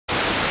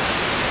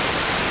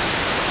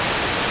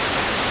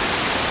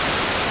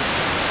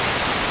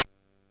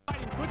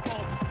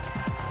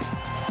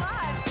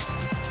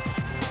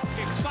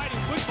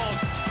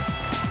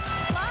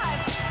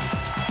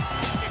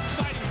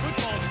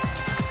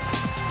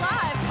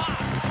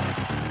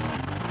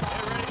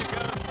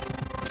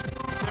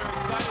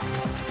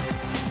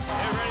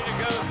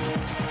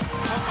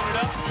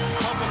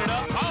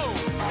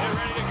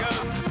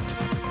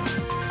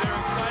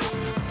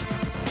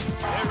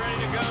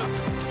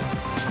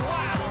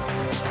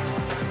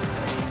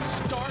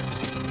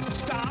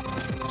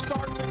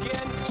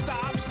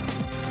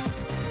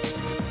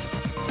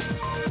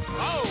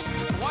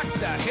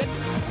hit,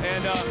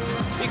 and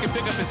he can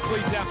pick up his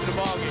cleats after the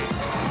ball game.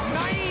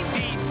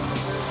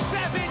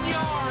 97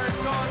 yards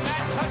on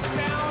that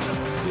touchdown.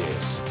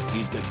 This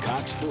is the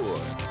Cox 4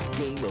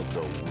 Game of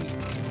the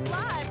Week.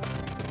 Live.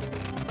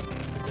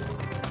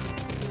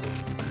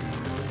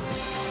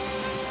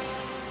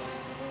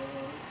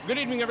 Good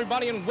evening,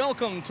 everybody, and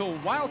welcome to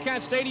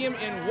Wildcat Stadium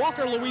in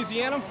Walker,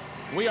 Louisiana.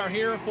 We are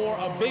here for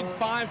a big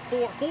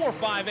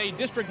 4-5A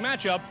district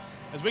matchup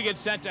as we get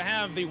set to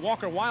have the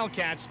Walker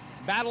Wildcats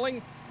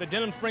battling the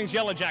Denham Springs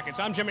Yellow Jackets.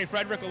 I'm Jimmy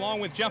Frederick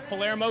along with Jeff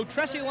Palermo.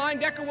 Tressie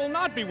Linedecker will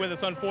not be with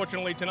us,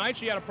 unfortunately, tonight.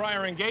 She had a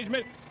prior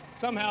engagement.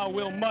 Somehow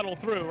we'll muddle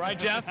through, right,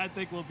 Jeff? I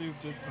think we'll do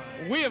just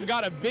fine. We have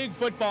got a big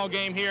football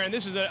game here, and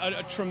this is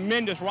a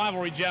tremendous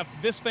rivalry, Jeff.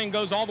 This thing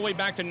goes all the way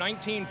back to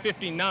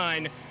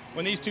 1959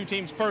 when these two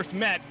teams first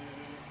met.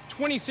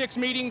 26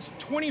 meetings,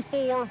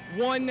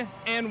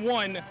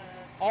 24-1-1,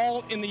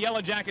 all in the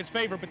Yellow Jackets'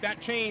 favor, but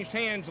that changed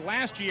hands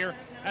last year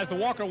as the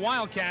Walker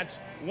Wildcats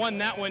won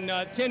that one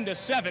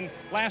 10-7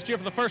 last year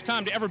for the first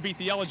time to ever beat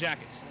the Yellow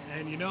Jackets.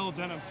 And you know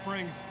Denham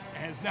Springs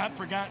has not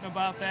forgotten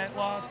about that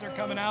loss. They're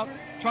coming out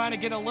trying to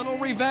get a little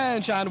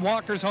revenge on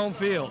Walker's home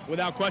field.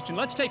 Without question.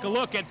 Let's take a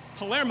look at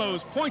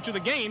Palermo's point of the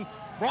game,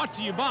 brought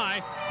to you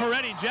by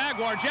Peretti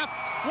Jaguar. Jeff,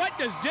 what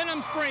does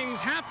Denham Springs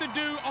have to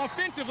do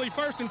offensively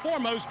first and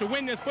foremost to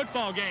win this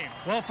football game?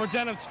 Well, for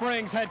Denham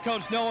Springs, head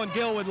coach Nolan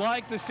Gill would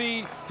like to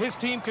see his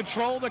team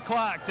control the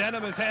clock.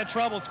 Denham has had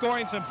trouble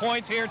scoring some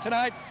points here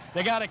tonight.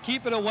 They got to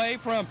keep it away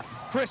from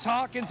Chris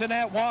Hawkins and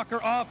that Walker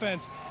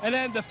offense. And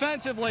then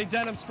defensively,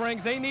 Denham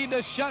Springs, they need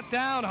to shut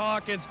down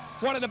Hawkins,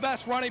 one of the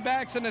best running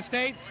backs in the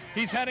state.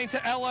 He's heading to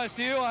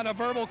LSU on a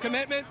verbal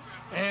commitment,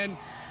 and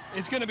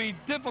it's going to be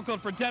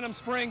difficult for Denham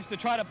Springs to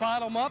try to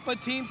bottle them up,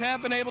 but teams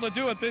have been able to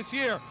do it this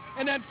year.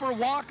 And then for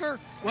Walker,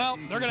 well,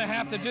 they're going to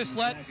have to just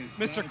let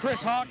Mr.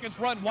 Chris Hawkins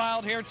run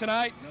wild here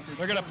tonight.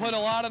 They're going to put a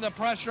lot of the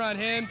pressure on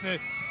him to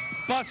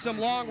bust some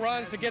long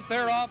runs to get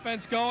their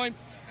offense going.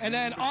 And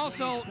then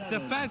also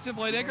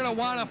defensively, they're going to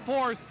want to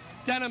force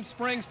Denham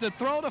Springs to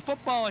throw the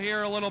football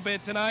here a little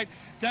bit tonight.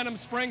 Denham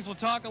Springs will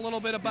talk a little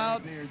bit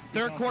about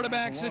their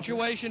quarterback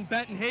situation.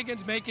 Benton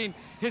Higgins making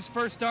his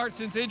first start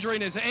since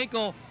injuring his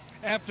ankle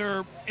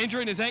after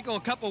injuring his ankle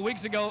a couple of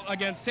weeks ago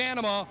against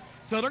Sanama.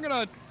 So they're going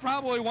to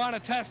probably want to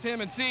test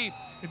him and see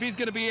if he's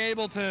going to be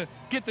able to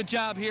get the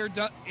job here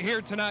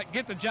tonight,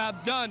 get the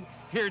job done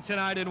here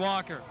tonight in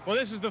Walker. Well,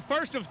 this is the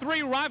first of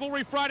 3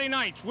 rivalry Friday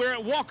nights. We're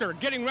at Walker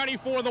getting ready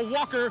for the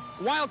Walker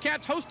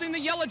Wildcats hosting the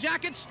Yellow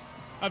Jackets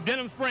of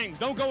Denham Springs.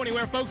 Don't go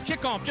anywhere, folks.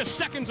 Kickoff just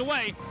seconds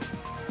away.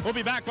 We'll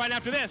be back right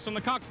after this on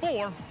the Cox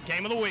 4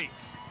 Game of the Week.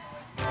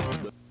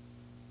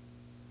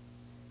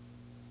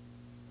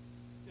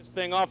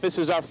 Thing off. This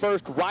is our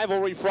first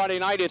rivalry Friday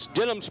night. It's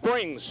Denham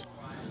Springs,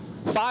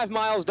 5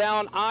 miles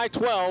down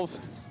I-12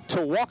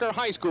 to Walker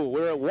High School.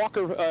 We're at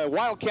Walker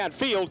Wildcat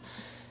Field,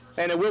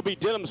 and it will be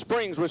Denham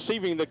Springs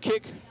receiving the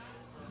kick.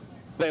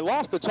 They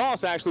lost the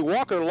toss, actually.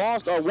 Walker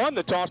won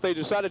the toss. They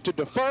decided to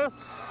defer,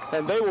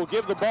 and they will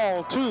give the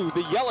ball to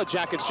the Yellow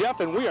Jackets, Jeff,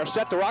 and we are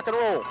set to rock and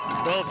roll.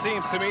 Well, it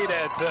seems to me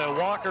that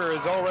Walker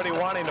is already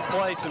wanting to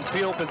play some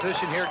field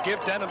position here. Give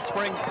Denham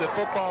Springs the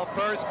football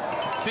first.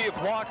 See if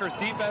Walker's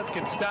defense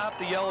can stop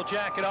the Yellow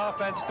Jacket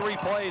offense, 3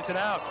 plays and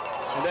out,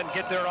 and then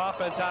get their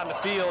offense on the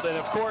field. And,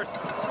 of course,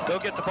 they'll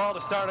get the ball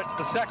to start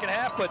the second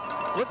half, but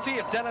let's see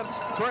if Denham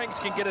Springs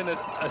can get in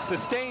a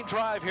sustained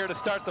drive here to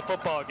start the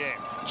football game.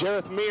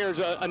 Jareth Mears,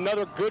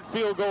 another good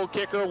field goal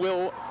kicker,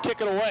 will kick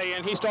it away,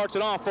 and he starts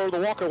it off for the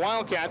Walker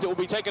Wildcats. It will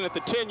be taken at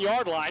the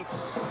 10-yard line,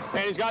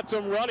 and he's got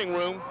some running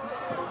room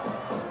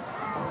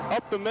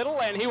up the middle,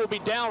 and he will be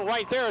down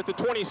right there at the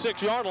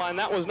 26-yard line.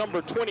 That was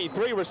number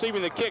 23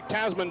 receiving the kick,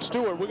 Tasman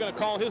Stewart. We're going to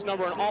call his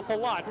number an awful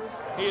lot.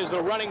 He is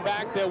the running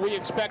back that we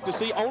expect to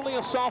see, only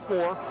a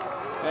sophomore,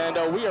 and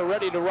we are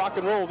ready to rock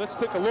and roll. Let's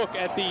take a look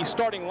at the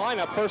starting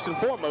lineup first and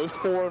foremost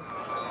for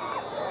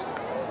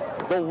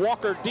the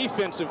Walker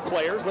defensive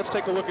players. Let's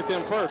take a look at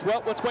them first.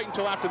 Well, let's wait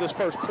until after this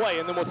first play,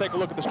 and then we'll take a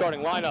look at the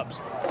starting lineups.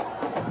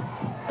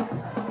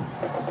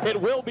 It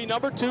will be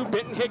number 2,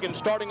 Benton Higgins,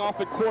 starting off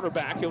at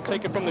quarterback. He'll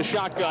take it from the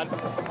shotgun.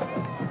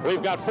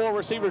 We've got 4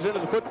 receivers into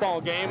the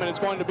football game, and it's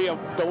going to be a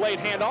delayed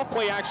handoff,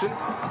 play action,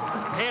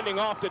 handing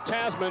off to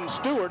Tasman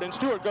Stewart, and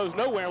Stewart goes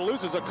nowhere and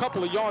loses a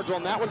couple of yards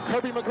on that one.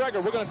 Kirby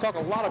McGregor, we're going to talk a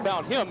lot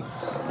about him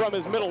from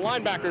his middle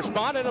linebacker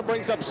spot, and it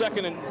brings up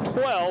 2nd and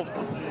 12.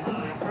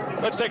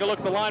 Let's take a look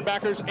at the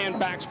linebackers and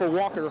backs for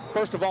Walker.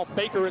 First of all,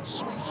 Baker at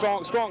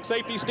strong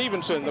safety,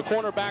 Stevenson, the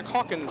cornerback,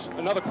 Hawkins,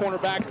 another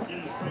cornerback,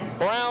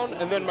 Brown,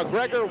 and then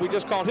McGregor. We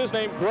just called his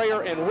name,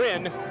 Grayer and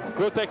Wren.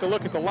 We'll take a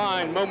look at the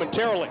line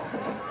momentarily.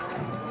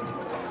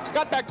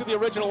 Got back to the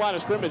original line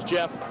of scrimmage,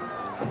 Jeff.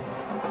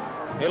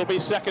 It'll be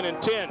 2nd and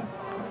 10.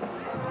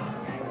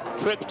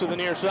 Trips to the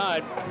near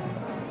side.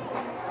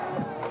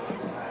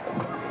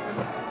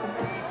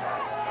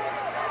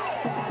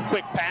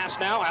 Quick pass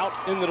now out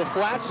into the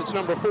flats. It's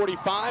number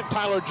 45,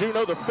 Tyler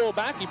Juneau, the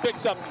fullback. He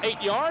picks up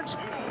 8 yards.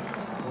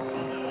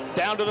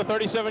 Down to the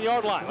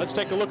 37-yard line. Let's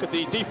take a look at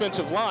the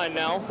defensive line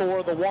now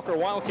for the Walker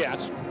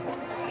Wildcats.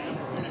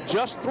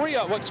 just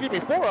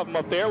four of them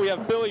up there. We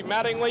have Billy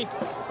Mattingly,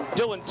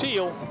 Dylan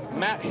Teal,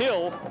 Matt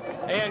Hill,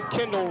 and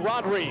Kendall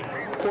Rodriguez.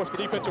 Of course, the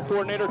defensive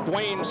coordinator,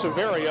 Dwayne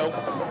Severio.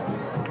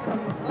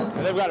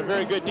 And they've got a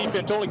very good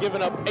defense, only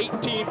giving up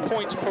 18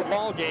 points per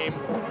ball game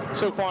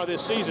so far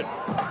this season.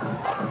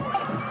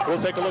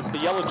 We'll take a look at the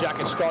Yellow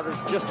Jacket starters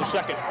just a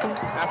second.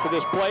 After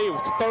this play, it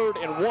was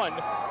 3rd and 1.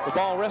 The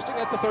ball resting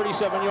at the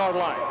 37-yard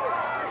line.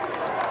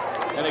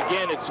 And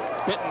again, it's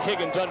Benton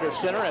Higgins under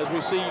center as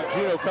we see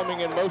Juneau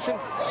coming in motion.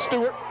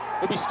 Stewart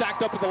will be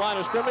stacked up at the line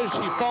of scrimmage.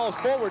 He falls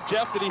forward.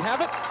 Jeff, did he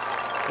have it?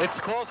 It's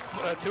close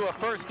to a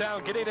first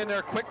down. Getting in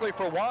there quickly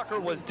for Walker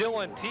was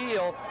Dylan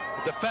Teal,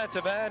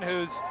 defensive end,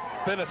 who's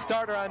been a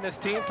starter on this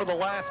team for the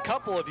last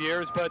couple of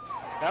years, but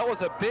that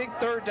was a big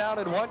 3rd down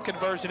and 1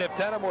 conversion if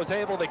Denham was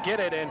able to get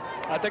it, and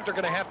I think they're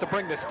going to have to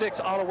bring the sticks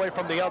all the way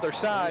from the other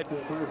side.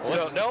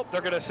 So, nope,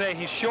 they're going to say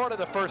he's short of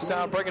the first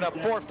down, bringing up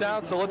 4th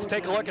down. So let's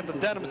take a look at the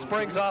Denham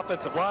Springs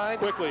offensive line.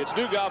 Quickly, it's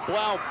Dugas,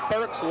 Blau,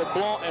 Burks,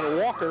 LeBlanc, and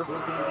Walker.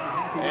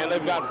 And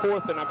they've got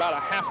 4th and about a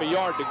half a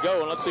yard to go,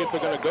 and let's see if they're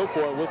going to go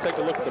for it. We'll take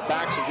a look at the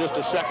backs in just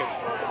a second.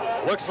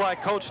 Looks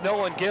like Coach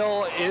Nolan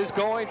Gill is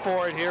going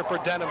for it here for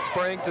Denham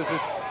Springs as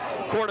his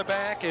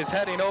quarterback is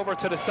heading over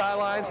to the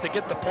sidelines to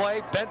get the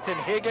play. Benton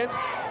Higgins,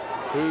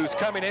 who's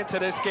coming into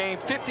this game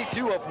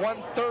 52 of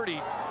 130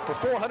 for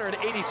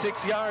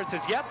 486 yards,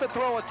 has yet to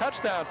throw a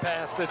touchdown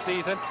pass this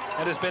season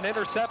and has been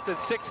intercepted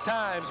 6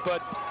 times,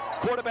 but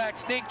quarterback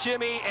sneak,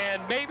 Jimmy,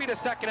 and maybe the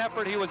second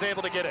effort he was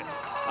able to get it.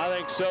 I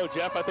think so,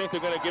 Jeff. I think they're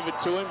going to give it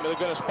to him. They're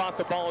going to spot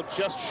the ball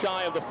just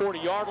shy of the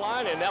 40-yard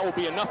line, and that will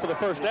be enough for the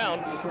first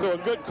down. So a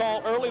good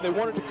call early. They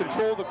wanted to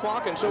control the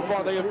clock, and so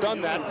far they have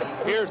done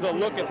that. Here's the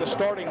look at the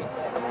starting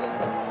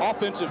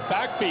offensive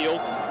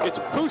backfield. It's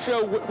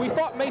Pusho. We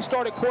thought may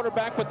start at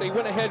quarterback, but they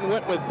went ahead and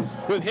went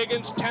with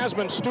Higgins,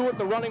 Tasman Stewart,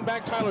 the running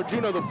back, Tyler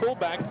Juneau, the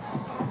fullback,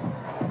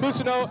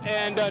 Cusino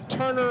and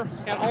Turner,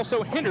 and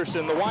also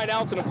Henderson, the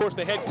wideouts, and of course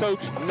the head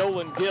coach,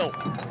 Nolan Gill.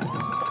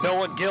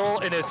 Nolan Gill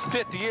in his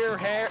 5th year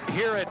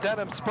here at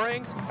Denham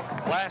Springs.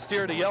 Last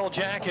year, the Yellow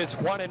Jackets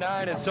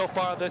 1-9, and so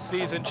far this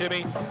season,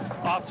 Jimmy,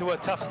 off to a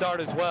tough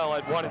start as well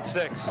at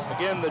 1-6.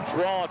 Again, the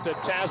draw to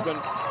Tasman,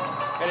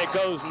 and it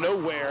goes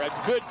nowhere.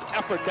 A good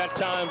effort that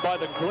time by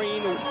the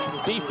green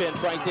defense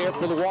right there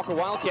for the Walker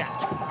Wildcats.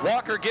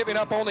 Walker giving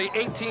up only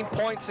 18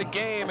 points a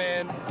game,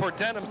 and for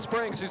Denham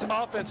Springs, whose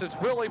offense has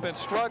really been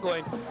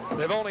struggling,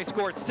 they've only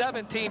scored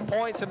 17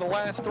 points in the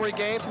last 3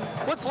 games.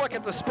 Let's look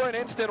at the sprint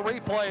instant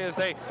replay as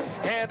they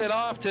hand it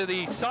off to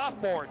the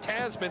sophomore,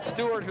 Tasman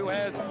Stewart, who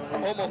has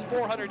almost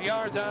 400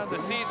 yards on the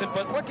season,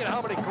 but look at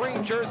how many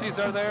green jerseys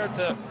are there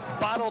to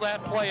bottle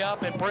that play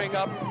up and bring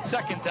up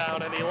 2nd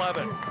down and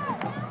 11.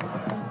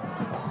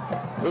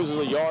 Loses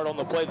a yard on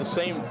the play, the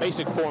same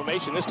basic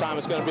formation. This time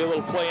it's going to be a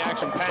little play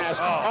action pass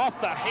off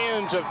the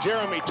hands of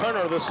Jeremy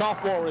Turner, the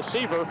sophomore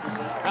receiver,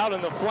 out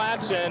in the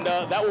flats, and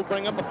that will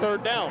bring up a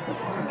 3rd down.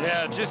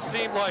 Yeah, it just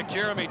seemed like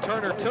Jeremy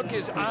Turner took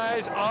his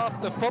eyes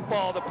off the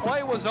football. The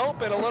play was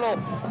open, a little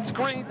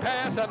screen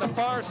pass on the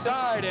far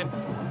side, and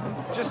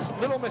just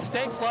little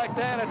mistakes like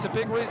that. That's a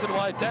big reason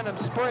why Denham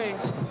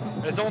Springs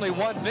has only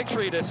 1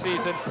 victory this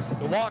season.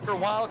 The Walker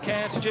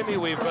Wildcats, Jimmy,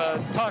 we've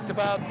talked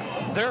about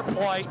their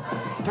plight.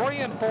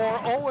 3-4,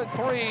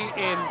 0-3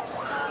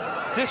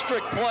 in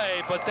district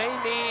play, but they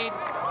need,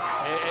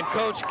 and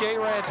Coach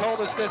Gayran told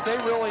us this, they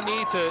really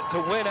need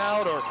to win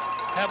out or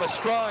have a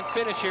strong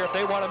finish here if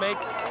they want to make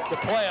the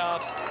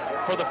playoffs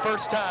for the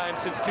first time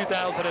since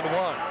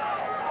 2001.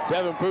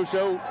 Devin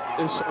Pusho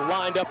is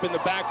lined up in the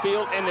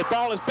backfield, and the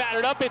ball is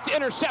batted up. It's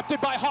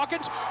intercepted by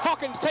Hawkins.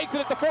 Hawkins takes it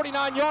at the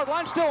 49-yard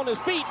line, still on his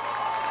feet,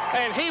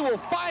 and he will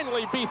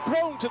finally be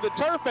thrown to the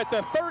turf at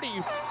the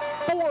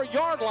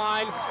 34-yard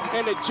line,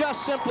 and it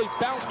just simply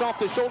bounced off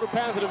the shoulder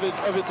pads of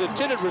its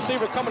intended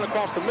receiver coming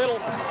across the middle,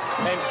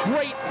 and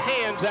great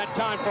hands that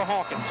time for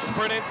Hawkins.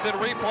 Sprint instant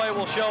replay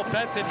will show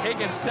Benton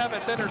Higgins'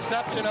 7th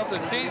interception of the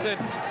season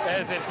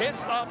as it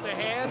hits off the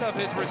hand of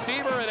his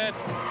receiver, and then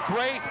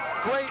great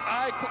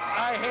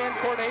eye-hand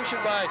coordination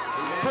by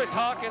Chris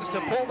Hawkins to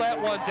pull that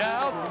one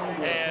down,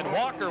 and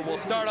Walker will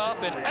start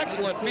off in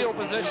excellent field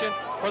position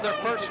for their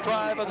first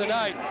drive of the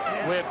night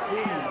with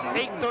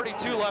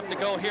 8:32 left to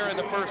go here in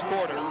the first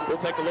quarter. We'll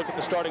take a look at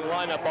the starting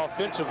lineup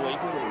offensively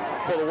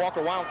for the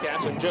Walker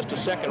Wildcats in just a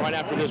second right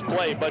after this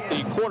play, but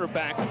the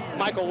quarterback,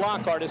 Michael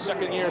Lockhart, is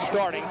 2nd year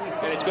starting,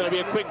 and it's going to be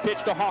a quick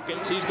pitch to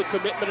Hawkins. He's the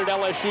commitment at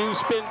LSU,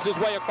 spins his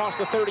way across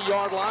the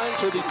 30-yard line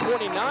to the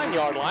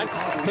 29-yard line,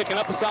 picking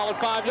up a solid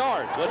 5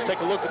 yards. Let's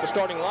take a look at the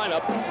starting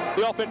lineup.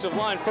 The offensive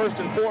line, first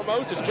and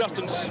foremost, is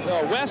Justin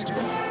West,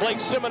 Blake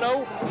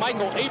Simoneau,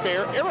 Michael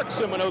Hebert, Eric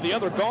Simoneau, the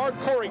other guard,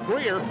 Corey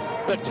Greer,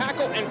 the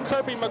tackle, and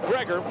Kirby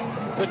McGregor.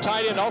 The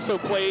tight end also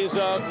plays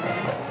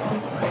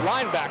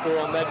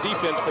linebacker on that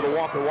defense for the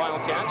Walker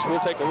Wildcats. We'll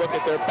take a look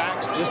at their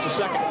backs in just a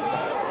second.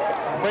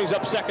 Brings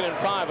up 2nd and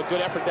 5. A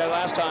good effort that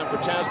last time for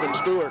Tasman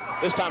Stewart.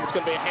 This time it's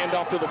going to be a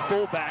handoff to the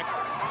fullback.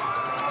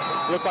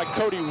 Looked like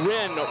Cody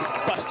Wren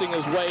busting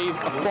his way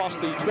across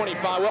the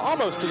 25, well,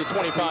 almost to the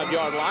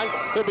 25-yard line.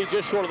 He'll be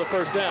just short of the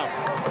first down.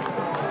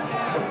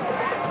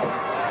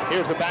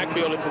 Here's the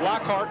backfield. It's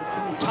Lockhart,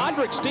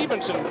 Todrick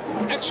Stevenson,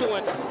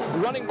 excellent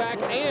running back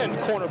and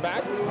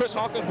cornerback. Chris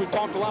Hawkins, we've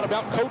talked a lot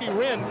about. Cody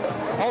Wren,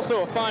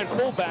 also a fine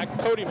fullback.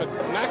 Cody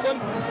Macklin,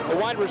 the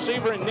wide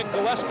receiver, and Nick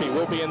Gillespie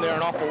will be in there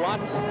an awful lot.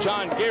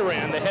 John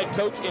Guerin, the head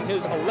coach in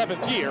his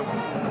 11th year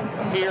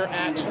here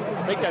at,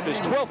 I think that is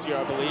 12th year,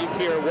 I believe,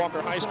 here at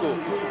Walker High School.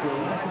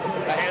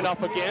 A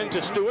handoff again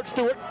to Stewart.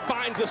 Stewart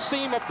finds a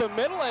seam up the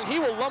middle, and he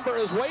will lumber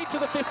his way to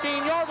the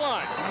 15-yard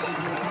line.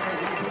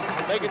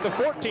 Make it the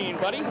 14,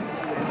 buddy.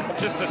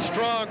 Just a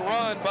strong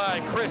run by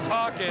Chris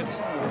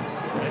Hawkins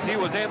as he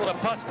was able to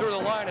bust through the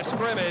line of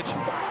scrimmage.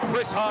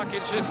 Chris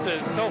Hawkins just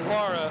so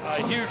far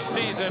a huge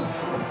season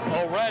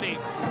already,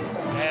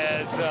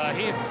 as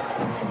he's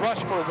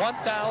rushed for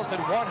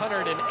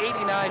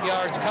 1,189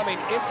 yards coming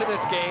into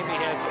this game. He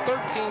has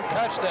 13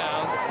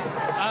 touchdowns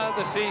on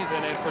the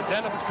season, and for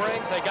Denham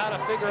Springs, they got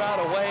to figure out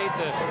a way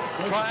to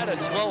try to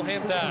slow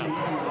him down.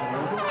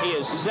 He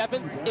is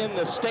 7th in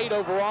the state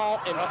overall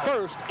and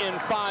 1st in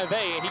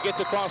 5A, and he gets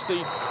across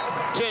the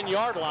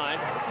 10-yard line.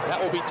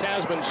 That will be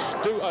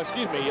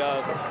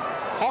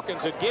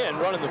Hawkins again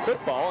running the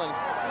football, and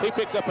he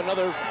picks up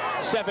another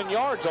 7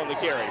 yards on the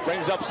carry.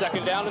 Brings up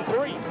 2nd down and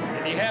 3.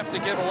 And you have to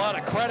give a lot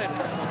of credit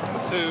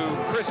to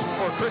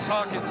Chris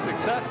Hawkins'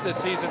 success this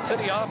season to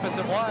the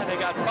offensive line. They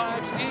got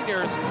 5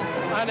 seniors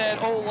on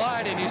that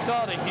O-line, and you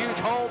saw the huge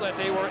hole that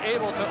they were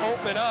able to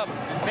open up.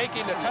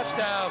 Making the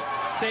touchdown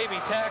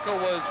saving tackle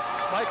was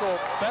Michael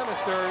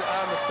Bemister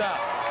on the stop.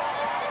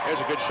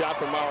 There's a good shot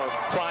from our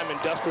prime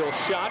industrial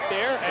shot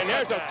there, and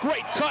there's a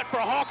great cut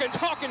for Hawkins.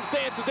 Hawkins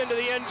dances into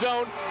the end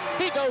zone.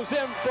 He goes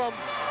in from,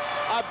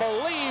 I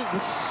believe,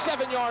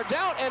 7 yards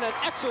out, and an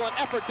excellent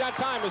effort that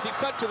time as he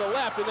cut to the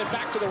left and then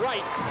back to the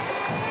right.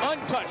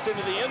 Untouched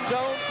into the end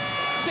zone.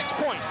 6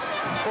 points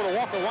for the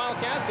Walker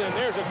Wildcats, and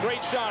there's a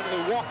great shot of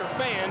the Walker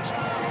fans.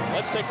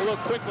 Let's take a look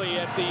quickly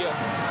at the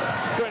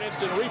Sprint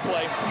Instant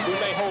Replay. We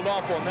may hold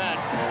off on that.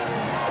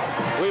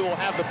 We will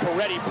have the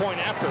Peretti point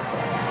after,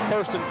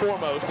 first and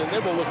foremost, and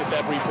then we'll look at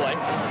that replay.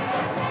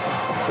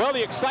 Well,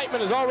 the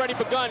excitement has already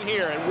begun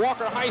here in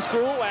Walker High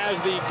School as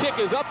the kick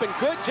is up and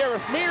good.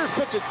 Jareth Mears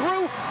puts it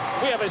through.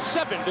 We have a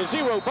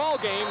 7-0 ball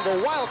game.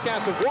 The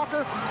Wildcats of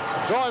Walker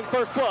drawing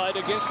first blood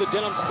against the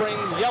Denham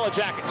Springs Yellow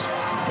Jackets.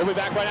 We'll be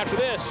back right after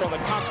this on the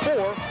Cox 4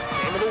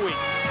 Game of the Week.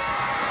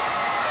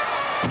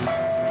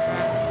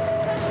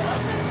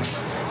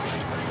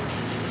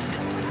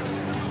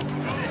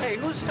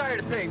 Who's tired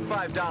of paying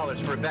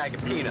 $5 for a bag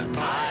of peanuts?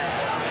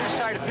 Who's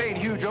tired of paying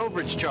huge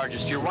overage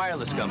charges to your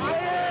wireless company?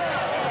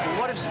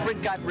 What if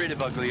Sprint got rid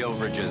of ugly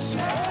overages?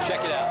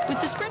 Check it out.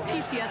 With the Sprint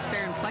PCS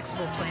Fair and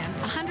Flexible plan,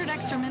 100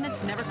 extra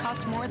minutes never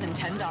cost more than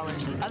 $10.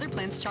 Other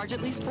plans charge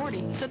at least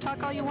 $40, so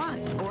talk all you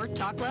want, or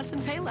talk less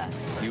and pay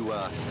less. You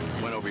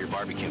went over your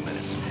barbecue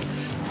minutes.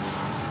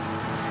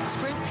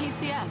 Sprint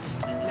PCS.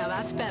 Now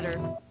that's better.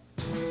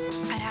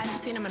 I hadn't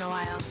seen him in a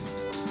while.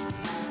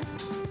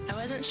 I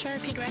wasn't sure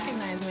if he'd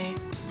recognize me.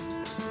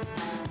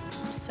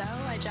 So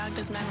I jogged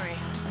his memory.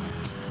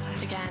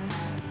 Again.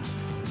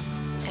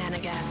 And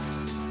again.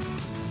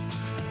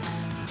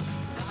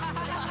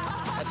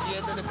 At the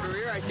end of the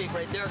career, I think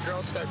right there,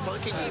 girls start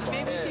punking you.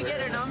 Maybe we could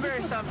get her number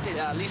or something.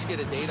 Yeah, at least get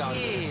a date on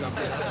it or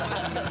something.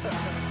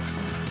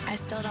 I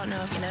still don't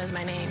know if he knows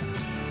my name.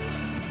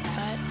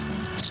 But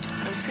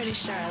I'm pretty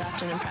sure I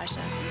left an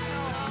impression.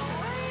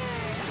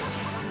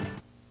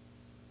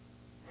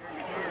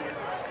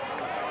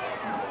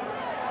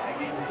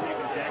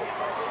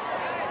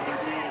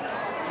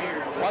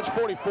 Watch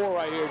 44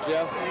 right here,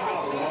 Jeff.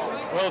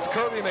 Well, it's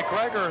Kirby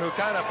McGregor who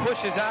kind of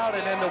pushes out,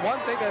 and then the one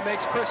thing that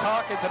makes Chris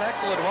Hawkins an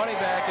excellent running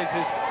back is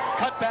his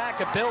cutback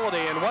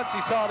ability, and once he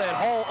saw that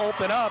hole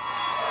open up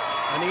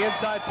on the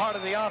inside part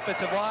of the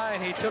offensive line,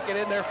 he took it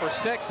in there for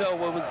 6, so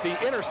it was the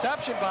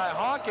interception by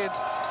Hawkins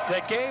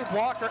that gave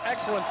Walker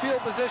excellent field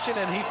position,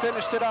 and he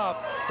finished it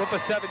off with a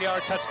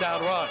 7-yard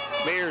touchdown run.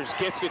 Mears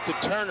gets it to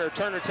Turner.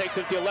 Turner takes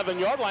it to the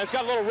 11-yard line. It's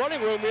got a little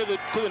running room near to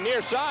the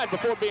near side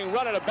before being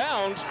run out of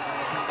bounds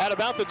at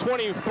about the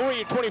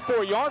 23,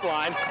 24-yard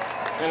line.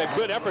 And a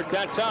good effort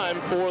that time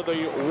for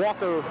the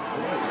Walker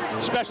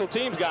special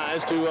teams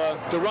guys to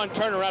run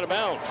Turner out of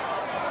bounds.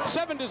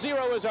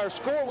 7-0 is our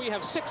score. We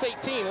have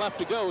 6:18 left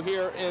to go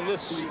here in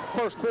this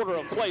first quarter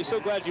of play. So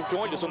glad you've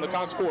joined us on the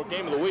Cox 4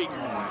 Game of the Week.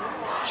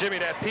 Jimmy,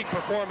 that peak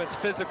performance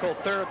physical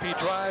therapy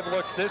drive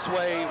looks this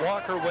way.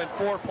 Walker went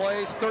 4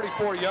 plays,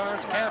 34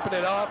 yards, capping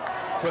it off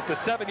with the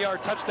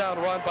 7-yard touchdown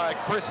run by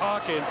Chris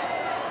Hawkins.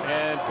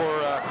 And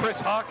for Chris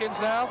Hawkins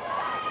now,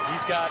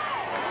 he's got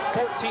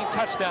 14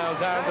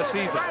 touchdowns on the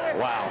season.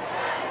 Wow.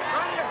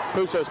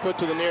 Puso's put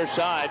to the near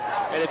side,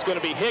 and it's going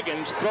to be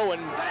Higgins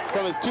throwing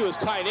from to his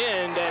tight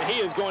end, and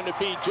he is going to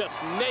be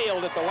just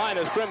nailed at the line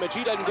of scrimmage.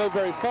 He doesn't go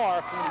very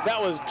far.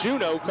 That was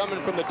Juneau coming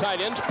from the tight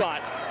end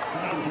spot.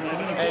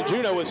 And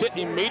Juneau was hit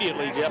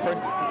immediately, Jeffrey.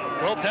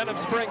 Well, Denham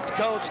Springs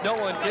coach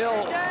Nolan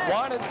Gill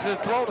wanted to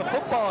throw the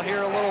football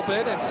here a little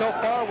bit, and so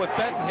far with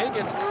Benton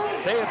Higgins,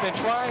 they have been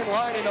trying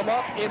lining them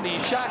up in the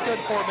shotgun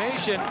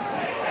formation,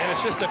 and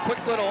it's just a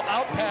quick little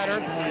out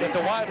pattern that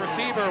the wide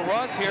receiver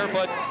runs here,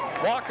 but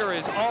Walker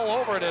is all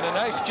over it, and a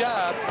nice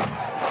job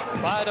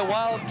by the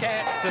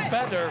Wildcat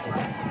defender,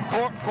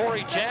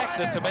 Corey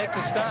Jackson, to make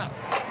the stop.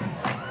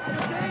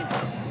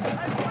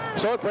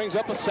 So it brings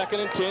up a 2nd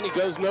and 10. He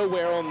goes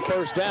nowhere on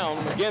first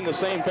down. Again, the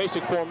same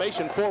basic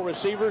formation, 4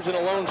 receivers and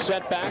a lone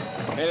setback,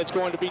 and it's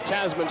going to be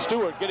Tasman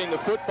Stewart getting the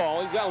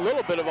football. He's got a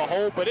little bit of a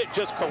hole, but it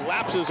just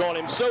collapses on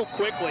him so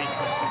quickly.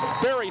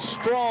 Very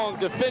strong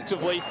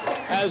defensively,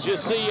 as you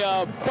see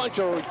a bunch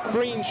of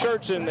green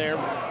shirts in there.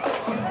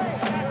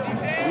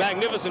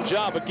 Magnificent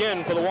job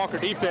again for the Walker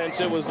defense.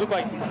 It looked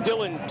like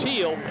Dylan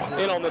Teal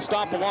in on the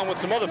stop along with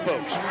some other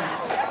folks.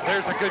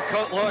 There's a good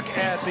look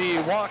at the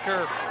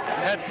Walker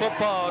head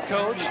football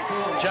coach,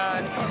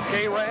 John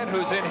Gayran,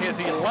 who's in his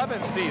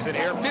 11th season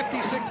here,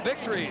 56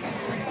 victories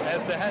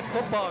as the head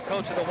football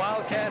coach of the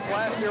Wildcats.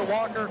 Last year,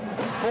 Walker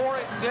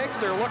 4-6.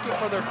 They're looking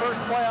for their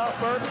first playoff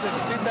berth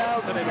since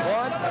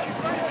 2001.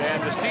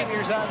 And the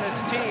seniors on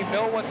this team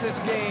knows what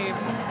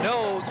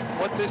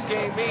this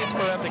game means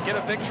for them to get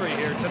a victory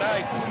here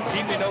tonight,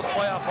 keeping those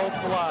playoff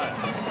hopes alive.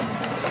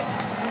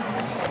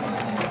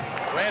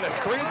 Ran a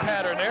screen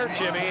pattern there,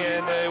 Jimmy,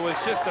 and it was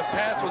just the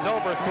pass was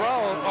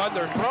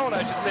underthrown,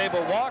 I should say,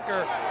 but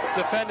Walker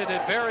defended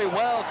it very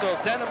well. So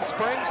Denham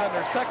Springs on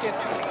their 2nd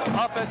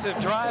offensive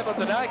drive of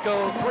the night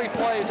go 3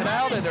 plays and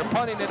out, and they're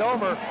punting it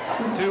over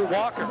to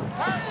Walker.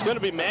 It's going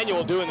to be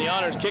Manuel doing the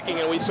honors kicking,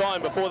 and we saw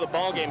him before the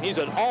ball game. He's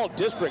an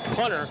all-district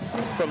punter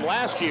from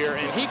last year,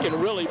 and he can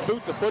really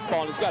boot the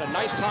football. And he's got a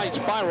nice tight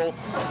spiral,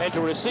 and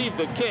to receive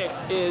the kick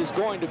is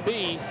going to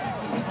be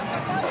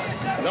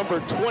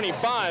number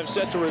 25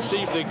 set to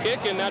receive the kick,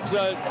 and that's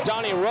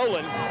Donnie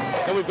Rowland.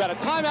 And we've got a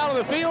timeout on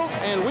the field,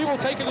 and we will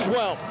take it as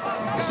well.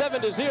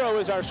 7-0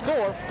 is our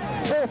score.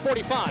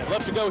 4:45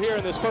 left to go here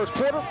in this first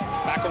quarter.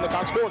 Back on the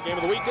Cox 4 game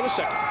of the week in a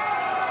second.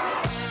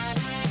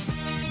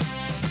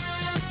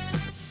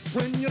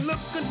 When you're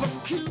looking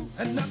for Q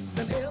and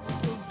nothing else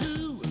will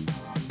do,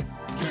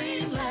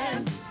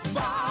 Dreamland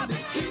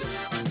Barbecue.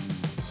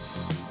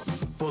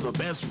 For the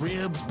best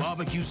ribs,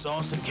 barbecue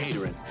sauce, and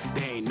catering,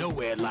 there ain't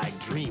nowhere like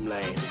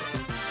Dreamland.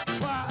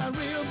 Try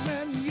ribs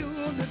and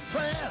you'll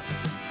declare,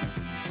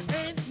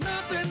 ain't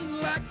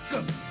nothing like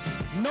 'em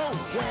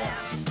nowhere.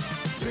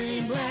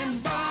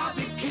 Dreamland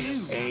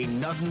Barbecue. Ain't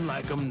nothing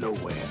like 'em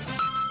nowhere.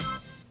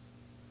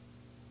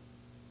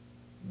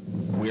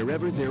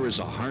 Wherever there is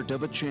a heart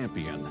of a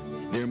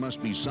champion, there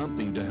must be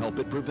something to help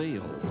it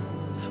prevail.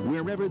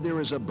 Wherever there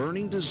is a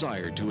burning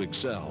desire to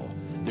excel,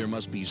 there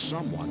must be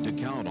someone to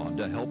count on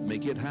to help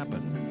make it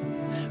happen.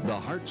 The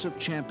hearts of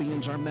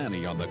champions are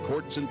many on the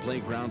courts and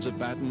playgrounds at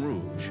Baton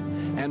Rouge,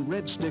 and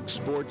Red Stick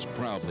Sports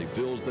proudly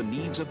fills the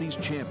needs of these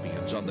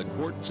champions on the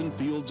courts and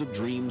fields of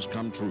dreams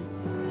come true.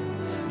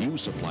 You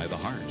supply the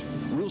heart.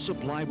 We'll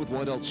supply with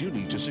what else you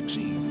need to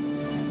succeed.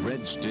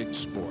 Red Stick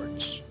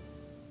Sports.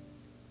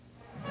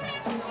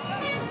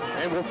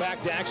 And we're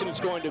back to action. It's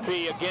going to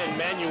be, again,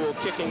 Manuel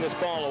kicking this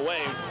ball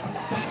away.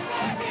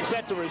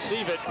 Set to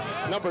receive it,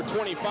 number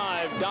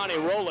 25, Donnie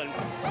Rowland.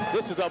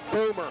 This is a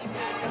boomer.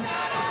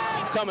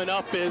 Coming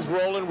up is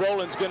Rowland.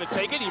 Rowland's going to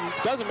take it. He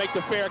doesn't make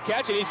the fair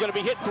catch, and he's going to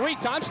be hit 3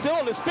 times, still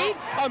on his feet.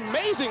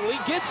 Amazingly,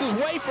 gets his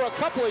way for a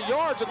couple of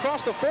yards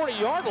across the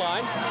 40-yard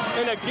line.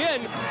 And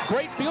again,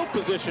 great field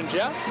position,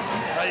 Jeff.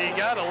 You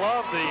got to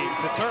love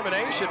the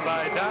determination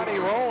by Donnie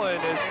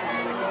Rowland. As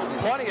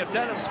plenty of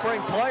Denham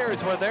Spring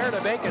players were there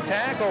to make a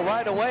tackle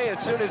right away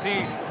as soon as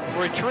he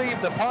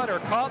retrieved the punt or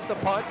caught the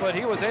punt, but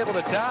he was able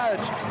to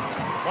dodge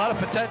a lot of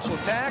potential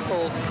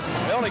tackles.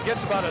 He only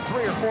gets about a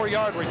 3 or 4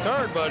 yard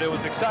return, but it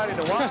was exciting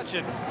to watch.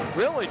 And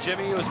really,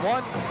 Jimmy, he was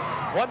one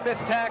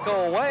missed tackle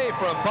away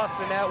from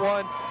busting that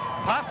one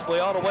possibly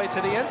all the way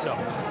to the end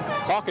zone.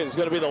 Hawkins is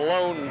going to be the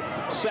lone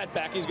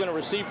setback. He's going to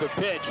receive the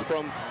pitch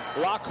from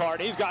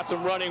Lockhart. He's got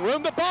some running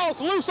room. The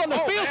ball's loose on the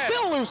field, man.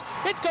 Still loose.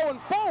 It's going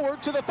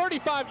forward to the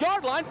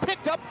 35-yard line,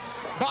 picked up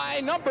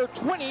by number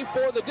 20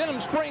 for the Denham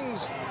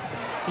Springs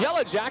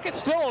Yellow Jackets,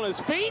 still on his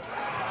feet.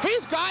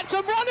 He's got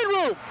some running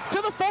room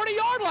to the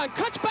 40-yard line,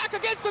 cuts back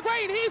against the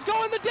grain. He's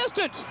going the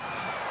distance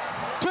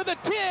to the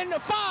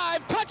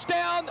 10-5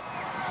 touchdown,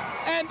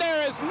 and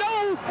there is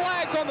no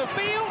flags on the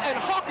field, and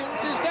Hawkins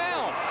is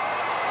down.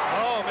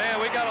 Oh, man,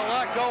 we got a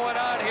lot going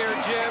on here,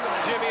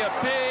 Jimmy, a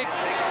big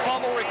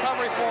fumble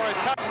recovery for a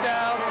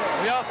touchdown.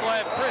 We also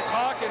have Chris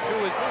Hawkins, who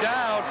is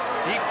down.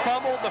 He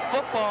fumbled the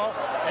football,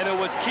 and it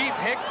was Keith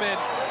Hickman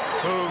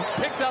who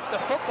picked up the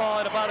football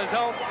at about his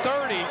own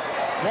 30.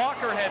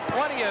 Walker had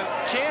plenty of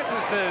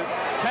chances to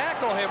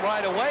tackle him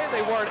right away.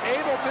 They weren't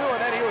able to,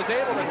 and then he was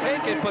able to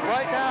take it. But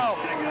right now,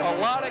 a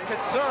lot of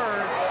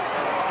concern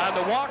on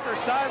the Walker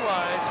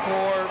sidelines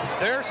for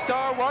their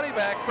star running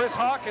back, Chris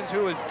Hawkins,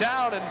 who is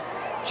down. And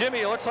Jimmy,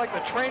 it looks like the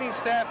training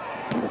staff,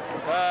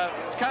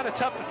 it's kind of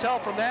tough to tell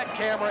from that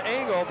camera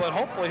angle, but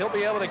hopefully he'll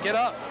be able to get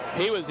up.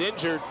 He was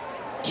injured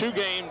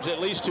at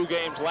least two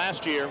games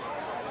last year,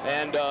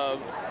 and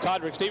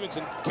Todrick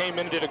Stevenson came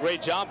in and did a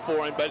great job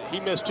for him, but he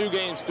missed 2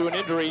 games due to an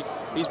injury.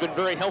 He's been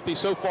very healthy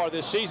so far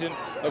this season.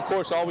 Of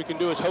course, all we can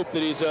do is hope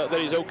that he's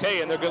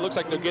okay, and it looks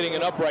like they're getting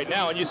it up right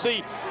now. And you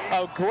see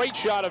a great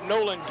shot of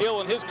Nolan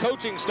Gill and his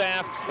coaching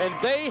staff, and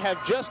they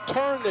have just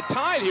turned the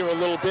tide here a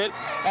little bit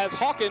as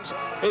Hawkins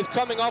is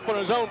coming off on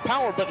his own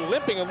power, but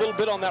limping a little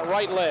bit on that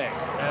right leg.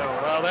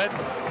 Yeah, well, that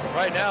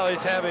right now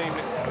he's having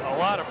a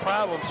lot of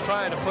problems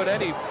trying to put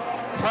any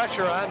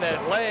pressure on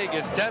that leg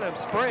as Denham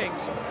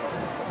Springs.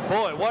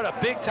 Boy, what a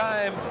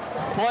big-time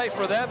play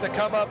for them to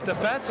come up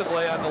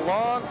defensively on the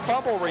long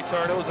fumble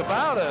return. It was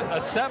about a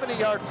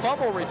 70-yard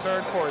fumble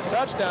return for a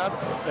touchdown.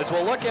 As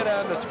we'll look at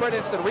on the Sprint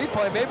Instant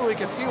Replay, maybe we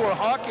can see where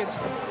Hawkins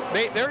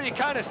made. There you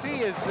kind of see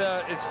his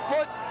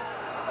foot.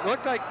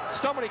 Looked like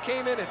somebody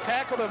came in and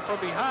tackled him from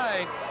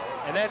behind,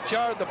 and that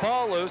jarred the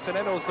ball loose, and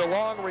then it was the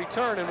long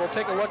return, and we'll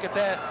take a look at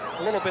that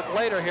a little bit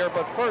later here,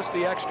 but first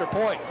the extra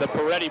point. The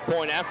Peretti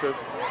point after.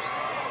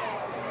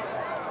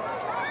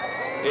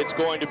 It's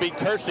going to be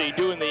Kersey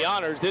doing the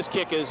honors. This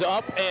kick is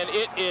up, and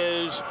it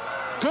is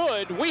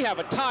good. We have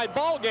a tied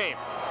ball game.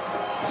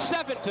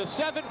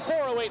 7-7,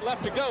 4:08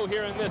 left to go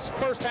here in this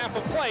first half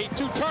of play.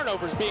 2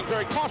 turnovers being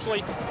very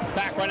costly.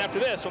 Back right after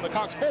this on the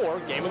Cox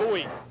 4 Game of the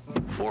Week.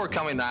 Before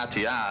coming to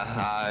ITI,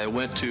 I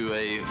went to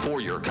a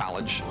 4-year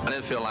college. I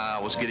didn't feel like I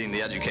was getting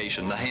the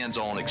education, the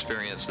hands-on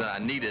experience that I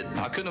needed.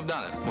 I couldn't have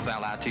done it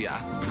without ITI.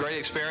 Great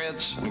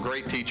experience and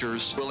great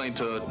teachers willing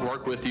to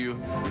work with you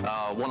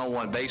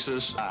one-on-one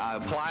basis. I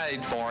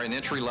applied for an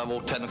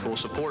entry-level technical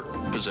support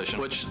position,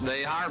 which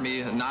they hired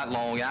me not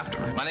long after.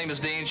 My name is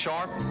Dean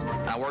Sharp.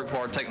 I work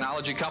for a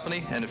technology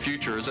company, and the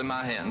future is in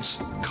my hands.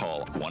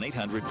 Call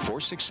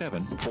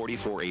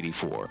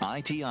 1-800-467-4484.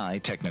 ITI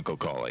Technical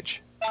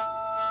College.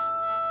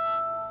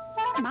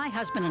 My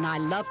husband and I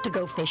love to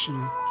go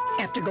fishing.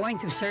 After going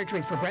through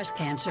surgery for breast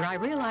cancer, I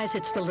realize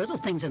it's the little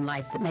things in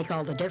life that make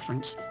all the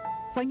difference.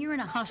 When you're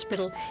in a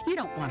hospital, you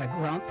don't want a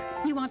grump.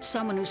 You want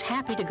someone who's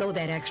happy to go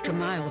that extra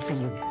mile for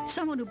you.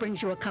 Someone who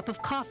brings you a cup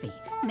of coffee,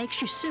 makes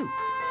you soup.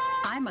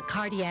 I'm a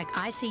cardiac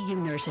ICU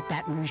nurse at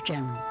Baton Rouge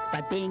General,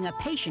 but being a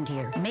patient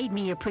here made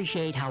me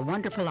appreciate how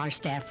wonderful our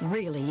staff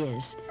really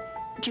is.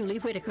 Julie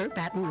Whitaker,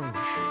 Baton Rouge.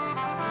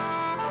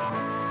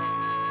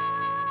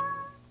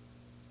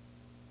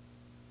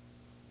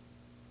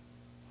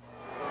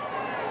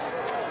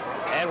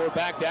 And we're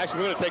back to action.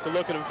 We're going to take a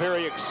look at a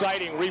very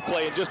exciting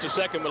replay in just a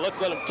second, but let's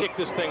let him kick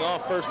this thing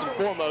off first and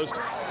foremost,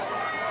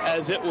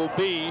 as it will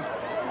be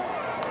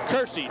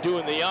Kersey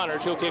doing the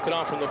honors. He'll kick it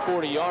off from the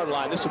 40-yard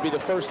line. This will be the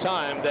first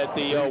time that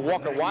the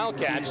Walker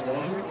Wildcats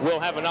will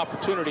have an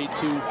opportunity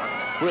to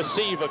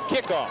receive a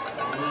kickoff.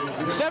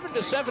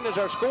 7-7 is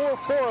our score.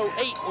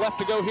 4:08 left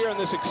to go here in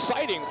this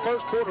exciting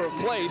first quarter of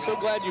play. So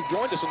glad you've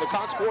joined us in the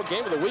Cox 4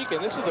 Game of the Week,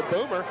 and this is a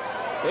boomer.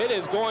 It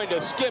is going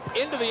to skip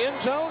into the end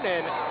zone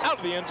and out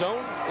of the end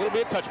zone. It'll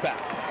be a touchback.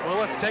 Well,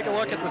 let's take a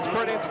look at the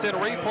Sprint Instant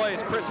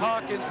Replays. Chris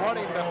Hawkins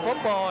running the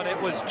football, and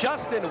it was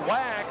Justin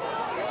Wax,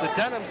 the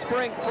Denham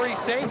Spring free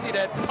safety,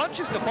 that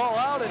punches the ball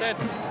out, and then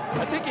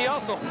I think he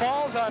also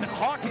falls on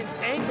Hawkins'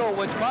 ankle,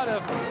 which might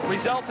have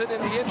resulted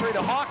in the injury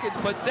to Hawkins.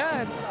 But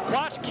then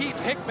watch Keith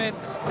Hickman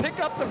pick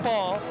up the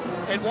ball,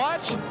 and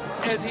watch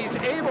as he's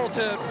able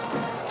to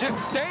just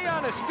stay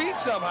on his feet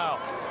somehow,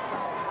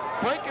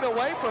 breaking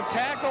away from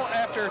tackle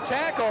after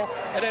tackle,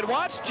 and then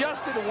watch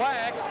Justin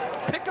Wax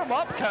pick him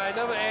up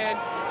and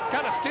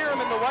kind of steer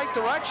him in the right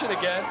direction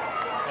again.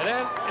 And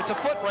then it's a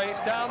foot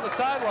race down the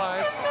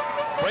sidelines.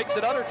 Breaks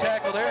another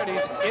tackle there, and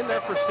he's in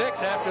there for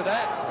 6 after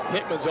that.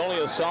 Hickman's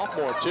only a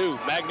sophomore, too.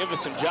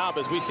 Magnificent job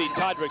as we see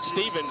Todrick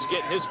Stevens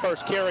getting his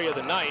first carry of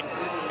the night,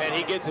 and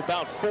he gets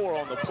about 4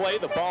 on the play.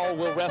 The ball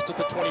will rest at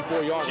the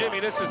 24-yard line. Jimmy,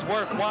 this is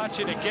worth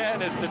watching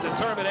again, as the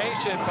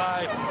determination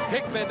by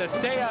Hickman to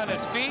stay on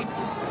his feet,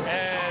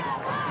 and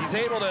he's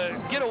able to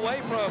get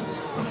away from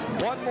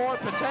one more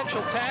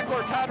potential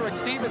tackler, Todrick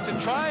Stevenson,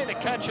 trying to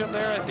catch him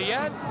there at the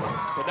end,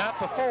 but not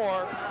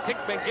before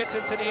Hickman gets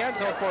into the end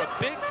zone for a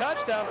big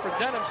touchdown for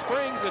Denham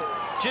Springs. And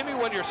Jimmy,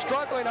 when you're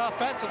struggling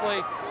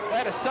offensively,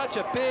 that is such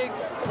a big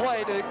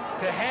play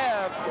to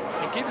have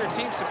and give your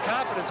team some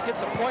confidence, get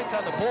some points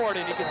on the board,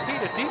 and you can see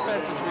the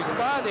defense is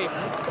responding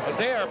as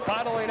they are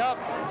bottling up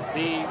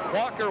the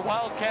Walker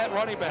Wildcat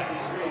running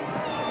backs.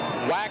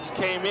 Wax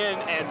came in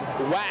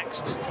and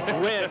waxed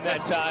Wynn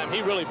that time.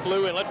 He really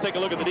flew in. Let's take a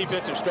look at the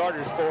defensive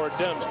starters for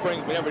Denham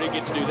Springs. We never did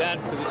get to do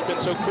that because it's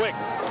been so quick.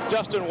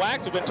 Justin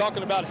Wax, we've been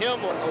talking about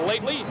him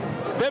lately.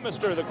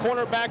 Bemister, the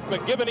cornerback,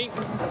 McGivney,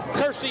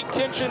 Kersey,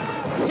 Kinchin,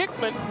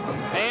 Hickman,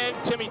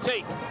 and Timmy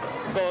Tate.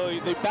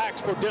 The backs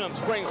for Denham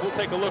Springs. We'll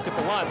take a look at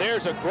the line.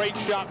 There's a great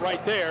shot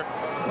right there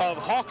of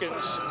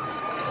Hawkins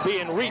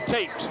being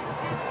retaped.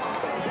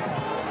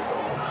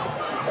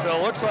 So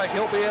it looks like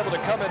he'll be able to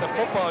come in the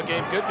football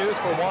game. Good news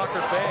for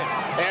Walker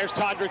fans. There's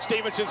Todrick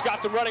Stevenson's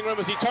got some running room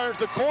as he turns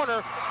the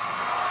corner.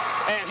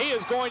 And he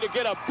is going to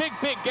get a big,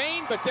 big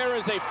gain, but there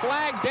is a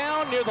flag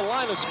down near the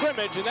line of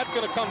scrimmage, and that's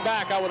going to come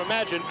back, I would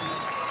imagine.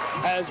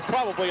 as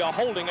probably a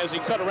holding as he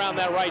cut around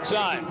that right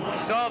side. You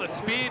saw the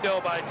speed,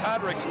 though, by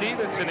Todrick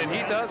Stevenson, and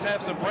he does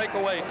have some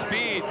breakaway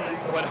speed.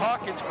 When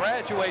Hawkins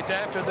graduates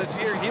after this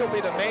year, he'll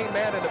be the main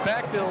man in the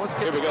backfield. Let's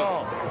get the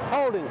call.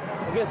 Holding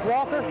against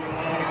Walker.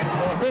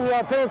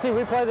 10-yard penalty,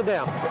 replay the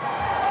down.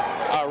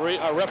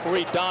 Our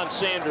referee, Don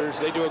Sanders,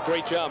 they do a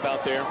great job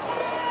out there.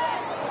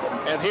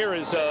 And here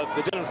is the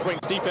Denham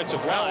Springs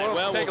defensive line.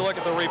 Let's take a look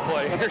at the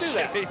replay. Let's do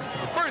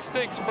that. First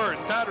things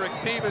first, Todrick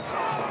Stevens,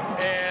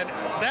 and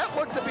that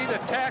looked to be the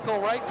tackle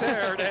right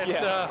there. And,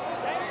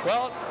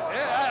 well,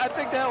 I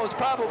think that was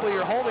probably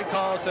your holding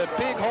call. It's a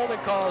big holding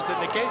call that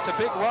negates a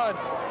big run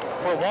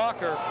for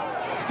Walker.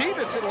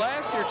 Stevenson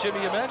last year,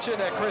 Jimmy, you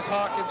mentioned that Chris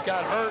Hawkins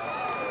got hurt,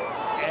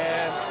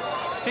 and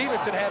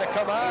Stevenson had to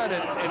come on,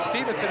 and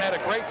Stevenson had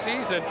a great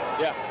season,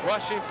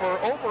 rushing for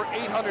over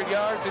 800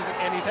 yards,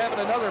 and he's having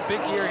another big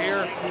year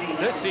here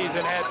this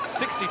season. Had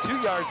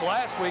 62 yards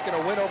last week in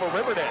a win over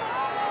Riverdale.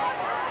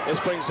 This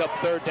brings up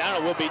third down.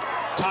 It will be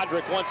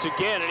Todrick once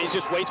again, and he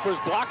just waits for his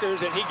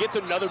blockers, and he gets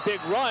another big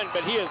run,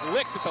 but he is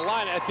licked at the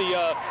line, at the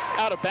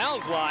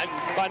out-of-bounds line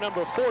by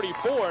number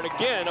 44, and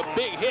again, a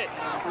big hit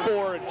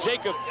for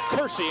Jacob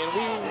Kersey,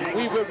 and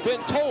we've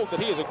been told that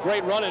he is a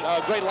great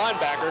great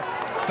linebacker.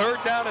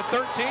 Third down and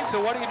 13, so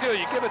what do?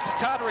 You give it to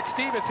Todrick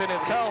Stevenson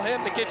and tell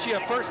him to get you a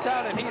first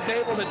down, and he's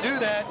able to do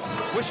that.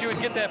 Wish you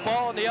would get that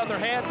ball in the other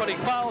hand, but he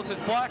follows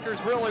his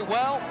blockers really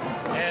well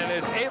and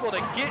is able to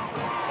get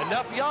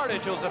enough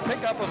yardage. It was a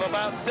pickup of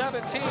about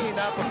 17,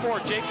 not before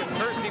Jacob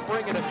Kersey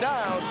bringing it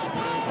down.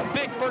 A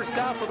big first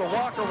down for the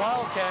Walker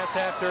Wildcats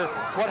after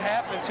what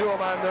happened to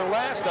them on their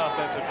last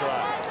offensive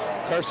drive.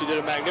 Kersey did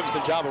a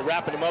magnificent job of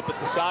wrapping him up at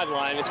the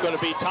sideline. It's going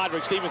to be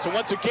Todrick Stevenson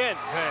once again.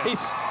 He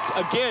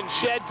again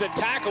sheds a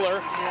tackler,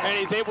 and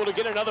he's able to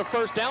get another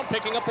first down,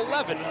 picking up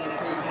 11.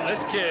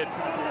 This kid,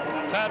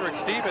 Todrick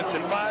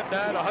Stevenson,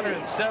 5'9",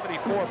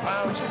 174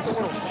 pounds, just a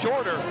little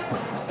shorter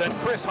than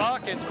Chris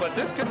Hawkins, but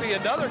this could be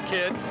another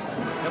kid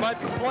that might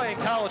be playing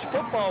college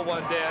football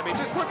one day. I mean,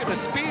 just look at the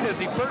speed as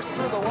he bursts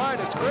through the line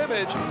of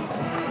scrimmage.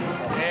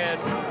 And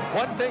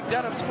one thing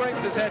Denham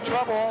Springs has had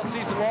trouble all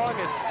season long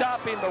is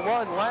stopping the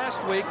run.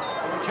 Last week,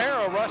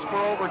 Tara rushed for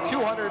over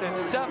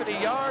 270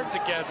 yards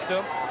against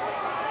him.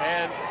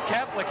 And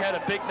Catholic had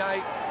a big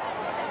night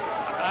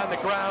on the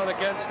ground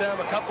against them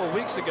a couple of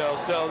weeks ago.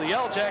 So the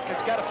Yellow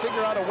Jackets got to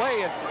figure out a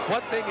way, and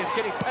one thing is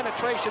getting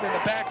penetration in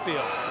the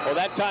backfield. Well,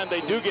 that time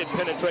they do get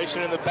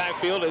penetration in the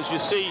backfield, as you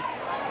see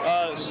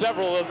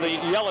several of the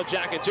Yellow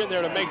Jackets in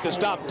there to make the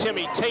stop.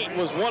 Timmy Tate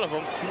was one of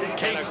them.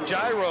 Case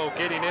Gyro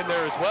getting in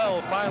there as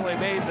well, finally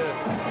made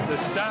the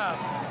stop.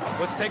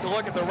 Let's take a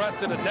look at the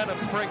rest of the Denham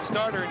Springs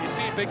starter, and you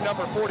see big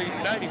number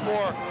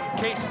 94,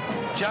 Case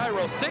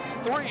Gyro,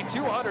 6'3",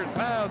 200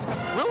 pounds.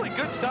 Really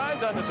good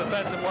size on the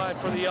defensive line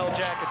for the Yellow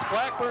Jackets.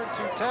 Blackburn,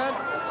 210.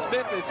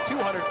 Smith is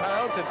 200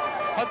 pounds, and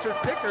Hunter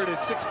Pickard is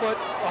 6 foot,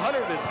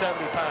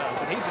 170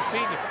 pounds, and he's a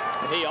senior.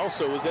 And he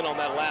also was in on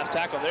that last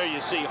tackle. There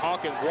you see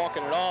Hawkins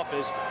walking it off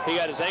as he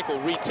got his ankle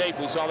retaped.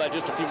 We saw that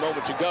just a few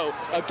moments ago.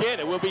 Again,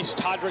 it will be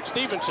Todrick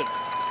Stevenson.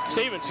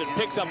 Stevenson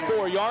picks up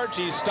 4 yards.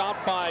 He's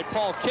stopped by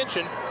Paul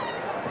Kitchen,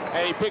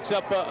 and he picks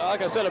up,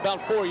 like I said,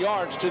 about 4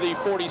 yards to the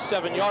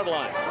 47-yard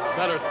line.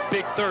 Another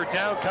big third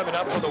down coming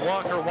up for the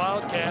Walker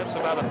Wildcats.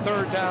 About a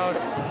third down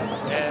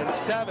and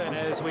 7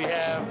 as we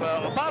have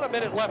about a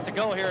minute left to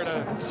go here in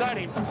an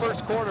exciting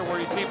first quarter where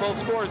you see both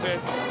scores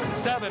at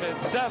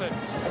 7-7.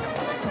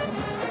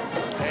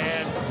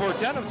 And for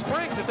Denham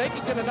Springs, if they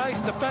can get a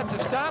nice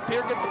defensive stop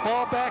here, get the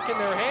ball back in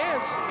their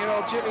hands, you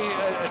know, Jimmy,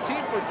 a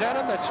team for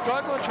Denham that's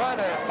struggling, trying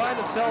to find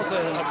themselves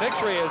a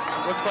victory, as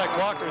looks like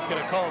Walker's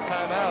going to call a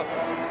timeout.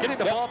 Getting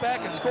the ball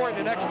back and scoring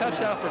the next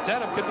touchdown for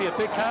Denham could be a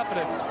big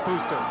confidence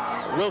booster.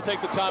 We'll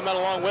take the timeout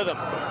along with them.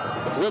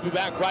 We'll be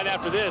back right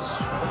after this.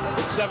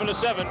 It's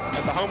 7-7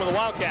 at the home of the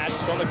Wildcats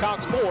on the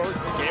Cox 4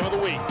 Game of the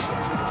Week.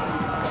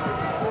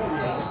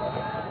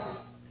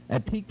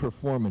 At Peak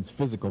Performance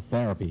Physical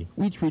Therapy,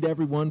 we treat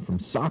everyone from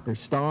soccer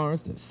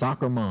stars to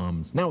soccer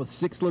moms, now with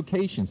 6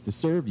 locations to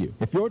serve you.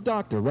 If your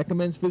doctor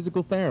recommends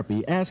physical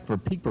therapy, ask for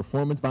Peak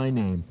Performance by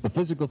name, the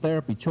physical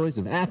therapy choice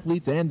of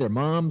athletes and their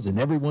moms and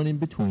everyone in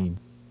between.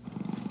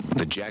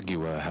 The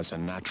Jaguar has a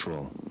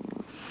natural,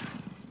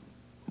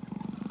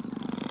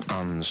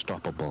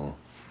 unstoppable,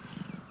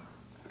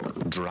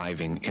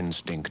 driving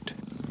instinct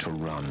to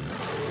run.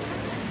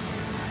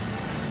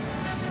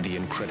 The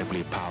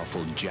incredibly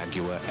powerful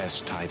Jaguar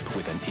S-Type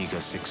with an eager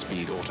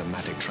 6-speed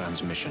automatic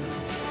transmission.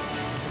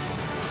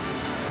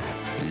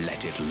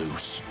 Let it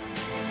loose.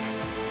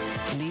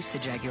 Lease the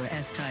Jaguar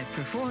S-Type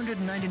for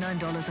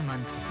 $499 a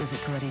month. Visit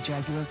Peretti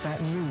Jaguar of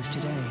Baton Rouge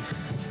today.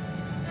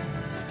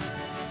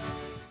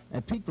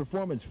 At Peak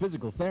Performance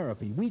Physical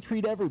Therapy, we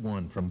treat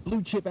everyone from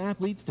blue-chip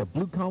athletes to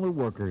blue-collar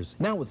workers,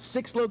 now with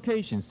 6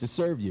 locations to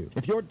serve you.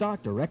 If your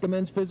doctor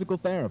recommends physical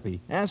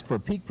therapy, ask for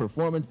Peak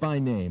Performance by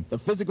name, the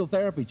physical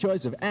therapy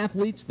choice of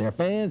athletes, their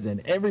fans,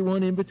 and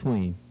everyone in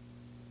between.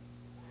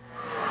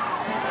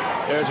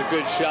 There's a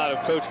good shot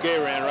of Coach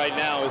Gayran right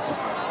now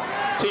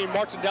as team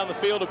marching down the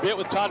field a bit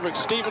with Todrick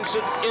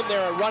Stevenson in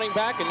there at running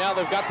back, and now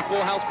they've got the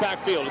full house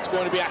backfield. It's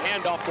going to be a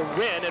handoff to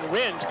Wren, and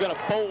Wren's going to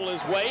bowl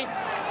his way.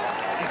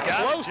 He's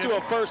got close to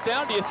a first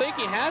down. Do you think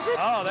he has it?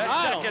 Oh, that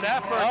second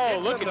effort. Oh,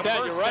 look at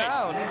that. You're right.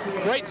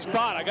 Down. Great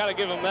spot. I got to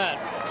give him that.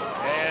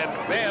 And,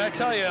 man, I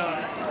tell you,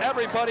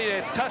 everybody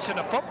that's touching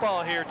the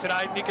football here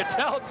tonight, you can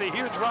tell it's a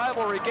huge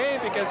rivalry game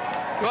because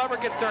whoever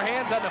gets their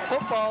hands on the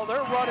football,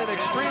 they're running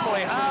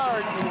extremely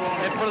hard.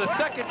 And for the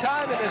second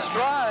time in this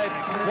drive,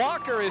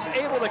 Walker is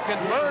able to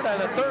convert on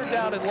a 3rd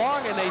down and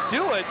long, and they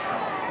do it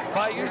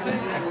by using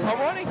a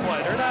running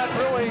play. They're not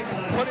really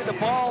putting the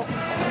ball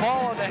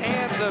in the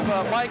hands of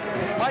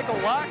Michael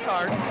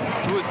Lockhart,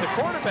 who is the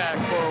quarterback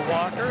for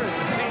Walker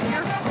as a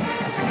senior.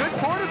 He's a good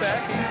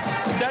quarterback.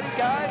 He's a steady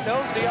guy,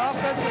 knows the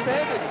offensive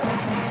end.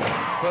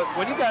 But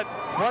when you got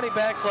running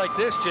backs like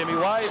this, Jimmy,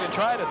 why even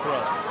try to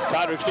throw?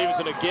 Todrick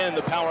Stevenson again,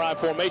 the power I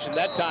formation.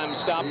 That time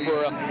stopped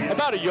for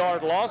about a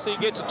yard loss. He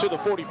gets it to the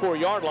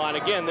 44-yard line.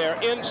 Again, they're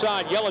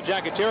inside Yellow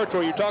Jacket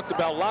territory. You talked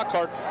about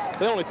Lockhart.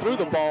 They only threw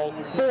the ball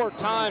 4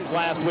 times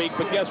last week,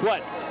 but guess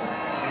what?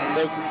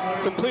 They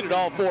completed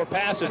all 4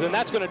 passes, and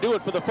that's going to do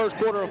it for the first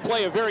quarter of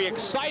play. A very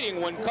exciting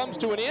one comes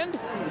to an end,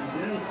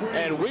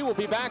 and we will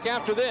be back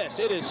after this.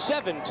 It is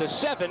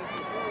 7-7.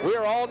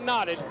 We're all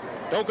knotted.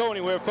 Don't go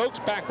anywhere, folks.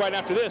 Back right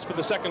after this for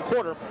the second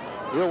quarter.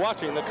 You're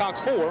watching the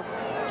Cox 4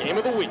 Game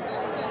of the Week.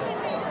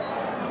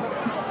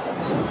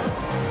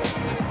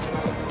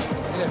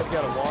 Yeah, if you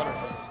got a water.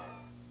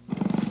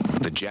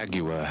 The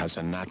Jaguar has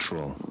a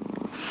natural,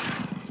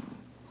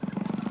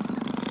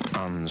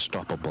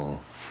 unstoppable,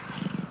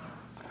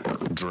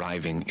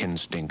 driving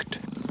instinct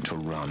to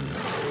run.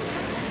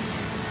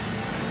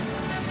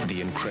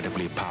 The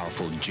incredibly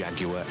powerful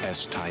Jaguar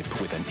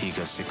S-Type with an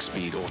eager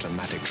 6-speed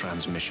automatic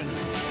transmission.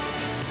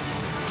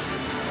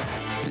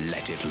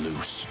 Let it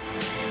loose.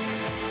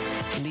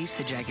 Lease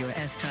the Jaguar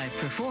S-Type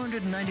for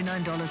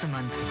 $499 a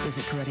month.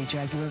 Visit Peretti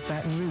Jaguar of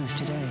Baton Rouge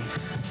today.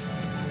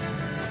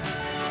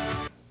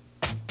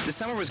 The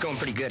summer was going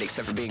pretty good,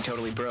 except for being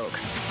totally broke.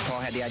 Paul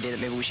had the idea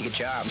that maybe we should get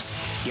jobs.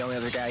 The only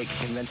other guy he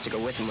could convince to go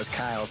with him was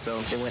Kyle,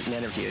 so they went and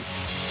interviewed.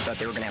 Thought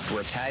they were going to have to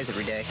wear ties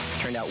every day.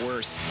 Turned out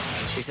worse.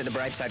 They said the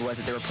bright side was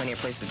that there were plenty of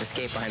places to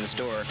skate behind the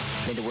store.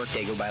 Made the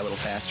workday go by a little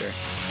faster.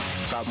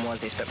 Problem was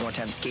they spent more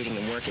time skating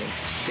than working.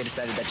 They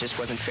decided that just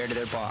wasn't fair to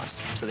their boss,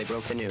 so they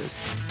broke the news.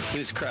 He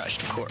was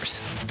crushed, of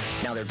course.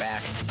 Now they're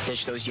back.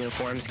 Ditched those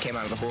uniforms, came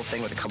out of the whole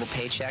thing with a couple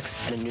paychecks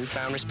and a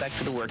newfound respect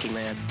for the working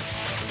man.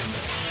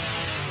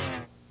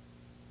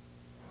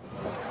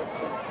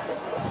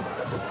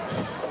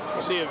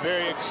 See a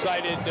very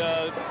excited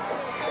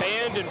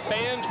band and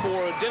fans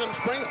for Denham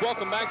Springs.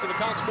 Welcome back to the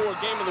Cox 4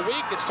 Game of the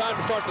Week. It's time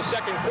to start the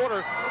second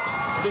quarter.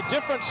 The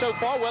difference so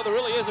far, well, there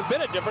really hasn't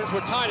been a difference.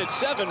 We're tied at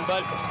 7,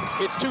 but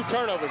it's 2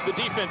 turnovers. The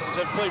defenses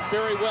have played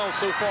very well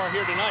so far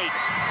here tonight.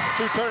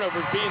 2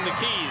 turnovers being the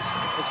keys.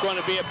 It's going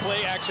to be a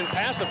play-action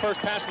pass. The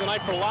first pass of the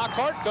night for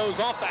Lockhart goes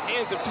off the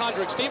hands of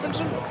Todrick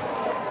Stevenson.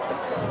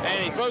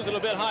 And he throws it a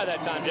bit high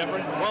that time, Jeffrey.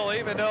 Well,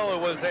 even though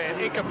it was an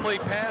incomplete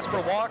pass for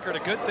Walker, the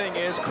good thing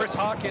is Chris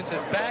Hawkins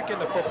is back in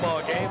the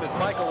football game as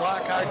Michael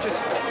Lockhart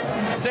just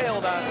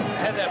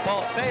had that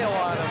ball sail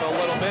on him a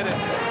little bit. And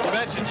you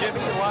mentioned Jimmy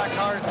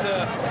Lockhart's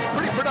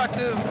pretty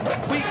productive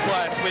week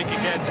last week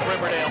against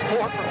Riverdale.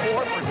 4 for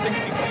 4 for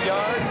 62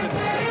 yards.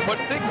 But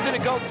things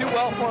didn't go too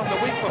well for him the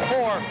week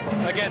before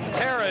against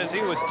Terra as he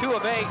was 2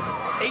 of 8.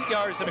 8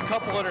 yards and a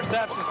couple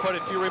interceptions. But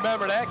if you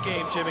remember that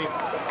game, Jimmy,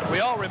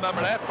 we all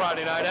remember that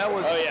Friday night. That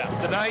was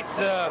the night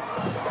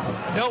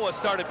Noah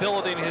started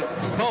building his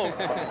boat.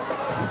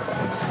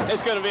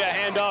 It's going to be a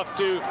handoff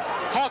to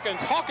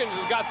Hawkins. Hawkins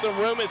has got some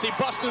room as he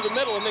busts through the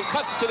middle and then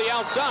cuts it to the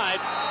outside,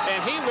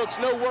 and he looks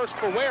no worse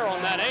for wear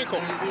on that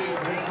ankle.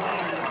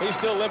 He's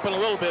still limping a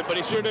little bit, but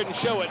he sure didn't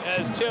show it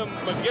as Tim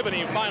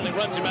McGivney finally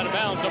runs him out of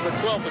bounds. Number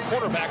 12, the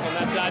quarterback on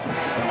that side,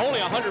 only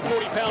a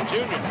 140-pound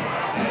junior.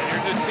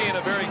 You're just seeing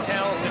a very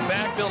talented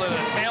backfield and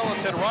a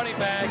talented running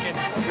back,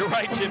 and you're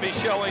right, Jimmy,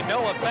 showing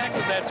no effects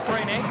of that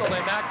sprained ankle.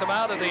 They knocked him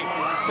out of the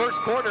first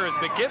quarter as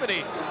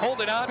McGivney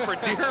holding on for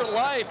dear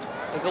life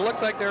as it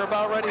looked like they were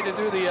about ready to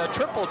do the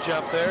triple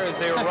jump there as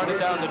they were running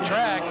down the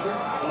track.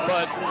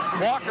 But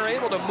Walker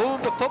able to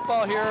move the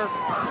football here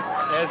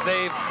as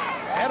they've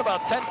had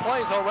about 10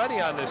 plays already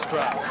on this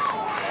drive.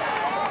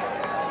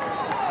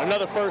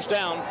 Another first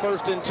down,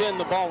 1st and 10,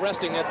 the ball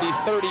resting at the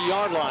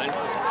 30-yard line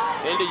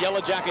into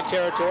Yellow Jacket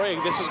territory.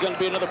 This is going to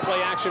be another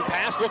play-action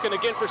pass. Looking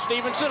again for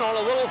Stevenson on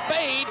a little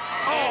fade.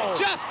 And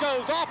just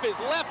goes off his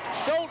left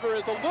shoulder,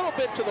 is a little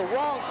bit to the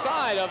wrong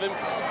side of him,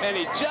 and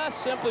he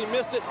just simply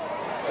missed it.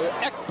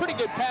 Pretty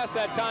good pass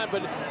that time,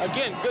 but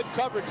again, good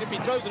coverage. If he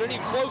throws it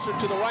any closer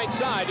to the right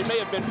side, it may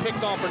have been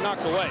picked off or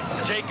knocked away.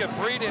 Jacob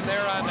Breeden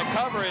there on the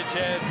coverage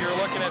as you're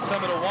looking at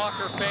some of the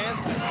Walker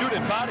fans. The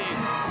student body,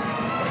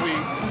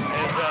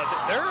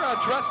 they're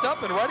dressed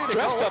up and ready to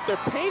go. Dressed up,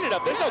 they're painted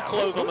up. There's no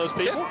clothes on those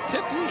people.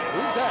 Tiffy,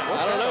 who's that?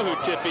 I don't know who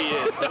Tiffy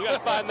is. We got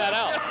to find that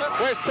out.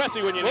 Where's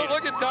Cressy when you need him?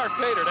 Look at Darth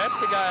Vader. That's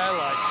the guy I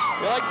like.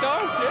 You like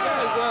Darth?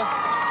 Yeah.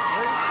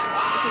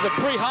 This is a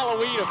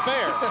pre-Halloween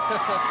affair.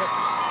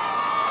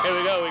 Here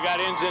we go. We got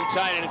ends in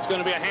tight, and it's going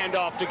to be a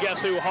handoff to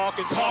guess who?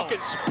 Hawkins.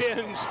 Hawkins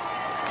spins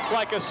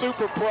like a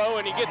super pro,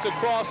 and he gets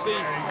across the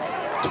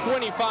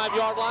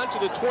 25-yard line to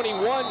the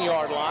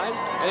 21-yard line,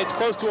 and it's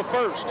close to a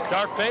first.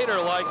 Darth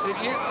Vader likes it.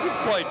 You've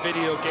played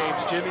video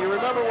games, Jimmy. You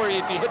remember where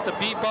if you hit the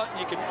B button,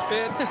 you can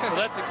spin? Well,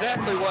 that's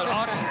exactly what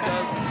Hawkins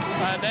does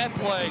on that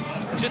play,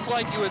 just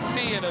like you would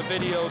see in a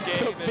video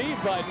game. The B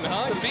button,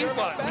 huh? The B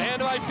button.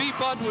 Man, my B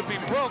button would be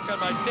broke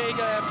on my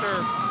Sega after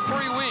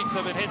 3 weeks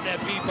of it hitting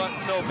that B button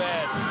so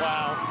bad.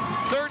 Wow.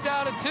 3rd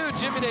down and 2.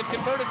 Jimmy, they've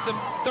converted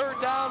some 3rd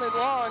down and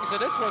longs,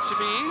 and this one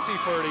should be easy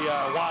for the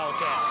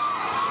Wildcats.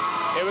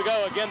 Here we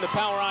go again, the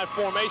power I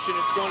formation.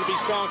 It's going to be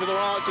strong to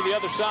the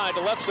other side,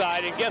 the left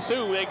side, and guess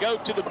who? They go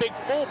to the big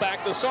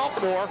fullback, the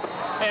sophomore,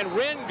 and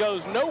Wren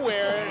goes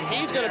nowhere.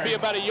 He's going to be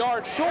about a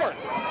yard short.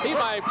 He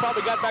might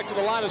probably got back to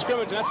the line of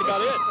scrimmage, and that's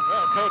about it.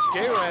 Well, Coach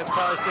Gayran's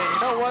probably saying, you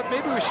know what,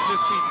 maybe we should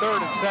just be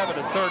 3rd and 7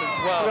 and 3rd and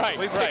 12. Right,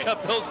 we pick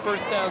up those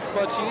first downs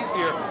much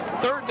easier.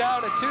 3rd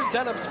down and 2.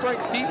 Denham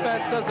Springs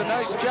defense does a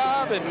nice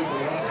job in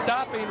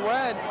stopping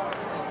Wren.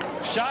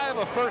 Shy of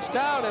a first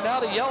down, and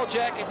now the Yellow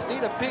Jackets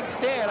need a big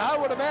stand. I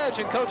would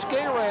imagine Coach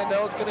Gayran,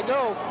 though, is going to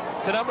go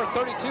to number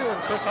 32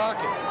 and Chris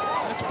Hawkins.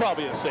 That's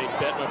probably a safe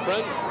bet, my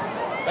friend.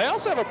 They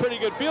also have a pretty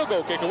good field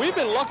goal kicker. We've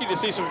been lucky to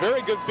see some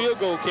very good field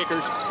goal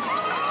kickers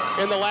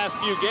in the last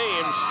few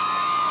games.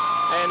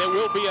 And it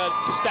will be a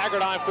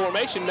staggered I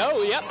formation.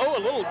 No, yep, a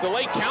little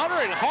delayed counter,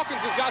 and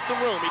Hawkins has got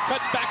some room. He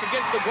cuts back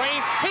against the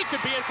grain. He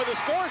could be in for the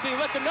scores. He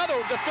lets another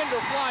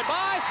defender fly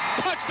by.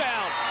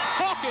 Touchdown.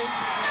 Hawkins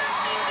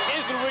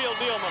is the real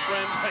deal, my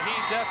friend. He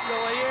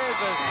definitely is.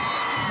 A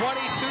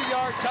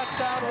 22-yard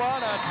touchdown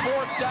run on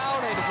 4th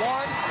down and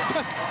 1.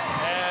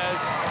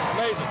 As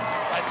amazing.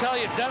 I tell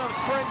you, Denham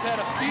Springs had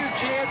a few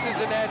chances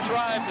in that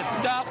drive to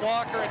stop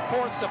Walker and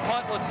force the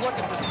punt. Let's look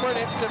at the Sprint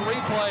instant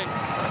replay.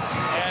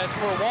 As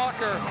for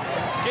Walker,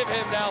 give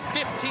him now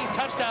 15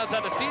 touchdowns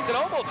on the season.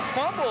 Almost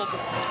fumbled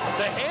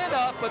the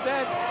handoff, but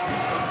then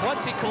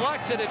once he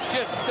collects it, it's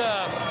just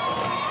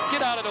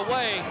get out of the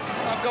way.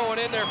 I'm going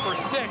in there for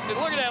 6. And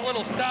look at that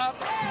little stop.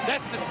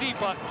 That's the C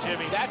button,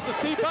 Jimmy. That's the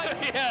C button?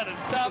 Yeah, to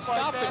stop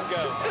and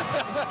go.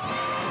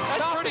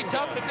 That's pretty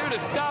tough to do, to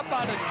stop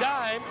on a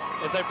dime,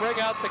 as I bring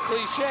out the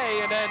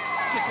cliche, and then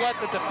just let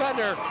the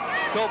defender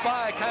go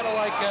by, kind of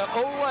like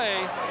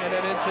Olay, and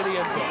then into the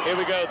end zone. Here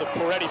we go, the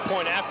Peretti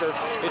point after.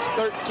 It's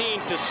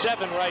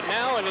 13-7 right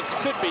now, and it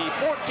could be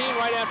 14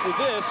 right after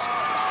this,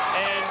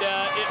 and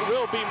it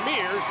will be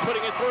Mears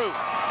putting it through.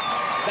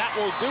 That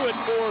will do it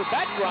for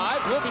that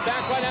drive. We'll be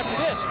back right after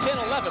this.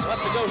 10-11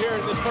 left to go here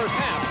in this first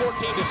half.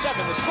 14-7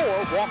 the score.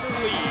 Walker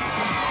leads.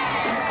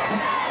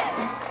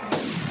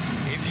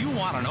 If you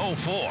want an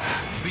 04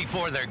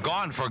 before they're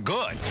gone for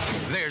good,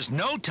 there's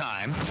no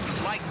time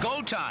like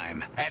go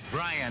time at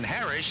Brian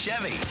Harris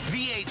Chevy.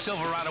 V8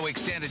 Silverado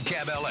Extended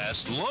Cab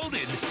LS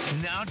loaded,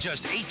 now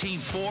just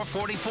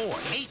 $18,444.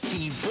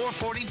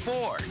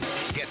 $18,444.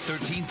 Get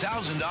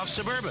 $13,000 off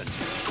Suburbans,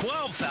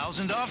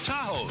 $12,000 off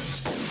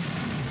Tahoes.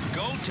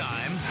 Go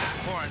time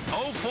for an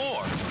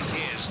 04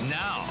 is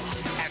now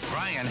at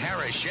Brian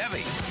Harris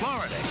Chevy,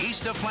 Florida,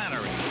 east of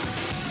Flannery.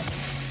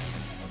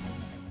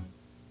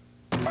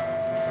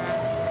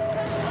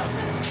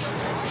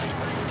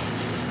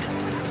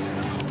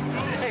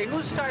 Hey,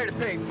 who's tired of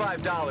paying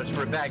 $5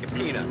 for a bag of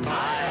peanuts?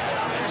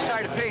 Who's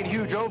tired of paying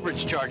huge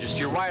overage charges to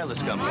your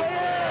wireless company?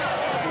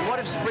 What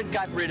if Sprint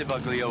got rid of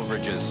ugly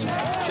overages?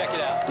 Check it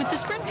out. With the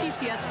Sprint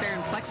PCS Fair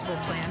and Flexible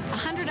plan,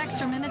 100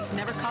 extra minutes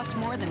never cost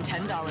more than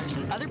 $10.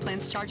 Other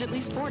plans charge at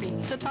least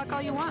 $40, so talk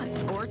all you want.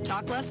 Or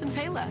talk less and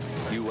pay less.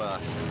 You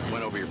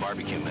went over your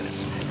barbecue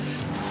minutes.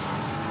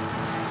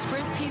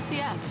 Sprint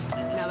PCS.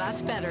 Now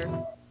that's better.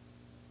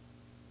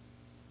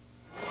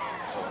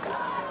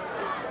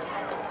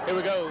 Here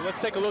we go. Let's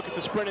take a look at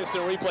the Sprint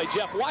instant replay.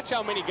 Jeff, watch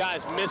how many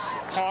guys miss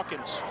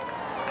Hawkins.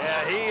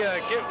 Yeah,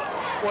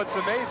 what's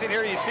amazing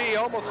here, you see he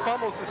almost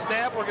fumbles the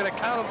snap. We're going to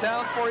count him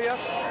down for you.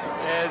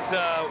 As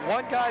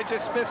one guy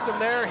just missed him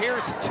there.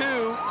 Here's 2,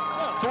 3,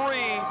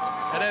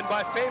 and then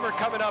by favor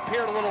coming up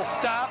here, a little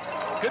stop.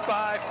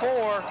 Goodbye,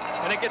 4,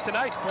 and it gets a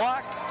nice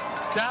block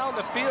down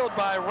the field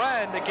by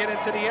Wren to get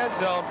into the end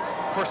zone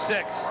for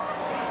 6.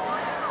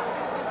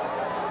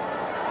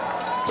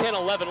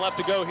 10-11 left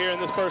to go here in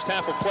this first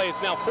half of play.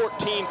 It's now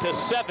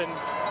 14-7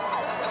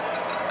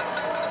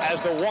 as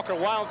the Walker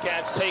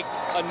Wildcats take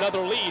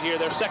another lead here,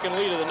 their second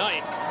lead of the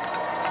night.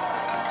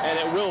 And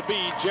it will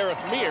be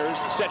Jareth Mears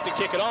set to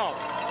kick it off.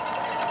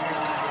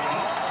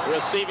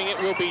 Receiving it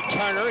will be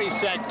Turner. He's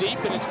set deep,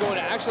 and it's going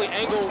to actually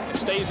angle, it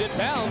stays in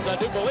bounds, I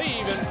do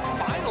believe, and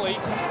finally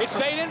it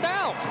stayed in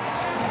bounds.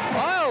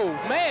 Oh,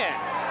 man.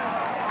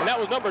 And that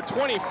was number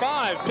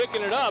 25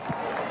 picking it up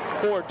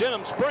for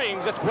Denham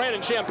Springs. That's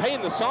Brandon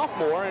Champagne, the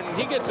sophomore, and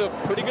he gets a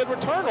pretty good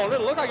return on it.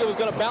 It looked like it was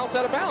going to bounce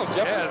out of bounds.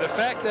 Jeff. Yeah, the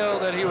fact, though,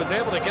 that he was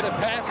able to get it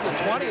past the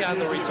 20 on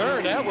the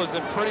return, that was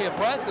pretty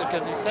impressive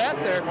because he sat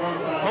there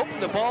hoping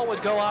the ball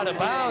would go out of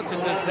bounds.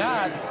 It does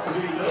not.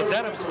 So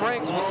Denham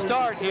Springs will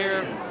start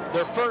here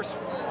their first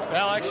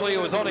Well, actually, it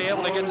was only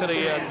able to get to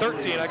the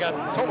 13. I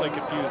got totally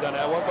confused on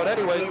that one. But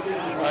anyways,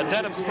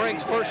 Denham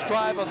Springs' first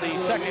drive of the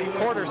second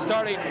quarter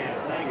starting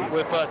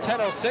with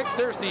 10:06.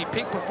 There's the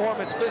Peak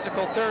Performance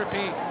Physical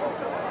Therapy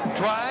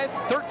drive.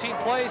 13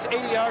 plays,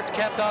 80 yards,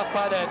 capped off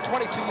by that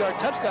 22-yard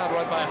touchdown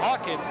run by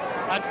Hawkins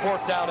on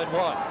 4th down and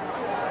 1.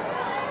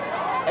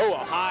 Oh,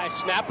 a high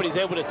snap, but he's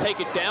able to take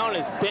it down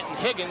as Benton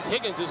Higgins.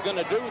 Higgins is going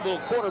to do the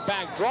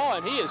quarterback draw,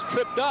 and he is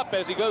tripped up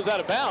as he goes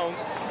out of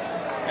bounds.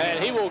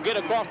 And he will get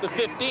across the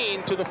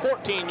 15 to the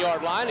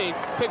 14-yard line. He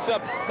picks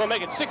up, well,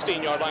 make it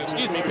 16-yard line,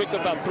 excuse me, picks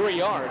up about 3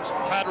 yards.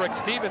 Todrick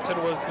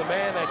Stevenson was the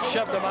man that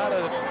shoved him out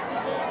of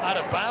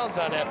bounds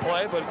on that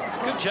play, but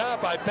good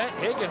job by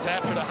Benton Higgins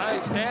after the high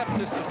snap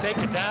just to take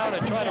it down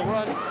and try to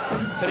run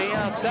to the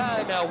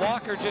outside. Now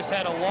Walker just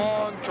had a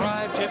long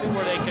drive, Jimmy,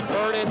 where they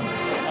converted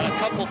on a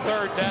couple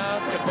 3rd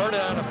downs,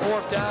 converted on a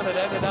 4th down, and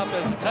ended up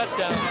as a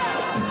touchdown.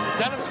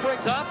 Denham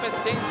Springs offense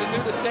needs to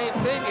do the same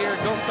thing here.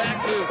 It goes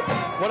back to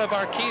one of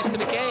our keys to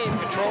the game,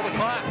 control the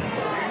clock.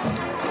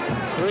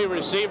 3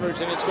 receivers,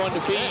 and it's going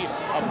to be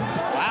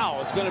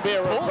it's going to be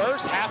a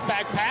reverse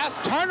halfback pass.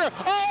 Turner,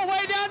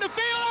 way down the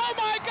field. Oh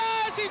my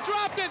gosh, he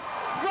dropped it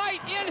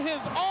right in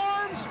his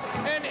arms,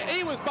 and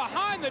he was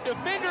behind the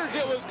defenders.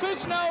 It was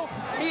Kusno.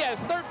 He has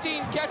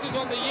 13 catches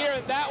on the year,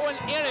 and that one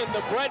in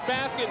the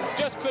breadbasket,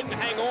 just couldn't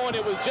hang on.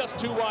 It was just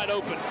too wide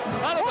open.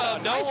 Not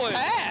about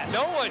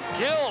Noah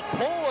Gill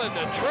pulling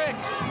the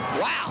tricks.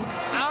 Wow.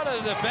 Out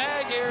of the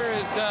bag here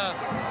is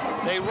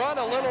they run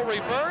a little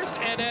reverse,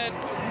 and then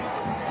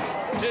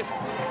just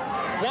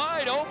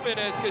wide open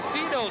as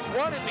Casino's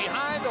running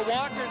behind the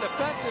Walker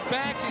defensive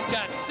backs. He's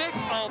got 6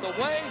 on the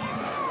way.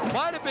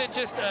 Might have been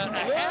just a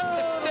half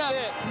a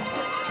step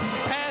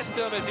past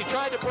him as he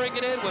tried to bring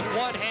it in with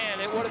one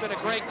hand. It would have been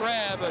a great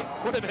grab. It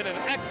would have been an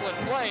excellent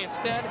play.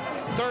 Instead,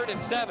 3rd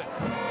and 7.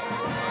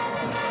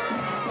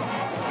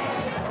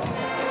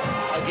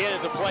 Again,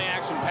 it's a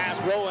play-action pass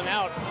rolling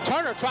out.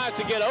 Turner tries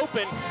to get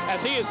open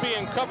as he is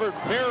being covered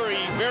very,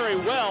 very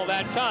well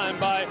that time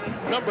by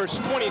number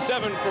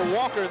 27 for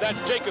Walker. That's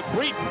Jacob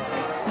Breeden,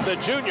 the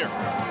junior.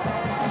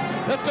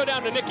 Let's go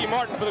down to Nikki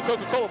Martin for the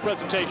Coca-Cola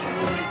presentation.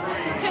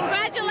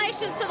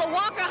 Congratulations to the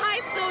Walker High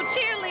School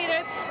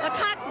cheerleaders, the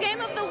Cox Game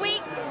of the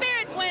Week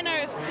Spirit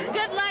winners.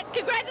 Good luck.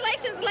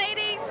 Congratulations,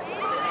 ladies.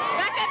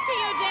 Back up to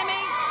you,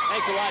 Jimmy.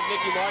 Thanks a lot,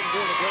 Nikki Martin,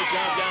 doing a great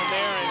job down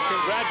there, and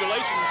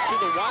congratulations to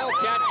the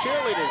Wildcat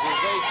cheerleaders as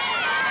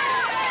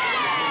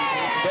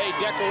they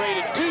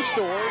decorated 2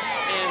 stores,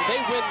 and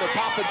they win the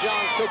Papa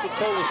John's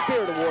Coca-Cola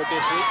Spirit Award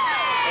this week.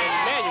 And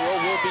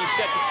Manuel will be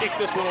set to kick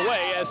this one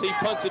away as he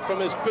punts it from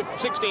his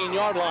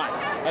 16-yard line.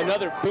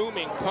 Another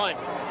booming punt,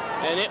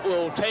 and it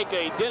will take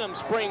a Denham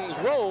Springs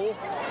roll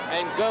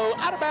and go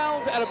out of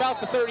bounds at about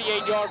the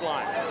 38-yard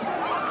line.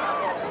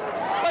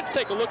 Let's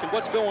take a look at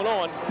what's going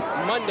on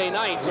Monday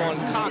nights on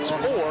Cox 4.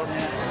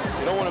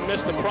 You don't want to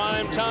miss the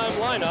prime time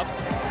lineup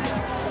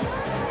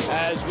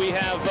as we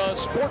have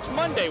Sports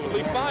Monday with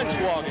Lee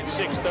Feinswag at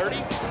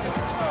 6:30.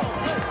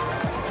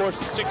 Of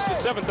course, at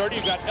 7:30,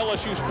 you've got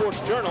LSU Sports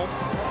Journal.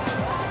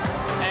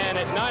 And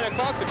at 9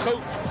 o'clock, the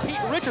Coach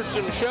Pete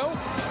Richardson Show.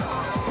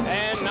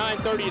 And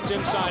 9:30, it's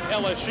Inside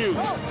LSU.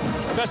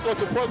 The best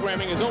local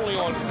programming is only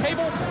on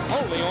cable,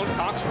 only on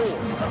Cox 4.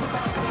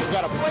 We've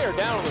got a player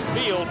down on the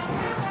field.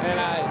 And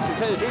to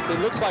tell you the truth, it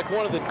looks like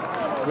one of the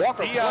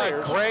Walker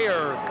players.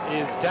 Grayer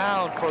is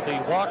down for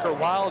the Walker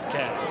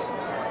Wildcats.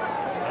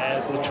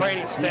 As the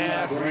training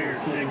staff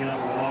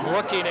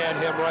looking at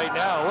him right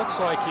now, looks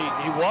like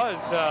he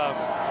was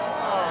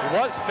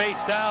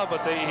face down,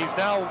 but he's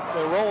now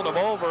rolling him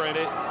over, and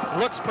it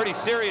looks pretty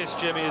serious,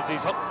 Jimmy, as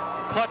he's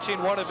clutching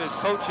one of his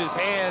coach's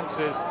hands.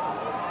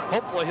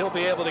 Hopefully he'll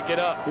be able to get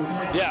up.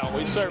 Yeah,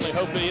 we certainly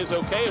hope he is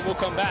okay, and we'll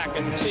come back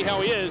and see how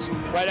he is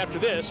right after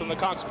this on the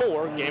Cox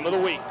 4 Game of the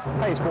Week.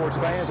 Hey, sports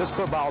fans, it's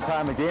football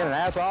time again, and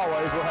as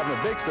always, we're having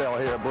a big sale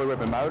here at Blue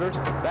Ribbon Motors.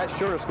 That's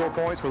sure to score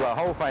points for the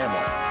whole family.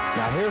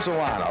 Now, here's the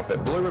lineup.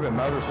 At Blue Ribbon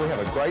Motors, we have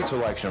a great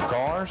selection of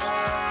cars,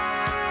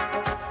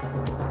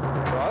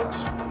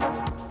 trucks,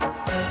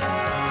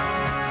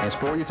 and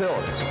sport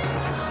utilities.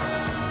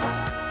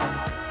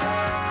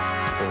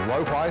 With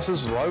low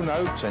prices, low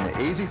notes, and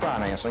easy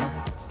financing,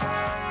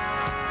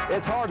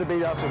 it's hard to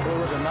beat us at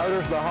Blue Ribbon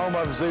Motors, the home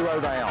of zero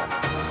down.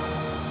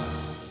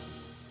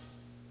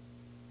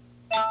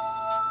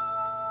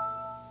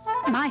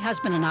 My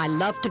husband and I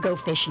love to go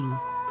fishing.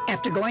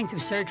 After going through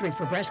surgery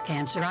for breast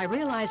cancer, I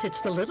realize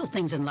it's the little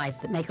things in life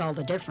that make all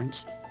the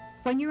difference.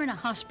 When you're in a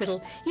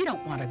hospital, you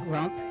don't want a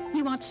grump.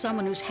 You want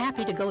someone who's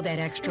happy to go that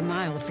extra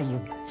mile for you.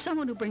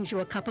 Someone who brings you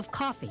a cup of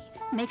coffee,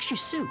 makes you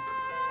soup.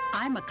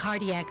 I'm a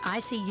cardiac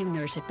ICU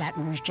nurse at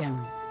Baton Rouge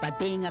General, but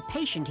being a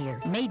patient here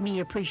made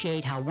me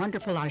appreciate how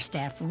wonderful our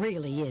staff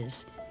really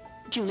is.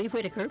 Julie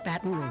Whitaker,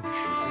 Baton Rouge.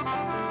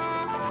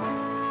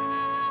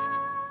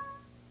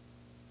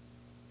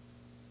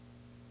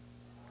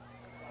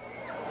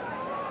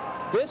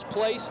 This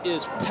place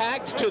is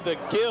packed to the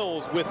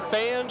gills with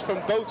fans from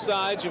both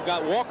sides. You've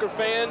got Walker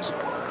fans,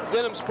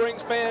 Denham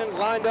Springs fans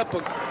lined up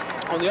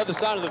on the other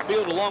side of the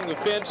field along the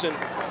fence, and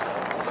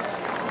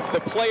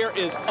The player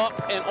is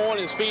up and on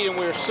his feet, and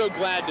we're so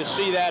glad to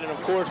see that. And,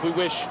 of course, we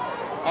wish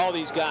all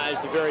these guys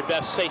the very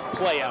best safe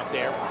play out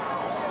there.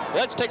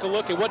 Let's take a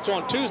look at what's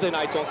on Tuesday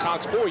nights on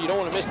Cox 4. You don't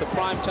want to miss the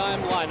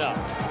primetime lineup.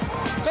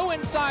 Go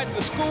inside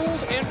the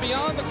schools and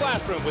beyond the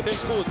classroom within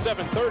school at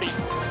 7:30.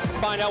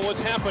 Find out what's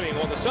happening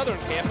on the southern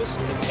campus.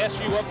 It's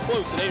SU Up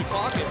Close at 8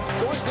 o'clock and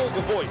join Bill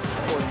Gavoy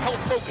for Health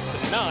Focus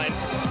at 9.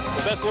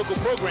 The best local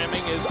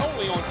programming is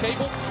only on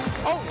cable,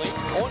 only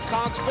on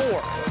Cox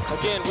 4.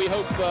 Again, we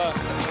hope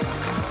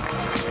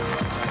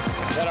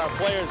that our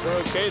players are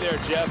okay there,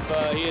 Jeff.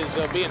 He is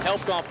being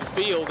helped off the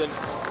field, and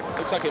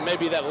looks like it may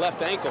be that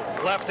left ankle.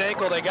 Left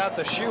ankle, they got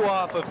the shoe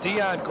off of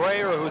Dion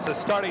Grayer, who's a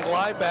starting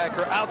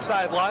linebacker,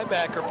 outside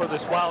linebacker for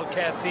this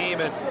Wildcat team,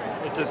 and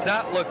it does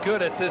not look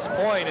good at this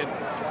point. And,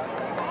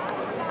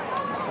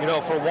 you know,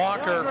 for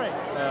Walker,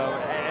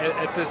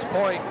 at this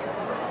point,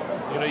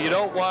 you know, you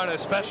don't want to,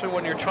 especially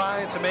when you're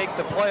trying to make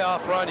the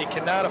playoff run, you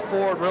cannot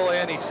afford really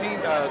any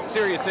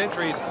serious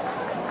injuries.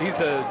 He's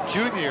a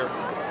junior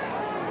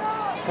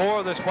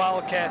for this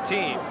Wildcat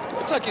team.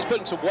 Looks like he's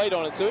putting some weight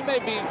on it, so it may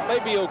be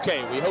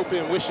okay. We hope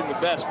and wish him the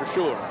best for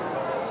sure.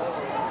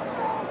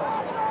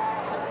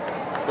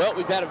 Well,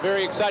 we've had a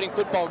very exciting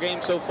football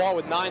game so far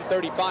with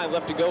 9:35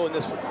 left to go in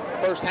this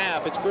first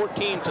half. It's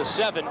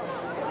 14-7.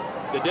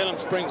 The Denham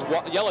Springs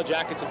Yellow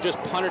Jackets have just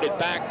punted it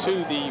back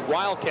to the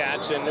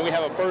Wildcats, and then we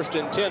have a 1st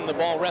and 10. The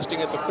ball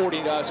resting at the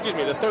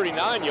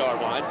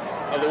 39-yard line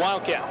of the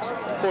Wildcats.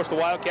 Of course, the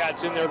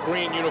Wildcats in their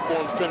green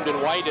uniforms trimmed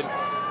in white, and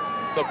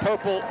the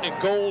purple and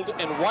gold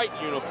and white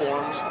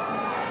uniforms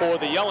for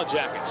the Yellow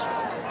Jackets.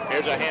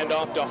 Here's a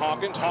handoff to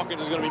Hawkins.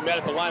 Hawkins is going to be met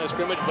at the line of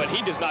scrimmage, but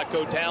he does not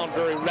go down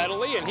very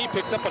readily, and he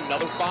picks up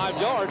another 5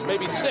 yards,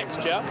 maybe 6,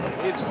 Jeff.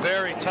 It's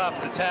very tough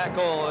to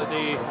tackle in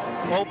the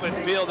open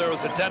field. There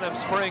was a Denham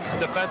Springs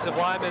defensive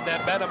lineman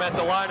that met him at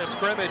the line of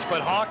scrimmage,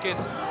 but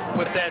Hawkins,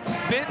 with that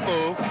spin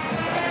move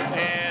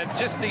and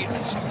just the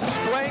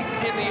strength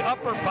in the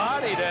upper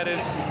body, that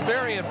is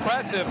very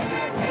impressive.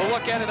 We'll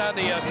look at it on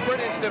the sprint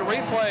instant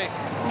replay.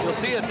 You'll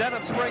see a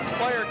Denham Springs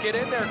player get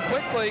in there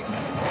quickly,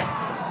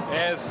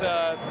 as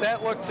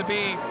that looked to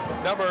be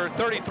number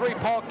 33,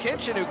 Paul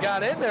Kinchin, who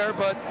got in there,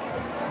 but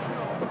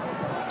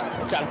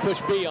got to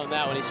push B on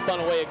that one. He spun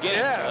away again.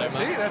 Yeah,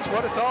 see, that's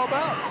what it's all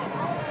about.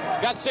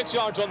 Got 6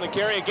 yards on the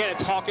carry. Again,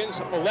 it's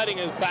Hawkins letting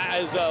his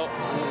blockers,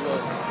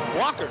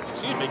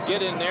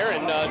 get in there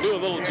and do a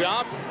little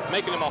job,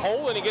 making him a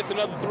hole, and he gets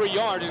another 3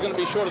 yards. He's going to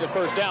be short of the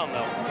first down,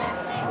 though.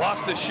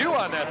 Lost his shoe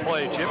on that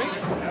play, Jimmy.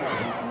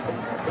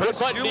 What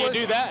button do you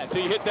do that?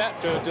 Do you hit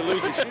that to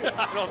lose your shoe?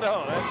 I don't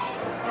know. That's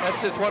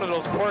just one of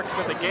those quirks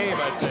in the game,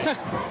 I think.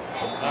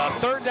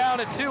 3rd down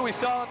and 2. We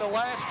saw in the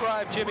last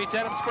drive, Jimmy,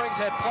 Denham Springs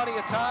had plenty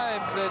of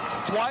times,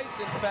 twice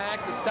in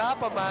fact, to stop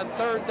them on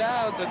 3rd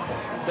downs, and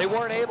they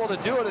weren't able to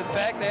do it. In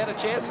fact, they had a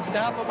chance to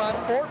stop them on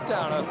 4th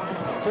down. A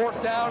 4th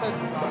down and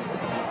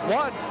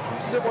 1,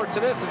 similar to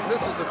this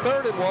is a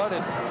 3rd and 1,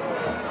 and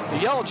the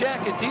Yellow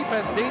Jacket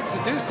defense needs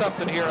to do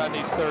something here on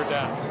these 3rd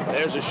downs.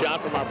 There's a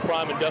shot from our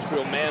Prime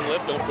Industrial Man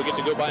Lift. Don't forget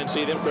to go by and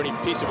see them for any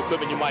piece of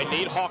equipment you might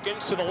need.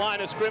 Hawkins to the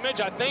line of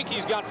scrimmage. I think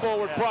he's got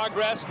forward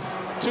progress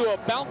to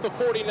about the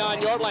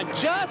 49-yard line,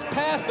 just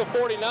past the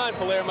 49,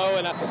 Palermo,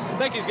 and I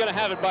think he's going to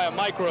have it by a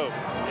micro.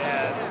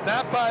 Yeah, it's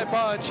not by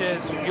much,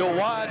 as you'll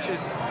watch,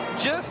 is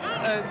just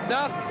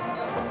enough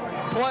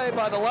play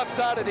by the left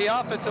side of the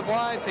offensive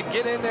line to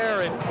get in there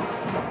and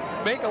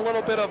make a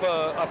little bit of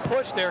a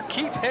push there.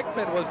 Keith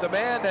Hickman was the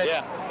man that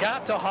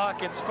got to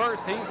Hawkins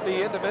first. He's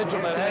the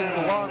individual that has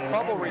the long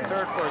fumble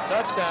return for a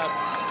touchdown.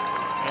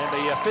 And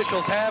the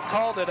officials have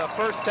called it a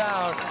 1st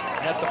down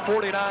at the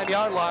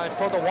 49-yard line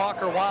for the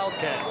Walker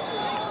Wildcats.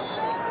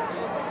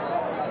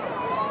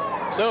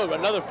 So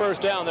another 1st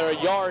down. They're a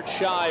yard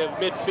shy of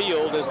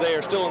midfield as they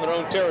are still in their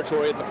own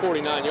territory at the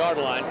 49-yard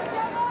line.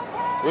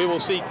 We will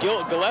see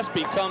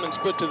Gillespie come and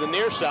split to the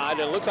near side,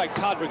 and it looks like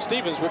Todrick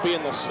Stevens will be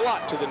in the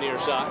slot to the near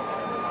side.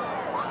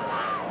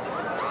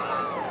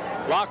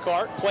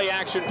 Lockhart, play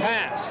action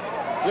pass.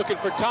 Looking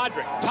for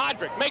Todrick.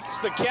 Todrick makes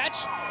the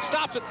catch,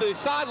 stops at the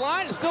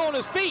sideline, and still on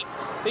his feet.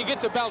 He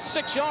gets about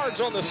 6 yards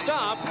on the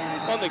stop,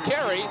 on the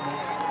carry,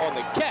 on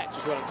the catch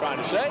is what I'm trying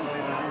to say.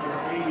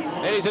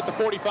 And he's at the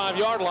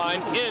 45-yard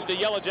line into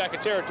Yellow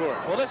Jacket territory.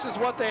 Well, this is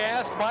what they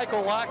asked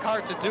Michael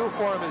Lockhart to do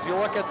for him as you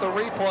look at the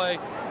replay.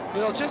 You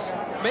know, just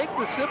make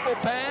the simple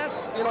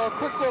pass, you know, a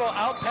quick little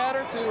out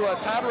pattern to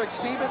Todrick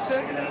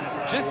Stevenson,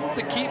 just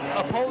to keep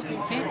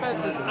opposing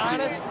defenses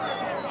honest,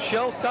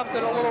 show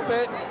something a little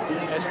bit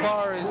as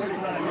far as,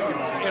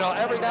 you know,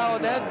 every now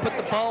and then put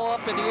the ball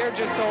up in the air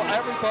just so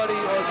everybody,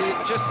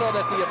 just so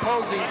that the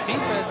opposing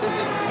defense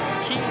isn't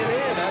keying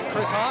in on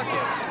Chris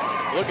Hawkins.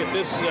 Look at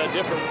this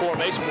different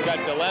formation. We've got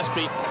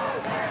Gillespie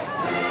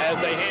as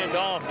they hand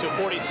off to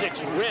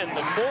 46 Wren,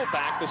 the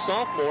fullback, the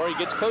sophomore. He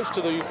gets close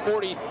to the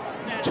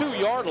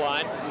 42-yard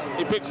line.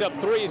 He picks up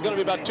 3. He's going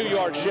to be about 2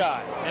 yards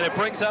shy. And it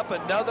brings up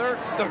another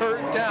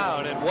 3rd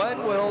down. And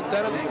when will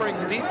Denham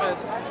Springs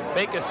defense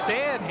make a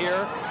stand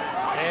here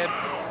and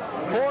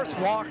force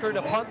Walker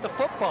to punt the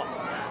football?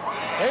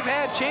 they've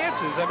had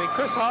chances. I mean,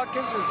 Chris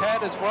Hawkins has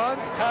had his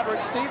runs.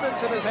 Todrick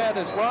Stevenson has had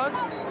his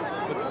runs.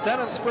 But the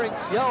Denham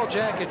Springs Yellow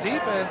Jacket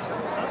defense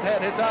has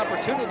had its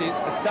opportunities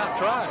to stop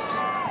drives.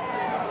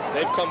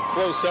 They've come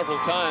close several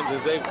times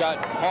as they've got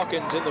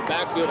Hawkins in the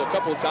backfield a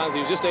couple of times. He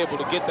was just able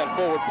to get that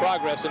forward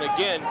progress. And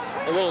again,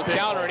 a little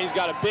counter, and he's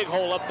got a big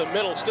hole up the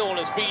middle, still on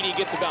his feet. He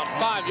gets about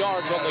 5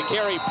 yards on the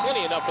carry,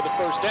 plenty enough for the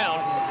first down.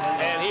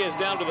 And he is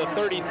down to the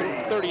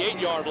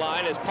 38-yard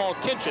line as Paul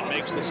Kinchin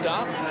makes the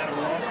stop.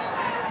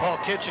 Paul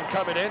Kinchin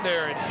coming in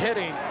there and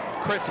hitting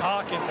Chris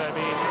Hawkins. I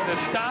mean, the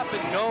stop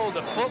and go,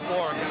 the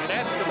footwork, I mean,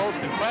 that's the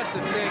most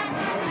impressive thing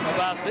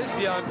about this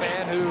young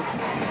man who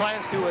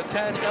plans to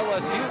attend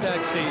LSU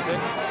next season.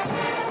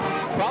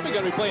 Probably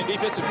going to be playing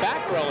defensive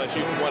back for LSU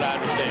from what I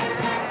understand.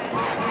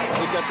 At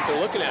least that's what they're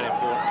looking at him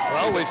for.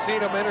 Well, we've seen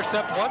him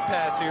intercept one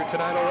pass here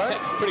tonight already.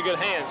 Pretty good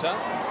hands, huh?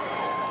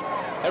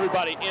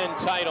 Everybody in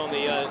tight on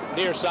the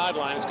near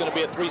sideline. It's going to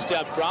be a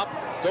 3-step drop.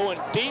 Going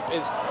deep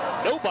is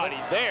nobody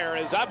there,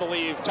 as I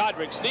believe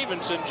Todrick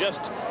Stevenson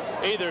just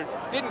either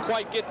didn't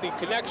quite get the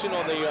connection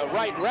on the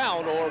right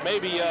route, or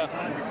maybe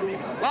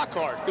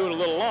Lockhart threw it a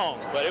little long,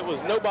 but it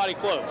was nobody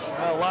close.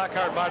 Well,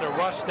 Lockhart might have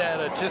rushed at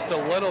it just a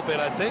little bit.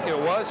 I think it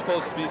was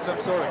supposed to be some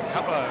sort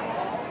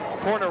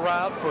of corner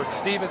route for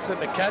Stevenson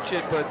to catch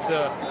it, but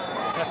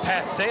that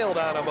pass sailed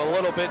on him a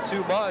little bit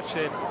too much,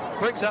 and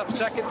brings up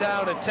 2nd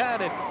down and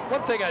 10. And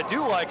one thing I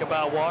do like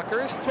about Walker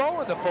is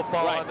throwing the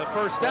football on the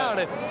first down.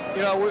 And,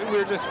 you know, we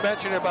were just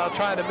mentioning about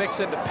trying to mix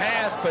in the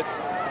pass, but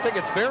I think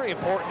it's very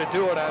important to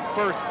do it on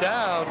first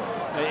down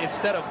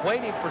instead of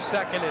waiting for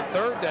 2nd and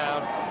 3rd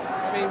down.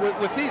 I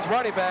mean, with these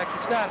running backs,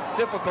 it's not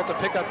difficult to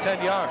pick up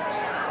 10 yards.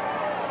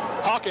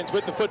 Hawkins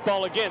with the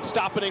football again,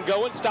 stopping and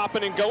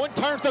going,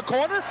 turns the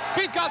corner.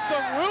 He's got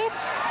some room,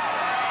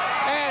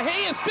 and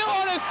he is still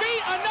on his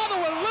feet. Another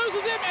one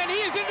loses him, and he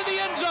is into the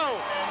end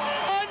zone.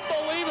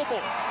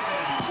 Unbelievable.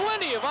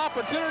 Plenty of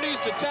opportunities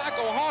to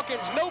tackle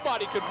Hawkins.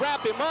 Nobody could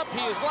wrap him up.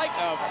 He is like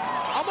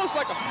almost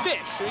like a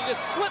fish. He just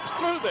slips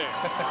through there.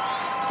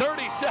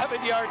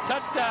 37-yard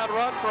touchdown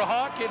run for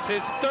Hawkins,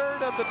 his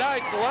 3rd of the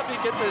night. So let me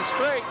get this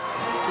straight.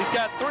 He's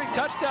got 3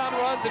 touchdown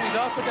runs, and he's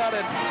also got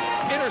an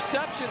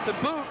interception to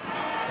boot.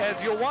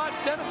 As you'll watch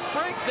Denham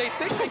Springs, they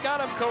think they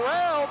got him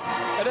corralled,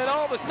 and then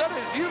all of a sudden,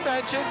 as you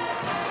mentioned,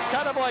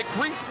 kind of like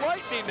grease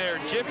lightning there,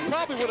 Jimmy.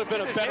 Probably would have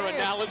been a better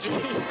analogy.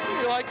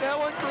 You like that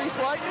one, grease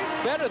lightning?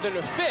 Better than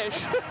a fish.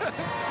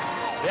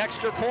 The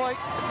extra point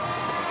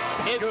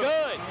is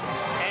good.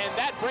 And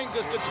that brings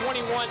us to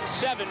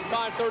 21-7,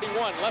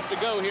 5:31 left to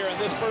go here in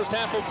this first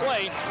half of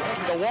play.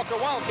 The Walker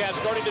Wildcats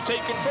starting to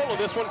take control of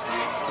this one.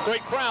 A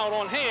great crowd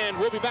on hand.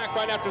 We'll be back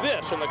right after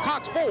this on the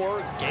Cox 4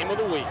 Game of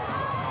the Week.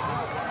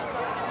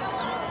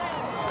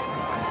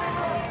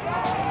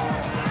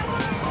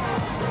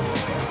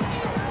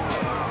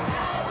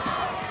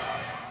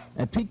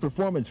 At Peak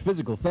Performance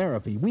Physical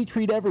Therapy, we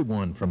treat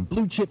everyone from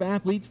blue-chip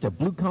athletes to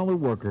blue-collar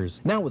workers,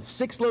 now with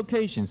 6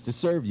 locations to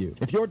serve you.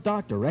 If your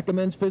doctor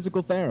recommends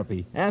physical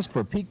therapy, ask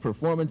for Peak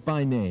Performance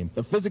by name,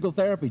 the physical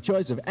therapy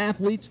choice of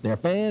athletes, their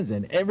fans,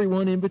 and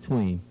everyone in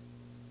between.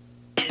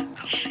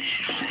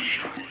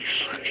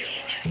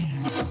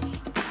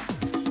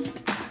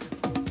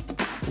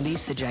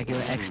 Lease the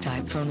Jaguar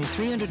X-Type for only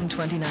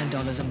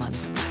 $329 a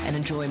month and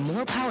enjoy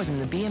more power than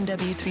the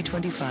BMW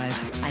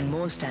 325 and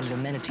more standard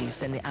amenities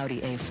than the Audi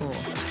A4.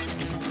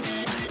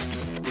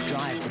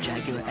 Drive the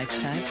Jaguar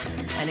X-Type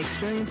and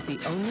experience the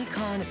only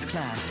car in its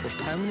class with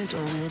permanent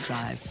all-wheel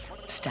drive,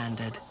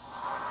 standard.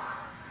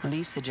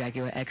 Lease the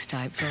Jaguar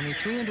X-Type for only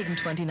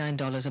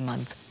 $329 a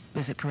month.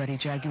 Visit Peretti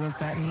Jaguar of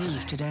Baton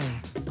Rouge today.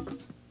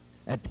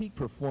 At Peak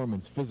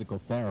Performance Physical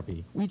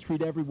Therapy, we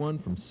treat everyone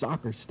from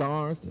soccer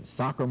stars to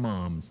soccer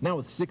moms, now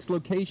with 6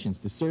 locations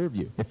to serve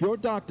you. If your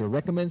doctor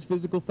recommends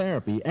physical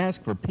therapy,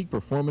 ask for Peak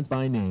Performance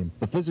by name,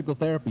 the physical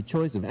therapy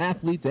choice of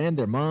athletes and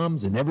their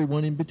moms and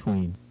everyone in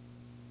between.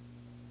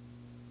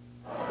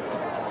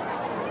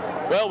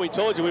 Well, we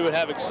told you we would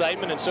have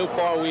excitement, and so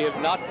far we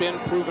have not been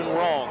proven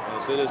wrong,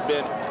 as it has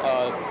been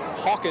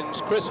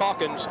Chris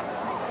Hawkins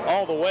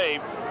all the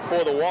way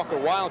for the Walker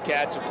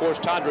Wildcats. Of course,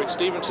 Todrick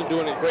Stevenson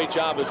doing a great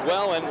job as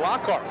well, and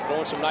Lockhart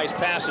throwing some nice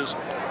passes.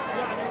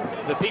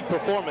 The Peak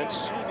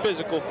Performance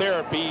Physical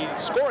Therapy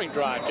scoring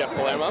drive, Jeff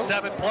Palermo.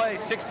 7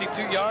 plays,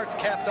 62 yards,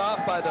 capped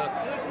off by the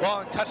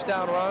long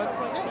touchdown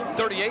run,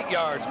 38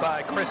 yards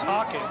by Chris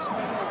Hawkins.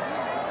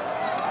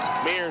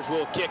 Mears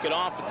will kick it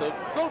off. It's a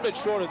little bit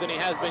shorter than he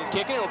has been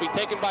kicking. It will be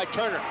taken by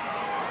Turner.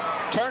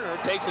 Turner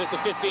takes it at the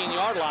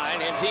 15-yard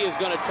line, and he is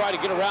going to try to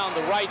get around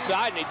the right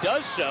side, and he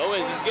does so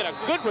as he's getting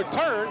a good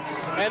return,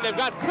 and they've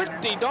got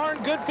pretty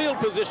darn good field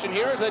position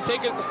here as they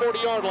take it at the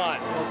 40-yard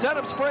line. Well,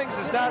 Denham Springs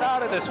is not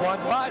out of this one.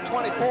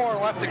 5:24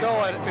 left to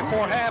go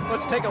before half.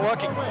 Let's take a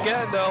look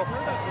again, though,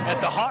 at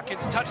the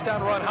Hawkins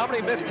touchdown run. How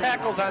many missed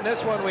tackles on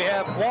this one? We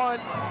have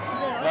 1.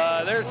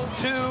 There's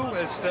 2.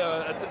 It's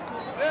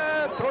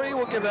 3.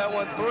 We'll give that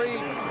one 3.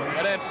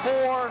 And then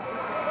 4,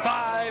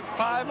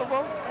 5 of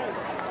them.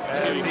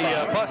 As he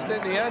busts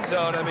in the end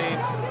zone. I mean,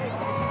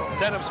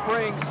 Denham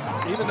Springs,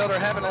 even though they're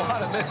having a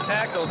lot of missed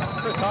tackles,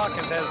 Chris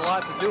Hawkins has a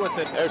lot to do with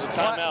it. There's a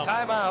timeout.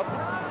 Timeout.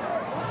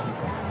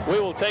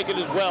 We will take it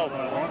as well.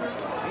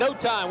 No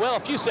time. Well, a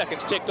few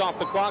seconds ticked off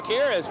the clock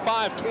here as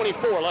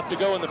 5:24 left to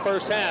go in the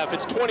first half.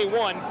 It's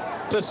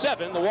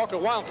 21-7. The Walker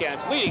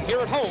Wildcats leading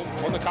here at home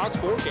on the Cox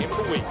Sport Game of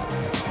the Week.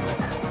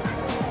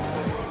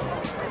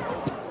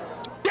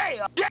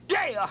 Yeah, yeah,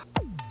 yeah.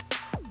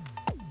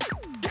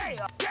 Yeah,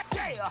 yeah,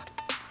 yeah.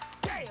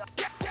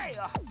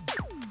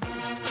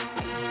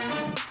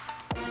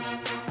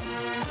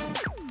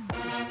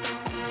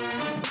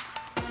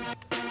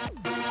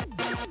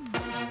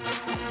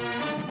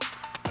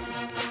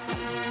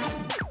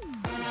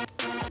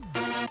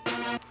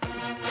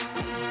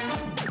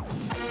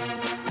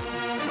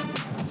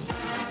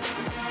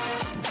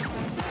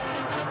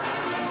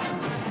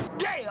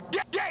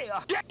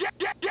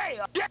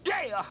 Yeah,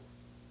 yeah, yeah.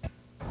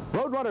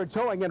 Roadrunner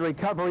Towing and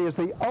Recovery is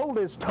the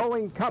oldest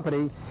towing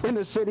company in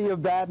the city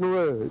of Baton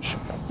Rouge.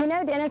 You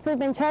know, Dennis, we've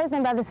been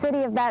chosen by the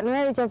city of Baton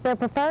Rouge as their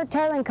preferred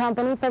towing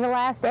company for the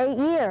last 8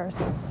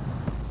 years.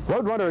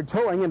 Roadrunner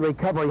Towing and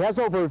Recovery has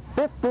over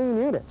 15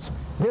 units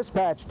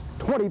dispatched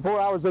 24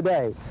 hours a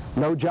day.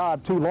 No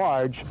job too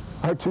large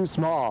or too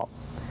small.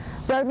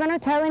 Roadrunner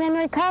Towing and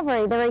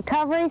Recovery, the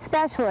recovery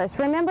specialist.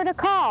 Remember to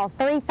call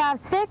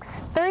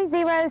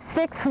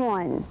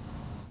 356-3061.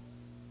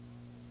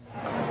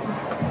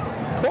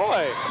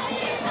 Boy,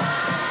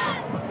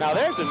 now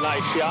there's a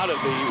nice shot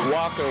of the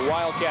Walker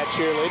Wildcat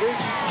cheerleaders.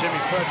 Jimmy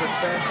Frederick's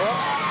fan club.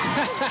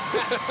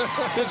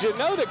 Did you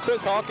know that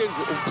Chris Hawkins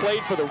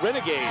played for the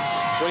Renegades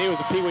when he was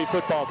a Pee Wee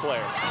football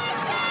player?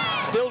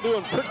 Still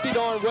doing pretty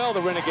darn well, the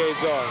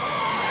Renegades are.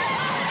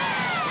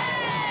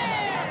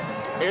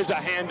 Here's a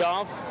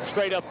handoff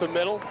straight up the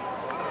middle.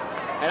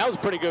 And that was a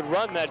pretty good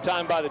run that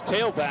time by the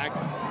tailback.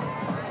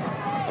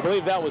 I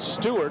believe that was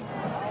Stewart.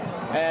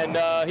 And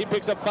he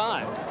picks up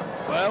 5.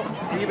 Well,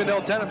 even though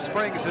Denham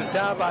Springs is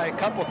down by a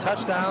couple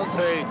touchdowns,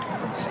 they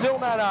still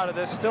not out of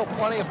this. Still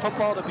plenty of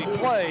football to be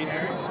played.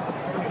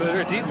 But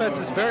their defense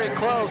is very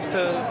close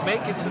to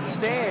making some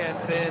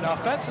stands, and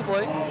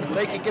offensively,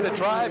 they can get a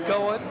drive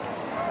going.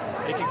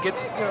 They can get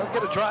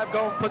a drive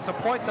going, put some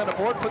points on the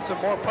board, put some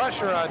more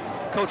pressure on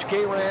Coach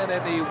Gayran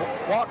and the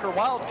Walker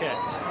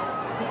Wildcats.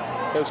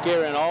 Coach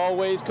Gayran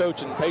always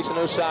coaching, pacing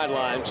those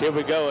sidelines. Here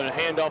we go, and a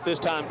handoff this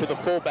time to the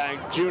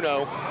fullback,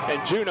 Juno.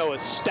 And Juno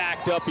is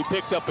stacked up. He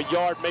picks up a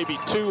yard, maybe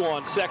 2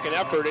 on second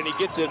effort, and he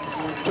gets it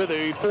to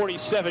the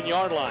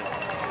 47-yard line.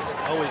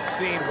 Oh, we've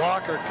seen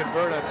Walker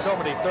convert on so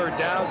many third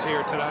downs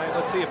here tonight.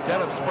 Let's see if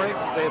Denham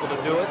Springs is able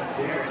to do it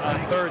on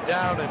 3rd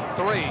down and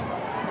 3.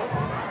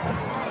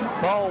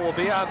 Ball will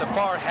be on the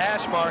far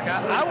hash mark.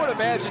 I would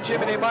imagine,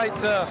 Jimmy, they might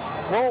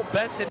roll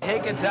Benton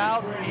Higgins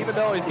out, even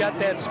though he's got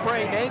that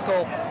sprained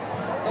ankle.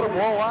 Let him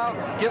roll out,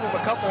 give him a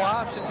couple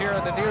options here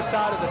on the near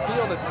side of the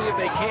field and see if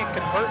they can't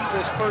convert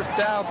this first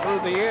down through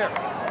the air.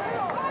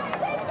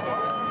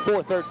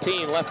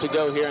 4:13 left to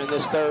go here in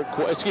this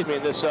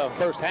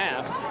first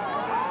half.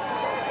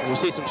 As we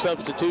see some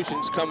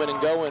substitutions coming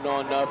and going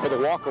on for the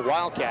Walker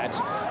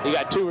Wildcats. You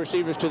got 2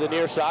 receivers to the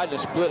near side and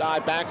a split eye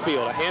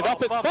backfield. A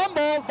handoff, it's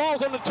fumbled,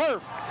 ball's on the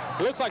turf.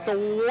 It looks like did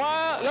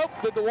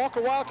the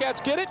Walker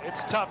Wildcats get it?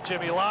 It's tough,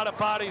 Jimmy. A lot of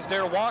bodies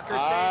there. Walker saying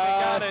they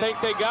got it. I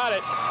think they got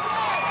it.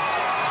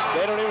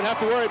 They don't even have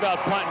to worry about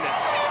punting it.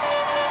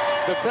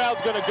 The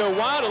crowd's going to go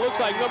wild. It looks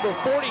like number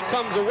 40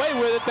 comes away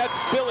with it. That's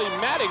Billy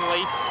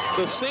Mattingly,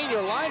 the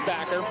senior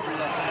linebacker.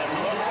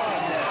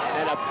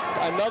 And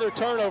another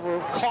turnover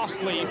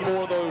costly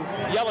for the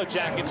Yellow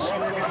Jackets.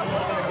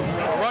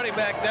 The running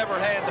back never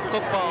had the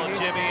football,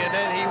 Jimmy, and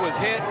then he was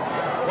hit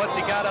once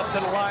he got up to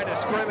the line of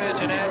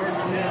scrimmage, and that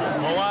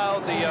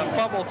allowed the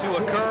fumble to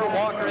occur.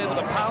 Walker able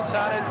to pounce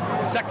on it.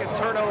 Second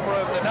turnover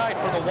of the night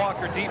for the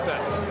Walker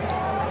defense.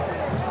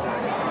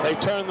 They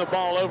turned the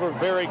ball over.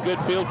 Very good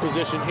field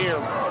position here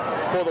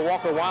for the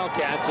Walker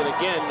Wildcats. And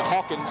again,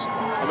 Hawkins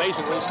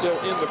amazingly still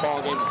in the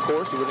ball game, of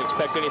course. You wouldn't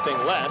expect anything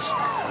less,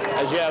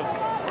 as you have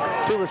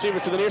 2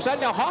 receivers to the near side.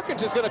 Now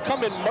Hawkins is going to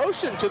come in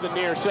motion to the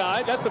near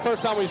side. That's the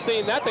first time we've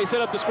seen that. They set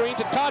up the screen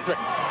to Todrick.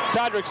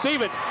 Todrick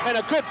Stevens, and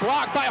a good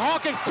block by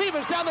Hawkins.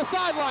 Stevens down the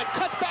sideline,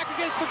 cuts back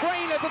against the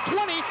grain at the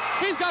 20.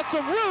 He's got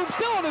some room,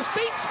 still on his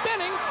feet,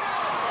 spinning,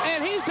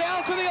 and he's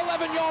down to the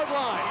 11-yard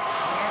line.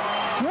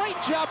 Great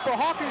job for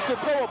Hawkins to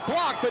throw a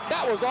block, but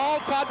that was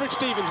all Todrick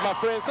Stevens, my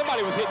friend.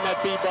 Somebody was hitting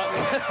that B button.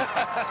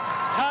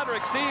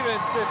 Todrick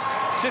Stevens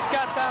just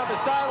got down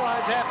the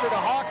sidelines after the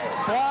Hawkins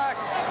block,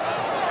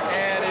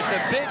 and it's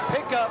a big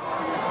pickup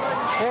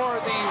for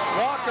the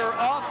Walker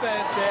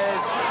offense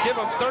as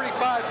give him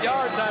 35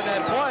 yards on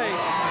that play,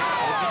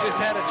 as he just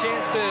had a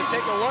chance to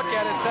take a look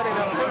at it, setting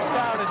up first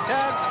down and 10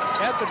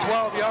 at the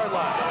 12-yard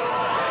line.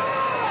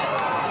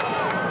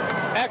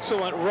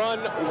 Excellent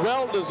run,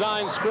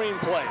 well-designed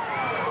screenplay.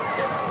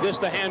 This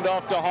the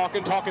handoff to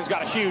Hawkins. Hawkins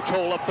got a huge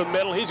hole up the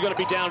middle. He's going to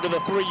be down to the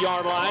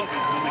 3-yard line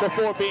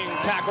before being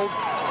tackled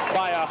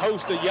by a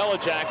host of Yellow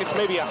Jackets,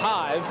 maybe a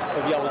hive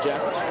of Yellow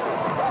Jackets.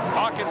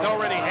 Hawkins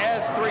already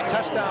has 3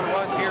 touchdown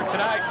runs here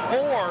tonight.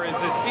 4 is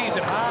his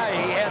season high.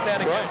 He had that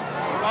against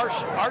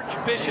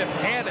Archbishop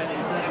Hannon,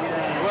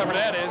 whoever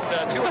that is,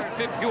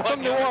 251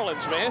 from New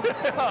Orleans, man.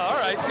 All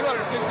right,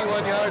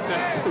 251 yards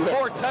and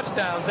 4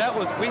 touchdowns. That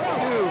was week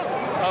 2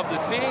 of the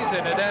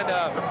season. And then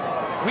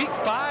week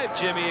 5,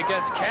 Jimmy,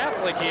 against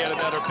Catholic, he had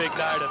another big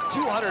night of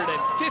 250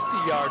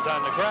 yards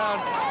on the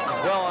ground.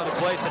 He's well on his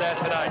way to that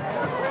tonight.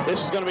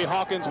 This is going to be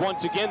Hawkins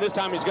once again. This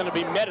time he's going to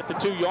be met at the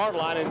 2-yard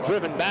line and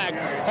driven back.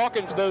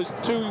 Hawkins, those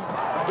 2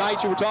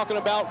 nights you were talking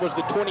about, was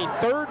the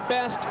 23rd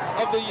best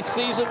of the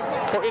season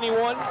for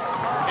anyone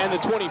and the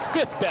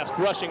 25th best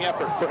rushing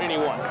effort for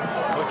anyone.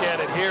 Look at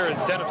it here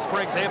as Denham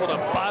Springs able to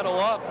bottle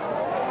up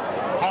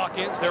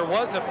Hawkins. There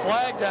was a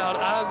flag down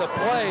on the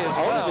play as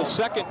well. Only the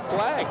second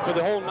flag for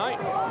the whole night.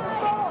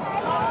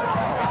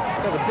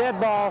 So the dead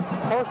ball,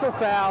 personal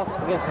foul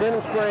against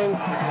Denham Springs,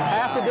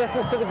 half the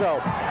distance to the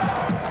goal.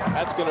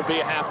 That's going to be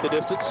half the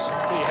distance.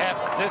 Be half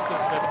the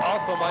distance, and it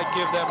also might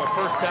give them a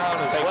first down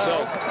as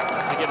well.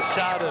 To get a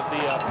shot of the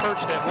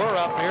perch that we're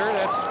up here.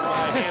 That's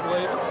my hand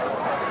waving.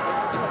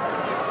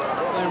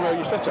 Lamro,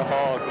 you're such a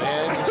hog,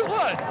 man.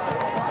 What?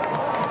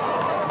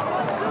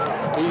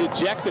 He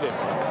ejected him.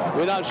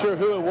 We're not sure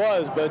who it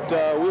was, but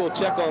we will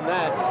check on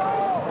that.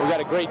 We've got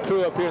a great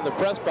crew up here in the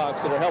press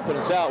box that are helping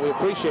us out. We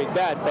appreciate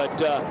that, but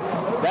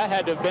that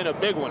had to have been a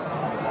big one.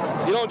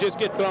 You don't just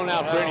get thrown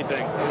out for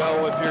anything. You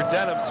know, if you're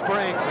Denham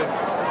Springs, and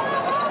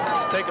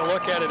let's take a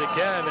look at it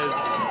again, as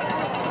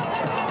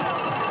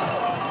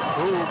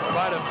who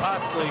might have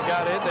possibly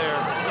got in there.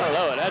 I don't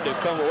know. It had to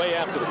come away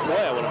after the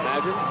play, I would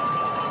imagine.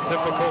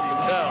 Difficult to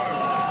tell.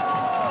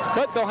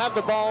 But they'll have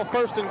the ball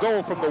first and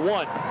goal from the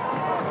 1.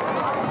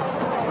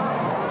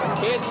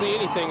 Can't see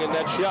anything in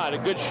that shot. A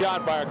good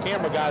shot by our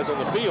camera guys on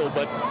the field,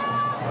 but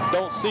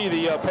don't see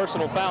the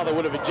personal foul that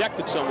would have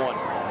ejected someone.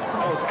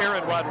 That was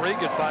Aaron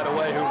Rodriguez, by the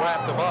way, who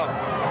wrapped him up.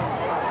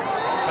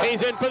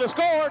 He's in for the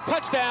score.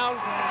 Touchdown.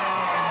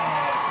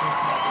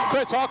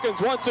 Chris Hawkins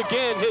once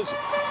again, his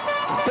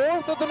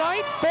 4th of the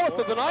night,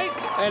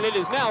 and it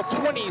is now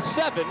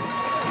 27-7.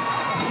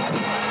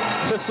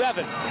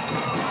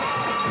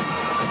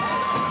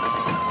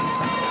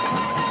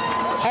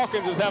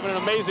 Hawkins is having an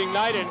amazing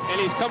night, and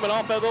he's coming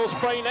off that little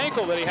sprained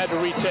ankle that he had to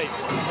retake.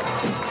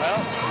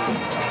 Well,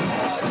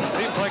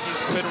 seems like he's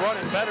been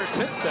running better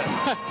since then.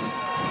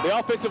 The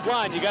offensive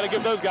line, you got to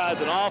give those guys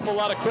an awful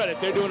lot of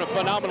credit. They're doing a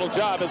phenomenal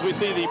job as we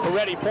see the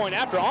Peretti point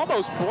after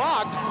almost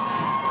blocked,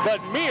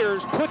 but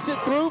Mears puts it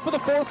through for the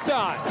 4th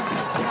time.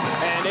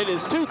 And it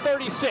is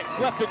 2:36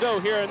 left to go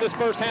here in this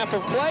first half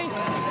of play.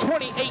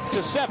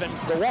 28-7,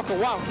 the Walker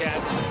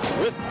Wildcats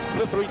with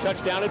the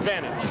 3-touchdown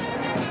advantage.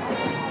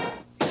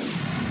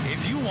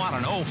 If you want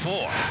an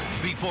 04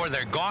 before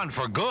they're gone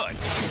for good,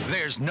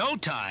 there's no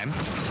time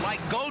like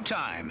go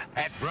time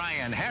at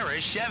Brian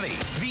Harris Chevy.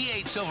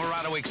 V8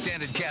 Silverado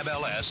Extended Cab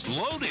LS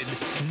loaded,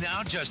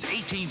 now just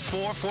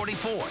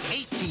 $18,444.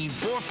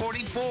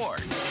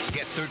 $18,444.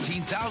 Get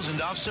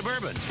 $13,000 off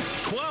Suburbans,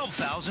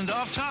 $12,000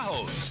 off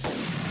Tahoes.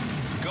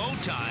 Go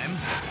time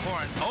for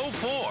an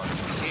 04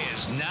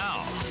 is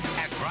now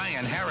at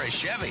Brian Harris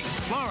Chevy,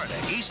 Florida,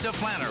 east of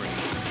Flannery.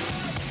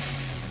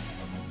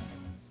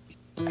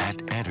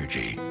 At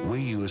Energy,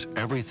 we use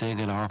everything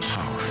in our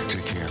power to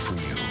care for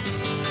you.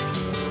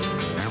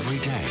 Every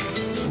day,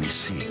 we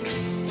seek,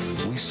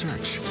 we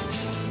search,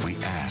 we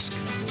ask,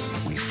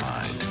 we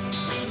find,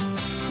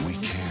 we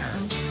care.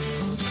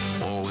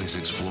 Always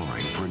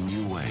exploring for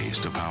new ways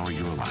to power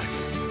your life.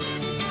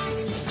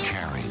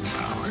 Caring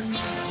power.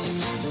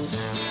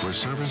 For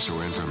service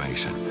or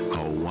information,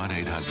 call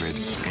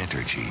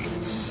 1-800-ENERGY,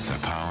 the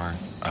power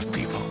of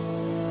people.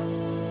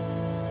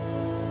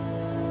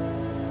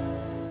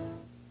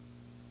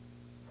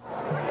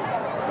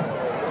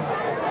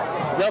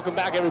 Welcome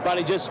back,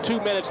 everybody. Just 2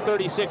 minutes,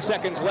 36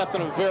 seconds left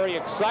in a very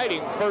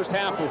exciting first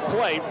half of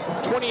play.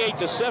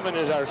 28-7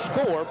 is our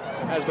score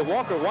as the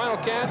Walker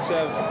Wildcats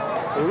have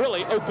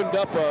really opened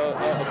up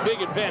a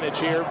big advantage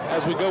here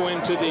as we go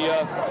into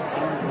the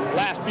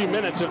last few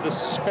minutes of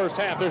this first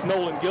half. There's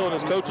Nolan Gill and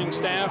his coaching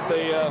staff.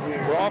 They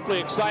were awfully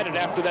excited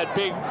after that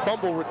big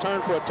fumble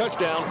return for a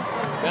touchdown.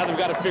 Now they've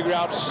got to figure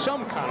out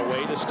some kind of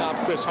way to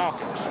stop Chris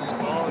Hawkins.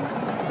 Well,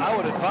 I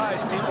would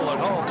advise people at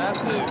home not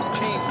to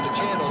change the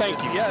channel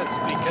just yet,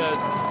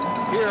 because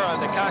here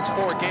on the Cox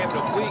 4 Game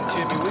of the Week,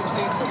 Jimmy, we've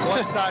seen some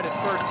one-sided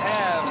first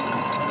halves,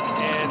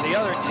 and the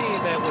other team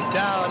that was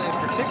down in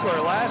particular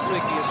last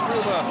week, the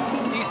Estruma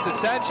East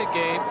Ascension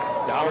game,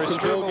 where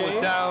Estruma was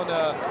down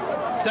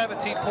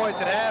 17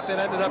 points at half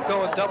and ended up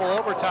going double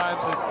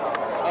overtimes.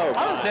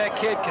 How does that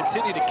kid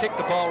continue to kick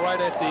the ball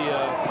right at the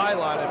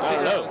pylon? I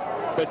don't know,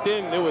 but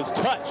then it was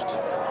touched.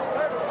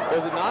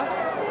 Was it not?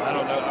 I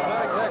don't know. I'm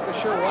not exactly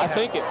sure what happened. I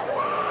think it.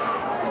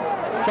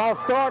 False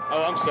start.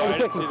 Oh, I'm sorry. I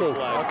didn't see the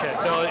flag. Okay,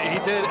 so he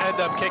did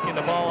end up kicking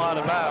the ball out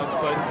of bounds,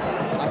 but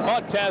I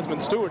thought Tasman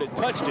Stewart had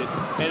touched it,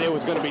 and it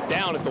was going to be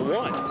down at the 1.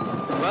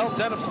 Well,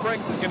 Denham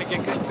Springs is going to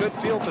get good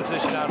field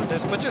position out of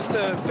this. But just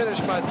to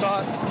finish my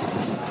thought,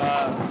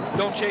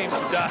 don't change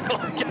the dial,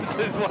 I guess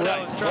is what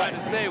I was trying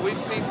to say. We've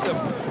seen some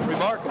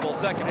remarkable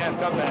second half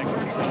comebacks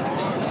this season.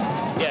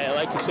 Yeah,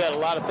 like you said, a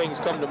lot of things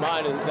come to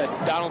mind in that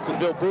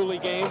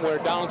Donaldsonville-Bruley game where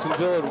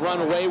Donaldsonville had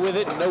run away with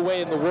it, and no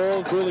way in the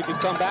world Bruley could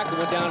come back and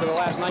went down to the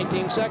last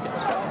 19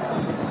 seconds.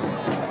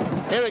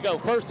 Here we go,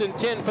 1st and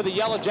 10 for the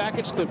Yellow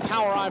Jackets, the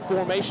power I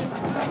formation.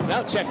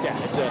 Now check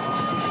that. It's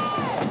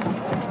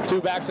a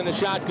 2 backs in the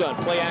shotgun,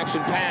 play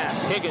action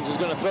pass. Higgins is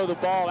going to throw the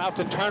ball out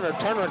to Turner.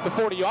 Turner at the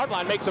 40-yard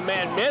line makes a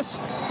man miss.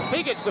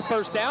 He gets the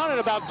first down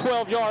and about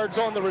 12 yards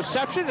on the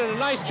reception, and a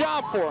nice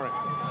job for him.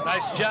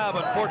 Nice job.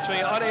 Unfortunately,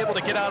 unable to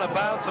get out of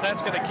bounds, so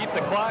that's going to keep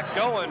the clock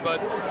going. But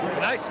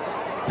a nice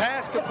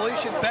pass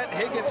completion. Benton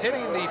Higgins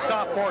hitting the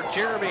sophomore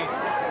Jeremy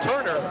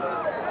Turner,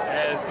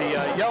 as the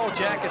Yellow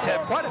Jackets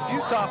have quite a few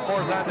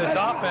sophomores on this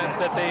offense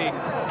that they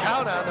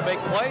count on to make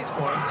plays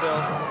for them. So,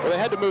 well, they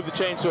had to move the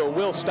chain so it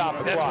will stop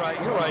the clock. That's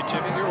right. You're right,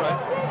 Jimmy. You're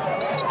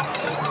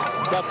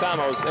right. About time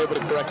I was able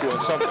to correct you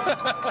on something.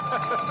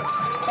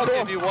 I'll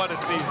give you one a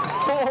season.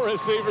 4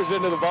 receivers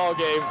into the ball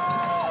game.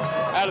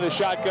 Out of the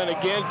shotgun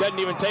again, doesn't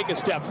even take a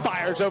step,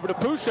 fires over to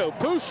Pusho.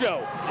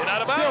 Pusho get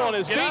out of bounds. Still on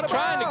his feet,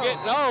 trying to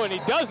get, no, and he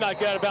does not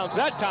get out of bounds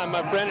that time,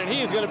 my friend, and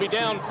he is going to be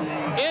down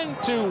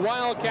into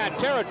Wildcat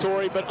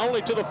territory, but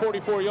only to the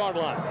 44-yard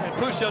line. And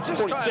Pusho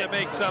just trying to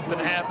make something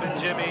happen,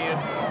 Jimmy,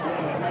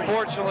 and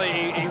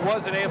unfortunately he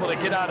wasn't able to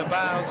get out of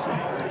bounds,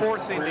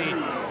 forcing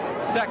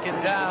the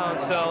second down.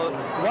 So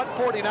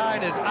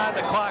 1:49 is on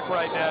the clock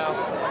right now,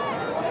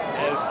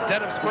 as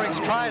Denham Springs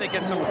trying to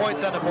get some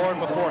points on the board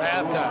before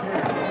halftime.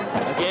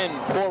 Again,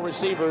 4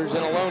 receivers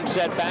and a lone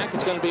setback.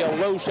 It's going to be a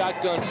low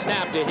shotgun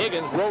snap to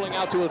Higgins, rolling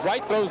out to his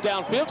right, throws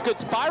downfield, good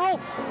spiral,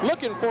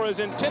 looking for his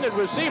intended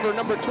receiver,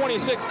 number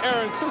 26,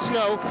 Aaron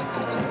Kusno,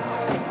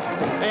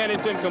 and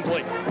it's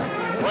incomplete.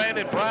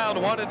 Brandon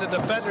Brown wanted the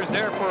defenders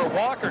there for a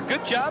Walker.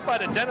 Good job by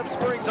the Denham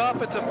Springs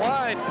offensive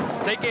line.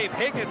 They gave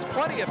Higgins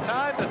plenty of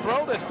time to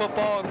throw this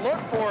football and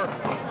look for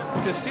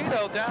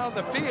Casino down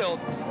the field.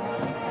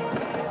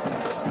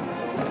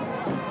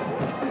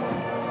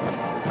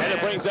 And it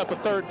brings up a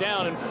 3rd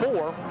down and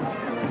 4.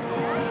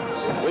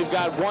 We've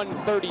got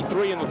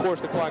 1:33 in the course.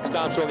 The clock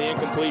stops on the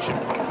incompletion.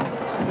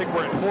 I think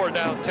we're in 4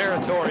 down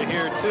territory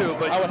here too,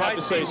 but you might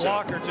see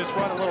Walker just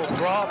run a little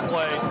draw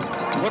play.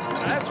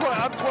 That's what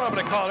I'm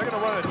going to call it. They're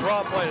going to run a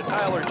draw play to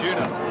Tyler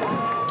Juno.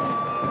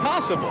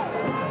 Possible.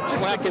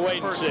 Just we'll have to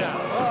wait and see.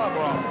 Oh,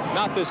 bro.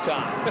 Not this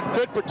time.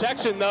 Good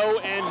protection though,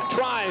 and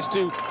tries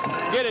to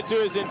get it to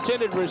his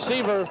intended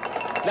receiver.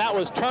 That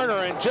was Turner,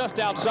 and just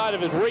outside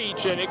of his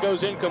reach, and it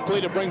goes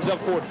incomplete. It brings up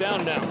 4th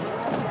down now.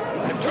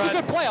 It was a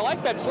good play. I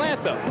like that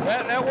slant, though.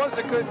 That was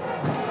a good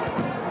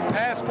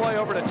pass play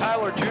over to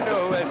Tyler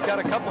Juno, who has got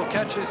a couple of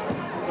catches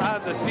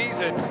on the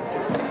season.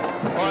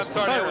 Oh, I'm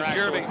sorry, that was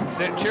Jeremy.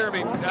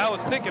 Jeremy, I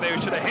was thinking they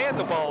should have handed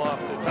the ball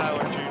off to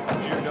Tyler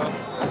Juno,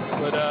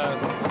 but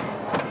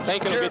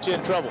ain't gonna get you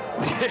in trouble.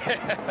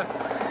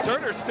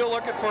 Turner's still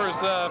looking for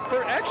his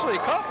actually he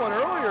caught one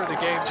earlier in the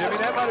game, Jimmy.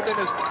 That might have been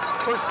his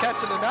first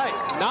catch of the night.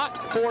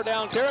 Not 4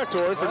 down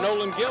territory for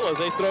Nolan Gill as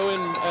they throw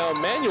in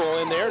Manuel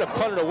in there to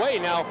punt it away.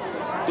 Now,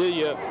 do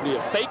you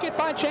fake it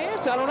by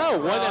chance? I don't know.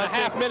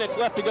 1.5 minutes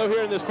left to go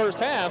here in this first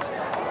half.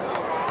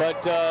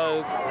 But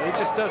he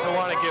just doesn't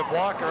want to give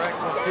Walker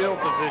excellent field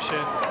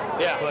position.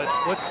 Yeah. But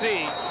let's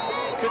see.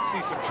 Could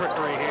see some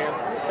trickery here.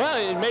 Well,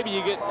 and maybe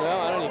you get, well,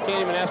 I don't know, you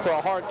can't even ask for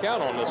a hard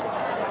count on this one.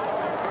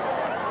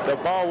 The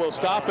ball will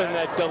stop, and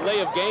that delay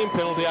of game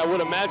penalty, I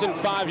would imagine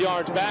 5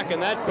 yards back,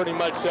 and that pretty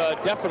much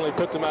definitely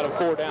puts them out of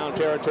 4 down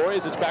territory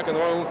as it's back on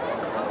their own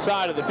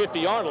side of the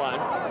 50-yard line.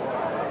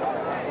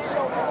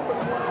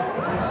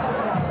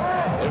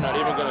 They're not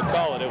even going to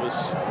call it. It was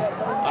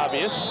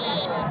obvious.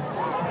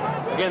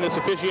 Again, this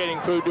officiating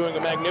crew doing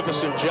a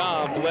magnificent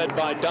job, led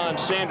by Don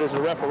Sanders,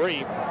 the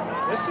referee.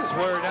 This is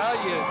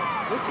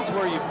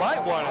where you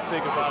might want to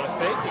think about a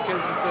fake,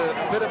 because it's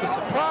a bit of a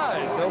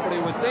surprise. Nobody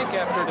would think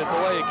after the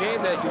delay of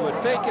game that you would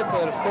fake it,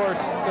 but of course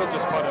they'll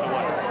just punt it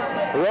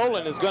away.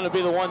 Rowland is going to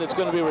be the one that's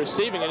going to be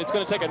receiving, and it's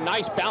going to take a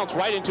nice bounce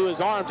right into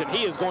his arms, and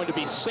he is going to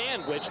be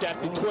sandwiched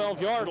at the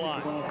 12-yard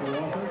line.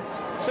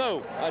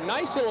 So a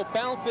nice little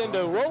bounce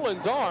into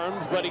Rowland's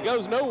arms, but he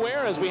goes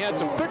nowhere, as we had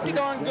some pretty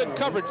darn good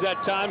coverage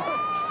that time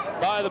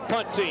by the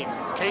punt team.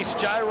 Case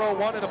Gyro,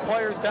 one of the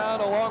players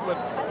down, along with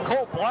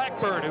Colt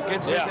Blackburn, who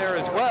gets in there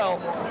as well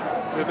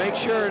to make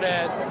sure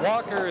that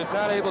Walker is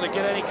not able to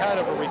get any kind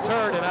of a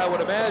return. And I would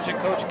imagine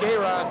Coach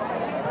Gayron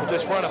will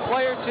just run a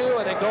play or two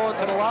and then go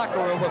into the locker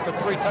room with a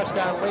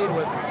 3-touchdown lead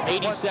with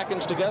 80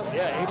 seconds to go.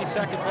 Yeah, 80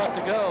 seconds left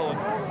to go.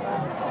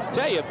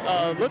 Tell you,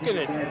 looking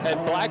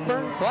at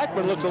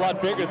Blackburn looks a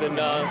lot bigger than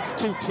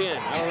 210.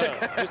 I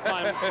don't know. Just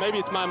maybe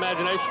it's my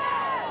imagination.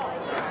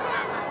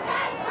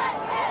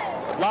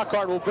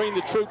 Lockhart will bring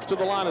the troops to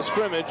the line of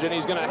scrimmage, and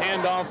he's going to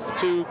hand off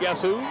to,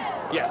 guess who?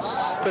 Yes,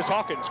 Chris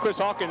Hawkins. Chris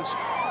Hawkins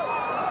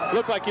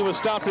looked like he was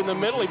stopped in the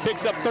middle. He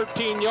picks up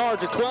 13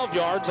 yards or 12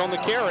 yards on the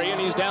carry, and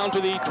he's down to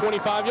the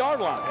 25-yard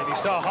line. And you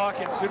saw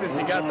Hawkins, as soon as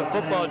he got the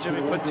football,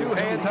 Jimmy, put 2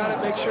 hands on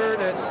it, make sure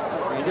that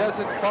he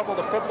doesn't fumble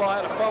the football.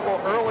 Had a fumble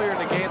earlier in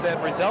the game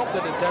that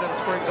resulted in Denham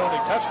Springs' only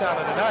touchdown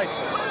of the night.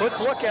 Let's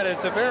look at it.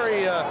 It's a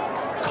very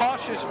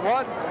cautious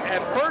run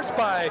at first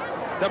by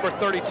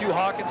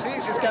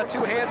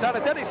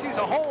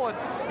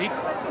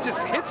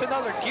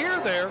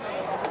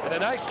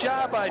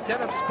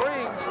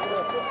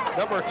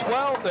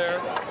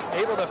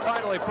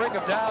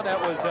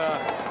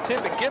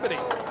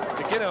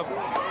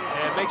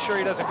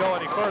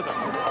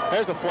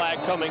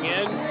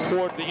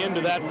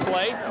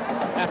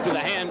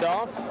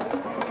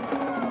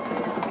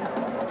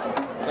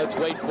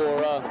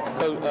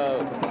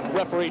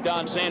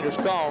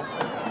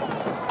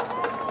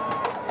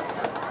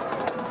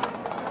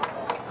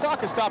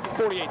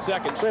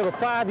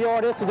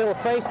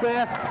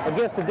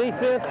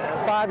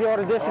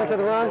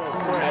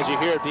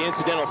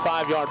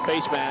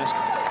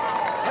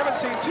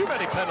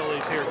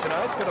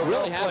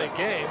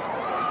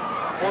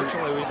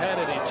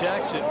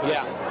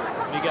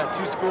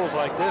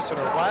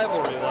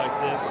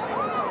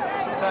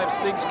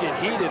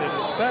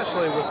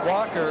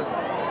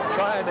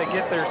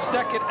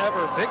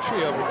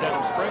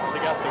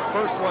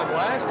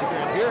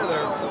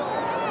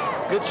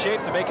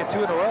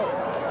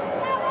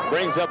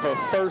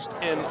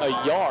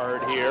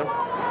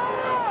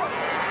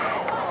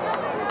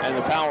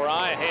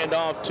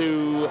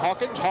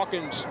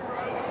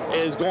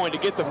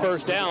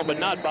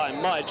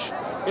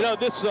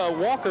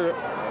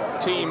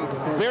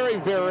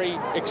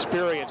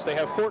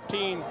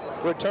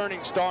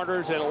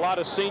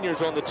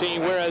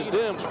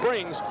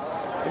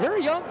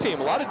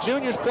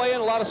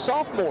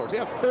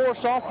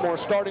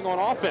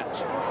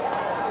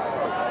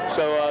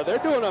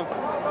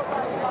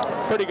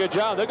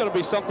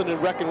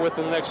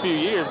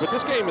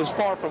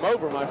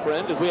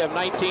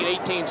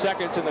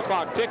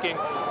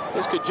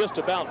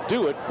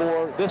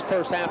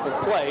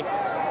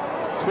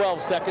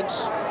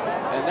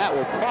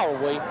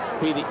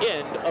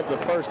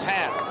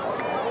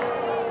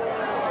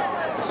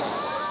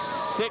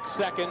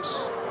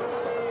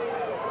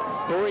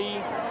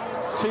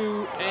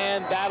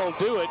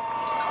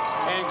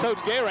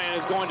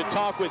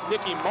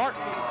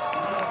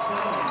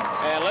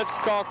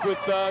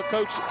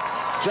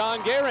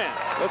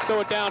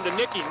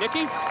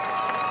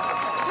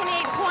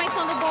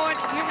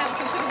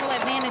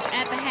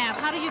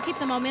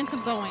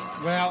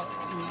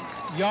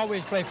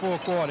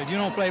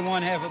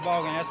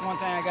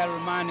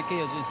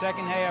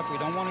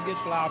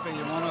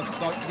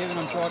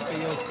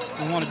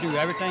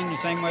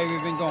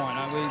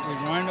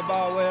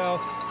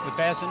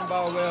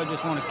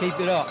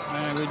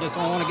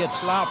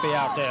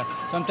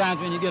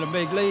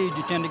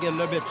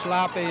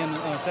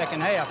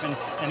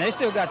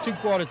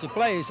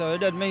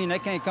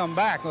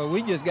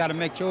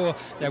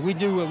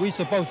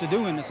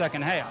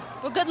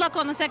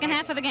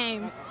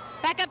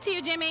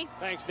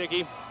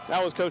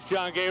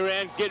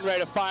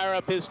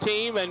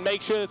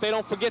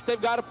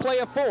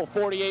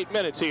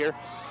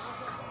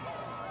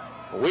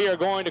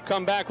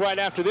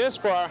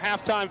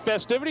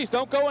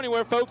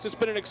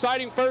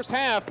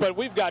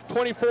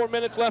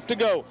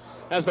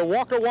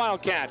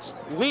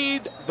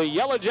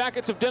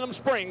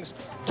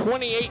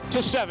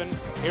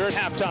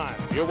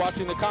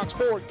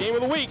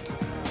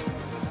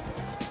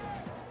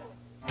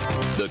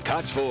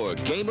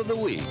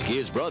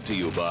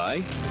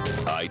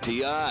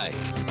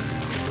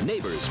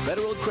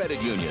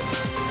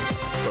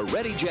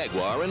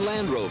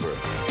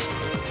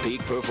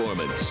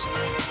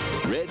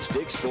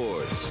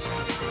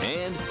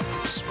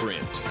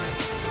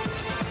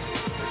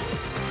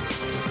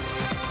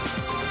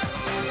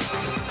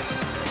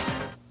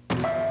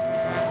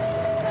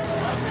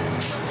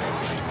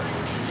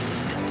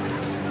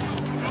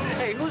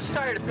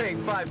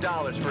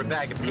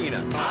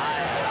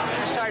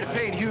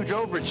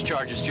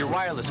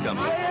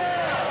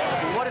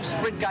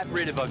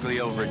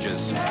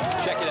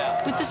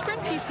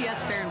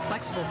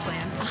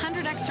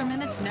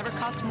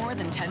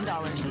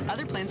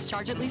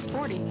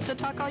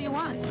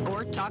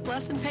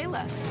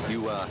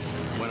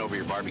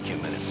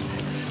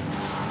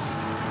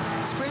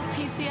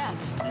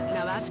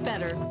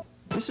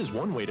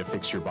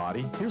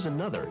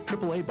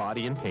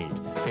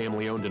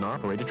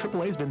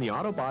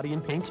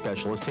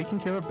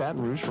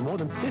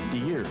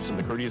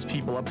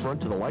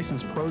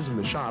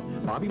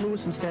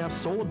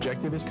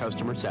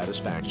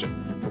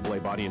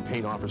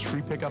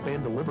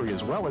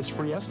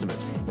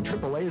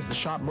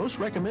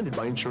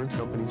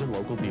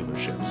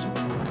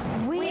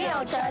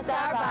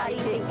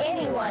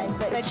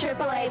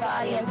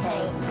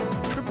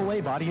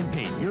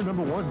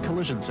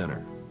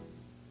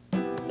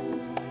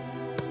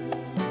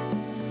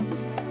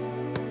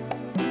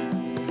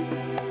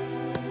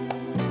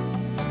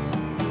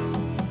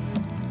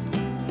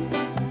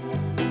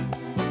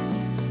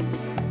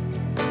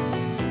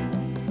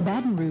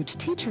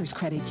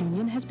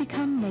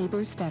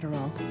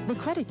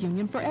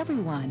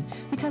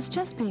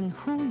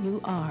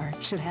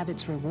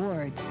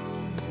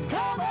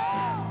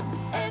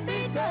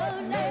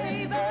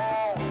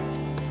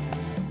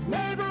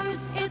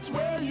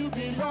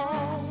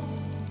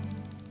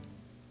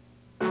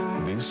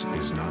This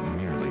is not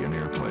merely an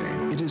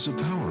airplane. It is a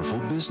powerful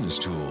business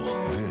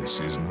tool.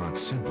 This is not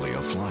simply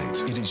a flight.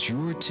 It is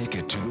your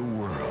ticket to the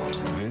world.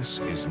 This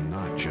is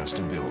not just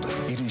a building.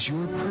 It is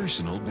your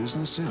personal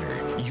business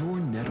center,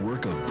 your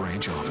network of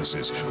branch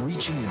offices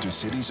reaching into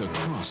cities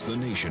across the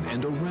nation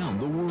and around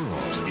the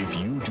world. If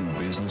you do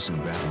business in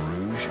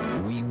Baton Rouge,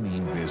 we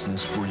mean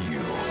business for you.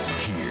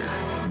 Here,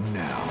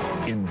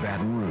 now, in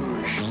Baton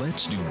Rouge.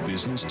 Let's do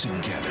business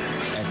together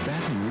at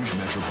Baton Rouge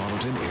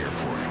Metropolitan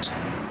Airport.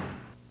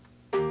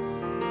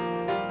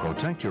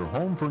 Protect your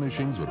home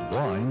furnishings with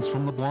blinds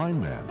from the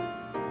Blind Man.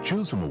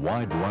 Choose from a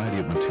wide variety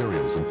of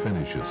materials and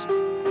finishes.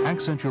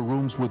 Accent your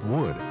rooms with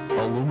wood,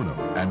 aluminum,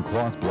 and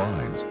cloth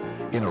blinds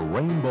in a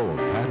rainbow of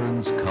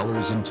patterns,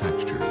 colors, and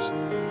textures.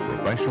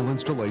 Professional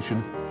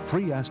installation,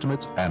 free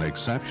estimates, and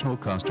exceptional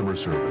customer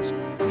service.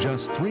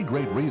 Just 3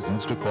 great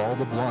reasons to call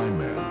the Blind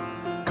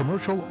Man.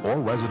 Commercial or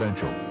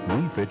residential,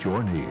 we fit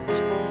your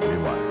needs.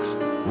 Relax.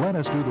 Let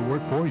us do the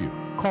work for you.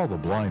 Call the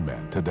Blind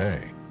Man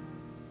today.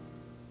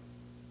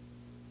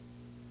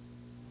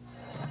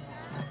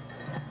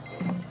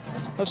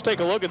 Let's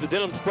take a look at the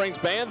Denham Springs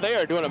Band. They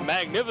are doing a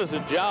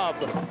magnificent job.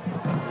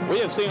 We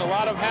have seen a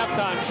lot of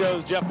halftime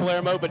shows, Jeff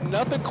Palermo, but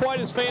nothing quite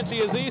as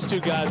fancy as these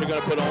two guys are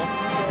going to put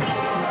on.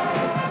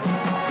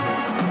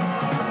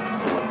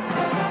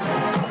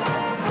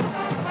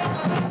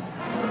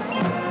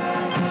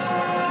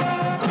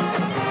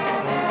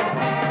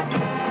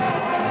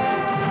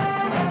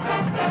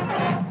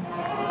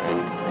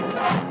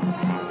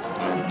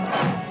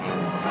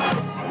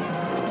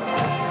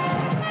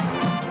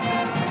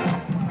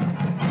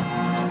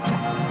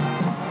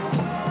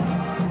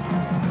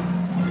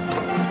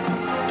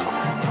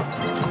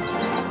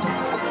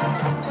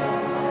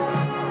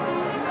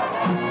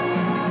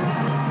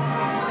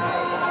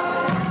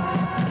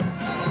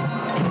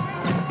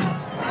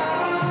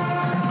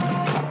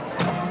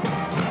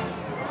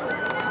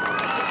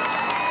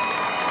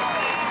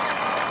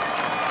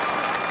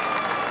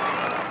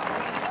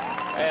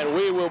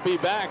 Be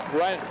back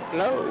right.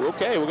 No,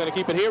 okay, we're going to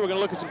keep it here. We're going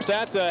to look at some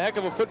stats. A heck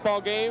of a football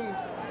game.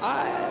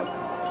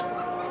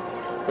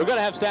 We're going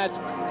to have stats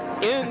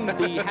in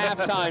the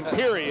halftime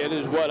period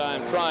is what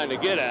I'm trying to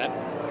get at.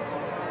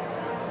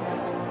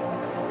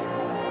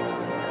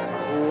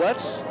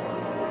 Let's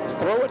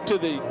throw it to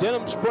the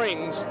Denham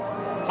Springs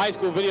High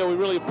School video. We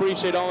really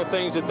appreciate all the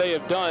things that they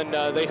have done.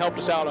 They helped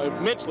us out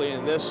immensely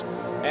in this.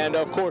 And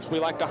of course, we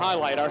like to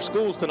highlight our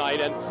schools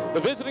tonight. And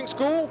the visiting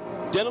school,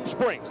 Denham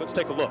Springs. Let's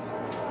take a look.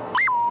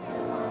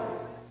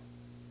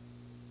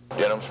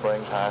 Denham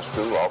Springs High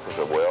School offers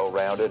a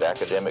well-rounded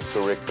academic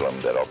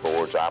curriculum that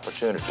affords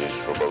opportunities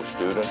for both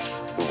students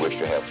who wish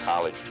to have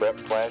college prep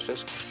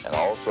classes and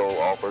also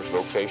offers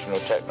vocational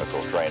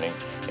technical training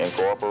in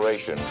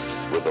cooperation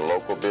with the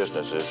local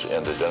businesses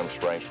in the Denham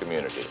Springs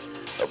community.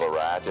 A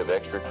variety of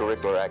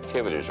extracurricular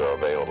activities are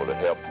available to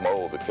help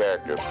mold the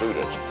character of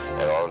students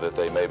in order that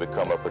they may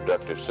become a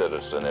productive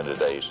citizen in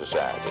today's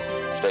society.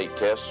 State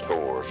test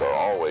scores are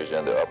always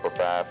in the upper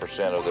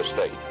 5% of the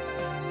state.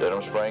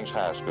 Denham Springs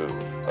High School,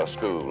 a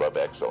school of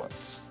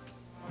excellence.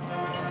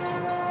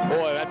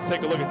 Boy, I have to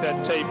take a look at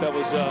that tape. That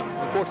was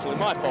unfortunately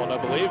my fault, I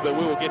believe, but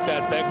we will get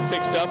that back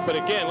fixed up. But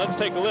again, let's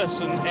take a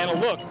listen and a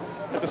look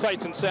at the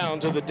sights and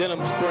sounds of the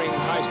Denham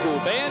Springs High School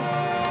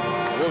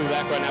Band. We'll be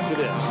back right after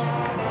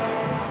this.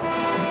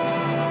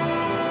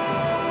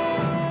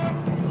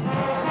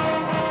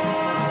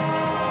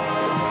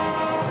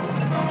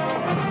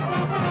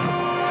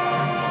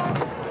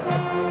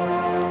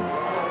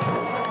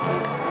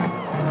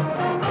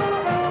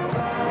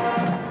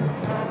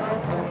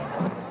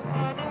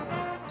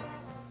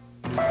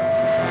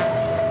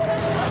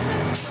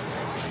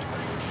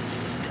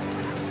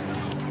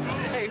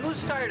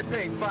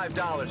 Paying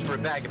 $5 for a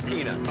bag of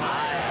peanuts.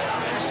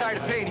 Who's tired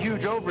of paying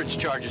huge overage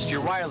charges to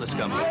your wireless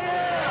company?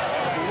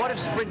 Well, what if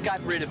Sprint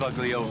got rid of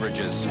ugly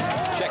overages?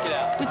 Check it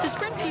out. With the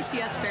Sprint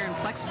PCS Fair and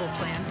Flexible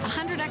plan,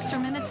 100 extra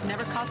minutes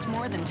never cost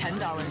more than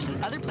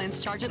 $10. Other plans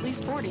charge at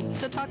least $40,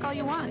 so talk all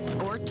you want,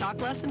 or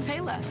talk less and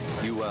pay less.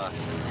 You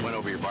went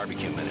over your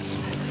barbecue minutes.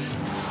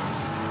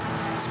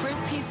 Sprint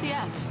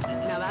PCS.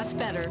 Now that's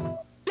better.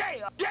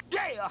 Yeah, yeah,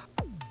 yeah.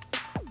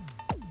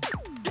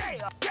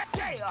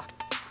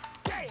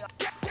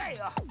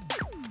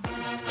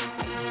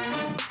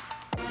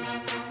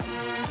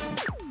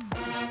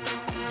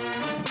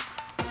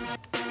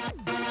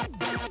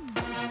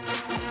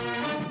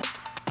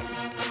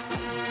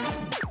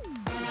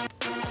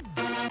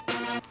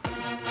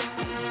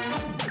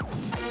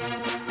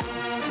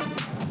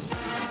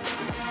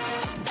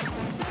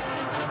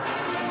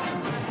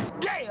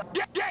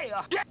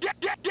 Yeah,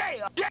 yeah, yeah.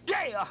 Yeah,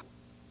 yeah, yeah.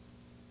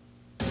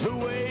 The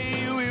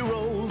way we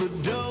roll the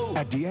dough.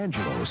 At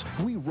D'Angelo's,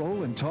 we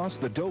roll and toss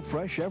the dough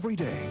fresh every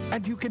day.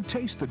 And you can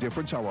taste the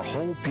difference our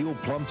whole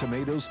peeled plum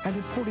tomatoes and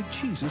imported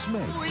cheeses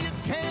make. You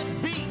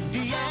can't beat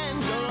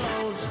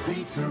D'Angelo's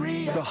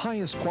Pizzeria. The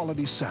highest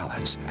quality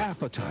salads,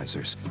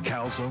 appetizers,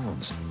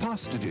 calzones,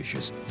 pasta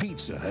dishes,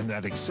 pizza, and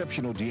that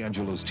exceptional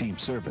D'Angelo's team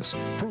service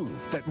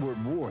prove that we're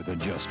more than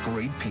just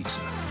great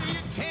pizza. You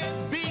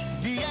can't beat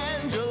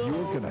D'Angelo's.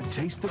 Your gonna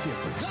taste the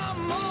difference.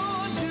 Come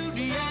on to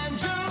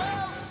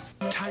D'Angelo's.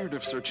 Tired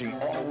of searching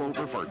all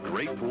over for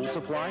great pool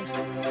supplies?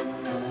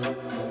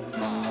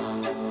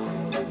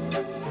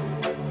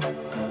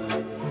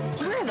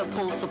 Where are the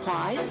pool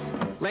supplies?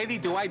 Lady,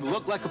 do I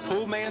look like a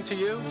pool man to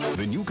you?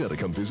 Then you gotta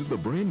come visit the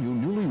brand new,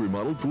 newly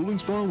remodeled Pool and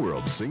Spa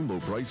World. Same low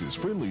prices,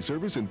 friendly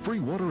service, and free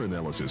water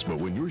analysis. But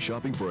when you're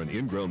shopping for an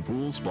in-ground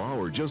pool, spa,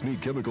 or just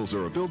need chemicals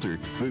or a filter,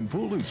 then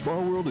Pool and Spa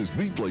World is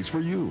the place for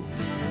you.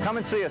 Come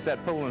and see us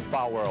at Pool and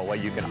Spa World, where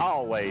you can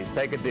always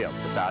take a dip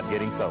without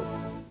getting soaked.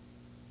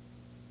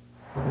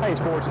 Hey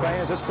sports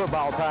fans, it's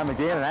football time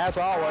again, and as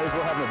always,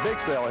 we're having a big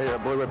sale here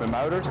at Blue Ribbon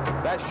Motors.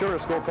 That's sure to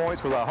score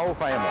points for the whole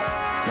family.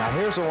 Now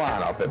here's the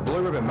lineup. At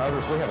Blue Ribbon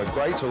Motors, we have a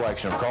great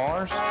selection of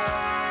cars,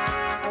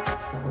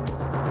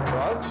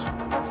 trucks,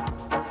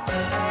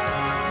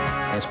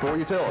 and sport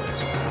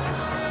utilities.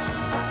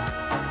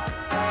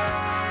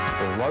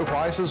 With low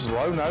prices,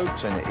 low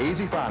notes, and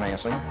easy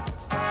financing,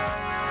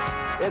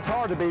 it's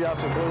hard to beat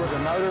us at Blue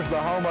Ribbon Motors, the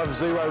home of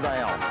zero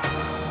down.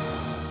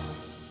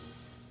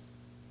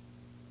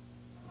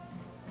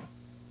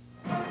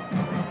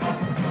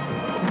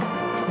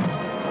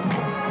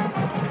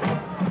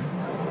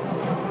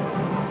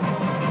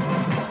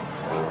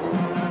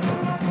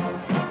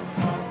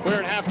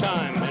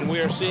 We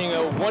are seeing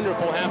a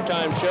wonderful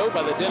halftime show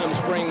by the Denham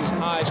Springs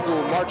High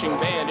School Marching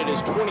Band. It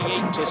is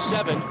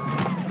 28-7.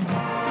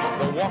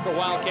 The Walker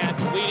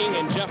Wildcats leading,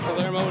 and Jeff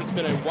Palermo, it's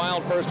been a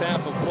wild first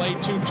half of play.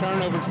 2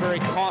 turnovers, very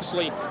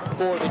costly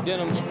for the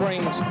Denham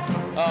Springs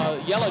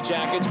Yellow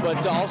Jackets,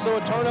 but also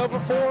a turnover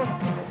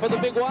for the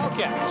big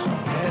Wildcats.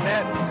 And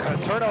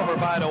that turnover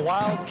by the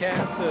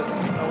Wildcats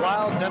has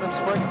allowed Denham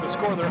Springs to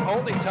score their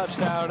only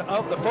touchdown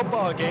of the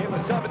football game, a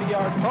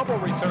 70-yard fumble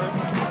return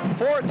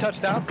for a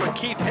touchdown for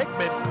Keith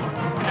Hickman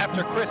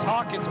after Chris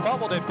Hawkins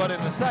fumbled it. But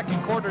in the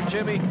second quarter,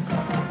 Jimmy,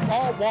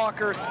 all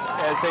Walker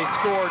as they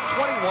scored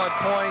 21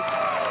 points.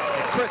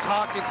 And Chris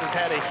Hawkins has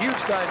had a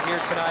huge night here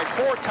tonight,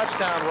 4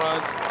 touchdown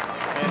runs.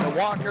 And the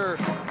Walker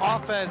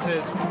offense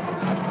has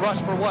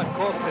rushed for what,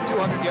 close to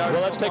 200 yards.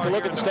 Well, let's take a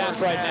look at the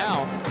stats right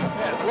now.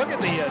 Yeah, look at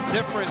the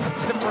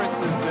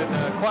differences in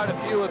quite a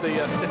few of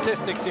the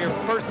statistics here.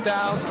 First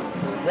downs,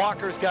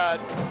 Walker's got,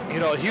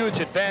 a huge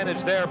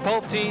advantage there.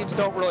 Both teams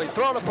don't really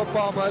throw the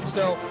football much,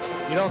 so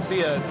you don't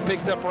see a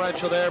big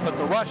differential there. But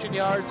the rushing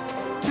yards,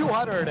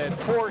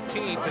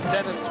 214 to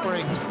Denham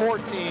Springs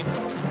 14.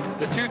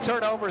 The 2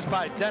 turnovers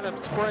by Denham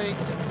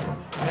Springs.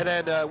 And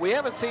then we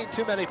haven't seen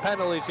too many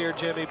penalties here,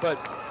 Jimmy, but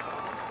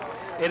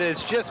it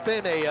has just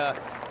been a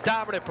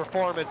dominant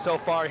performance so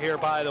far here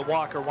by the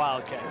Walker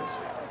Wildcats.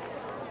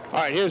 All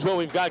right, here's what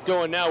we've got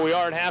going now. We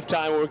are at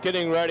halftime. We're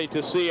getting ready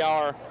to see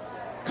our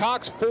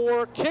Cox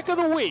 4 kick of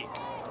the week.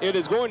 It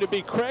is going to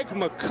be Craig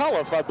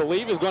McCullough, I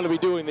believe, is going to be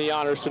doing the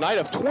honors tonight.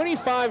 A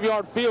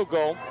 25-yard field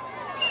goal.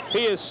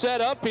 He is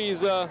set up.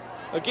 He's,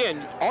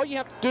 again, all you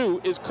have to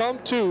do is come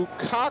to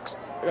Cox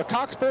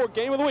 4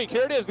 game of the week.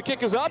 Here it is. The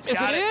kick is up. Is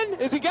it in?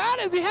 Is he got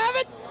it? Does he have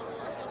it?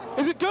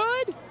 Is it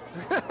good?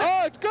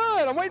 Oh, it's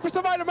good. I'm waiting for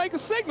somebody to make a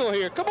signal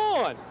here. Come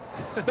on.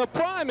 The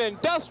prime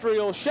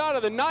industrial shot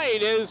of the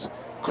night is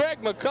Craig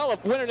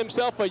McCullough winning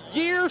himself a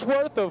year's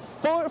worth of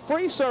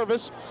free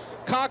service,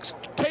 Cox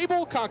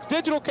Cable, Cox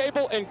Digital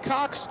Cable, and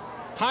Cox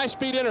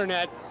High-Speed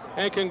Internet.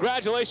 And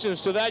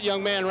congratulations to that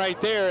young man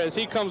right there as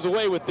he comes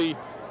away with the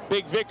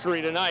big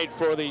victory tonight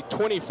for the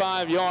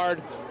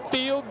 25-yard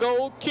field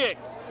goal kick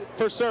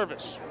for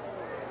service.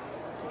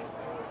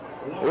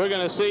 We're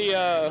going to see,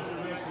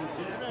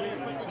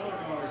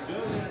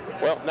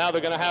 well, now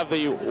they're going to have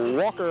the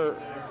Walker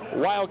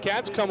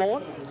Wildcats come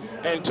on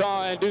and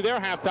do their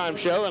halftime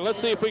show. And let's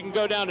see if we can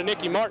go down to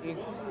Nicky Martin.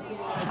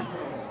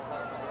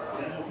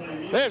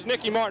 There's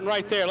Nicky Martin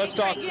right there. Let's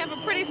talk. You have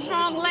a pretty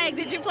strong leg.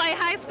 Did you play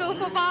high school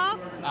football?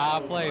 I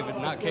played, but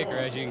not kicker,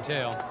 as you can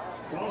tell.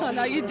 Oh,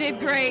 no, you did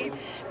great.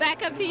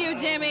 Back up to you,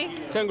 Jimmy.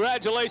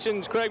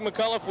 Congratulations, Craig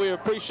McCullough. We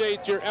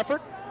appreciate your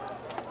effort.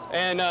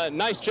 And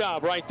nice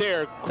job right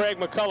there. Craig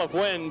McCullough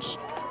wins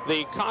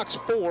the Cox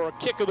 4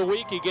 kick of the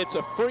week. He gets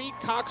a free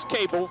Cox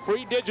cable,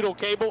 free digital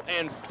cable,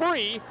 and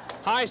free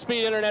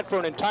high-speed internet for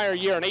an entire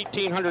year, an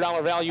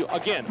 $1,800 value.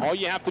 Again, all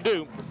you have to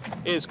do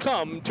is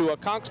come to a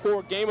Cox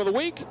 4 game of the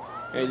week,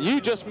 and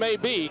you just may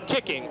be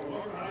kicking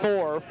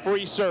for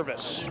free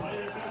service.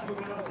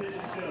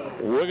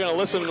 We're going to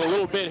listen a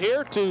little bit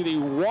here to the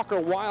Walker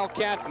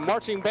Wildcat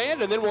Marching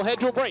Band, and then we'll head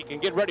to a break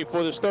and get ready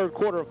for this third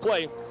quarter of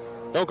play.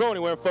 Don't go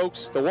anywhere,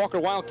 folks. The Walker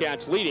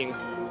Wildcats leading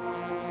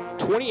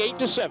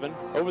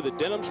 28-7 over the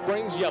Denham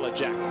Springs Yellow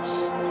Jackets.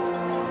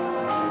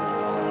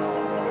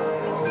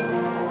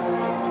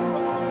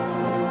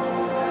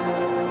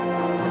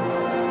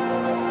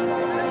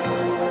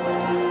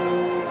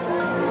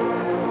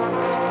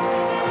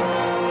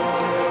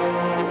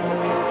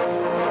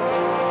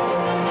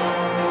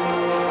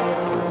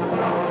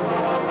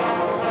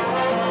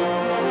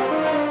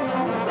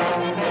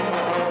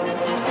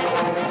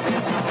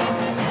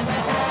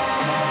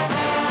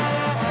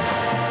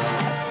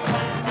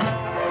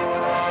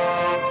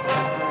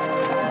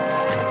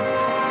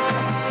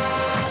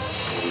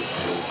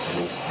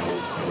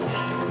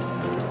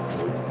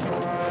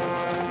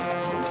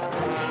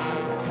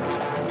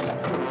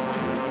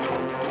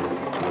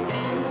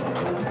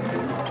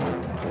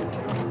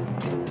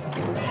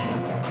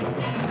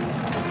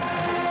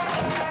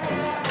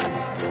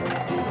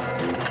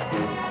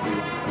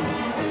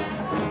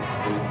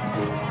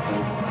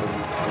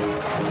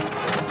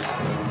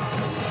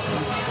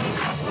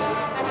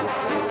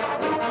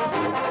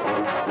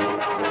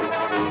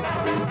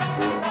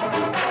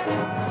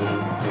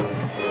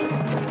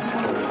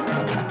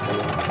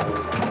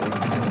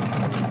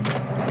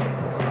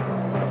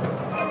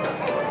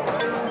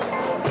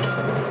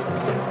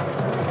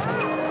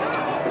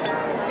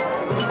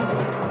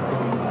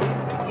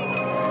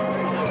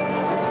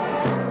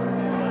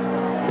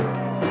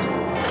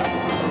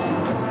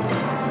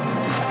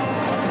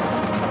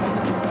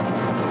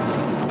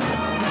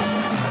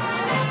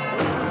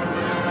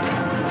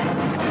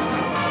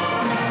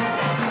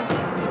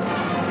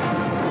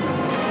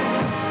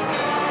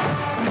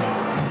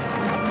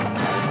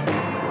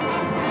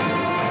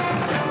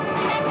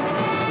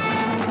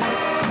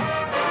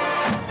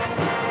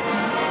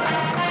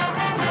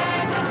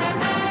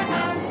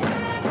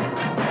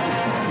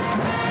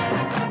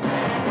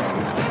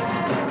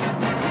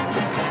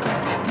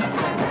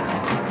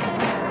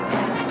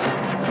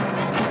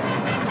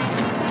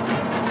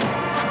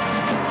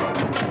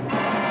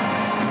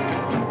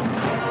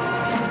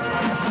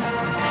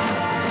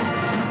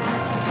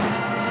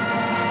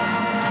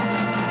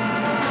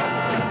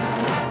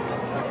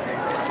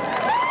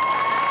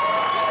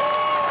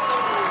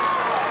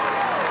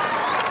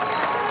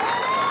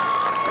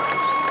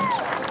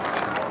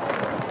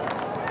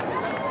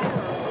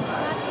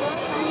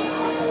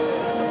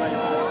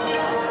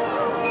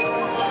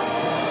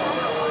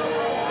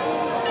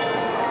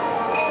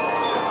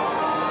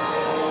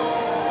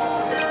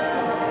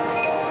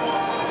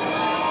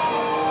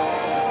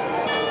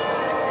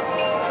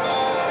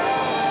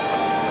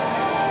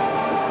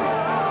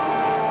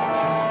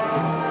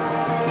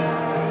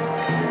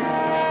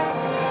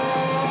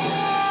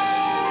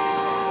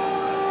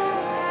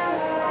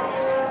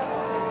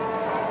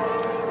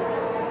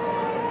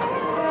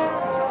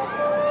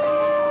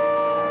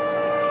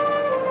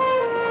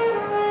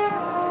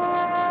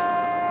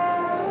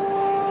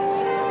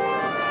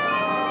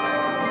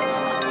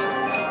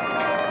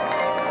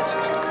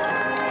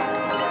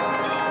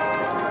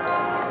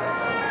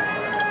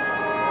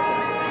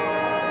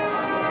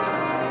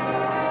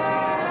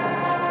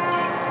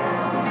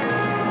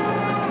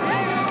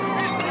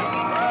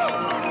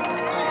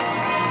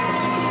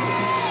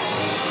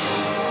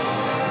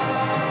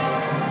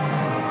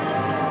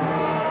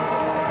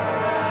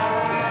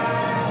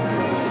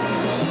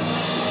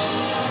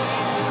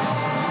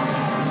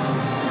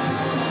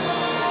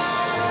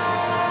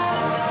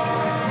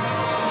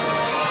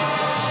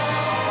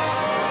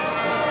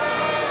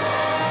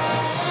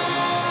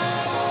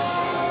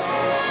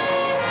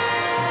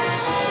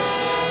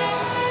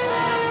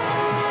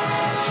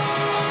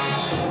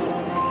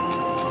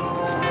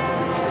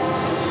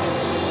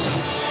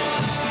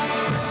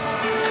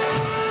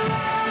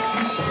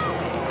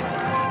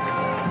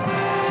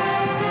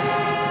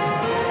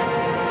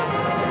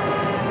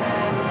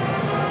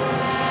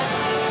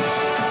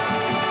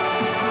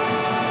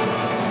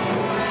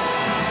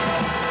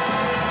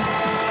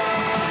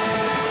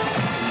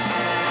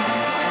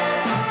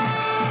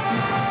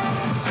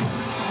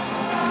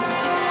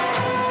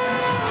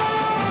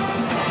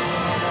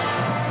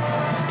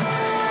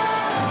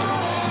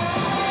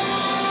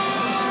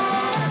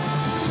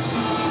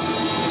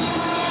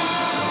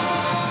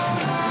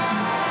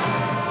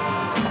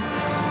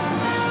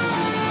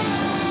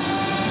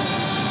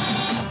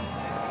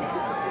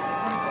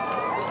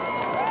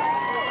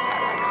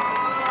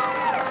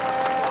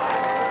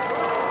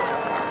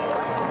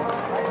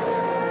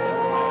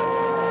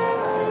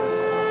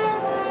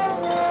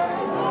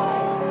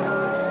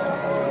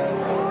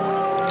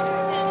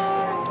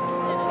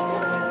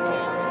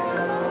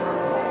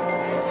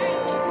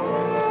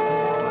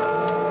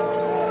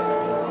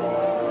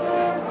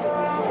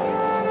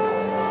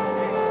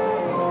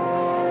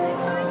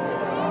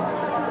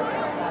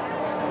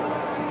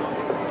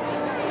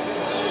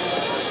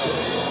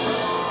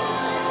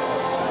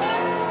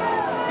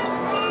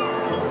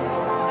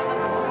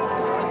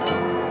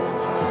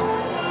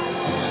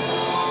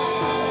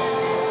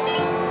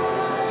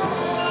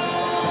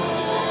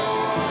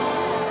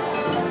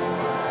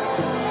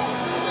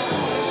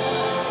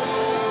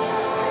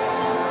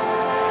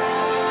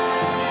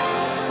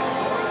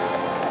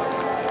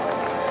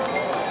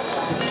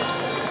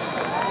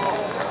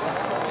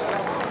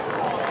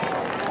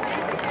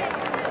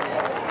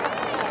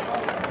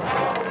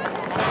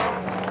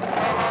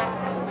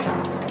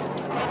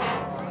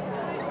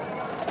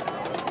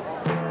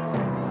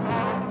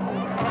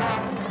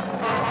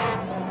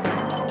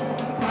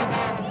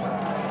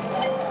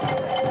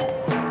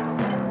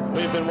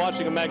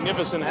 watching a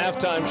magnificent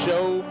halftime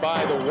show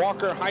by the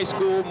Walker High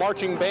School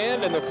Marching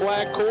Band and the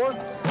Flag Corps.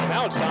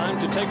 Now it's time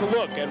to take a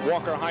look at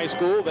Walker High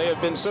School. They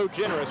have been so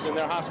generous in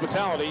their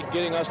hospitality,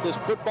 getting us this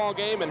football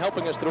game and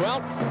helping us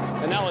throughout.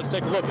 And now let's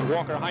take a look at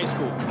Walker High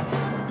School.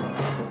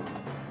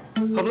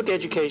 Public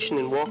education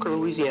in Walker,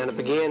 Louisiana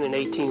began in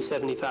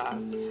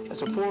 1875.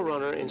 As a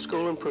forerunner in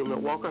school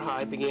improvement, Walker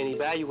High began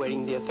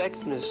evaluating the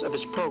effectiveness of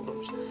its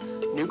programs.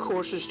 New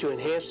courses to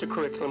enhance the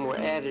curriculum were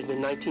added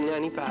in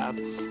 1995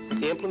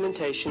 with the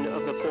implementation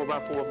of the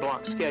 4x4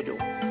 block schedule.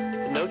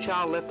 The No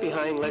Child Left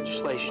Behind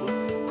legislation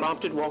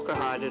prompted Walker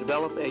High to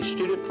develop a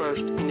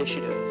student-first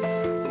initiative.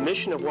 The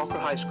mission of Walker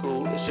High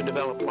School is to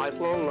develop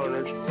lifelong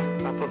learners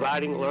by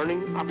providing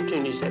learning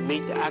opportunities that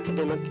meet the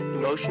academic,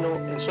 emotional,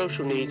 and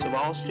social needs of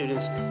all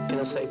students in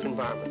a safe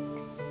environment.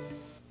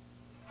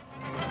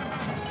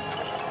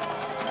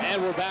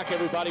 And we're back,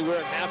 everybody.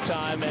 We're at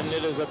halftime, and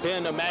it has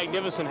been a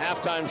magnificent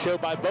halftime show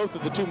by both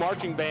of the two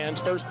marching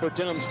bands, first for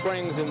Denham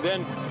Springs, and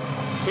then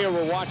here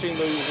we're watching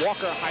the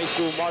Walker High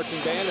School Marching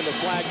Band and the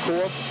Flag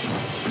Corps.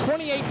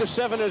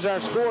 28-7 is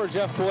our score,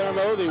 Jeff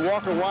Palermo. The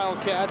Walker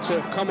Wildcats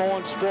have come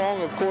on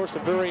strong. Of course, a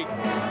very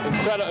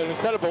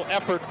incredible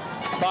effort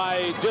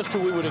by just who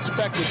we would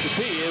expect it to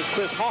be is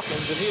Chris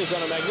Hawkins, and he has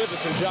done a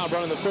magnificent job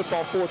running the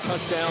football, 4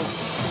 touchdowns.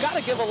 Got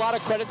to give a lot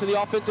of credit to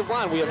the offensive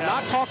line. We have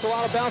not talked a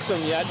lot about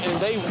them yet, and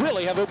they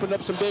really have opened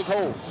up some big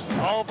holes.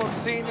 All of them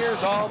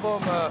seniors, all of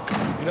them,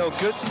 you know,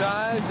 good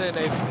size, and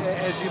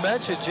as you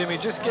mentioned, Jimmy,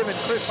 just giving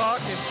Chris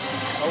Hawkins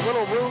a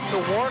little room to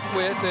work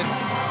with, and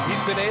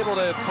he's been able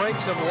to break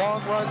some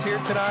long runs here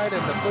tonight,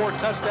 and the 4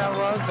 touchdown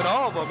runs, and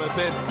all of them have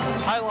been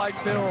highlight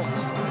films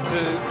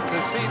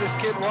to see this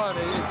kid run.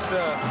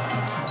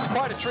 It's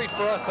quite a treat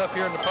for us up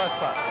here in the press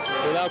box.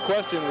 Without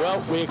question.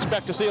 Well, we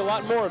expect to see a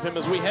lot more of him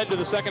as we head to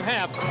the second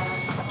half.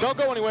 Don't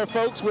go anywhere,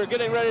 folks. We're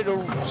getting ready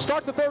to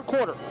start the third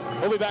quarter.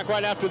 We'll be back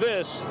right after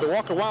this. The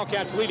Walker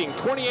Wildcats leading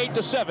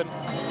 28-7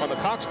 on the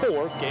Cox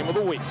 4 Game of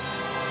the Week.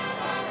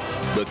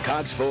 The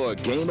Cox 4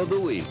 Game of the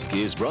Week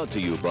is brought to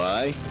you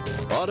by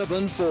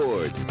Audubon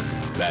Ford,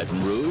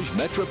 Baton Rouge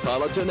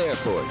Metropolitan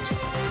Airport,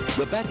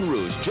 the Baton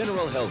Rouge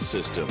General Health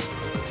System,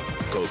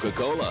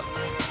 Coca-Cola,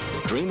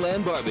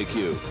 Dreamland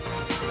Barbecue,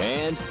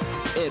 and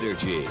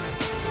Energy.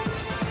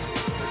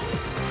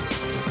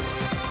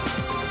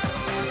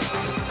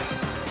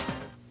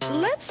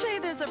 Let's say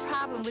there's a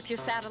problem with your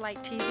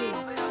satellite TV.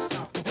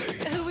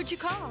 Who would you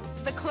call?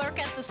 The clerk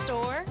at the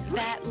store?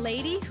 That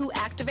lady who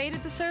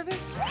activated the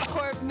service?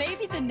 Or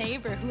maybe the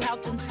neighbor who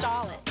helped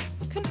install it?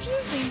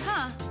 Confusing,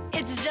 huh?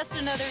 It's just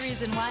another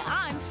reason why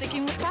I'm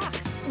sticking with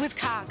Cox. With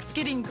Cox,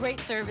 getting great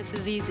service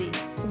is easy.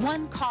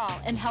 One call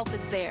and help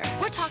is there.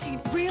 We're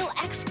talking real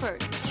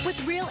experts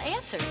with real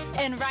answers,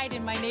 and right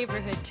in my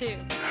neighborhood too.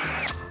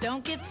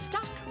 Don't get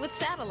stuck with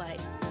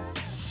satellite.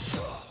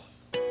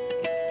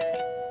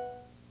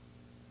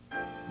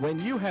 When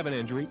you have an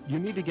injury, you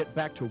need to get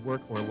back to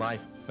work or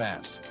life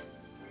fast.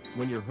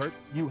 When you're hurt,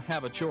 you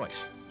have a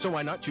choice. So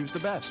why not choose the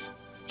best?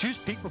 Choose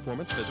Peak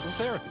Performance Physical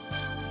Therapy.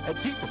 At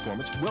Peak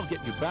Performance, we'll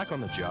get you back on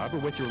the job or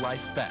with your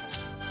life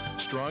fast.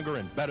 Stronger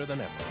and better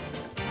than ever.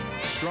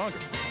 Stronger,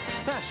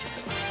 faster,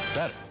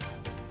 better.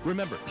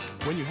 Remember,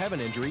 when you have an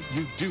injury,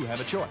 you do have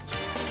a choice.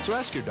 So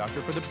ask your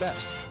doctor for the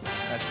best.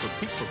 Ask for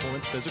Peak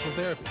Performance Physical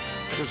Therapy.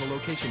 There's a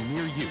location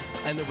near you,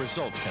 and the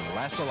results can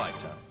last a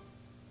lifetime.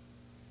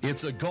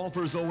 It's a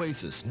golfer's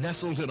oasis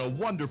nestled in a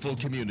wonderful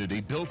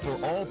community built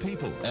for all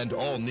people and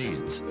all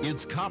needs.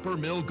 It's Copper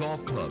Mill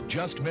Golf Club,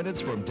 just minutes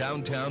from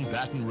downtown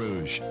Baton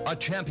Rouge. A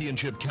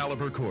championship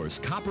caliber course,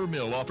 Copper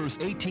Mill offers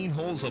 18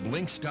 holes of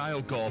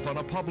link-style golf on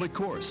a public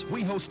course.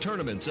 We host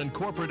tournaments and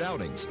corporate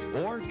outings,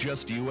 or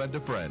just you and a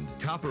friend.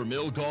 Copper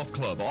Mill Golf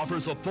Club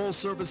offers a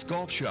full-service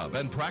golf shop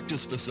and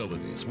practice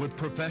facilities with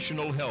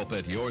professional help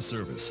at your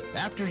service.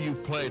 After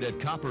you've played at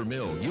Copper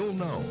Mill, you'll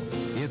know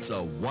it's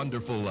a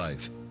wonderful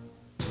life.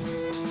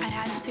 I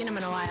hadn't seen him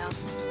in a while.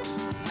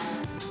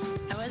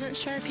 I wasn't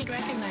sure if he'd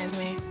recognize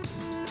me.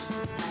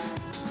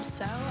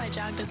 So I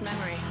jogged his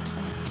memory.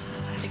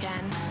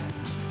 Again.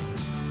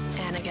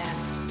 And again.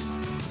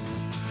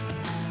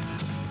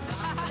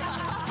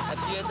 At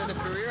the end of the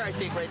career, I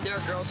think right there,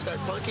 girls start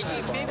punking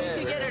you. Maybe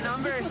you could get her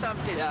number or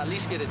something. Yeah, at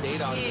least get a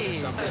date on it or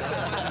something.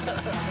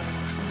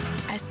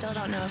 I still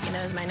don't know if he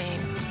knows my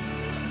name.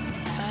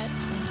 But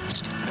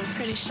I'm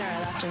pretty sure I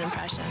left an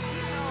impression.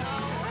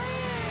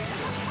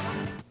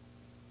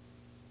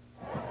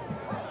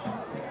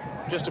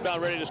 Just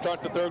about ready to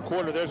start the third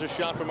quarter. There's a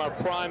shot from our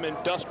Prime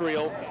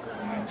Industrial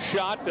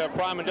shot,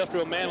 Prime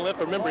Industrial man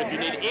lift. Remember, if you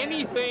need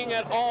anything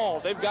at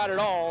all, they've got it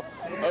all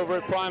over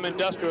at Prime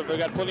Industrial. They've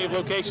got plenty of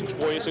locations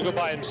for you, so go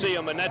by and see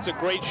them. And that's a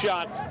great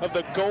shot of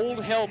the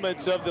gold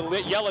helmets of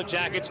the Yellow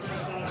Jackets.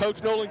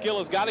 Coach Nolan Gill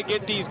has got to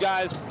get these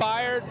guys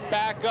fired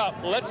back up.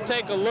 Let's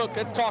take a look.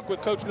 Let's talk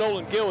with Coach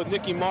Nolan Gill with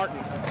Nikki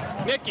Martin.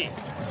 Nikki.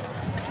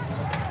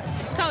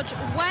 Coach,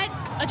 what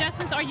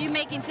adjustments are you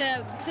making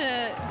to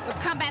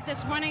combat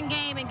this running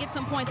game and get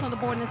some points on the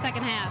board in the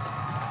second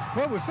half?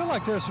 Well, we feel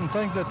like there's some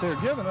things that they're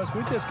giving us.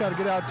 We just got to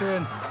get out there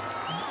and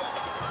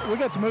we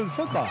got to move the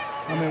football.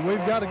 I mean,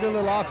 we've got a good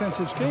little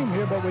offensive scheme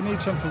here, but we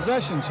need some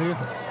possessions here.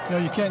 You know,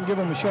 you can't give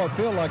them a short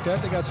field like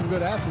that. They got some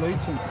good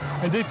athletes,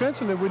 and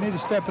defensively, we need to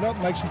step it up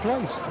and make some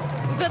plays.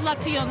 Well, good luck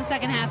to you on the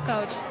second half,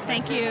 Coach.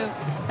 Thank you.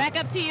 Back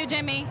up to you,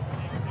 Jimmy.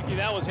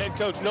 That was head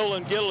coach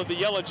Nolan Gill of the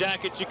Yellow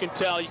Jackets. You can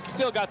tell you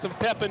still got some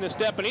pep in the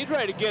step, and he's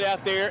ready to get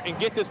out there and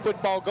get this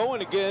football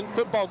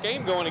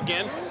game going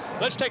again.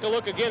 Let's take a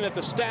look again at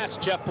the stats,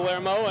 Jeff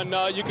Palermo, and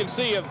you can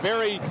see a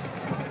very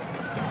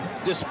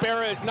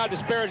not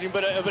disparaging,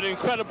 but an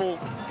incredible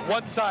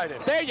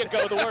one-sided. There you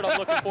go, the word I'm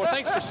looking for.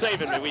 Thanks for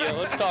saving me.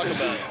 Let's talk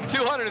about it.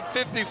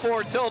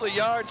 254 total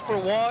yards for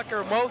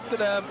Walker, most of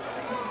them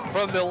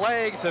from the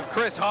legs of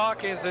Chris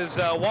Hawkins, as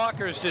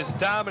Walker's just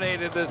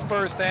dominated this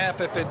first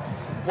half. If it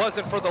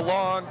wasn't for the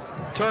long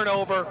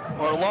turnover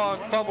or long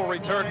fumble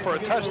return for a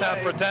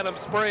touchdown for Denham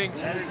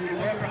Springs,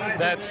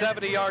 that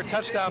 70-yard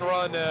touchdown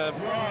run,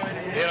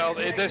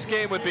 this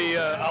game would be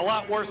a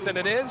lot worse than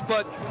it is.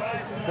 But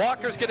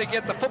Walker's going to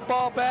get the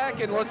football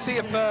back, and let's see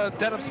if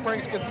Denham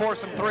Springs can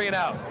force them 3 and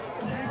out.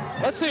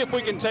 Let's see if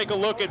we can take a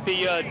look at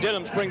the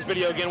Denham Springs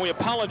video again. We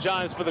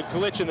apologize for the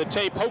glitch in the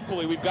tape.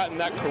 Hopefully we've gotten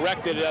that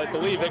corrected. I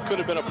believe it could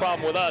have been a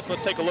problem with us.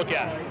 Let's take a look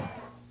at it.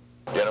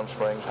 Denham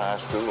Springs High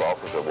School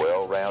offers a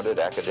well-rounded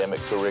academic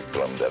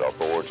curriculum that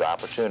affords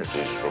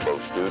opportunities for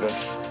both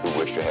students who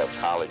wish to have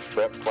college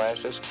prep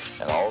classes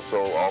and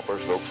also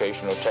offers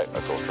vocational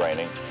technical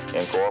training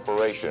in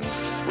cooperation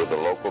with the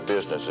local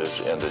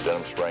businesses in the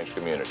Denham Springs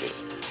community.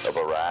 A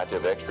variety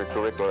of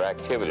extracurricular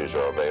activities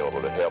are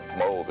available to help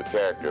mold the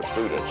character of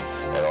students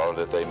in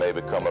order that they may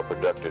become a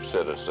productive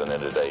citizen in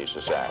today's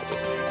society.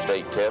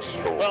 State test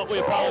scores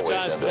are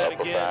always in the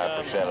upper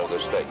 5% of the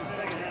state.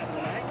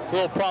 A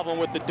little problem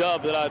with the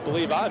dub that I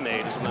believe I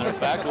made, as a matter of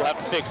fact. We'll have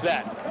to fix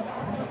that.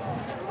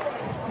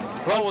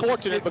 Well,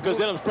 unfortunate because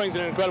Denham Springs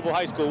is an incredible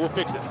high school. We'll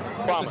fix it.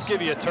 Promise. Just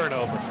give you a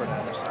turnover for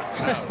that or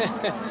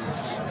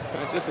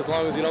something. Just as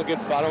long as I don't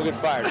get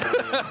fired.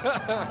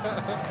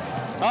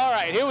 All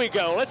right, here we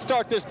go. Let's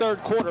start this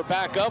third quarter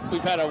back up.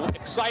 We've had an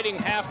exciting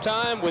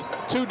halftime with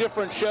 2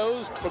 different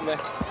shows from the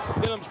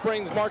Denham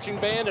Springs Marching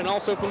Band and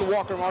also from the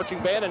Walker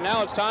Marching Band. And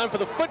now it's time for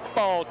the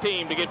football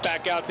team to get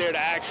back out there to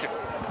action.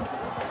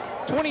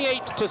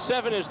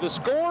 28-7 is the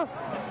score.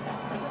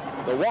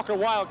 The Walker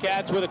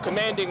Wildcats with a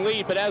commanding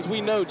lead, but as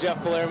we know,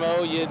 Jeff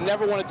Palermo, you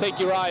never want to take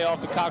your eye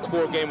off the Cox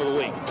Ford game of the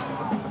week.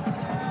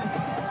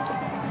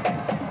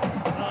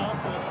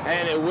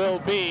 And it will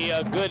be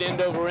a good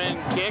end-over-end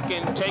kick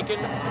and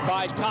taken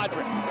by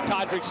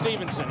Todrick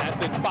Stevenson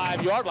at the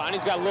 5-yard line.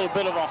 He's got a little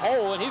bit of a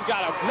hole, and he's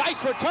got a nice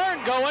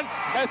return going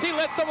as he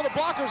lets some of the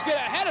blockers get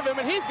ahead of him,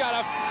 and he's got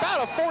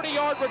about a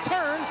 40-yard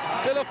return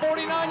to the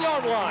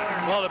 49-yard line.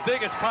 Well, the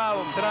biggest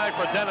problem tonight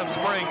for Denham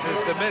Springs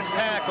is the missed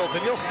tackles,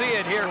 and you'll see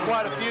it here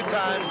quite a few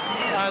times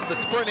on the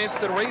sprint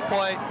instant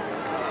replay.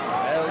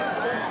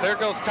 There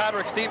goes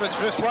Todrick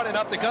Stevenson just running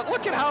up the gut.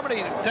 Look at how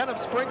many Denham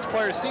Springs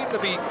players seem to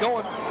be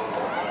going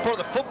for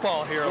the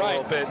football here a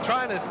little bit,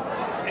 trying to,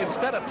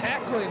 instead of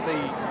tackling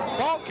the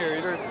ball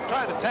carrier, they're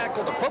trying to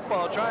tackle the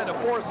football, trying to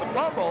force a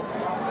fumble.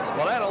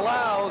 Well, that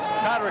allows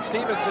Todrick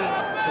Stevenson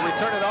to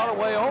return it all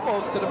the way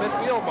almost to the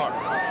midfield mark.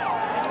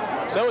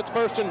 So it's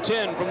 1st and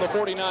 10 from the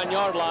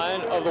 49-yard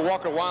line of the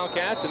Walker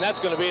Wildcats, and that's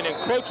going to be an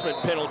encroachment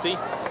penalty.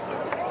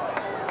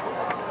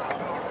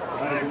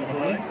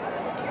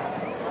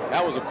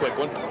 That was a quick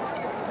one.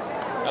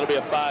 That'll be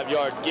a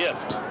 5-yard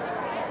gift.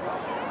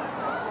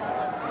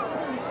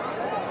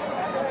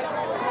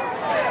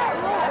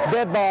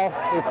 Dead ball,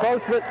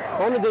 encroachment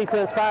on the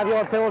defense,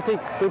 5-yard penalty.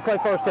 We play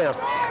first down.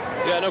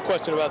 Yeah, no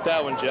question about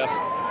that one, Jeff.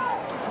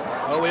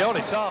 Well, we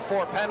only saw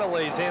 4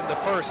 penalties in the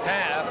first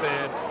half,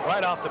 and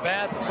right off the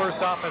bat, the first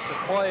offensive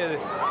play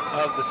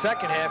of the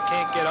second half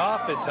can't get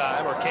off in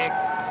time, or can't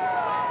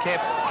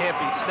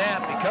be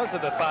snapped because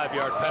of the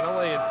 5-yard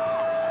penalty, and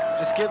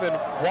just giving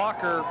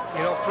Walker,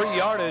 free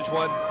yardage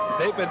when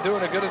they've been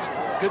doing a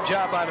good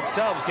job by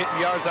themselves getting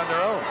yards on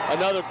their own.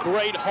 Another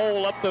great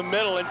hole up the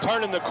middle, and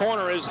turning the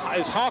corner is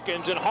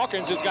Hawkins, and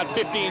Hawkins has got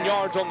 15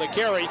 yards on the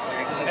carry,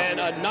 and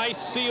a nice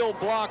seal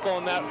block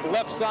on that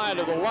left side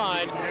of the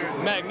line.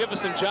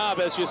 Magnificent job,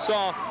 as you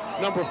saw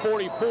number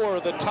 44,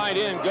 the tight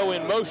end, go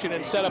in motion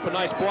and set up a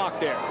nice block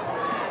there.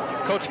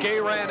 Coach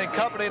Gayran and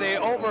company, they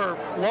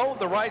overload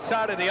the right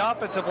side of the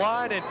offensive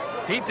line, and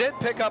he did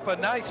pick up a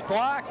nice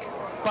block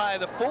by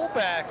the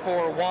fullback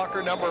for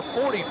Walker, number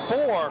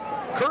 44.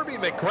 Kirby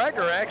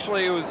McGregor,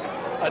 actually, who was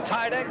a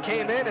tight end,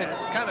 came in and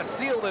kind of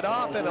sealed it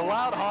off and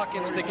allowed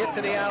Hawkins to get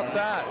to the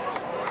outside.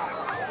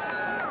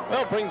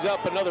 Well, brings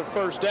up another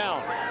first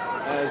down,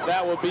 as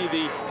that will be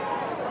the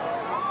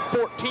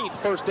 14th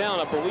first down,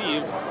 I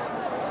believe,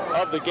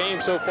 of the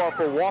game so far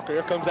for Walker.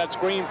 Here comes that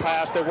screen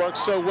pass that worked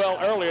so well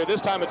earlier.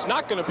 This time it's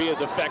not going to be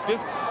as effective,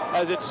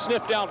 as it's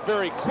sniffed out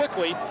very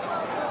quickly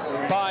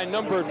by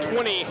number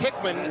 20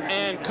 Hickman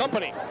and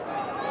company.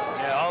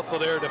 Yeah, also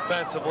there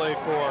defensively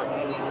for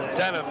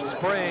Denham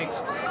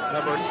Springs,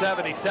 number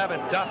 77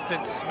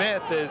 Dustin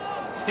Smith, is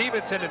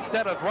Stevenson,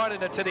 instead of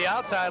running it to the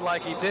outside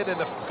like he did in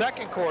the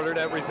second quarter,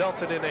 that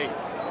resulted in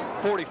a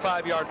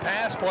 45-yard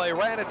pass play,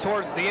 ran it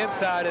towards the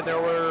inside, and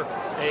there were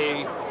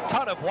a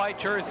ton of white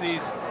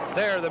jerseys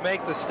there to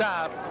make the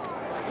stop.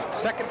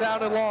 Second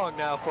down and long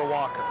now for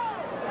Walker.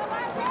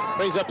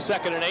 Brings up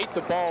 2nd and 8.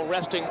 The ball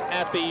resting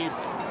at the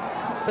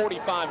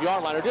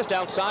 45-yard line, or just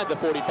outside the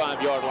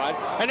 45-yard line.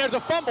 And there's a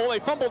fumble. They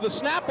fumbled the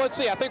snap. Let's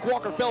see. I think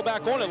Walker fell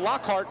back on it.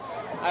 Lockhart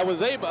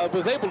was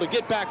able to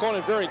get back on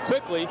it very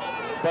quickly.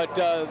 But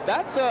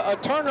that's a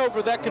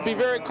turnover that could be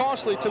very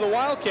costly to the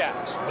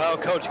Wildcats. Well,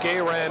 Coach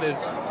Gayran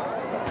is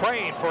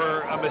praying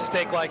for a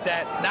mistake like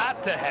that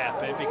not to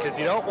happen, because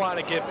you don't want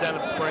to give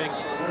Denham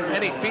Springs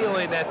any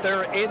feeling that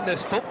they're in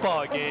this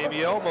football game.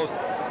 You almost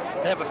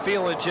have a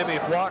feeling, Jimmy,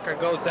 if Walker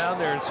goes down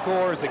there and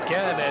scores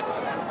again, that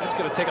it's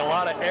going to take a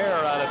lot of air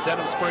out of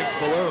Denham Springs'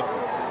 balloon.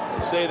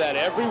 You say that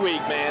every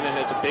week, man, and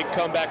it's a big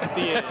comeback at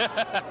the end.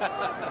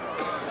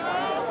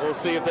 We'll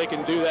see if they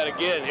can do that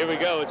again. Here we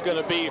go. It's going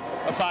to be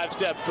a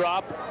 5-step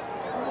drop.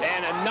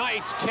 And a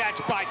nice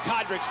catch by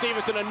Todrick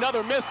Stevenson.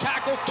 Another missed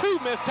tackle, 2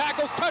 missed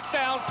tackles,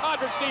 touchdown,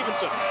 Todrick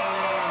Stevenson.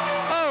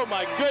 Oh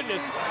my goodness,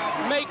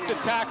 make the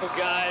tackle,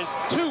 guys.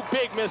 2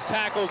 big missed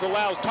tackles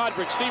allows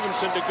Todrick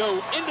Stevenson to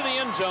go into the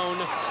end zone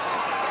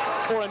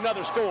for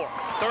another score.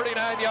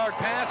 39-yard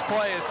pass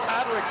play as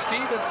Todrick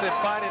Stevenson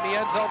finding the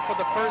end zone for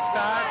the first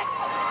time.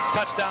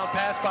 Touchdown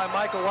pass by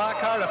Michael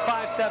Lockhart, a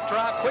 5-step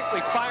drop,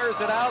 quickly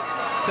fires it out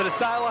to the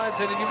sidelines.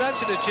 And you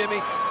mentioned it, Jimmy,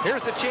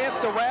 here's a chance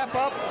to wrap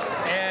up,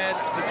 and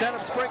the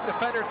Denham Spring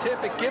defender, Tim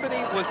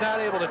McGivney, was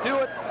not able to do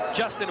it.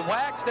 Justin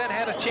Wax then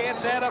had a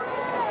chance at him,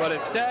 but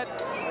instead,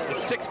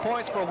 it's 6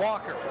 points for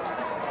Walker.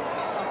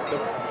 The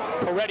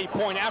Peretti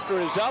point after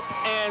is up,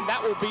 and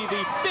that will be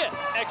the 5th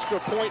extra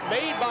point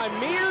made by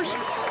Mears.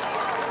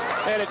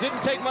 And it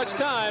didn't take much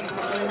time.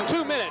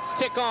 2 minutes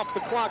tick off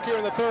the clock here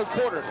in the 3rd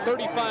quarter,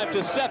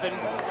 35-7.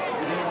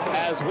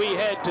 As we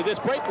head to this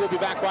break, we'll be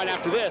back right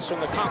after this on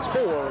the Cox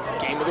 4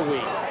 Game of the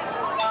Week.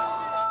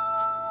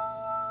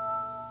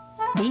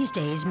 These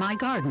days, my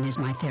garden is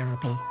my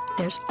therapy.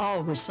 There's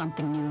always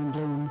something new in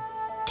bloom.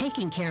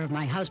 Taking care of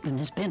my husband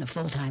has been a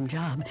full-time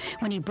job.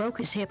 When he broke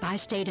his hip, I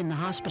stayed in the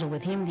hospital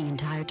with him the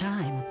entire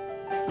time.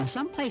 Now,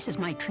 some places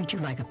might treat you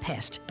like a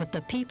pest, but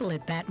the people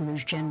at Baton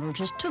Rouge General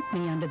just took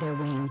me under their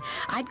wing.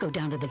 I'd go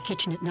down to the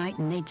kitchen at night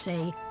and they'd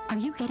say, "Are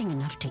you getting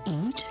enough to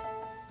eat?"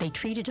 They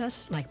treated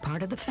us like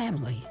part of the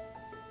family.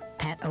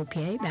 Pat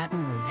Opier,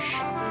 Baton Rouge.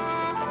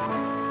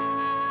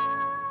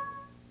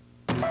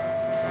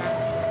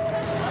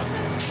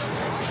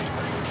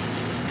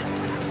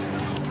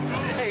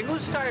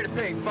 Who's tired of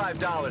paying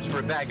 $5 for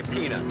a bag of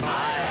peanuts?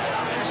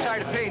 Who's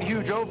tired of paying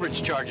huge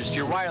overage charges to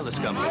your wireless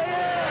company?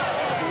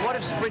 What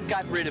if Sprint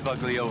got rid of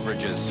ugly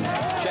overages?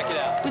 Check it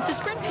out. With the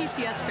Sprint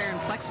PCS Fair and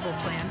Flexible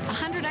plan,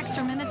 100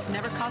 extra minutes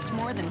never cost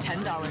more than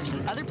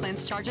 $10. Other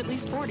plans charge at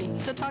least $40,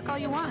 so talk all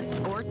you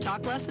want. Or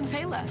talk less and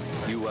pay less.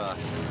 You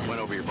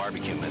went over your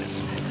barbecue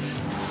minutes.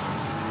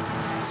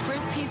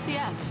 Sprint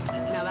PCS.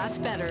 Now that's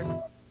better.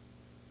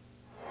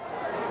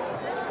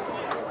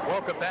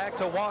 Welcome back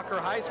to Walker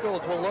High School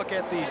as we'll look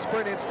at the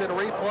Sprint instant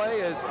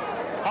replay as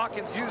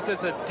Hawkins used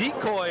as a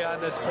decoy on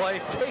this play.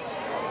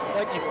 Fakes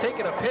like he's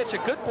taking a pitch. A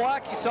good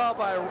block you saw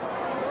by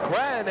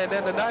Wren, and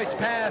then a nice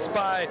pass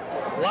by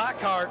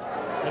Lockhart.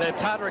 And then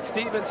Todrick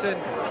Stevenson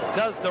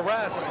does the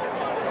rest.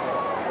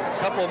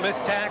 A couple of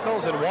missed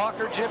tackles, and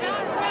Walker, Jimmy,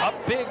 up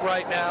big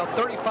right now,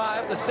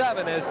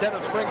 35-7, as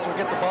Denham Springs will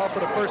get the ball for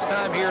the first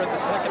time here in the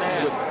second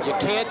half. You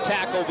can't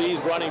tackle these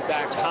running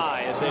backs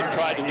high, as they've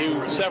tried to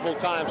do several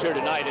times here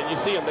tonight. And you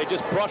see them, they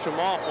just brush them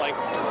off like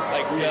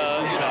they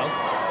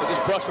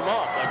just brush them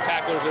off like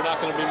tacklers are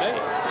not going to be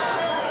made.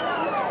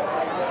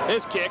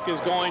 His kick is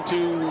going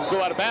to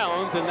go out of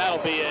bounds, and that'll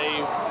be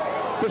a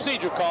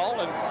procedure call,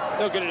 and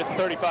they'll get it at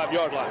the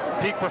 35-yard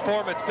line. Peak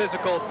Performance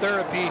Physical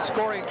Therapy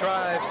scoring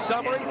drive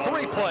summary,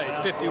 3 plays,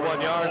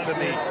 51 yards, and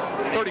the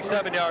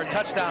 37-yard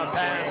touchdown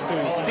pass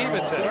to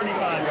Stevenson.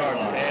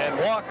 And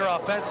Walker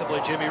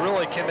offensively, Jimmy,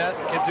 really can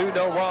do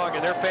no wrong,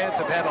 and their fans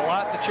have had a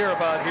lot to cheer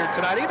about here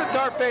tonight. Even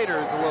Darth Vader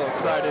is a little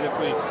excited if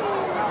we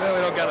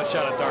don't got a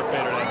shot at Darth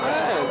Vader that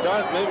time. Yeah,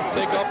 Darth, maybe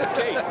take off the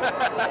cape.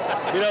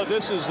 You know,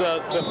 this is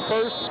the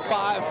first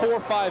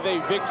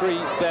 4-5A victory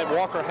that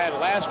Walker had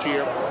last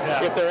year.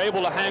 Yeah. If they're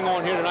able to hang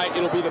on here tonight,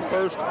 it'll be the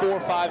first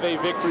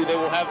 4-5A victory they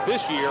will have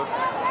this year,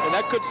 and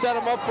that could set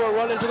them up for a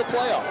run into the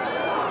playoffs.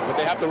 But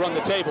they have to run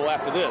the table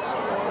after this.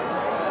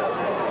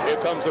 Here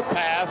comes a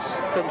pass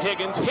from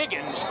Higgins.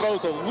 Higgins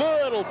throws a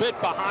little bit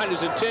behind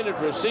his intended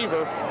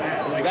receiver.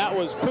 That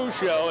was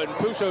Pusho, and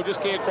Pusho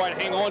just can't quite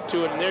hang on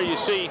to it, and there you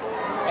see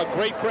a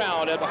great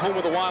crowd at the home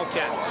of the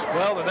Wildcats.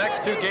 Well, the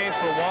next 2 games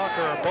for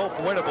Walker are both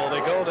winnable.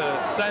 They go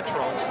to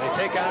Central. They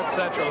take on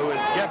Central, who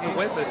has yet to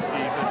win this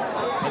season.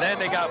 And then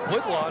they got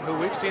Woodlawn, who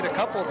we've seen a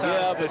couple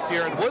times this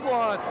year. And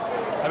Woodlawn,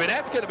 I mean,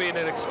 that's going to be an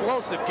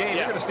explosive game.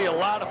 You're going to see a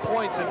lot of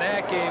points in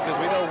that game because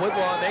we know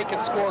Woodlawn, they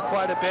can score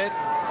quite a bit.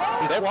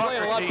 They're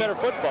playing a lot better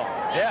football.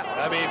 Yeah,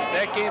 I mean,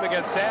 that game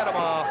against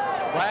Sanamaw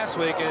last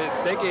week,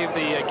 they gave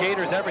the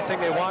Gators everything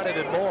they wanted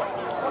and more.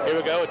 Here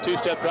we go, a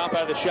two-step drop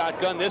out of the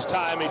shotgun. This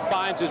time he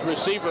finds his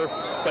receiver,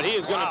 but he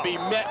is going to be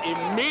met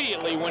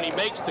immediately when he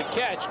makes the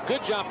catch.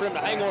 Good job for him to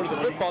hang on to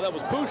the football. That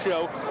was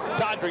Pusho.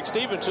 Todrick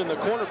Stevenson, the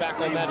cornerback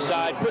on that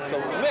side, puts a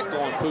lick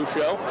on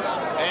Pusho,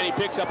 and he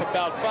picks up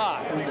about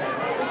 5.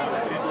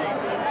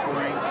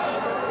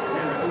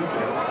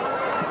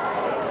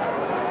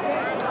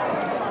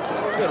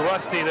 Good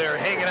Rusty there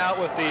hanging out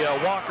with the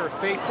Walker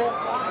faithful,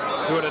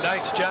 doing a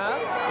nice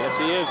job. Yes,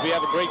 he is. We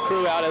have a great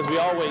crew out, as we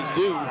always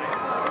do.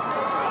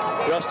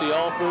 Rusty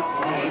Alford.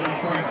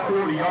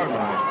 40-yard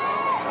line.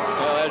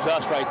 There's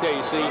us right there,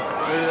 you see.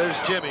 There's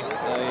Jimmy.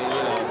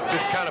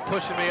 Just kind of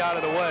pushing me out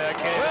of the way. I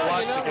can't even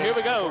watch the game. Here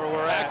we go.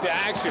 Back to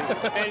action.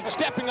 And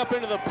stepping up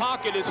into the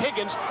pocket is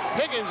Higgins.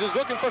 Higgins is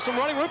looking for some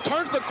running room,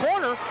 turns the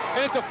corner,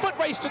 and it's a foot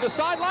race to the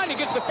sideline. He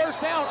gets the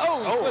first down.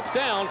 Oh, he slips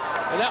down,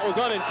 and that was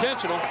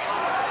unintentional.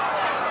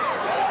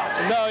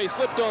 No, he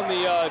slipped on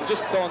the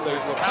just on the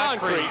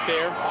concrete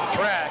there.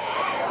 Track.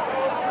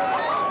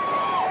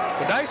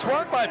 A nice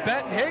run by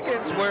Benton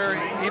Higgins where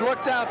he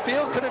looked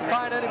outfield, couldn't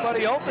find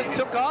anybody open,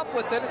 took off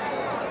with it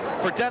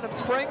for Denham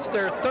Springs,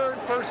 their third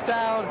first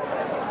down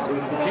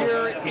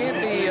here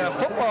in the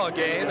football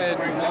game. And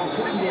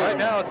right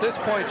now at this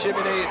point,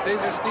 Jimmy, they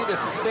just need to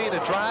sustain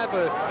a drive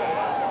and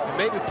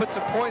maybe put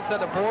some points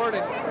on the board,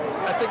 and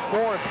I think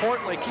more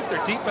importantly, keep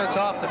their defense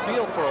off the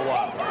field for a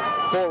while.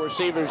 4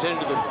 receivers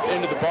into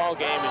the ball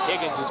game, and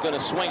Higgins is going to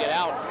swing it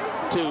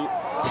out to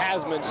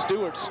Tasman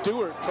Stewart.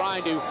 Stewart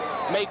trying to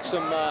make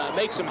some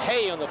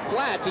hay on the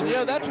flats. And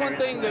that's one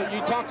thing that you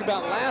talked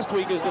about last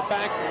week, is the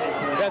fact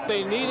that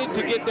they needed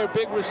to get their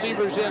big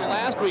receivers in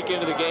last week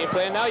into the game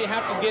plan. Now you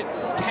have to get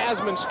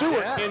Tasman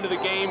Stewart into the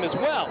game as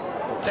well.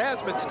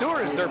 Tasman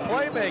Stewart is their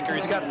playmaker.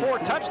 He's got 4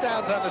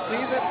 touchdowns on the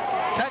season,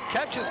 10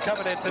 catches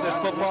coming into this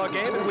football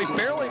game, and we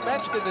barely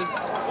mentioned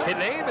his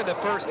name in the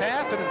first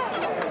half.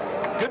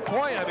 And good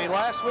point. I mean,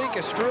 last week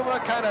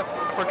Estruma kind of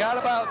forgot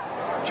about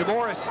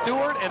Jamoris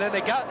Stewart, and then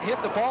they got him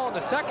the ball in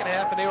the second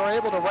half, and they were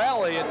able to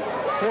rally and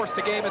force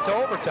the game into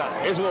overtime.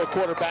 Here's a little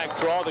quarterback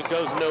draw that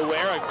goes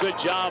nowhere. A good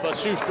job, a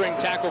shoestring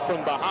tackle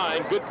from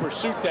behind. Good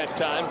pursuit that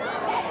time,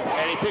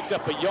 and he picks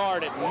up a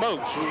yard at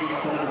most.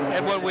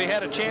 And when we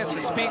had a chance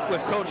to speak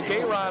with Coach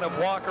Gayron of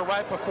Walker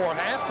right before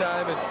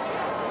halftime,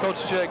 and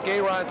Coach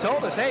Gayron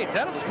told us, hey,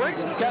 Denham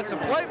Springs has got some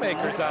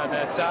playmakers on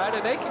that side,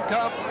 and they can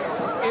come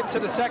into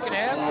the second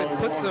half and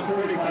put some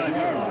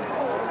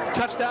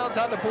touchdowns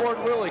on the board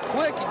really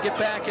quick and get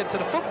back into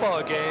the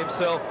football game.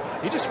 So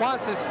he just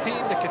wants his team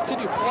to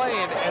continue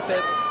playing at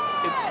that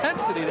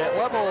intensity, that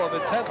level of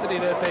intensity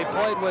that they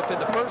played with in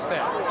the first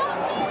half.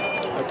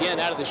 Again,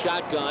 out of the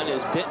shotgun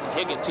is Benton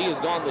Higgins. He has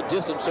gone the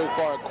distance so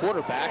far at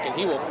quarterback, and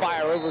he will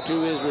fire over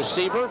to his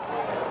receiver.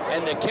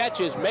 And the catch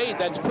is made.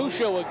 That's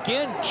Pusho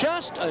again,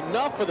 just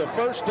enough for the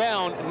first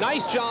down.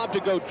 Nice job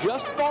to go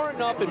just far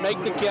enough and make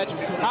the catch.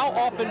 How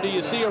often do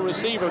you see a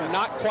receiver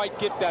not quite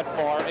get that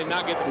far and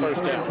not get the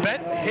first down?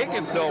 Benton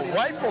Higgins, though,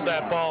 rifled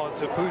that ball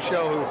into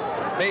Pusho,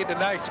 who made a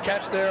nice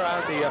catch there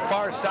on the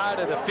far side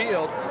of the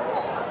field.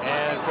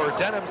 And for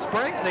Denham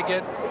Springs, they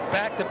get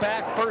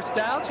back-to-back first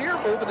downs here,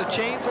 moving the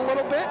chains a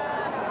little bit.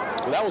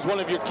 Well, that was one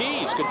of your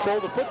keys, control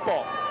the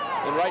football.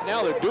 And right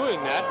now they're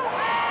doing that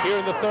here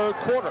in the third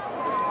quarter.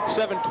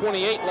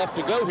 7:28 left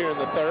to go here in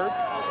the third,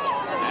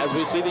 as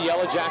we see the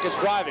Yellow Jackets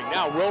driving.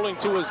 Now rolling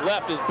to his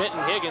left is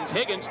Benton Higgins.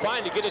 Higgins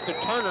trying to get it to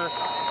Turner,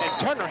 and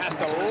Turner has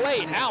to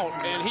lay out,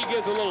 and he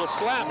gives a little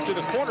slap to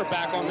the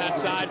cornerback on that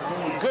side.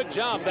 Good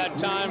job that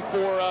time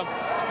for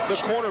the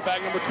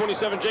cornerback, number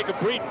 27, Jacob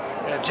Breeden.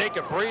 And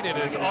Jacob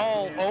Breeden is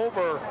all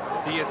over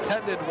the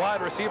intended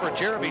wide receiver,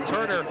 Jeremy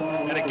Turner.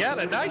 And again,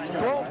 a nice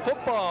thrown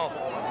football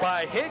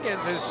by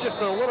Higgins is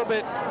just a little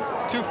bit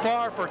too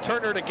far for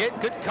Turner to get.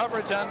 Good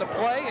coverage on the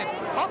play,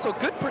 and also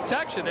good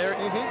protection there.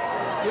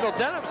 You know,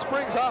 Denham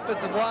Springs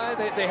offensive line,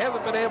 they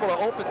haven't been able to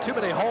open too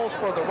many holes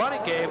for the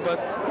running game, but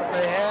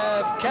they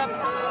have kept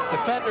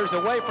defenders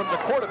away from the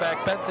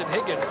quarterback, Benton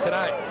Higgins,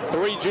 tonight.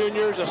 3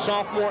 juniors, a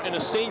sophomore, and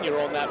a senior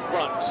on that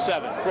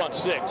front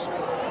 6.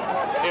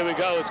 Here we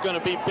go. It's going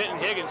to be Benton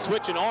Higgins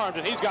switching arms,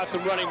 and he's got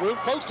some running room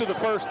close to the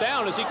first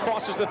down as he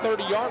crosses the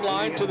 30-yard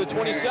line to the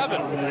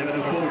 27.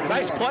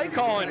 Nice play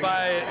calling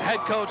by head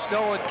coach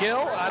Nolan Gill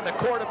on the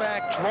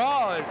quarterback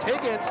draw as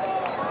Higgins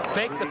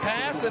faked the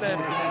pass and then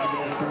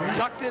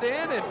tucked it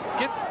in and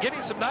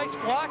getting some nice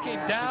blocking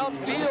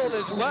downfield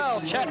as well.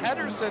 Chet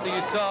Henderson,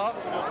 you saw,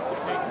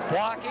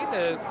 blocking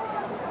to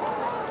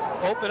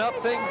open up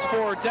things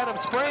for Denham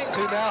Springs,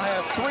 who now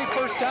have 3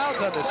 first downs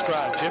on this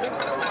drive. Jimmy?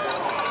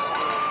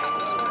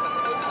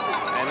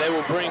 And they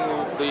will bring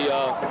the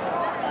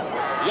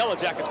Yellow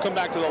Jackets come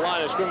back to the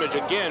line of scrimmage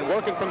again.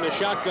 Working from the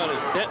shotgun is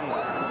Benton.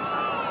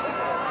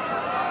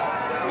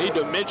 Need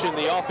to mention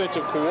the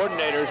offensive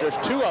coordinators. There's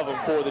 2 of them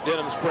for the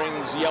Denham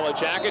Springs Yellow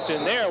Jackets,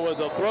 and there was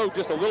a throw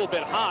just a little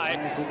bit high,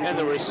 and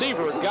the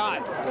receiver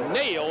got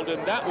nailed,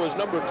 and that was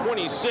number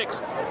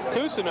 26,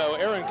 Cousineau,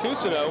 Aaron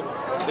Cousineau.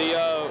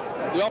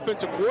 The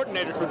offensive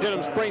coordinators for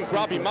Denham Springs,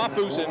 Robbie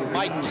Mafus and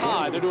Mike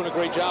Todd. They're doing a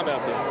great job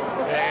out there.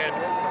 And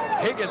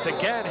Higgins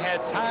again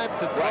had time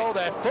to throw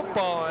that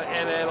football,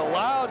 and it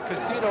allowed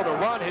Casino to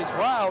run his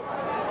route.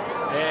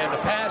 And the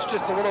pass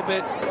just a little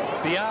bit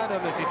beyond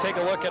him as you take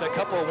a look at a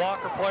couple of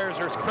Walker players.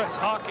 There's Chris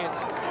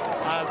Hawkins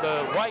on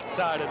the right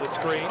side of the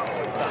screen,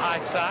 the high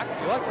socks.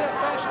 You like that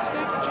fashion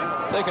statement,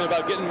 Jim? Thinking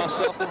about getting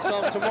myself in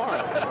some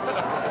tomorrow.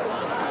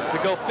 To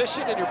go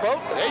fishing in your boat?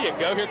 There you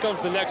go. Here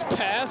comes the next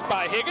pass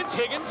by Higgins.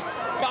 Higgins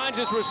finds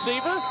his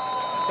receiver.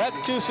 That's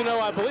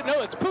Cusino, I believe.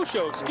 No, it's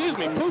Pusho, excuse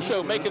me.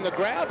 Pusho making the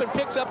grab and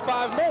picks up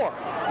 5 more.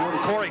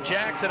 Corey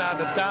Jackson on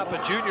the stop,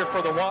 a junior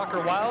for the Walker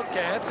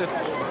Wildcats. And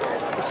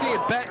we're seeing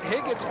Ben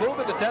Higgins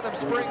moving to Denham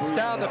Springs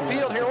down the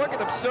field here. Look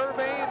at him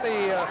surveying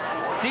the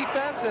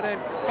defense, and then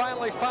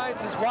finally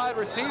finds his wide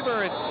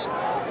receiver. And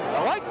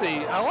I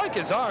like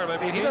his arm. I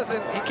mean, he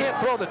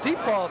can't throw the deep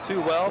ball too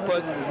well,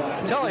 but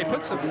until he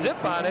puts some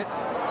zip on it.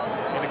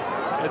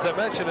 As I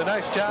mentioned, a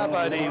nice job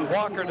by the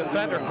Walker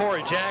defender,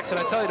 Corey Jackson.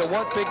 I tell you, the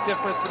one big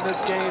difference in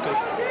this game is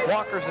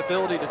Walker's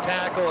ability to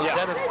tackle and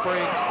Denham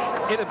Springs'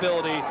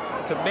 inability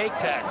to make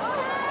tackles.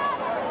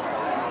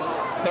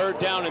 3rd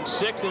down and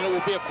 6, and it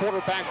will be a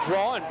quarterback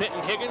draw, and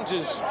Benton Higgins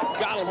has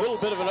got a little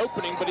bit of an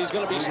opening, but he's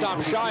going to be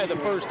stopped shy of the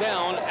 1st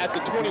down at the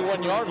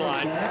 21-yard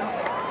line.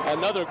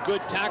 Another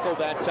good tackle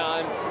that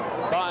time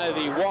by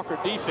the Walker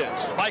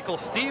defense. Michael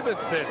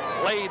Stevenson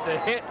laid the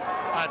hit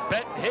on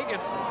Benton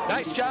Higgins.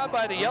 Nice job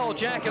by the Yellow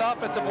Jacket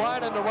offensive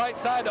line on the right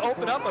side to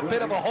open up a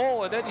bit of a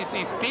hole, and then you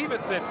see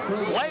Stevenson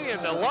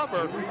laying the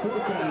lumber.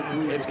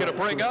 It's going to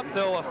bring up,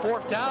 though, a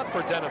 4th down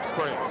for Denham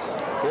Springs.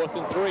 4th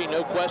and 3,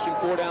 no question,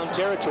 4-down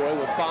territory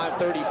with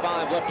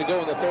 5:35 left to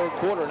go in the 3rd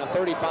quarter in a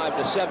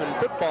 35-7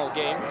 football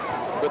game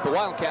with the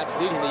Wildcats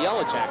leading the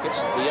Yellow Jackets.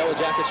 The Yellow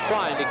Jackets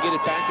trying to get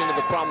it back into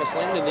the promised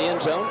land in the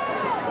end zone,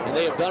 and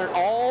they have done it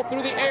all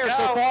through the air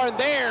so far, and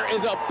there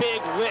is a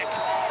big lick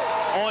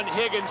on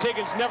Higgins.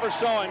 Higgins never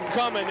saw him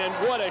coming, and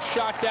what a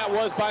shot that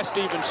was by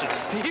Stevenson.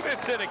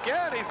 Stevenson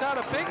again, he's not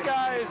a big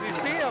guy as you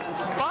see him,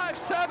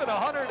 5'7",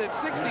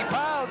 160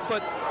 pounds,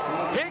 but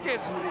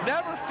Higgins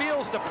never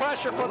feels the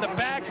pressure from the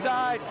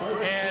backside,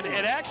 and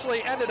it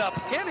actually ended up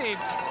hitting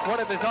one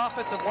of his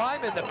offensive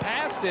linemen. The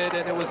pass did,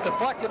 and it was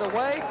deflected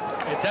away,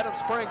 and Denham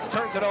Springs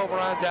turns it over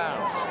on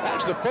downs.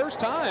 That's the first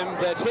time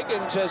that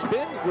Higgins has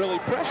been really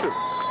pressured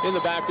in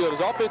the backfield.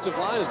 His offensive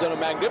line has done a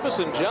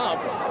magnificent job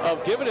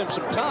of giving him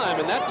some time,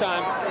 and that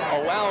time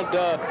allowed,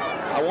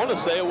 I want to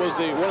say it was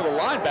one of the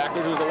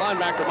linebackers. It was the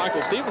linebacker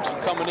Michael Stevenson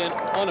coming in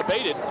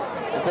unabated,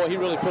 and boy, he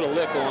really put a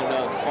lick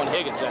on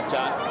Higgins that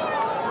time.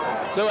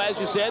 So as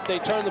you said, they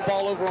turn the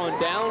ball over on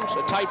downs,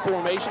 a tight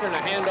formation, and a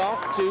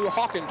handoff to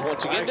Hawkins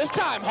once again. This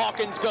time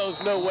Hawkins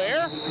goes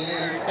nowhere,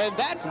 and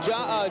that's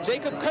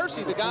Jacob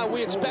Kersey, the guy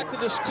we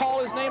expected to call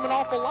his name an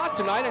awful lot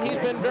tonight, and he's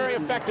been very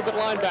effective at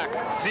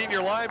linebacker. Senior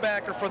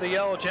linebacker for the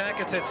Yellow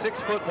Jackets at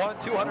 6'1",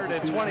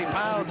 220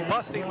 pounds,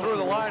 busting through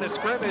the line of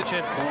scrimmage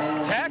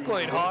and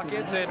tackling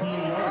Hawkins, and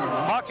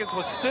Hawkins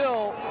was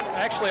still,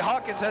 actually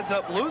Hawkins ends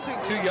up losing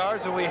 2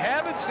 yards, and we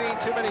haven't seen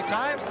too many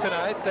times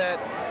tonight that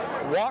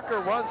Walker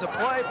runs a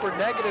play for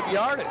negative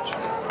yardage.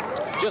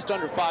 Just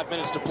under 5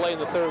 minutes to play in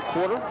the 3rd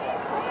quarter.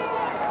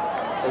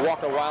 The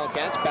Walker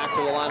Wildcats back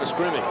to the line of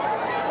scrimmage.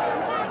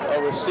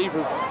 A receiver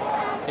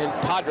in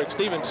Podrick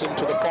Stevenson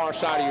to the far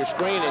side of your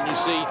screen, and you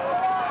see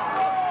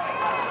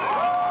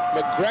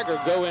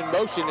McGregor go in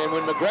motion, and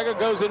when McGregor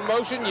goes in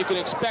motion, you can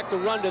expect a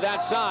run to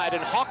that side,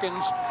 and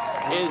Hawkins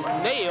is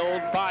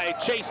nailed by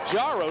Chase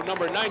Jarrow,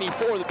 number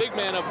 94, the big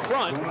man up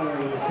front.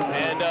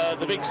 And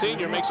the big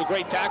senior makes a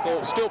great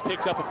tackle, still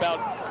picks up about,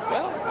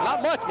 well,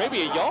 not much,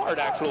 maybe a yard,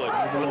 actually.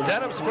 Well,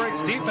 Denham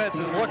Springs defense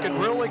is looking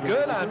really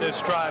good on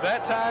this drive.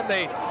 That time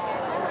they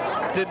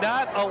did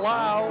not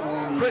allow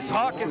Chris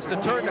Hawkins to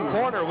turn the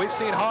corner. We've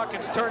seen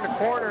Hawkins turn the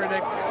corner, and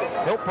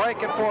he'll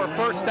break it for a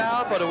 1st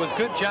down, but it was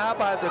good job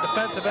by the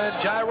defensive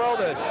end, Gyro,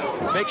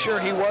 to make sure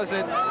he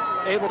wasn't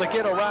able to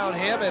get around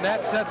him, and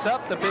that sets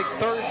up the big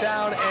 3rd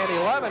down and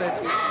 11, and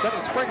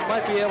Denham Springs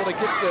might be able to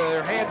get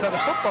their hands on the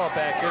football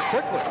back here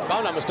quickly. If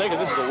I'm not mistaken,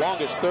 this is the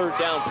longest 3rd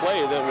down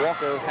play that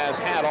Walker has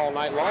had all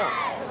night long.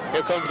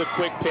 Here comes the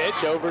quick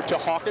pitch over to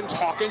Hawkins.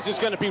 Hawkins is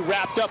going to be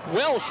wrapped up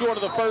well short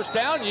of the 1st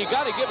down. You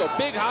got to give a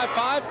big high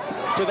five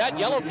to that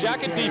Yellow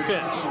Jacket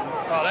defense.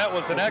 Oh, that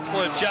was an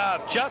excellent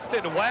job.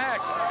 Justin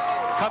Wax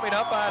coming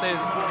up on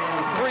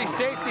his free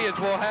safety, as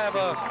we'll have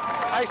a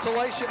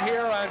isolation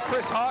here on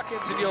Chris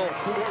Hawkins, and you'll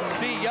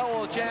see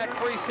Yellow Jack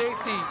free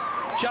safety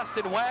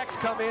Justin Wax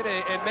come in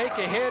and make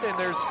a hit, and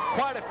there's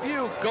quite a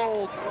few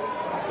gold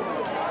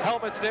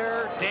helmets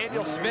there.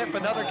 Daniel Smith,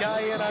 another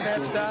guy in on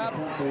that stop,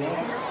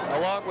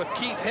 along with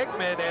Keith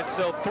Hickman, and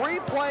so 3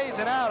 plays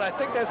and out. I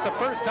think that's the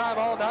first time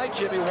all night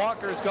Jimmy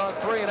Walker has gone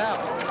 3 and out.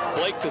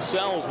 Blake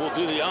Cassels will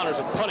do the honors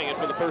of punting it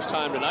for the first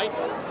time tonight.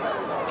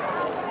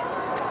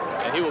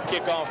 And he will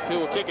kick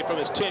it from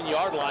his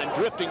 10-yard line,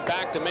 drifting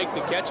back to make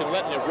the catch and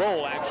letting it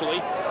roll, actually.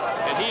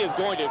 And he is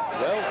going to,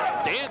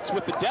 well, dance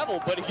with the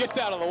devil, but he gets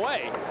out of the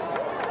way.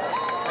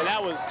 And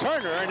that was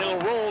Turner, and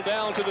it'll roll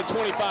down to the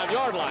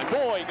 25-yard line.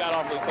 Boy, he got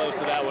awfully close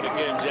to that one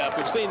again, Jeff.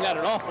 We've seen that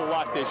an awful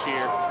lot this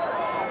year.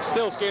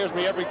 Still scares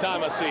me every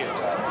time I see it.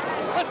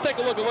 Let's take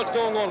a look at what's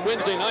going on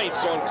Wednesday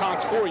nights on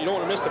Cox 4. You don't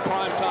want to miss the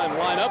primetime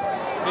lineup.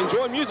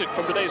 Enjoy music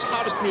from today's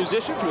hottest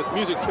musicians with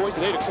Music Choice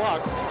at 8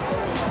 o'clock.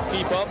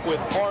 Keep up with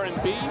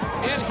R&B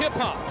and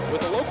hip-hop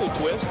with a local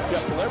twist.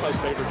 Jeff Palermo's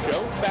favorite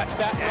show, Fat,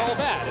 and All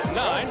That at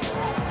 9.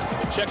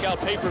 And check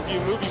out pay-per-view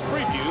movie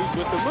previews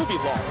with the Movie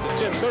Loft at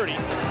 10:30.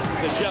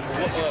 The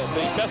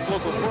best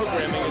local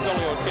programming is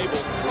only on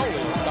cable, only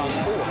on Cox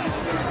 4.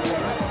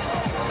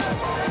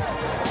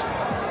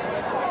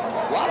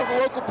 A lot of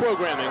local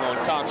programming on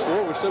Cox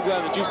 4. We're so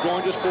glad that you've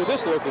joined us for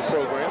this local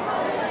program.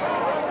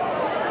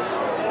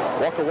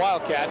 Walker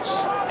Wildcats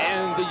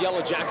and the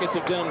Yellow Jackets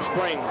of Denham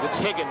Springs. It's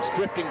Higgins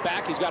drifting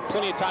back. He's got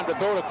plenty of time to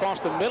throw it across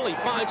the middle. He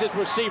finds his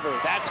receiver.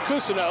 That's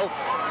Cousineau.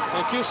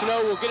 And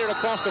Cousineau will get it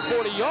across the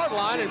 40-yard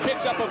line and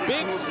picks up a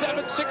big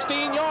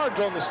 16 yards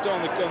on the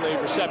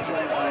reception.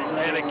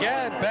 And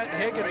again, Benton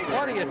Higgins,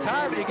 plenty of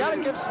time. And you got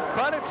to give some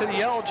credit to the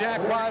Yellow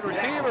Jack wide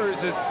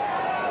receivers. As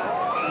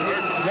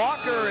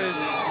Walker is,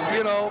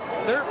 you know,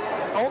 they're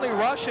only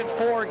rushing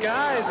 4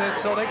 guys, and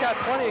so they got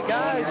plenty of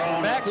guys,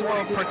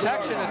 maximum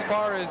protection as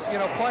far as, you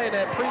know, playing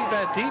that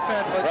prevent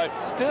defense, but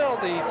still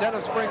the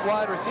Denham Spring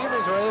wide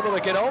receivers are able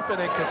to get open,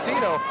 and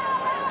Casino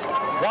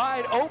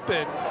wide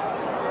open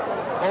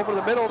over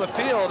the middle of the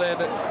field, and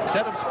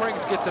Denham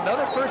Springs gets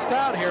another first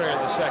down here in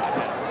the second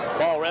half.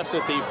 Ball rests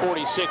at the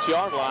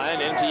 46-yard line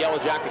into Yellow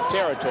Jacket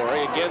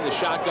territory. Again, the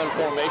shotgun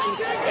formation,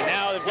 and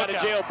now they've got a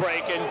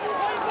jailbreak, and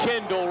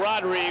Kendall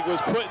Rodriguez was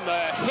putting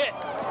the hit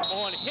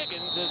on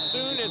Higgins as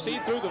soon as he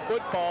threw the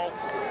football,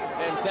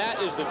 and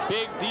that is the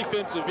big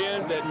defensive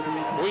end that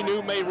we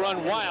knew may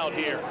run wild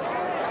here.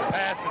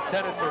 Pass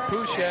intended for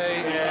Pouchet,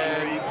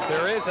 and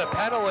there is a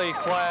penalty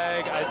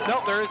flag.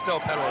 No, there is no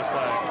penalty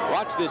flag.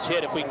 Watch this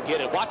hit if we can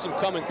get it. Watch him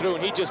coming through,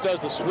 and he just does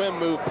the swim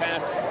move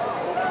past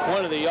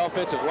one of the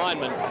offensive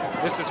linemen.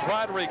 This is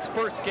Rodriguez's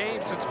first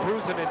game since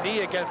bruising a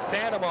knee against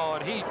Sandoval,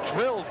 and he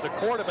drills the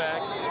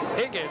quarterback,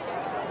 Higgins.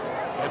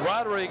 And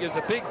Rodriguez is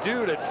a big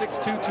dude at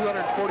 6'2",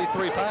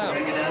 243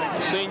 pounds. The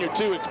senior,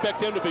 too.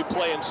 Expect him to be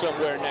playing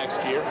somewhere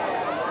next year.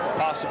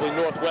 Possibly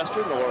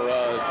Northwestern or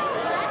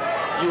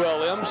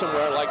ULM,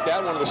 somewhere like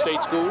that, one of the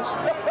state schools.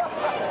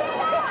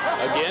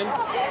 Again,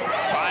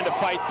 trying to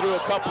fight through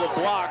a couple of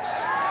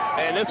blocks.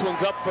 And this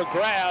one's up for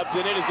grabs,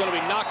 and it is going to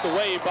be knocked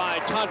away by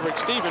Tondrick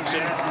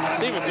Stevenson.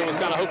 Stevenson was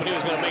kind of hoping he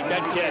was going to make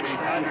that catch.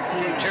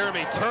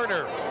 Jeremy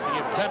Turner,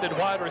 the intended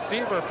wide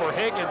receiver for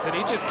Higgins, and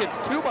he just gets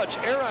too much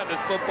air on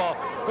this football.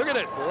 Look at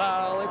this,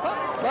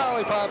 lollipop,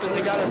 lollipop, as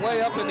he got it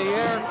way up in the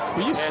air.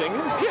 Were you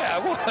singing? Yeah, I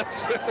was.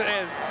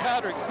 As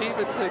Tondrick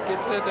Stevenson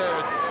gets in there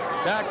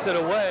and knocks it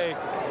away.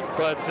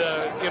 But,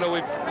 you know,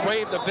 we've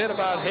raved a bit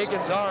about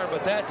Higgins' arm,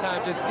 but that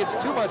time just gets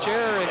too much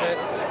air in it,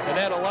 and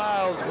that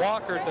allows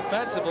Walker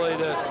defensively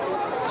to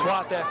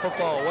swat that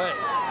football away.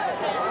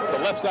 The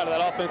left side of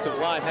that offensive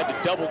line had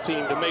to double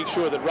team to make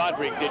sure that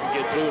Rodriguez didn't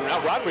get through.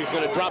 Now Rodriguez is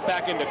going to drop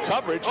back into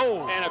coverage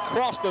and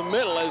across the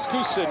middle as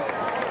Casino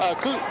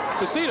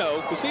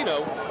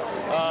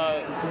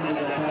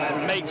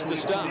makes the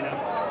stop.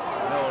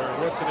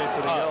 We're listening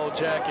to the Yellow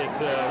Jacket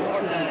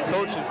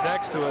coaches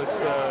next to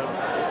us,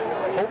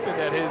 hoping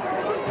that his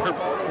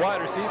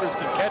wide receivers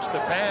can catch the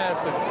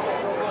pass, and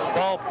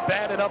ball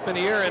batted up in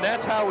the air, and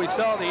that's how we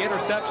saw the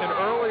interception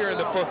earlier in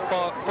the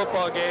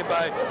football game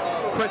by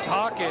Chris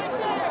Hawkins.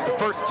 The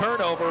first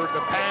turnover,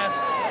 the pass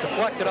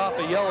deflected off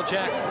a Yellow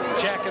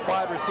Jacket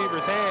wide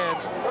receiver's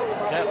hands.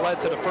 That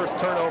led to the first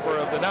turnover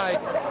of the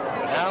night.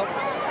 Now,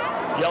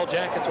 Yellow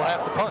Jackets will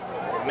have to punt.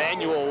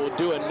 Manuel will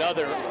do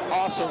another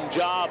awesome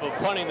job of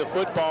punting the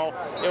football.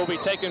 It will be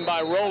taken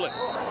by Rowland.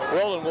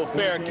 Rowland will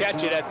fair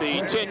catch it at the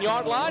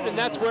 10-yard line, and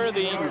that's where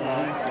the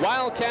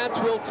Wildcats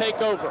will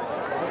take over.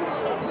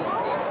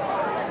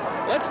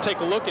 Let's take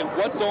a look at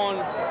what's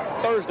on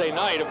Thursday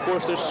night. Of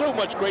course, there's so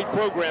much great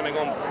programming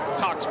on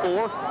Cox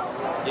 4.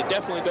 You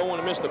definitely don't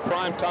want to miss the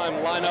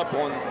primetime lineup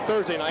on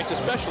Thursday nights,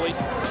 especially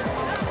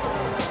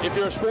if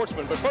you're a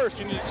sportsman. But first,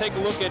 you need to take a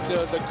look at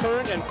the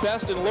current and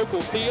best in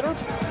local theater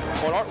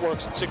on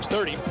Artworks at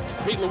 6:30.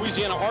 Meet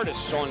Louisiana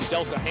artists on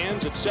Delta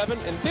Hands at 7,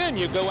 and then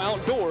you go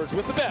outdoors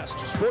with the best.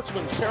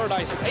 Sportsman's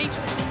Paradise at 8,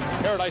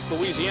 Paradise,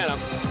 Louisiana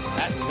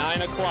at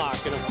 9 o'clock.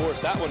 And of course,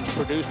 that one's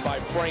produced by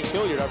Frank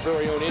Hilliard, our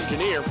very own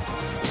engineer.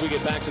 As we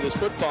get back to this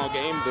football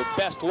game, the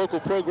best local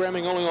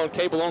programming only on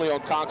cable, only on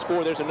Cox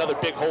 4. There's another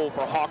big hole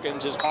for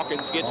Hawkins as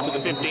Hawkins gets to the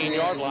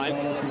 15-yard line.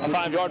 A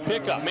 5-yard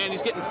pickup. Man,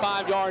 he's getting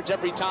 5 yards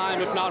every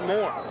time, if not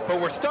more. But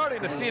we're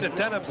starting to see the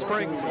Denham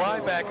Springs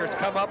linebackers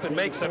come up and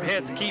make some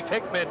hits. Keith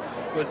Hickman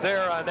was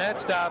there on that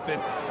stop, and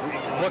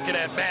looking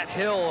at Matt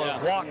Hill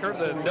of Walker,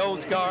 the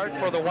nose guard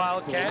for the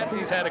Wildcats.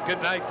 He's had a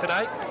good night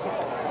tonight,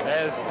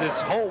 as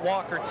this whole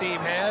Walker team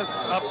has,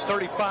 up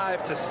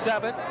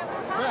 35-7.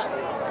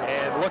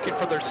 And looking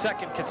for their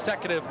second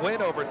consecutive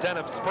win over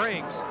Denham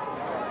Springs.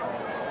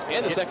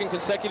 And the second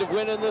consecutive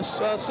win in this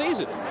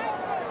season.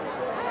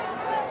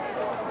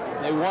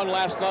 They won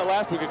last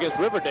week against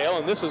Riverdale,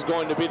 and this is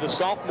going to be the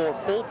sophomore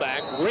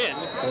fullback, Wren.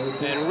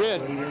 And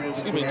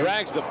Wren,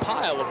 drags the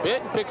pile a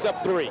bit and picks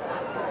up 3.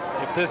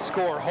 if this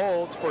score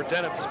holds for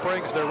Denham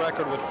Springs, their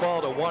record would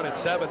fall to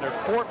 1-7. Their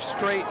 4th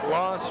straight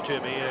loss,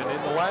 Jimmy, and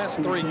in the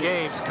last 3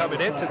 games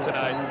coming into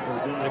tonight,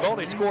 they've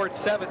only scored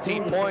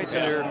 17 points,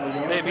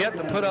 and they've yet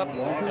to put up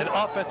an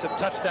offensive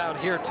touchdown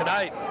here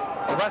tonight.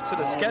 The rest of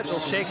the schedule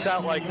shakes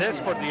out like this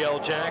for the Yellow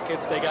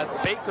Jackets. They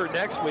got Baker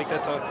next week.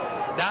 That's a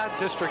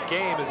non-district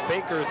game, as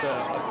Baker's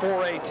a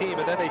 4A team,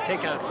 and then they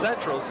take on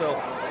Central.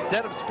 So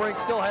Denham Springs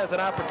still has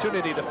an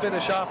opportunity to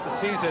finish off the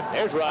season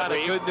on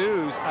a good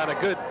news, on a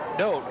good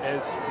note,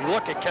 as you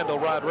look at Kendall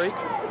Rodriguez.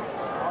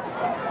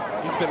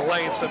 He's been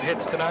laying some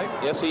hits tonight.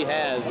 Yes, he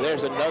has.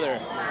 There's another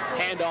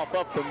handoff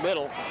up the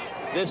middle,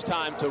 this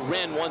time to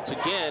Wren once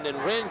again, and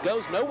Wren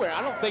goes nowhere.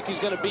 I don't think he's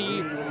going to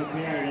be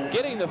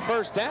getting the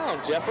first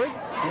down, Jeffrey.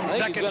 I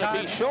think he's going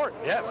to be short.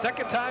 Yeah,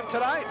 second time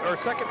tonight, or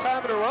second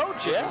time in a row,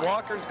 Jimmy. Yeah.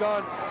 Walker's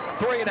gone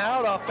 3 and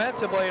out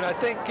offensively, and I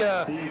think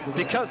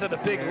because of the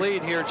big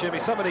lead here, Jimmy,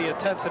 some of the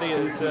intensity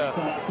has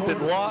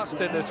been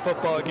lost in this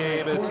football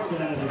game.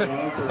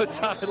 It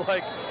sounded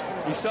like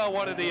you saw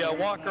one of the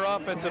Walker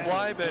offensive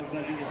linemen,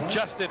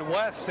 Justin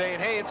West,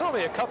 saying, hey, it's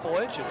only a couple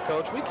inches,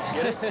 Coach. We can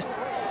get it.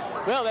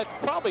 Well, that's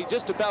probably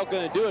just about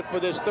going to do it for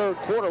this 3rd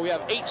quarter. We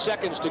have 8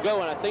 seconds to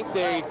go, and I think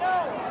they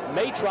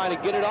may try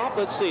to get it off.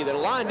 Let's see. They're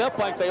lined up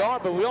like they are,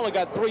 but we only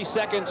got 3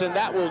 seconds, and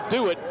that will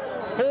do it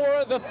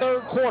for the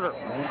 3rd quarter.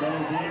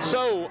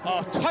 So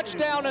a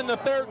touchdown in the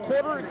 3rd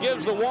quarter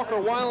gives the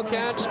Walker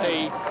Wildcats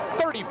a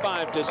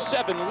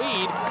 35-7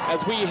 lead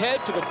as we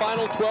head to the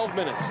final 12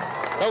 minutes.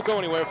 Don't go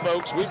anywhere,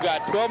 folks. We've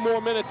got 12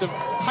 more minutes of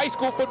high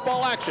school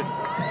football action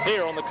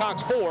here on the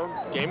Cox 4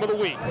 Game of the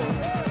Week.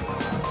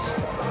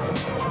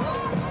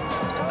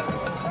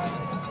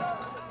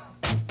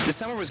 The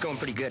summer was going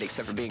pretty good,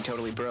 except for being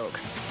totally broke.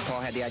 Paul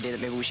had the idea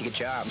that maybe we should get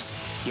jobs.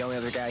 The only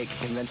other guy he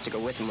could convince to go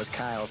with him was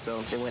Kyle,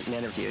 so they went and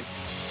interviewed.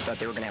 Thought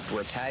they were going to have to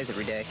wear ties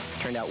every day.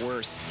 Turned out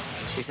worse.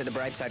 They said the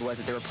bright side was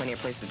that there were plenty of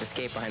places to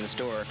skate behind the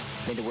store.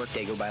 Made the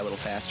workday go by a little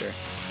faster.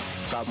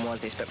 Problem was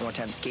they spent more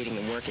time skating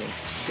than working.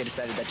 They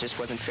decided that just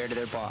wasn't fair to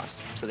their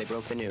boss, so they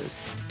broke the news.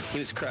 He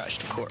was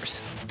crushed, of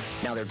course.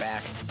 Now they're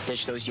back.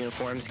 Ditched those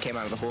uniforms, came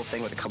out of the whole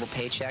thing with a couple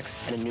paychecks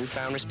and a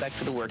newfound respect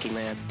for the working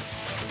man.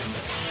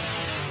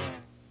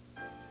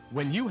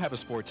 When you have a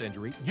sports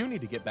injury, you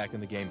need to get back in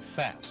the game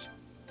fast.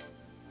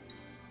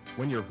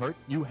 When you're hurt,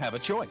 you have a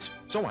choice.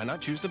 So why not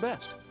choose the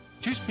best?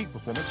 Choose Peak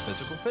Performance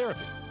Physical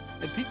Therapy.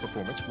 And Peak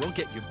Performance will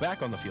get you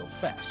back on the field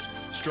fast,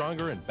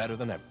 stronger and better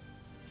than ever.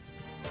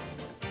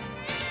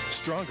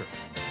 Stronger,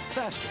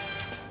 faster,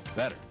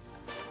 better.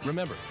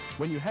 Remember,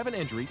 when you have an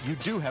injury, you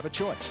do have a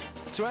choice.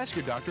 So ask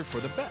your doctor for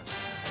the best.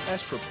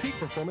 Ask for Peak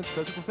Performance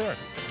Physical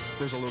Therapy.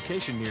 There's a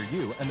location near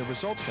you, and the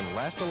results can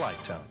last a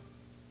lifetime.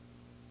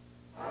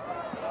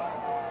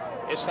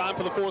 It's time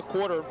for the 4th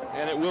quarter,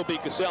 and it will be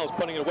Cassell's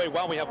putting it away.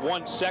 While we have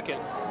 1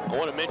 second, I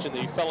want to mention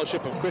the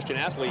Fellowship of Christian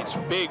Athletes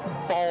big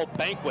fall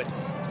banquet.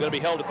 It's going to be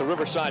held at the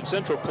Riverside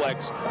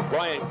Centralplex.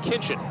 Brian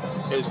Kinchin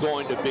is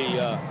going to be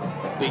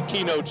the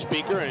keynote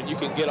speaker, and you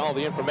can get all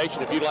the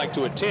information if you'd like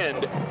to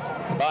attend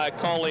by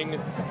calling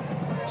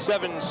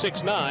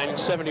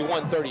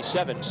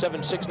 769-7137.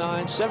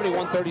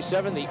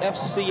 769-7137, the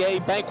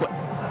FCA banquet.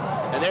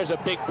 And there's a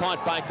big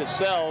punt by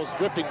Cassell's.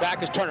 Drifting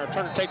back is Turner.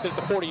 Turner takes it at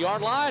the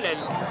 40-yard line, and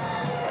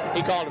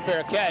he called a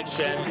fair catch,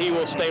 and he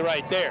will stay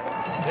right there.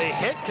 They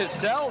hit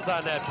Cassell's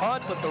on that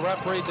punt, but the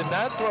referee did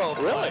not throw a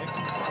flag. Really?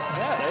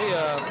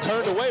 Yeah, they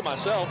turned away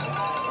myself.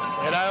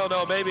 And I don't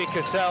know, maybe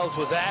Cassell's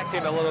was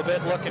acting a little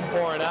bit, looking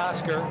for an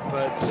Oscar,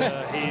 but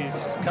he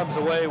comes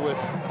away with...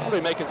 I'll be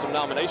making some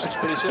nominations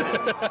pretty soon.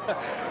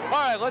 All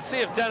right, let's see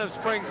if Denham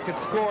Springs can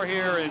score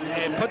here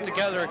and put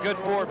together a good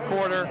 4th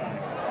quarter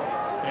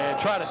and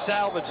try to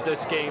salvage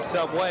this game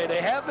some way.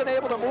 They have been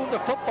able to move the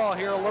football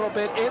here a little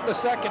bit in the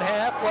 2nd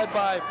half, led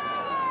by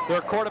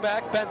their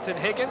quarterback, Benton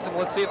Higgins, and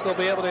let's see if they'll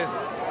be able to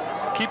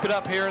keep it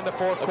up here in the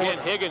 4th quarter. Again,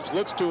 Higgins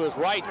looks to his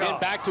right, then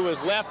back to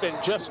his left, and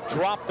just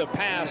dropped the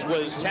pass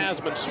was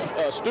Tasman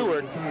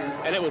Stewart,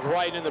 and it was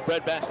right in the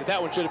breadbasket.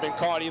 That one should have been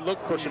caught. He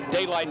looked for some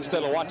daylight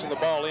instead of watching the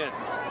ball in.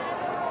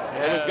 Yeah,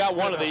 and we've got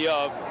one of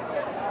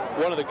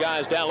the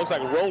guys down. Looks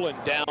like rolling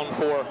down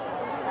for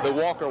the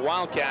Walker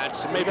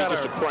Wildcats. Maybe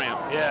just a cramp.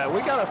 Yeah,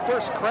 we got a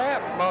first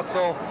cramp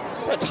muscle.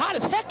 Well, it's hot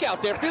as heck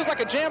out there. It feels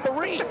like a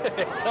jamboree.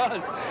 It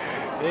does.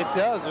 It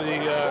does.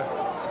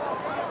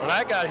 When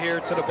I got here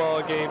to the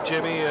ball game,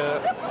 Jimmy,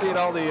 seeing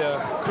all the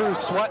crew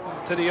sweating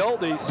to the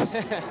oldies,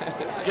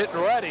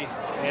 getting ready.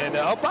 And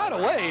oh, by the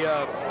way,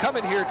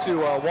 coming here to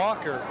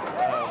Walker,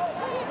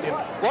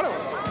 what a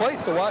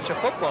place to watch a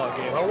football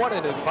game. What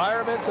an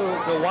environment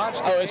to watch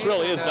the game. It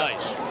really is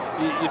nice.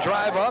 You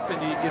drive up and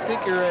you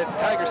think you're at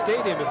Tiger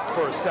Stadium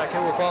for a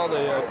second with all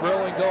the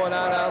grilling going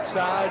on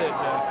outside and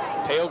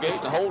tailgate,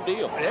 the whole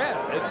deal. Yeah,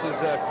 this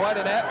is quite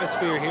an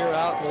atmosphere here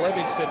out in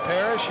Livingston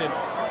Parish, and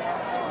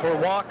for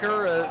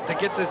Walker to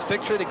get this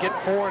victory, to get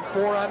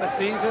 4-4 on the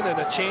season, and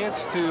a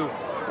chance to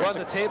run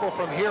the table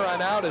from here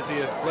on out as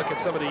you look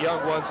at some of the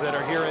young ones that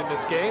are here in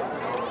this game.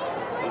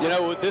 You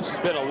know, this has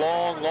been a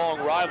long, long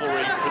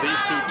rivalry for these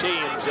two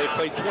teams. They've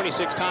played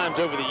 26 times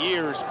over the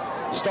years,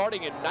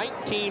 starting in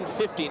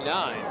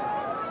 1959.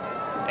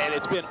 And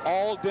it's been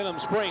all Denham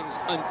Springs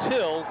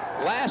until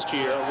last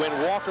year when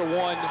Walker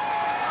won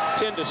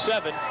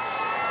 10-7.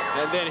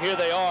 And then here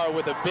they are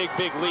with a big,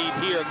 big lead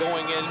here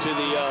going into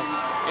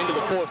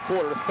the fourth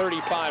quarter,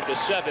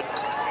 35-7.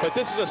 But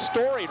this is a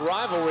storied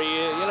rivalry.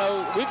 You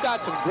know, we've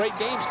got some great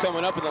games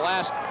coming up in the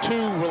last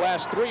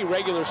three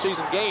regular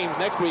season games.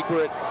 Next week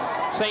we're at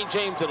St.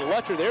 James and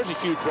Lutcher. There's a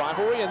huge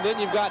rivalry. And then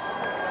you've got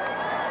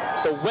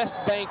the West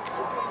Bank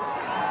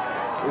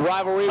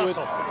rivalry with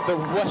the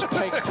West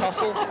Bank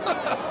Tussle.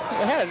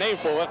 They had a name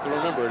for it. We'll have to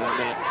remember it in a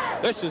minute.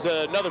 This is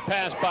another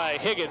pass by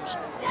Higgins.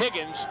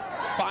 Higgins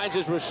finds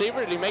his receiver.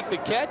 Did he make the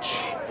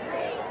catch?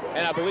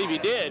 And I believe he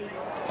did.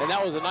 And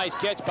that was a nice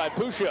catch by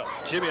Pusho.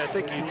 Jimmy, I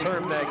think you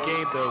termed that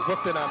game the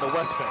whipping on the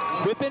West Bank.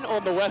 Whipping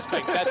on the West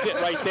Bank. That's it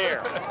right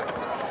there.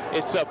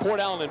 It's Port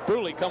Allen and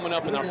Bruley coming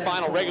up in our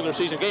final regular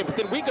season game. But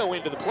then we go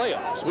into the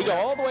playoffs. We go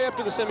all the way up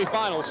to the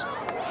semifinals,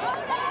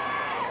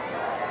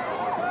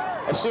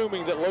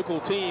 assuming that local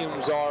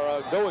teams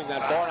are going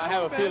that far. And I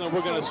have a feeling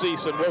we're going to see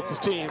some local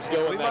teams going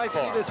that far. We might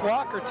see this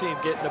Walker team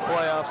get in the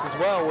playoffs as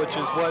well, which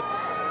is what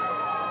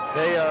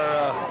they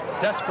are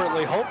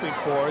desperately hoping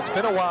for. It's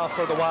been a while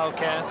for the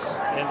Wildcats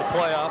in the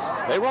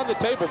playoffs. They run the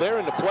table. They're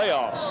in the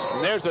playoffs.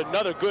 And there's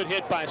another good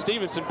hit by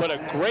Stevenson, but a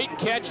great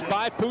catch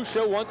by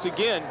Pusho once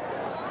again.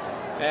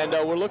 And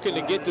we're looking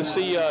to get to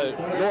see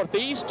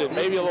Northeast and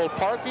maybe a little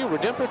Parkview.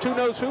 Redemptors, who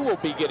knows who will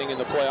be getting in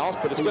the playoffs,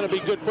 but it's going to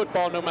be good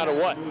football no matter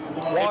what.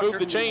 They moved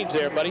the chains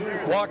there, buddy.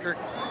 Walker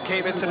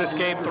came into this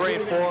game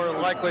 3-4,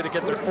 likely to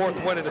get their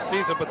fourth win of the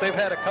season, but they've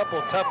had a couple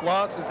of tough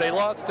losses. They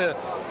lost to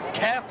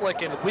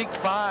Catholic in week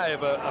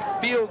 5, a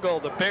field goal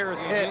the Bears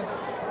hit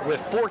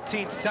with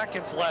 14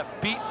 seconds left,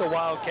 beat the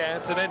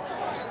Wildcats. And then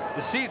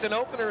the season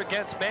opener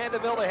against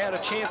Mandeville, they had a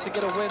chance to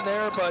get a win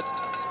there, but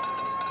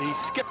the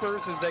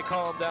Skippers, as they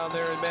call them down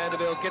there in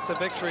Mandeville, get the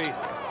victory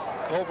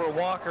over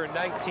Walker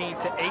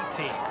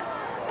 19-18.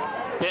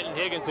 Benton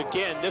Higgins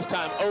again, this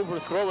time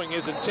overthrowing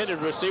his intended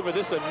receiver.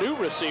 This is a new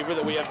receiver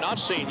that we have not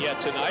seen yet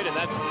tonight, and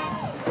that's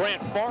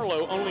Brant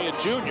Farlow, only a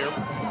junior.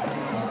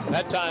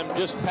 That time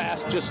just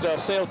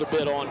sailed a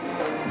bit on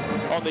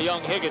the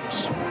young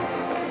Higgins.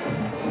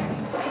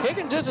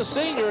 Higgins is a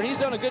senior, and he's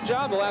done a good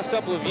job the last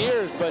couple of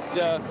years, but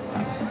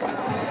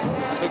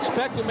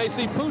expect we may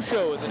see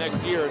Pusho in the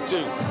next year or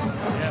two.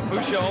 Yeah,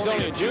 Pusho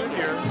only a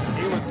junior.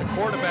 He was the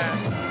quarterback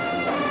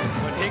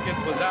when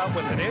Higgins was out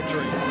with an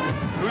injury.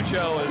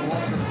 Pusho has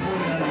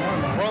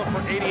thrown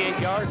for 88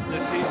 yards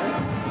this season,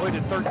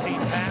 completed 13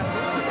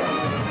 passes.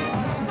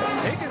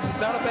 Higgins is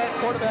not a bad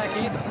quarterback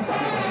either.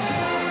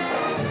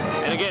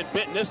 And again,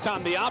 Benton this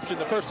time the option,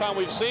 the first time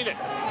we've seen it.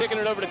 Kicking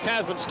it over to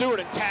Tasman Stewart,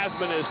 and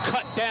Tasman is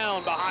cut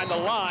down behind the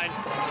line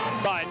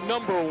by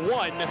number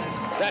 1.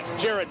 That's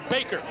Jarrett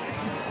Baker.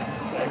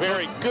 A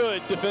very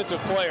good defensive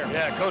player.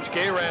 Yeah, Coach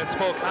Gayran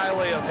spoke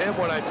highly of him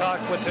when I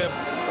talked with him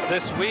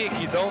this week.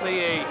 He's only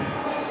a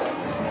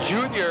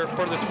junior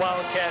for this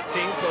Wildcat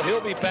team, so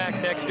he'll be back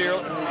next year.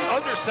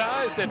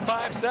 Undersized at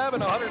 5'7",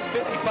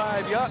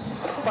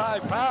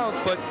 155 pounds,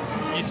 but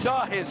you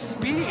saw his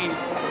speed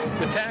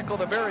to tackle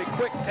the very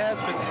quick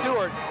Tasman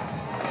Stewart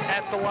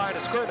at the line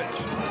of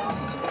scrimmage.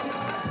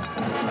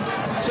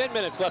 10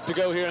 minutes left to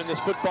go here in this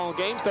football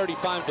game,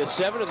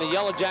 35-7, and the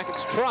Yellow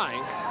Jackets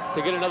trying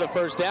to get another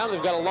first down.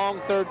 They've got a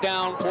long third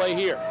down play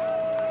here.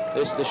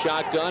 This is the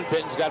shotgun.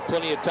 Benton's got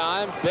plenty of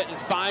time. Benton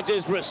finds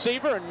his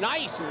receiver. A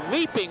nice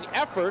leaping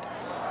effort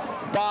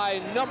by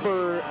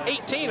number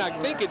 18. I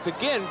think it's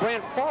again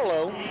Brant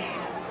Farlow.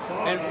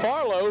 And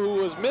Farlow, who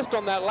was missed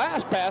on that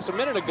last pass a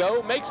minute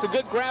ago, makes the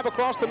good grab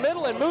across the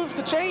middle and moves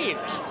the chains.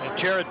 And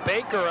Jarrett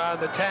Baker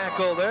on the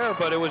tackle there,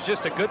 but it was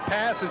just a good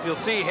pass. As you'll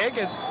see,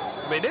 Higgins,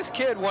 I mean, this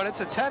kid, when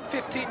it's a 10,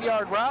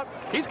 15-yard route,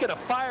 he's going to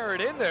fire it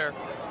in there.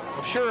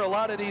 I'm sure a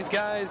lot of these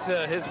guys,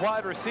 his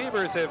wide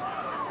receivers, have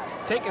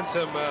taken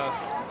some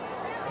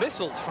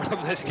missiles from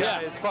this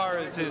guy as far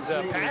as his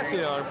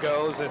passing arm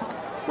goes. And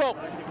well,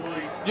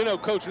 you know,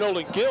 Coach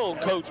Nolan Gill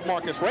coached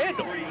Marcus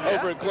Randall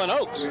over at Glen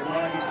Oaks.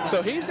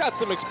 So he's got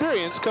some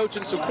experience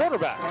coaching some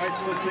quarterbacks.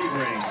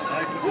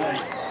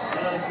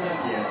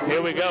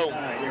 Here we go.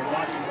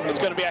 It's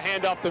going to be a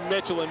handoff to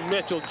Mitchell, and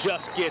Mitchell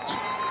just gets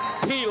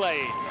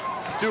Pele.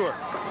 Stewart.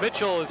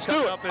 Mitchell is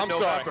coming up in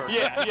November. Sorry.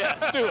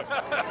 Yeah, Stewart.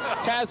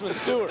 Tasman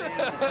Stewart.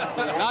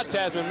 Not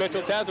Tasman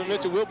Mitchell. Tasman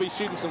Mitchell will be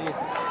shooting some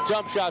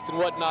jump shots and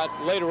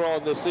whatnot later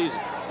on this season.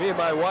 Me and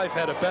my wife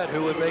had a bet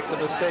who would make the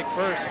mistake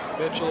first,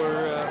 Mitchell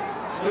or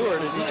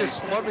Stewart, and you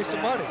just won me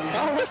some money.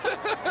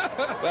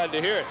 Glad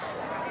to hear it.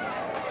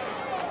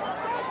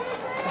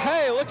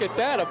 Hey, look at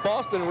that, a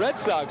Boston Red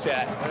Sox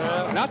hat.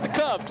 Not the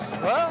Cubs.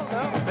 Well,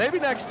 no, maybe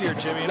next year,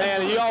 Jimmy.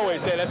 Man, you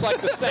always say that's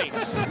like the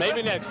Saints.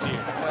 Maybe next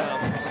year.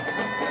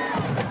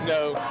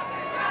 No.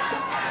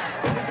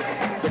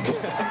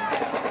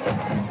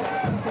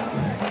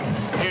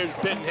 Here's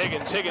Benton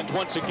Higgins. Higgins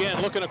once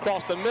again looking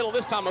across the middle,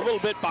 this time a little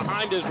bit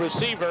behind his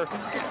receiver.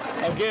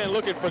 Again,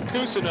 looking for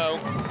Cousineau.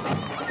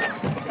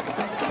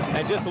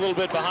 and just a little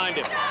bit behind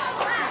him.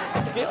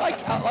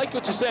 I like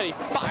what you said. He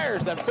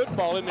fires that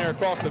football in there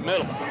across the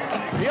middle.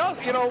 He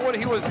also, you know, when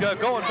he was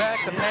going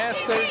back to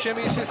pass there,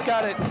 Jimmy, he's just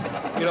got it,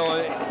 you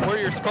know, where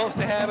you're supposed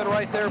to have it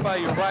right there by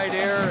your right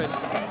ear. And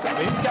I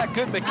mean, he's got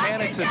good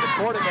mechanics as a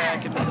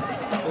quarterback.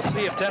 And we'll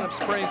see if Denham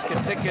Springs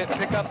can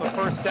pick up a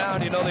first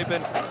down. You know, they've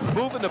been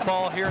moving the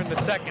ball here in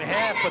the second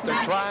half, but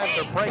their drives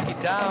are breaking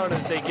down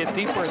as they get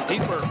deeper and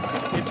deeper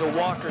into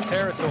Walker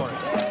territory.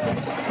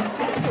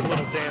 It's a good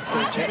little dance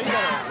there, Jimmy. You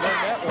gotta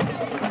learn that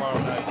one for tomorrow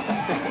night.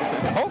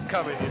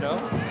 Homecoming, you know.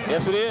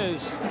 Yes, it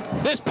is.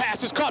 This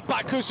pass is caught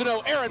by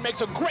Cousineau. Aaron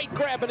makes a great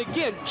grab, and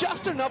again,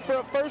 just enough for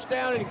a first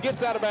down, and he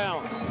gets out of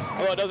bounds.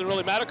 Well, it doesn't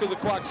really matter because the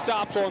clock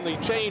stops on the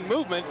chain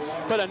movement,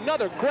 but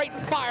another great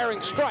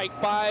firing strike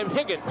by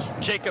Higgins.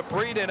 Jacob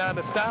Breeden on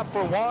the stop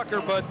for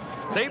Walker, but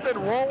they've been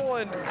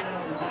rolling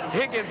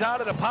Higgins out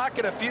of the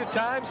pocket a few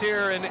times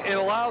here, and it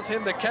allows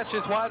him to catch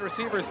his wide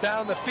receivers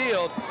down the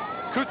field.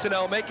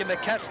 Cousineau making the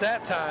catch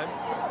that time,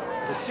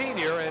 the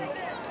senior, and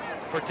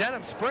for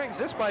Denham Springs,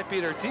 this might be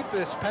their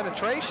deepest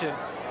penetration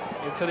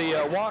into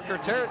the Walker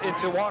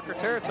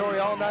territory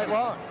all night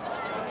long.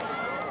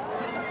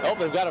 Oh,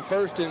 they've got a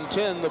 1st and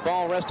 10, the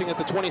ball resting at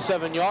the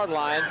 27-yard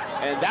line,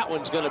 and that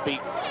one's going to be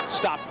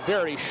stopped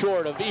very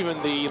short of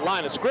even the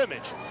line of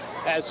scrimmage.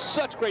 As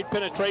such great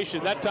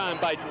penetration, that time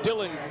by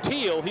Dylan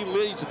Teal, he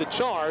leads the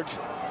charge,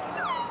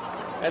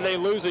 and they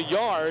lose a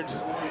yard,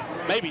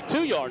 maybe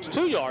 2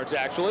 yards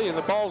actually, and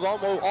the ball's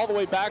almost all the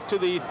way back to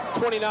the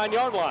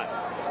 29-yard line.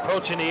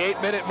 Approaching the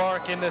 8-minute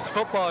mark in this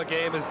football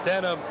game as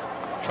Denham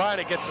trying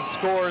to get some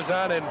scores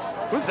on, and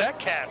who's that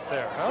cat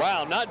there? Huh?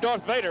 Wow, not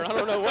Darth Vader. I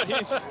don't know what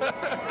he's.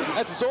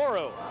 That's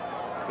Zorro.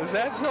 Is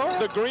that Zorro?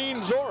 The green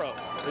Zorro.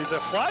 He's a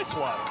fly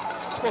swatter.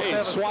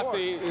 He's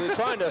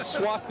trying to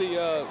swat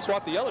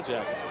the Yellow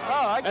Jackets.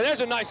 Oh, and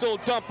there's a nice little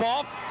dump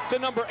off to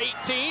number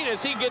 18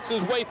 as he gets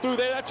his way through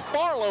there. That's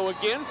Farlow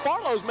again.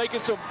 Farlow's making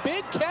some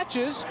big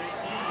catches,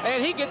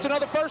 and he gets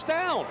another first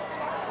down.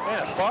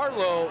 Yeah,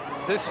 Farlow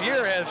this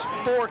year has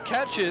 4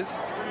 catches.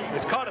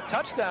 He's caught a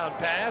touchdown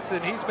pass,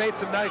 and he's made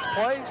some nice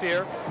plays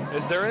here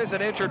as there is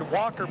an injured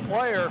Walker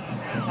player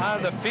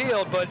on the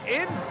field. But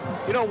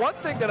you know, one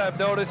thing that I've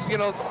noticed, you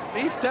know,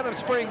 these Denham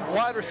Spring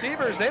wide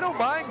receivers, they don't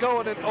mind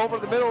going over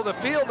the middle of the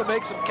field to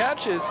make some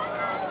catches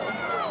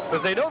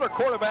because they know their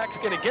quarterback's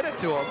going to get it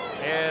to them.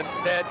 And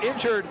that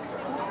injured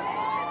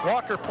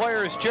Walker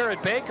player is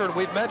Jared Baker, and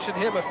we've mentioned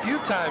him a few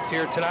times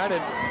here tonight,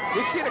 and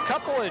we've seen a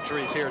couple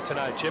injuries here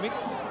tonight, Jimmy.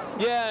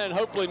 Yeah, and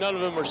hopefully none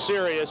of them are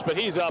serious, but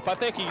he's up. I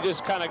think he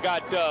just kind of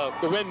got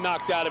the wind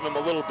knocked out of him a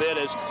little bit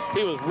as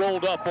he was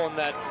rolled up on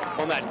that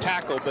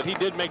tackle, but he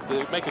did make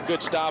a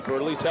good stop, or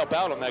at least help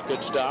out on that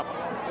good stop.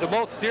 The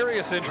most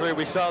serious injury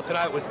we saw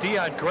tonight was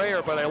Deion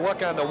Grayer, but I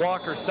look on the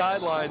Walker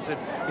sidelines, and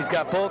he's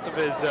got both of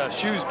his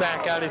shoes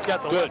back on. He's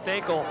got the left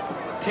ankle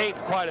taped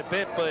quite a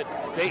bit, but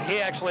he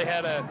actually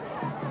had to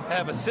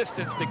have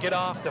assistance to get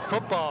off the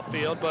football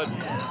field, but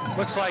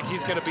looks like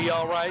he's going to be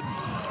all right.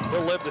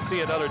 He'll live to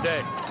see another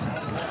day.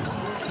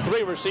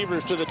 3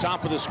 receivers to the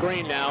top of the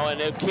screen now, and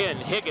again,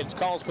 Higgins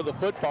calls for the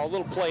football. A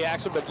little play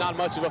action, but not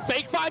much of a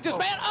fake. Finds his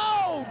man.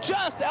 Oh,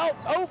 just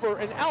over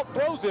and out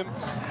throws him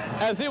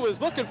as he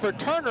was looking for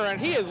Turner,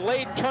 and he has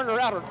laid Turner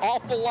out an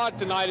awful lot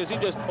tonight as he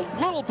just a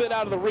little bit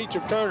out of the reach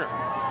of Turner.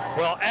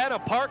 Well,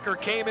 Adam Parker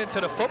came into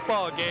the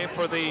football game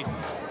for the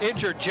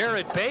injured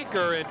Jared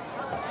Baker, and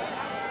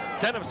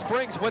Denham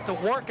Springs went to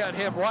work on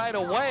him right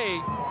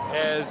away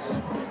as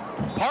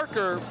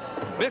Parker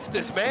missed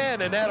his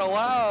man, and that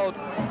allowed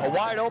a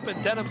wide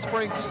open Denham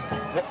Springs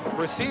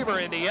receiver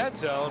in the end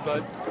zone,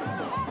 but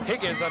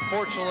Higgins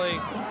unfortunately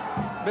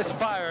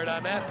misfired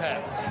on that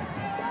pass.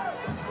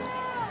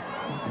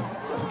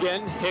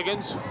 Again,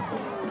 Higgins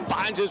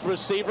finds his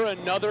receiver.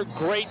 Another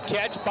great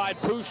catch by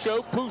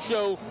Pouchot.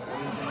 Pouchot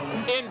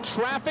in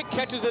traffic,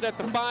 catches it at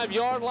the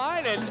 5-yard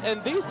line,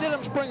 and these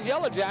Denham Springs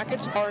Yellow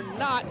Jackets are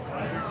not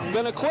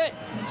going to quit.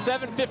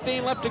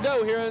 7:15 left to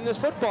go here in this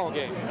football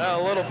game.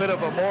 A little bit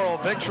of a moral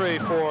victory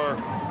for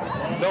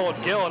Nolan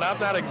Gill, and I'm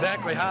not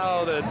exactly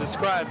how to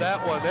describe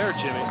that one there,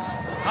 Jimmy.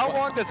 How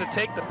long does it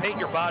take to paint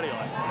your body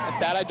like that?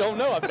 That I don't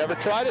know. I've never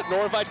tried it,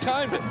 nor have I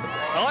timed it.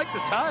 I like the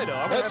tie, though.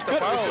 I'm going to have to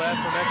borrow that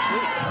for next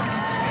week.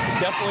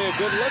 It's definitely a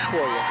good look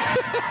for you.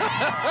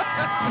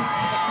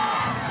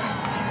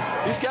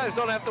 These guys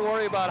don't have to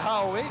worry about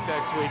Halloween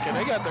next week, and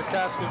they got their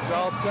costumes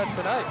all set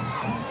tonight.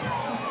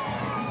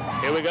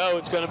 Here we go.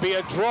 It's going to be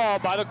a draw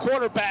by the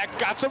quarterback.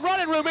 Got some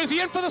running room. Is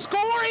he in for the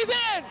score? He's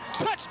in!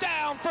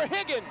 Touchdown for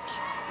Higgins.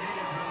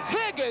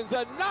 Higgins,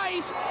 a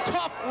nice,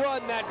 tough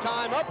run that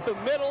time up the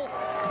middle,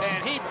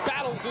 and he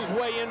battles his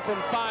way in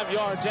from 5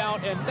 yards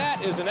out, and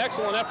that is an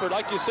excellent effort.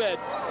 Like you said,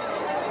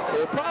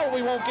 they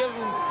probably won't give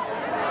him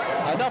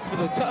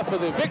enough for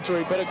the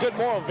victory, but a good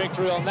moral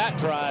victory on that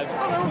drive.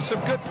 Well, there was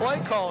some good play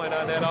calling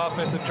on that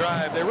offensive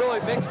drive. They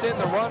really mixed in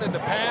the run and the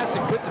pass,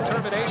 and good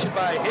determination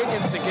by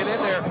Higgins to get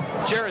in there.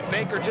 Jared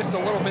Baker just a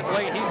little bit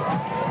late. He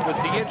was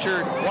the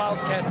injured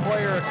Wildcat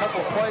player a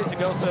couple of plays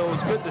ago, so it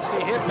was good to see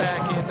him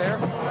back in there.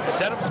 At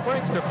Denham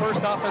Springs, their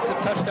first offensive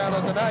touchdown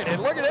of the night.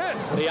 And look at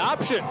this. The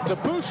option to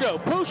Pusho.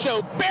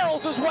 Pusho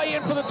barrels his way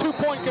in for the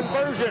two-point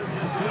conversion.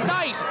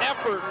 Nice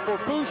effort for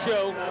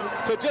Pusho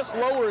to just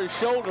lower his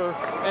shoulder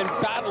and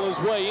battle his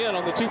way in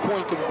on the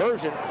two-point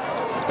conversion.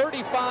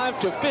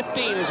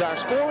 35-15 is our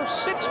score.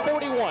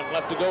 6:41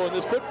 left to go in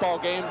this football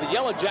game. The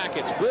Yellow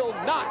Jackets will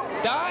not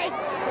die.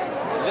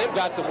 They've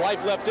got some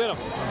life left in them.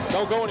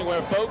 Don't go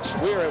anywhere, folks.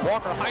 We're at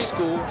Walker High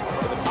School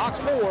for the Cox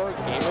 4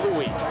 Game of the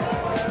Week.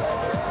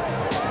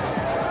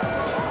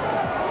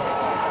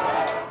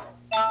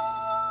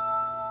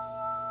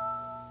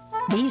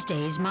 These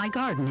days, my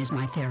garden is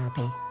my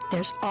therapy.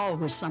 There's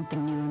always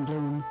something new in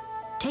bloom.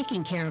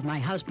 Taking care of my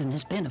husband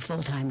has been a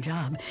full-time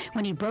job.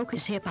 When he broke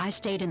his hip, I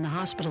stayed in the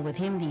hospital with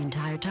him the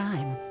entire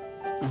time.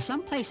 Now,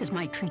 some places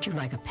might treat you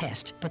like a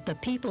pest, but the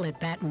people at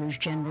Baton Rouge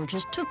General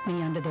just took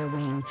me under their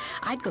wing.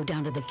 I'd go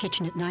down to the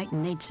kitchen at night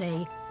and they'd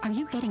say, "Are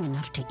you getting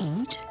enough to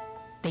eat?"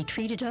 They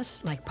treated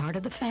us like part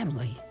of the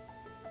family.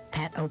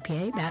 Pat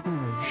Opier, Baton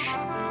Rouge.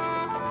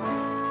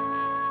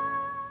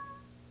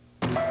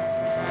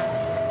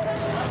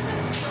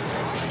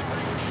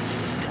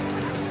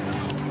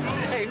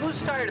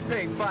 Who's tired of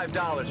paying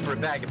 $5 for a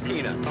bag of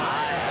peanuts?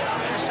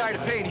 Who's tired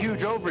of paying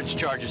huge overage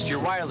charges to your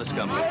wireless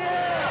company?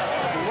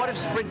 What if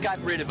Sprint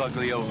got rid of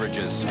ugly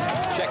overages?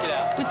 Check it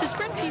out. With the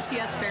Sprint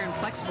PCS Fair and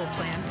Flexible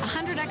plan,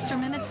 100 extra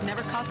minutes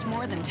never cost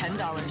more than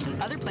 $10.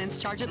 Other plans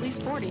charge at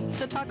least $40,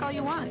 so talk all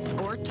you want.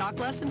 Or talk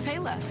less and pay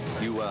less.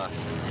 You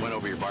went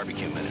over your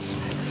barbecue minutes.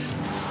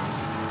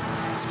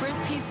 Sprint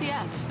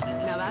PCS.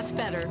 Now that's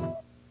better.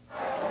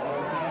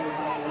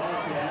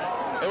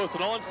 It was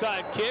an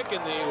onside kick,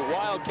 and the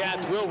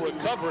Wildcats will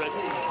recover it.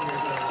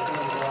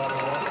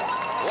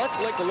 Let's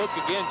take a look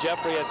again,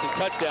 Jeffrey, at the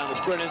touchdown, the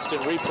Sprint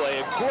instant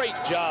replay. A great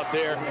job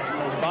there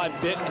by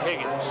Benton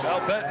Higgins.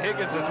 Well, Benton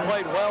Higgins has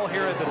played well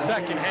here in the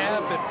second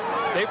half, and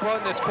they've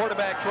run this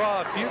quarterback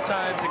draw a few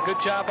times. A good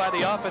job by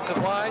the offensive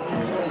line,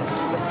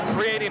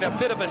 creating a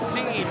bit of a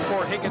scene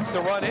for Higgins to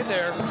run in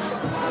there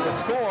to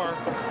score.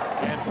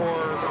 And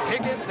for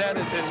Higgins, that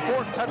is his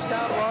 4th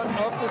touchdown run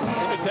of the season.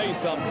 Let me tell you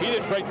something. He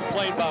didn't break the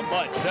plane by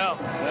much. No.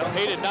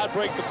 He did not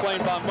break the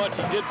plane by much.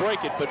 He did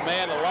break it, but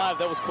man alive,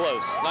 that was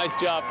close. Nice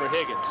job for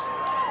Higgins.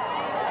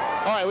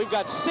 All right, we've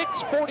got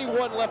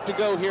 6:41 left to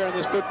go here in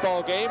this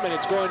football game, and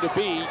it's going to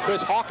be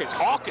Chris Hawkins.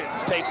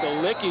 Hawkins takes a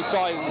lick. You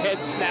saw his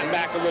head snap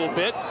back a little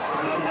bit.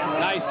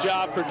 Nice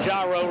job for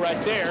Jaro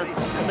right there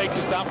to make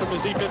the stop from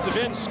his defensive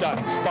end spot.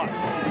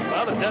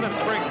 Well, the Denham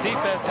Springs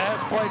defense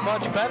has played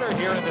much better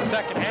here in the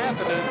second half,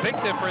 and the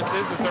big difference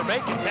is they're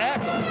making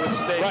tackles, which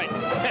they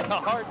had a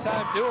hard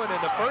time doing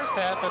in the first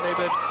half, and they've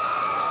been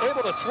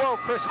able to slow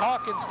Chris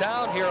Hawkins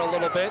down here a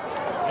little bit.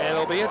 And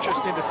it'll be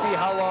interesting to see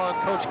how long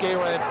Coach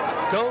Gayran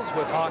goes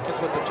with Hawkins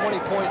with the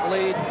 20-point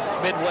lead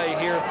midway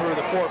here through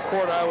the 4th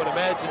quarter. I would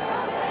imagine,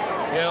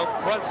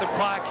 run some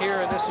clock here,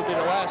 and this will be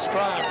the last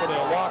drive for the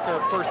Walker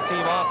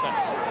first-team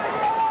offense.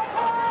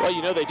 Well,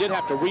 they did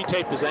have to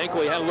retape his ankle.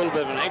 He had a little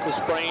bit of an ankle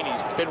sprain.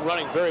 He's been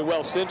running very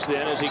well since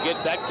then as he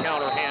gets that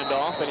counter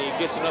handoff, and he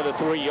gets another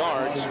 3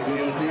 yards.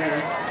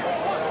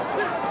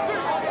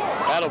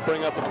 That'll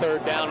bring up a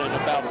 3rd down and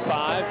about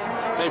 5,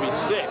 maybe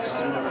 6.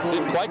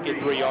 Didn't quite get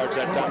 3 yards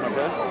that time, my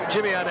friend.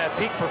 Jimmy, on that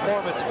peak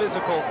performance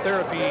physical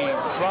therapy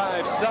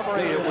drive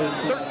summary, it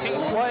was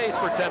 13 plays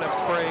for Denham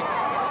Springs,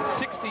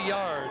 60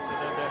 yards, and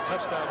then that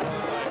touchdown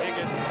run by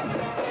Higgins,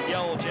 the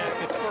Yellow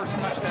Jackets' first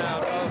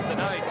touchdown of the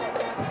night.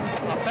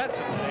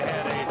 Offensively, they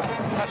had a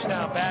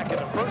touchdown back in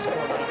the first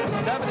quarter, and a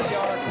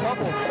 70-yard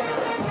fumble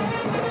return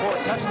for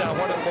a touchdown,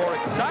 one of the more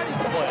exciting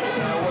plays.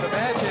 And I would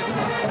imagine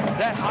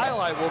that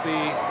highlight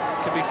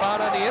can be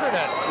found on the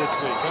internet this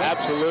week. Right?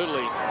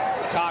 Absolutely.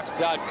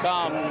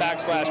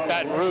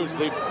 Cox.com/Baton Rouge,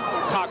 the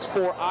Cox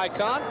 4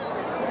 icon.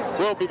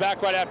 We'll be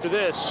back right after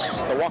this.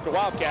 The Walker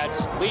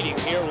Wildcats leading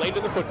here late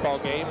in the football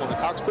game on the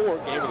Cox 4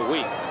 Game of the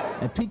Week.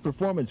 At Peak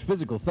Performance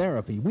Physical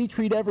Therapy, we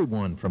treat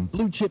everyone from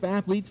blue-chip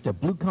athletes to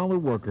blue-collar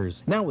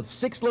workers, now with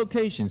 6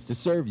 locations to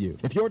serve you.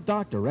 If your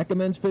doctor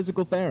recommends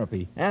physical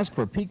therapy, ask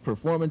for Peak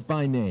Performance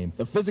by name,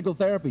 the physical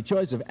therapy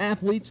choice of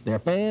athletes, their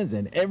fans,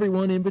 and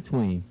everyone in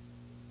between.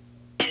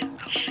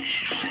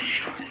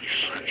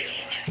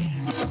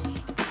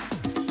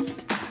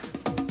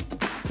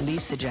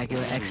 Lease the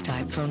Jaguar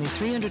X-Type for only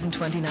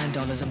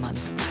 $329 a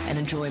month and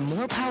enjoy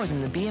more power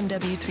than the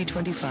BMW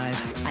 325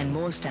 and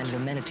more standard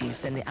amenities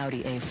than the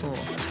Audi A4.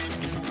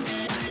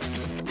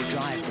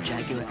 Drive the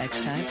Jaguar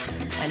X-Type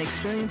and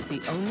experience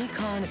the only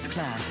car in its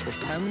class with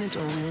permanent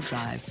all-wheel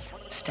drive,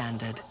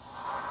 standard.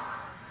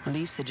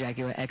 Lease the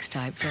Jaguar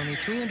X-Type for only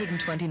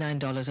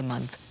 $329 a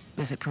month.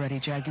 Visit Peretti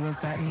Jaguar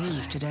of Baton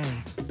Rouge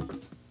today.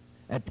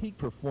 At Peak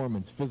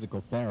Performance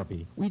Physical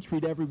Therapy, we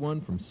treat everyone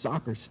from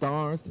soccer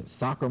stars to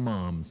soccer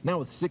moms, now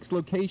with 6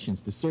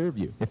 locations to serve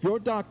you. If your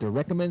doctor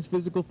recommends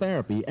physical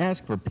therapy,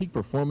 ask for Peak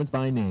Performance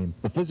by name,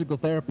 the physical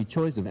therapy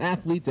choice of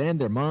athletes and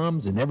their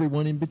moms and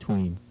everyone in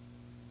between.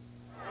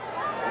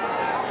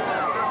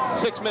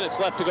 6 minutes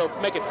left to go,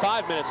 make it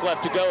 5 minutes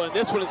left to go, and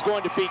this one is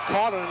going to be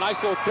caught on a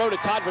nice little throw to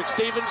Todrick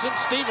Stevenson.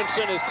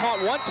 Stevenson has caught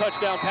 1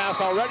 touchdown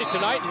pass already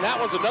tonight, and that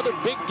one's another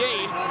big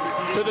gain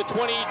to the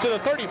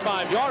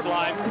 35-yard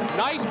line.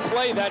 Nice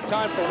play that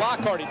time for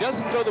Lockhart. He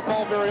doesn't throw the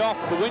ball very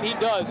often, but when he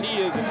does, he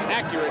is an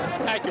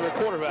accurate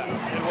quarterback.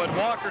 And when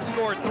Walker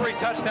scored 3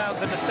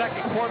 touchdowns in the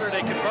second quarter,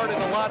 they converted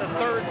a lot of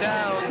third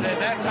downs,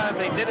 and that time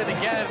they did it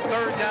again,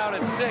 3rd down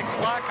and 6.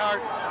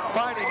 Lockhart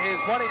finding his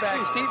running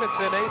back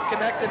Stevenson. They've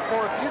connected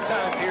for a few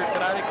times here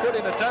tonight,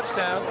 including a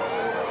touchdown.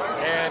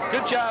 And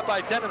good job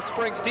by Denham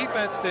Springs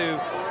defense to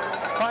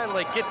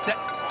finally get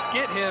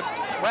him,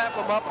 wrap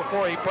him up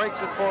before he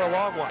breaks it for a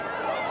long one.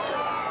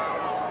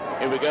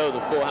 Here we go, the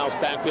full house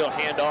backfield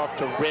handoff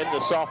to Wren, the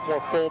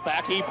sophomore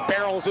fullback. He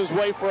barrels his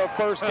way for a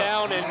first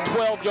down and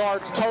 12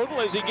 yards total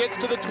as he gets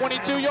to the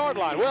 22-yard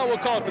line. Well, we'll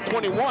call it the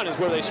 21 is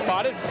where they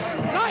spotted.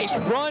 Nice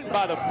run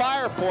by the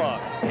fire plug.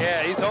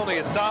 Yeah, he's only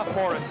a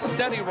sophomore, a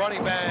steady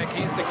running back.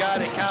 He's the guy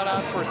they count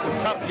on for some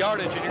tough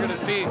yardage, and you're going to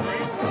see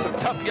some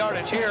tough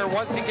yardage here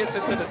once he gets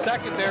into the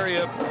secondary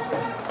of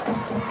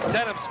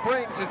Denham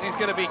Springs, as he's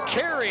going to be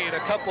carrying a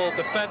couple of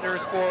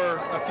defenders for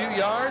a few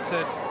yards,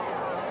 and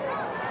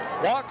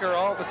Walker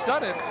all of a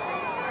sudden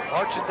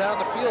marching down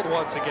the field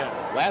once again.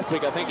 Last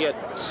week I think he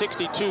had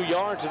 62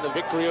 yards in the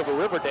victory over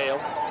Riverdale.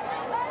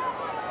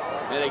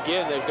 And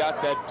again, they've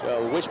got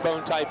that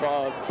wishbone type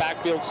of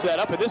backfield set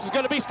up, and this is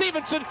going to be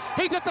Stevenson.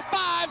 He's at the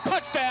 5,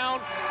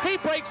 touchdown. He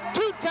breaks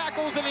 2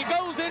 tackles and he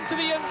goes into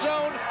the end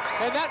zone,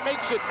 and that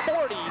makes it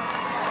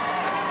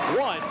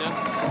 41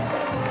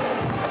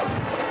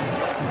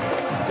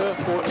 to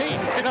 14.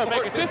 No,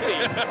 make it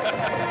 15.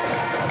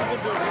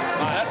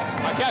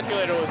 My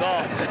calculator was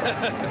off.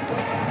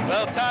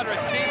 Well,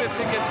 Todrick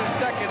Stevenson gets his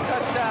 2nd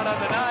touchdown on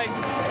the night.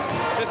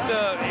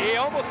 He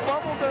almost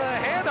fumbled the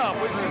handoff.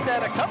 We've seen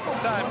that a couple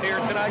times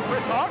here tonight.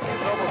 Chris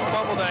Hawkins almost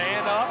fumbled a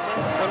handoff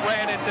but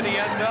ran into the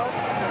end zone.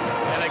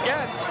 And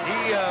again,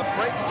 he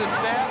breaks the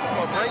snap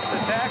or breaks the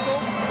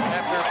tackle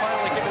after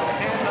finally getting his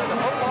hands on the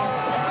football.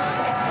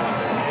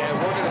 And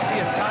we're going to see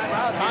a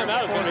timeout.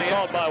 Timeout is going to be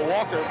called by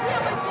Walker.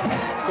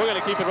 We're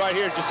going to keep it right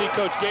here as you see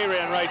Coach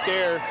Gayran right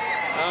there.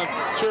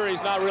 I'm sure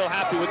he's not real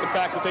happy with the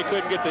fact that they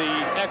couldn't get the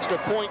extra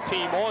point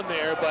team on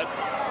there, but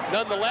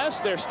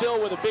nonetheless, they're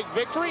still with a big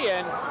victory,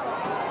 and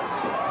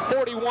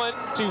 41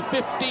 to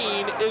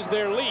 15 is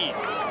their lead.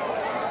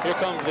 Here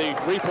comes the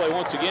replay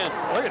once again.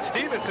 Look at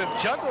Stevenson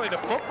juggling the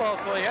football,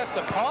 so he has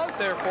to pause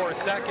there for a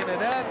second,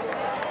 and then,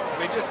 I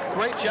mean, just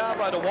great job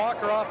by the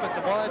Walker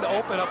offensive line to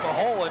open up a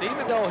hole, and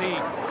even though he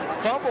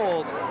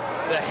fumbled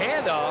the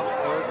handoff,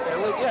 or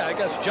yeah, I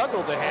guess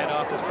juggled the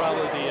handoff is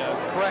probably the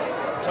correct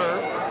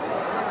term,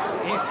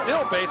 he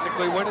still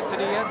basically went into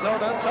the end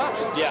zone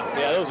untouched. Yeah,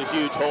 that was a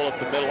huge hole up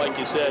the middle, like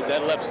you said.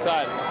 That left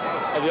side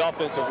of the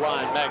offensive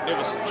line,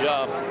 magnificent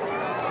job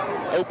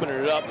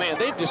opening it up. Man,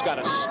 they've just got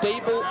a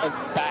stable of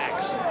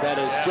backs that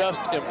is just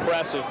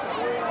impressive.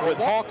 With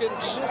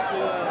Hawkins.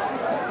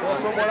 Well,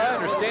 from what I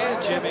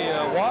understand, Jimmy,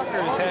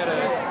 Walker's had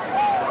a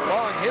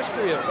long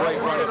history of great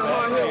running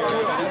backs here.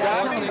 And it's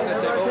one thing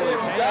that they've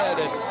always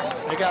had, and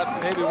they got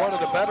maybe one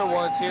of the better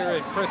ones here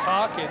in Chris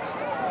Hawkins.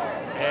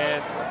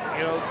 And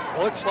you know,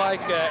 looks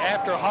like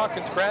after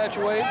Hawkins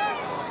graduates,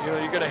 you know,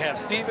 you're going to have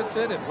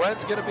Stevenson, and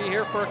Wren's going to be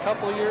here for a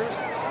couple of years.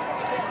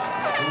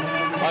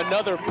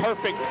 Another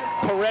perfect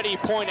Peretti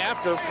point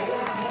after,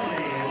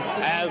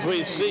 as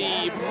we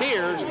see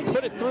Mears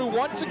put it through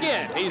once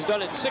again. He's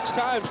done it 6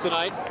 times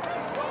tonight,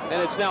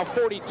 and it's now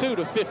 42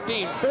 to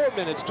 15. 4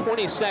 minutes,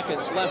 20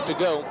 seconds left to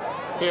go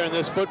here in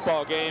this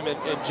football game. And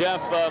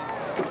Jeff,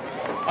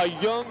 a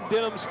young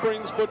Denham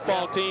Springs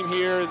football team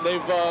here, and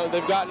they've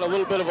gotten a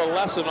little bit of a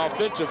lesson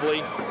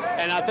offensively.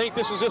 And I think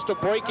this is just a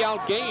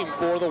breakout game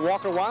for the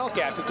Walker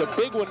Wildcats. It's a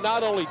big one,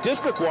 not only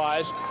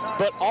district-wise,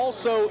 but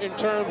also in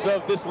terms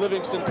of this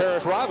Livingston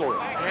Parish rivalry.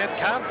 And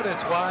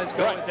confidence-wise,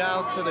 going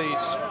down to the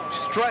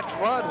stretch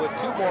run with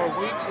 2 more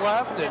weeks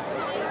left. And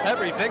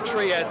every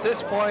victory at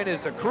this point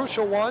is a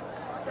crucial one.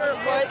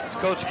 As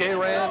Coach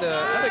Gayran,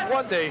 I think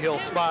one day he'll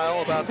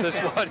smile about this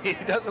one. He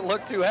doesn't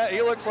look too happy.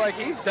 He looks like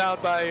he's down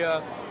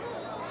by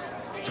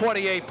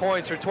 28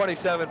 points or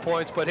 27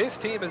 points, but his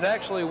team is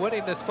actually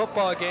winning this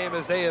football game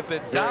as they have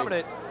been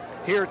dominant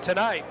here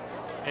tonight.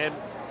 And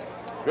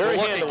we'll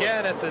look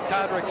again at the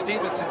Todrick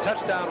Stevenson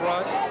touchdown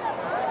run.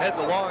 Had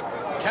the long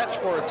catch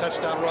for a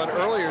touchdown run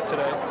earlier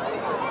today.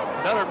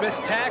 Another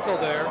missed tackle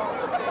there.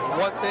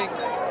 One thing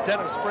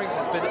Denham Springs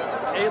has been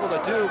able to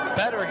do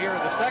better here in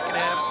the second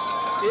half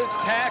is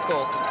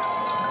tackle,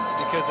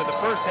 because in the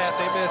first half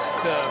they missed,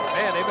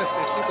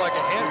 it seemed like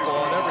a handful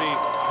on every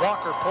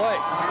Walker play.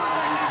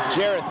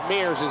 Jareth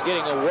Mears is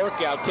getting a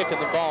workout kicking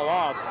the ball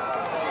off.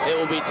 It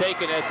will be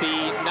taken at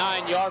the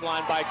 9-yard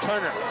line by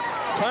Turner.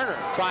 Turner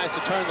tries to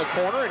turn the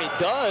corner, and he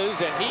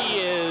does, and he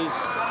is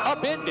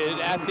upended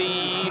at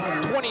the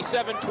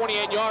 27,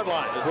 28-yard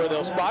line is where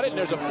they'll spot it. And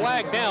there's a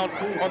flag down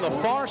on the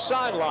far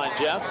sideline,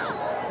 Jeff,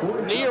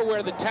 near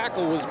where the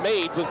tackle was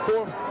made with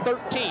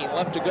 4:13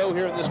 left to go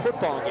here in this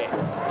football game.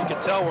 You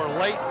can tell we're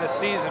late in the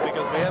season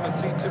because we haven't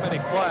seen too many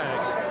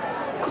flags.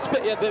 It's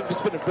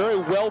been a very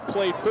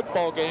well-played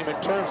football game in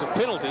terms of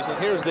penalties, and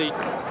here's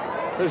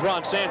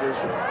Ron Sanders.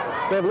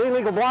 We have an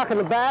illegal block in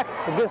the back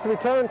against the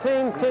return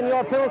team,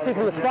 10-yard penalty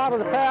from the spot of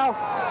the foul,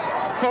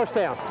 first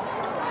down.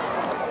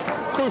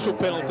 Crucial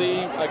penalty,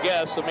 I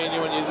guess. I mean,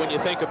 when you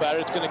think about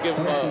it, it's going to give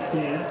them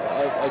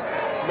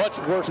a much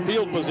worse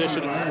field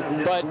position.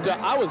 But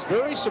I was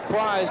very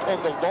surprised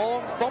on the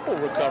long fumble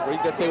recovery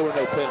that there were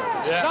no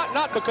penalties. Yeah.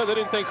 Not because I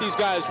didn't think these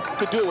guys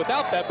could do it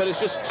without that, but it's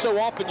just so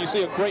often you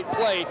see a great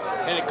play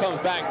and it comes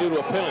back due to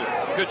a penalty.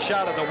 Good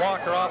shot of the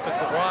Walker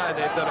offensive line.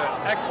 They've done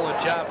an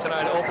excellent job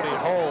tonight opening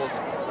holes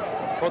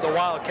for the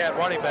Wildcat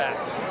running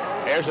backs.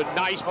 There's a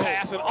nice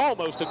pass and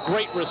almost a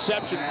great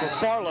reception for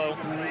Farlow.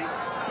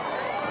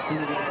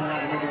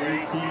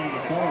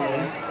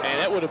 And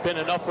that would have been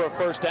enough for a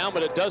first down,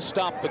 but it does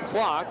stop the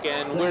clock,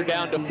 and we're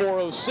down to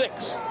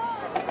 4:06.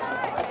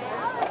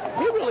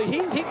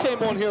 He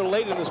came on here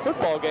late in this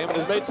football game and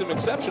has made some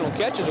exceptional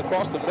catches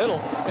across the middle.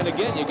 And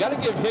again, you got to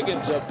give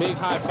Higgins a big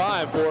high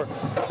five for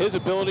his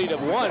ability to,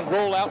 one,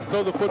 roll out and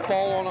throw the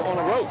football on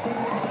a rope.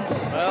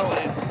 Well,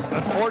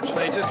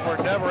 unfortunately, just were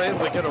never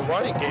able to get a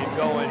running game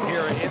going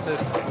here in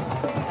this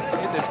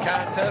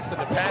contest, and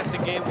the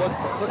passing game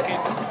wasn't clicking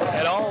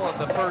at all in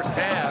the first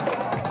half.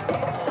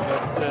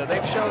 But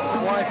they've shown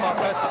some life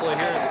offensively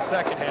here in the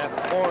second half,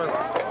 more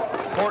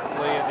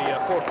importantly in the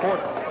fourth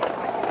quarter.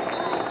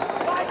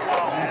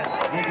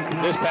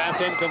 This pass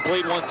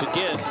incomplete once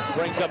again,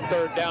 brings up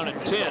third down and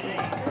 10.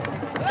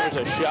 There's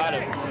a shot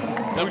at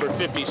number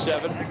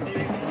 57,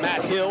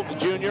 Matt Hill, the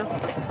junior.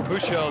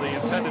 Pusho, the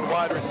intended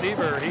wide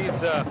receiver,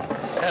 he's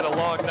had a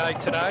long night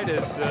tonight.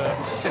 He's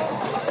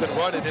been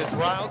running his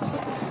routes.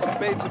 He's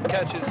made some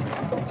catches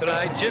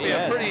tonight. Jimmy,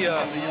 yeah.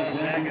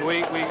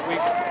 We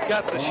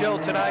got the show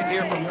tonight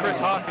here from Chris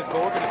Hawkins, but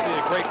we're going to see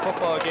a great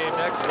football game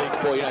next week.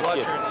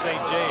 Letcher and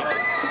St.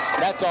 James.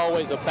 That's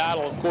always a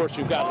battle. Of course,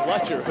 you've got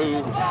Letcher, who,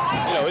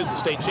 is the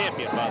state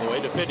champion, by the way,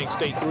 defending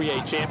state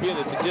 3A champion.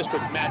 It's a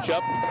district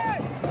matchup.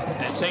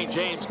 And St.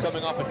 James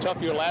coming off a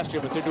tough year last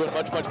year, but they're doing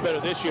much, much better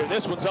this year.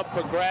 This one's up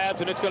for grabs,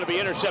 and it's going to be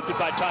intercepted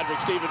by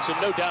Todrick Stevenson.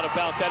 No doubt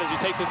about that as he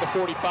takes it to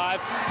 45.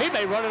 He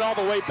may run it all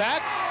the way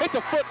back. It's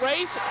a foot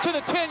race to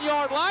the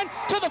 10-yard line,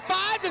 to the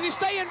 5. Does he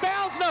stay in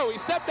bounds? No, he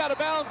stepped out of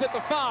bounds at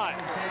the 5.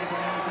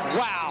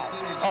 Wow,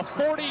 a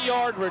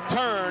 40-yard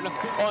return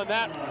on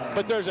that,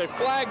 but there's a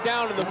flag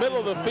down in the middle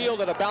of the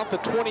field at about the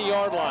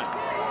 20-yard line.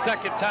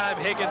 Second time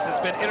Higgins has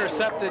been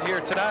intercepted here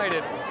tonight,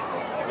 and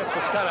I guess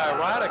what's kind of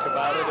ironic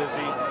about it is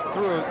he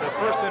threw the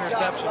first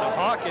interception to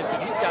Hawkins,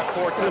 and he's got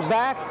 4 touchdowns.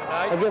 Back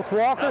against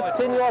Walker,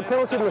 10-yard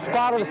penalty from the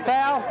spot of the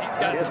foul. He's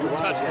got 2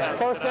 touchdowns.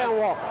 First down,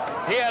 Walker.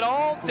 He had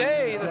all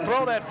day to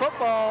throw that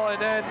football,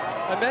 and then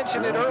I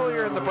mentioned it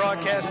earlier in the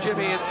broadcast,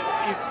 Jimmy,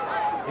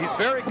 he's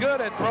very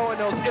good at throwing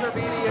those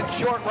intermediate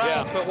short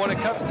routes, but when it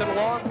comes to the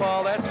long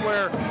ball, that's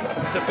where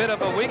it's a bit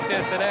of a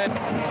weakness. And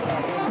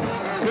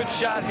then good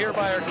shot here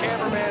by our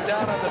cameraman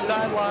down on the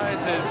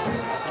sidelines is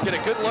you get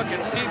a good look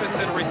at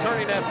Stevenson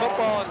returning that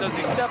football. And does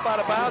he step out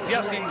of bounds?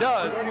 Yes, he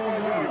does.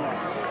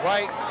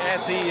 Right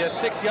at the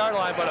 6-yard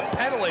line, but a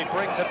penalty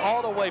brings it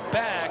all the way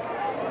back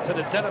to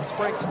the Denham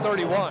Springs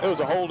 31. It was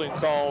a holding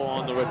call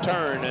on the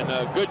return, and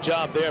a good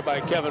job there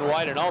by Kevin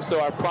White, and also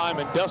our prime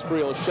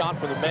industrial shot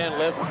from the man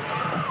lift,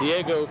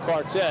 Diego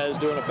Cortez,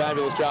 doing a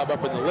fabulous job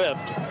up in the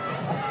lift.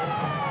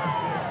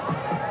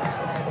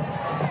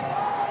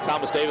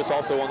 Thomas Davis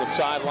also on the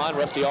sideline,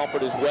 Rusty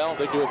Alford as well.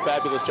 They do a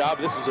fabulous job.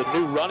 This is a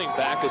new running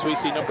back as we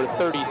see number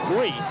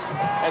 33.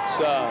 That's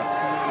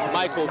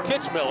Michael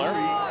Kitzmiller.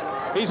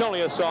 He's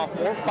only a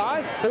sophomore,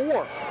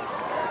 5'4",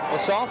 a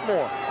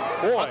sophomore.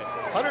 Boy.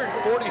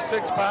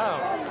 146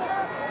 pounds,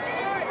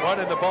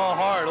 running the ball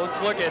hard.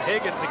 Let's look at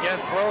Higgins again,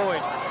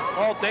 throwing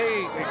all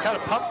day, kind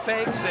of pump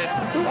fakes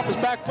and threw off his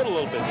back foot a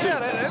little bit too.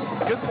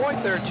 Yeah, good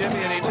point there, Jimmy,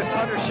 and he just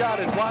undershot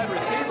his wide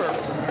receiver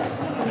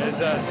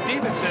as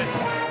Stevenson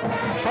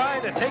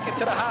trying to take it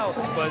to the house,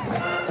 but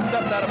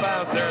stepped out of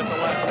bounds there at the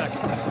last second.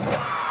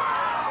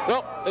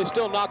 Well, they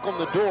still knock on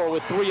the door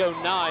with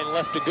 3:09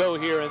 left to go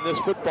here in this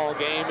football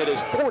game. It is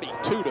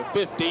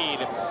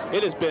 42-15.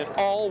 It has been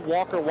all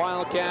Walker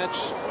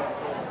Wildcats.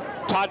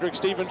 Todrick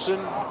Stevenson,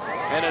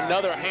 and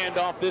another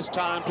handoff this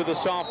time to the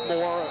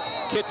sophomore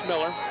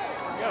Kitzmiller.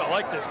 You gotta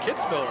like this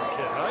Kitzmiller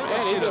kid, huh?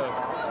 And he's a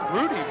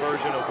Rudy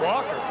version of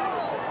Walker.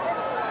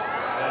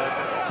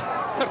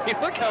 I mean,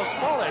 look how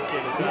small that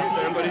kid is out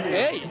there, but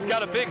he's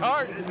got a big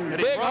heart. And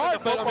big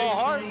heart, but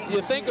I mean,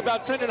 you think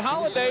about Trenton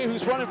Holiday,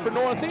 who's running for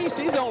Northeast,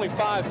 he's only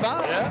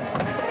 5'5".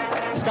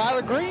 Yeah.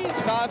 Skylar Green's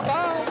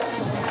 5'5".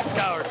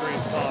 Skylar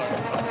Green's taller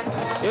than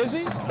 5'5". Is he?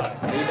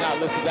 He's not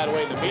listed that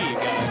way in the media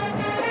guide.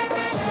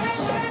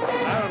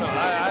 I don't know.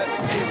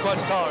 He's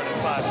much taller than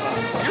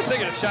 5'5". You're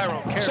thinking of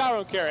Chiron Carey.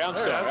 Chiron Carey, I'm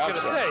sorry. I was going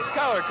to say,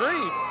 Skylar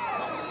Green.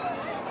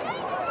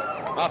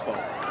 My fault.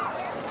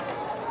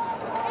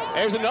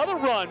 There's another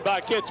run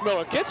by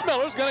Kitzmiller.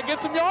 Kitzmiller's going to get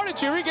some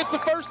yardage here. He gets the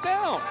first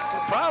down.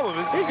 The problem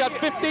is he's got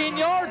 15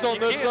 yards on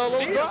this little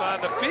drive. You can't see him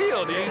on the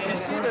field. You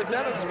see the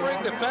Denham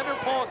Spring defender,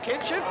 Paul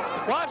Kitchen.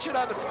 Watch it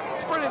on the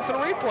sprint into the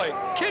replay.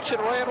 Kitchen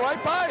ran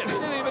right by it. He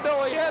didn't even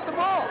know he had the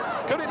ball.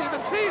 Couldn't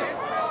even see it.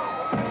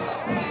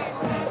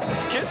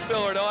 This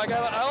Kitzmiller, though,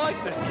 I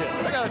like this kid.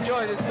 I got to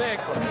join his fan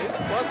club. He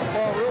runs the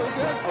ball really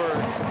good for.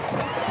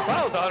 If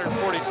I was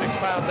 146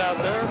 pounds out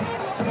there,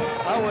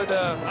 I would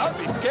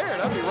be scared.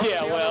 I'd be running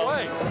the other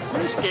way.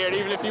 You're scared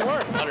even if you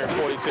weren't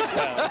 146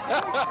 pounds.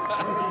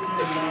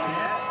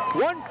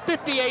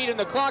 1:58 and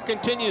the clock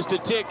continues to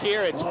tick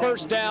here. It's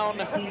first down.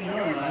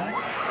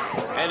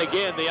 And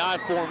again, the I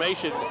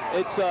formation.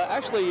 It's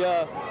actually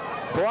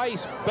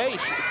Bryce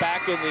Bache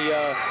back in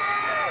the,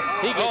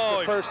 he gets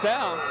the first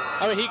down.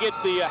 I mean, he gets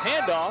the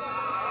handoff.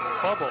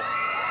 Fumble.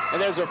 And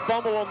there's a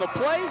fumble on the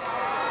play.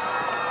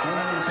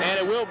 And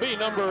it will be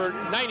number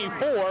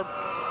 94.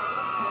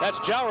 That's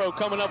Jaro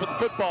coming up with the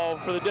football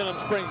for the Denham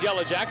Springs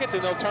Yellow Jackets,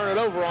 and they'll turn it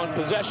over on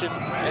possession,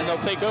 and they'll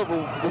take over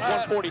with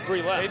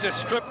 1:43 left. They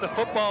just stripped the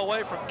football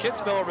away from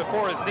Kitzmiller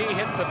before his knee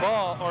hit the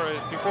ball, or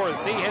before his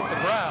knee hit the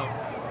ground.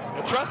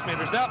 And trust me,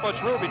 there's not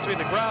much room between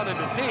the ground and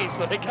his knee,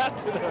 so they got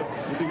to the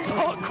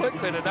ball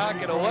quickly to knock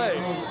it away.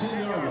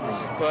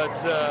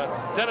 But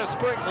Denham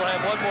Springs will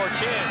have one more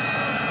chance.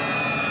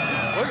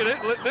 Look at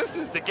it. This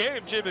is the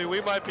game, Jimmy,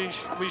 we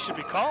should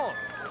be calling.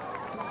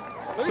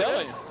 Look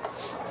at this.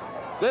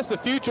 That's the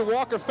future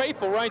Walker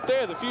faithful right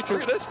there. The future.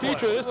 Look at this play.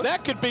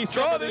 That could be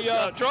some of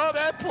the. Draw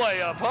that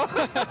play up, huh?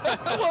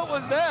 What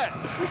was that?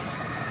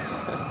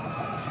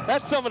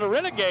 That's some of the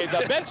Renegades,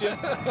 I bet you.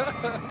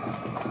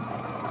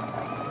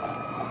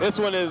 This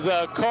one is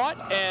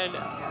caught, and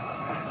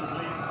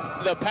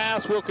the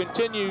pass will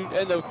continue,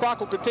 and the clock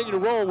will continue to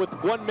roll with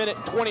 1 minute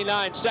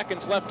 29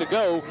 seconds left to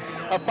go.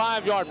 A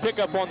 5-yard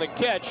pickup on the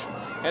catch,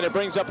 and it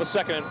brings up a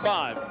 2nd and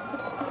 5.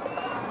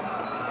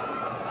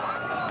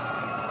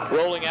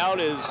 Rolling out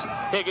is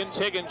Higgins.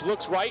 Higgins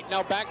looks right.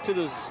 Now back to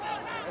the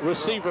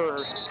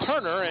receiver,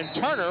 Turner, and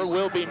Turner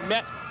will be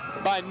met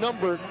by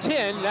number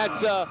 10.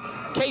 That's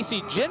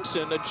Casey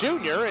Jensen, a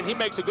junior, and he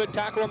makes a good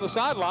tackle on the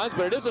sidelines,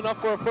 but it is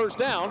enough for a first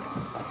down,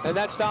 and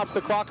that stops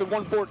the clock at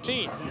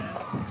 1:14.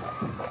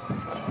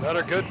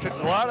 Another good,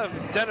 a lot of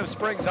Denham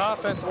Springs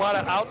offense, a lot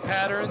of out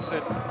patterns,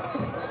 and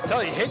I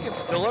tell you,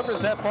 Higgins delivers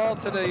that ball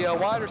to the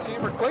wide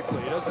receiver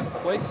quickly. He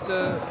doesn't waste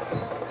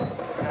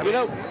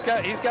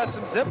he's got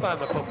some zip on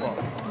the football.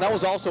 That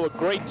was also a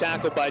great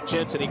tackle by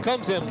Jensen. He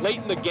comes in late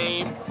in the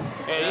game,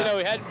 and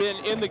he hadn't been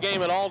in the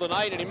game at all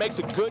tonight, and he makes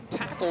a good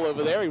tackle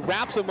over there. He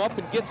wraps him up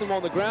and gets him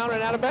on the ground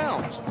and out of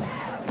bounds.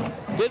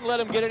 Didn't let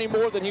him get any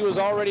more than he was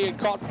already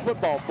caught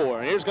football for.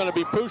 And here's going to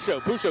be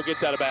Pusho. Pusho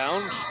gets out of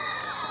bounds,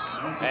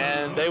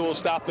 and they will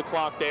stop the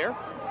clock there.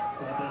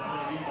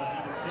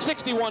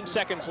 61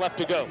 seconds left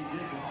to go.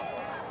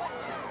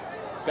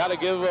 Got to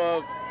give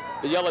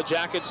the Yellow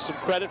Jackets some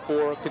credit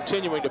for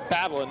continuing to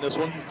battle in this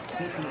one.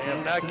 They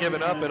have not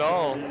given up at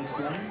all,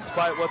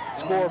 despite what the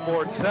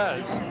scoreboard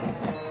says.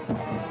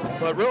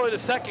 But really the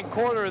second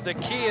quarter, the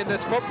key in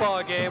this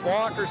football game,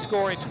 Walker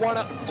scoring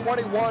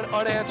 21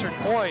 unanswered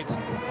points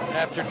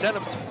after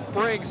Denham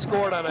Springs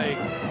scored on a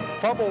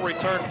fumble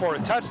return for a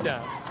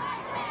touchdown.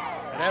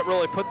 And that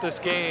really put this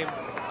game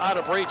out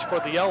of reach for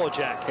the Yellow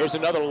Jackets. Here's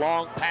another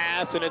long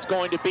pass, and it's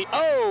going to be,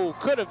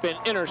 could have been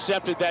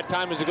intercepted that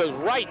time as it goes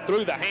right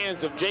through the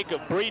hands of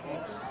Jacob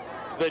Breeden,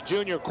 the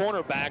junior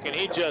cornerback, and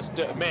he just,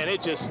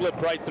 it just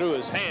slipped right through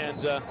his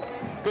hands.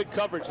 Good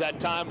coverage that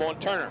time on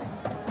Turner.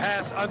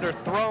 Pass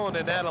underthrown,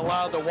 and that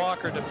allowed the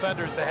Walker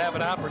defenders to have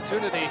an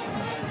opportunity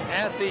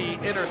at the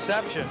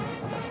interception.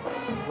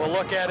 We'll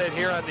look at it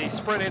here on the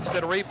sprint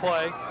instant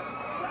replay.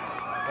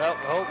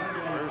 Well,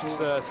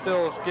 we're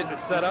still getting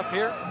it set up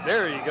here.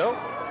 There you go.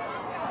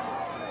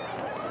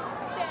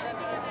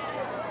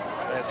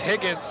 As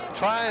Higgins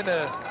trying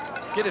to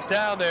get it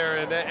down there,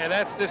 and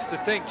that's just the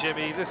thing,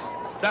 Jimmy. Just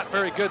not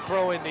very good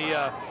throwing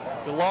the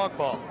long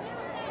ball.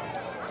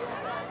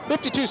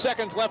 52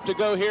 seconds left to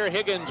go here.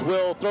 Higgins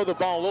will throw the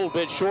ball a little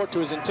bit short to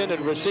his intended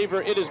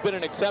receiver. It has been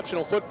an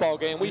exceptional football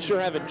game. We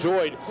sure have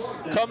enjoyed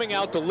coming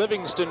out to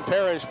Livingston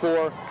Parish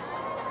for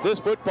this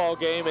football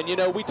game.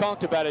 And, we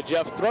talked about it,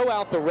 Jeff. Throw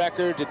out the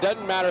records. It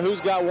doesn't matter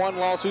who's got one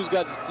loss, who's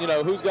got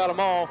them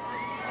all.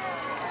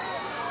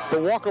 The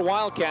Walker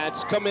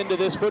Wildcats come into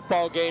this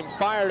football game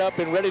fired up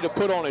and ready to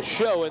put on a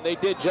show, and they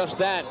did just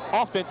that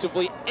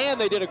offensively, and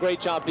they did a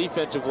great job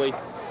defensively.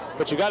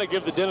 But you got to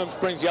give the Denham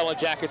Springs Yellow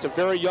Jackets a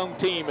very young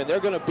team, and they're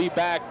going to be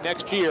back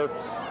next year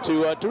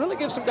to really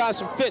give some guys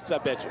some fits, I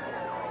bet you.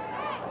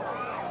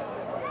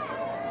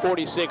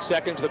 46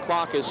 seconds, the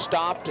clock is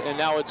stopped, and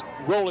now it's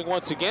rolling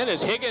once again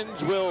as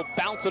Higgins will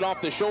bounce it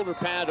off the shoulder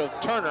pad of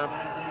Turner.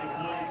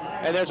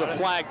 And there's a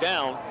flag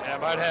down. Yeah,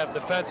 might have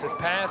defensive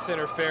pass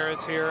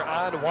interference here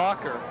on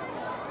Walker.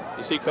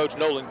 You see Coach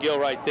Nolan Gill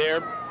right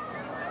there.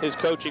 his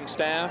coaching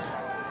staff.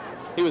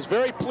 He was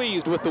very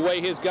pleased with the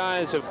way his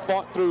guys have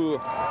fought through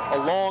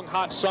a long,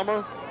 hot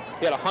summer.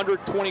 He had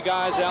 120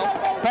 guys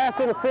out. Pass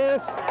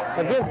interference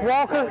against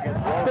Walker,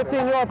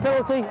 15-yard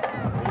penalty,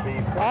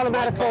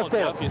 automatic first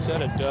down. Jeff, you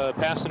said it,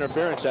 pass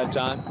interference that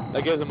time.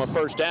 That gives them a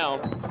first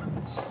down.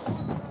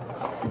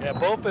 Yeah,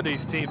 both of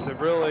these teams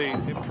have really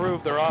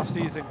improved their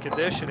off-season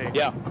conditioning.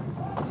 Yeah.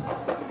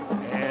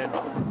 And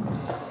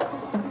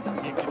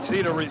you can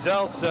see the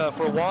results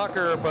for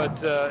Walker,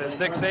 but as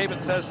Nick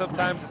Saban says,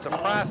 sometimes it's a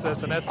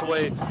process, and that's the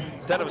way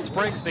Denham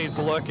Springs needs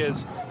to look,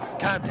 is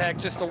contact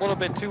just a little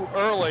bit too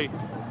early.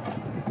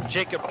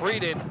 Jacob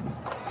Breeden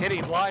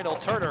hitting Lionel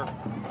Turner,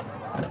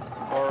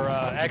 or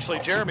actually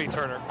Jeremy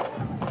Turner.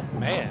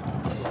 Man.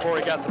 Before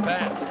he got the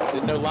pass.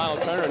 Didn't know Lionel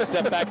Turner had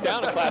stepped back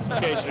down a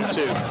classification or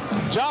two.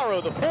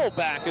 Jaro, the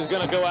fullback, is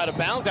going to go out of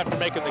bounds after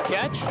making the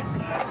catch.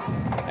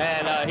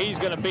 And he's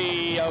going to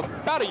be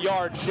about a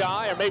yard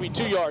shy, or maybe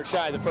 2 yards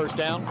shy of the first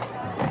down.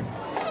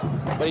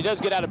 But he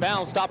does get out of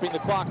bounds, stopping the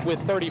clock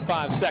with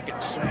 35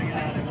 seconds.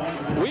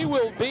 We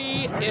will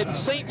be in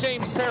St.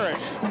 James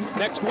Parish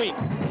next week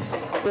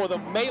for the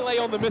Melee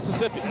on the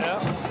Mississippi.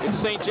 Yeah. It's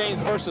St. James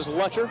versus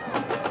Letcher.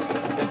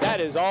 And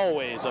that is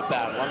always a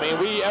battle. I mean,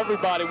 we've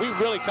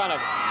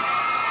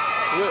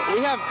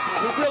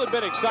really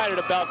been excited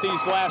about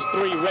these last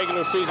 3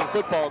 regular season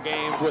football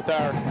games with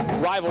our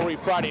rivalry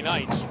Friday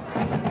nights.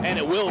 And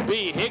it will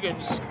be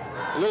Higgins,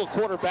 a little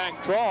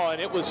quarterback draw,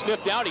 and it was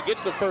sniffed out. He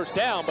gets the first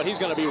down, but he's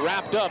going to be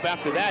wrapped up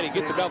after that. He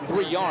gets about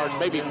 3 yards,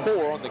 maybe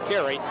 4 on the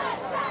carry.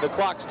 The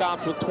clock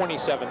stops with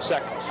 27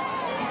 seconds.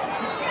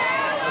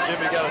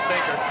 Jimmy, got to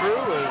thank our crew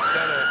who has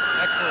done an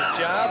excellent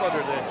job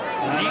under the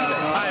heat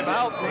and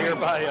timeout here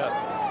by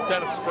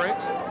Denham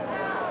Springs.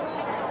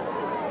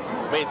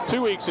 I mean,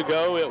 2 weeks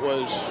ago it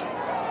was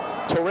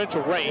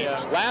torrential rain. Yeah.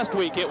 Last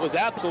week it was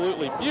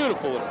absolutely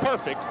beautiful and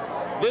perfect.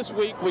 This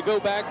week we go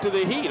back to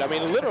the heat. I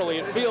mean, literally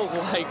it feels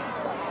like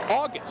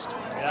August.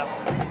 Yeah.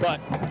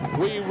 But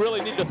we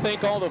really need to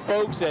thank all the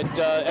folks at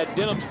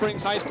Denham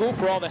Springs High School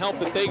for all the help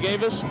that they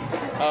gave us.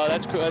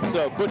 That's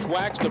Butch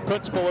Wax, the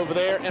principal over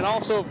there, and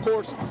also, of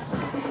course,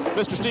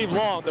 Mr. Steve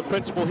Long, the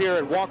principal here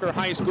at Walker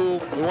High School.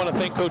 We want to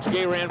thank Coach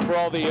Gayran for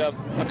all the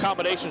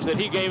accommodations that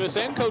he gave us,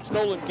 and Coach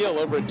Nolan Gill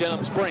over at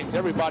Denham Springs.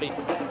 Everybody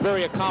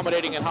very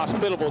accommodating and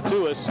hospitable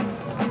to us,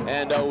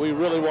 and we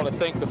really want to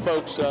thank the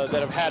folks that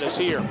have had us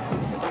here.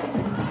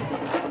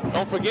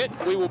 Don't forget,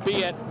 we will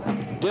be at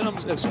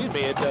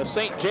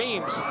St.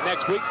 James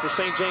next week for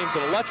St. James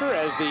and Letcher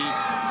as the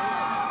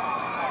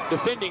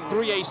defending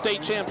 3A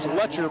state champs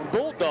Letcher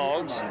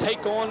Bulldogs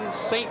take on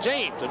St.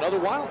 James, another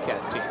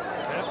Wildcat team.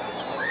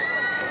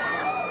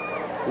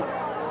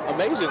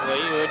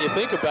 Amazingly, when you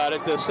think about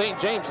it, St.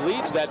 James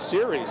leads that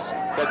series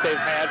that they've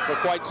had for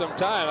quite some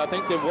time. I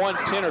think they've won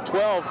 10 or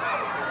 12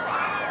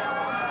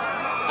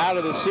 out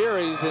of the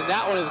series, and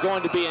that one is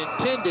going to be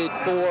intended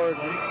for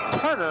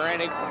Turner,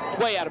 and it's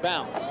way out of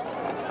bounds.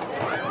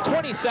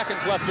 20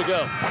 seconds left to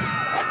go.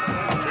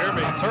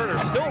 Jeremy Turner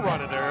still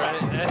running there,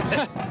 right?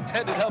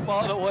 Headed up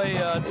all the way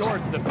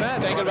towards the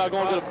fence. Thinking about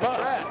going to the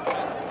bus.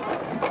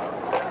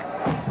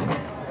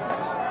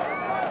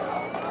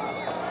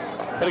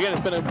 But again,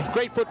 it's been a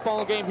great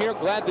football game here.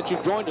 Glad that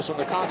you've joined us on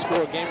the Cox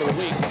 4 Game of the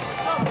Week.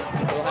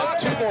 We'll have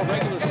 2 more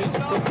regular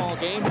season football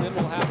games, then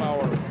we'll have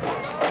our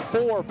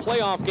 4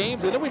 playoff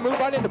games, and then we move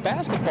right into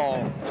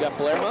basketball, Jeff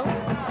Palermo.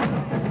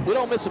 We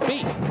don't miss a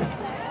beat.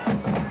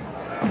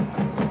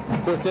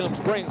 Of course, Denham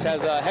Springs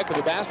has a heck of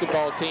a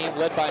basketball team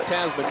led by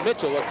Tasman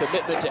Mitchell, a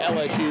commitment to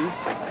LSU.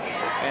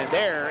 And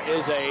there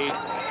is a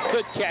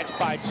good catch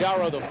by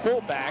Jaro, the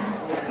fullback,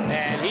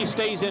 and he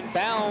stays in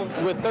bounds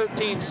with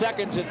 13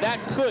 seconds, and that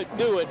could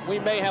do it. We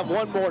may have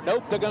one more.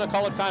 Nope, they're going to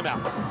call a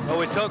timeout. Well,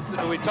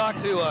 we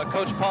talked to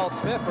Coach Paul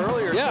Smith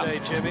earlier today,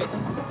 Jimmy,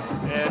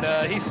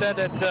 and he said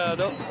that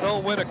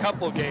they'll win a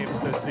couple games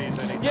this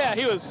season. Yeah,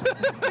 he was.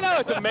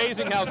 It's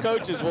amazing how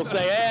coaches will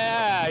say,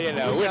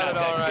 we're not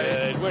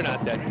that good. We're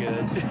not that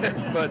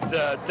good. But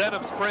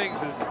Denham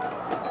Springs is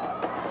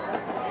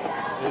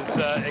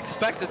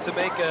expected to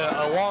make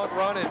a long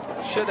run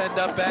and should end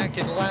up back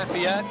in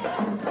Lafayette.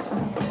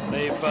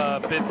 They've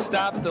been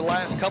stopped the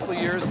last couple of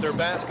years, their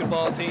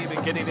basketball team,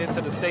 in getting into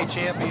the state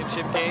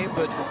championship game,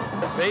 but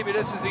maybe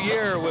this is a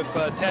year with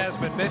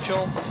Tasman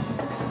Mitchell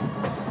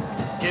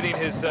getting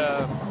his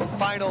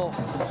final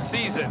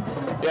season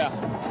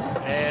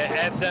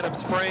at Denham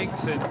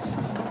Springs, and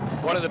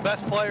one of the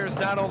best players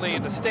not only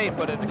in the state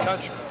but in the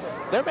country.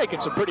 They're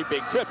making some pretty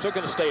big trips. They're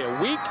going to stay a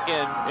week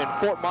in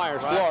Fort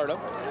Myers, Florida.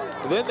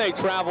 Then they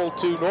travel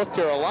to North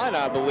Carolina,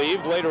 I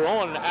believe, later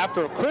on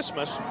after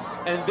Christmas.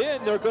 And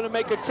then they're going to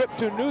make a trip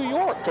to New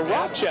York, to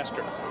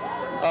Rochester.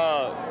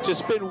 To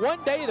spend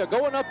one day. They're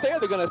going up there.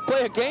 They're going to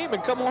play a game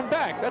and come on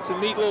back. That's a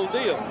neat little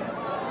deal.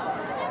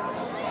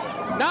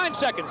 9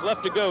 seconds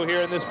left to go here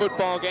in this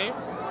football game.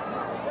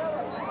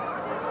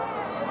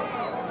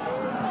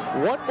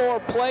 One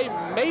more play,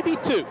 maybe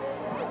 2.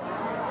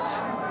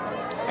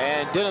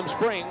 And Denham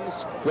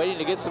Springs waiting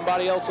to get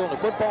somebody else on the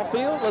football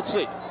field. Let's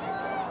see.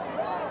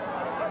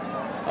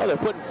 Oh, they're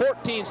putting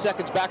 14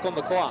 seconds back on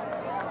the clock.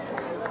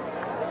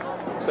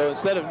 So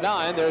instead of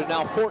 9, there's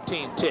now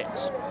 14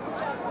 ticks.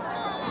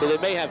 So they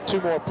may have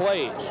 2 more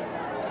plays.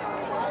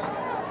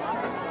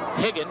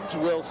 Higgins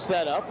will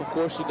set up. Of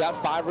course, you've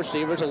got 5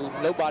 receivers,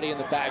 nobody in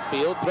the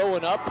backfield.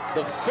 Throwing up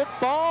the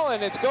football,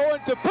 and it's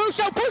going to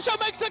Pusho. Pusho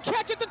makes the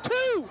catch at the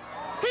 2.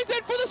 He's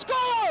in for the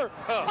score.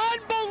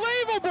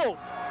 Unbelievable.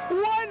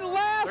 One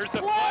last There's play.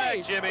 a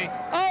flag, Jimmy.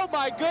 Oh,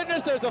 my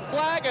goodness, there's a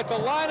flag at the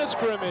line of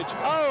scrimmage.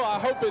 Oh, I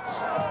hope it's...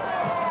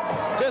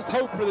 Just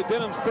hope for the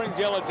Denham Springs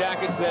Yellow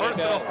Jackets that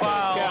personal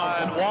foul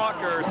on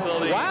Walker. So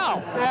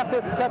wow. After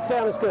the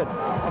touchdown is good.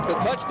 The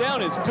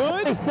touchdown is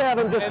good.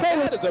 7 just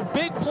and that is a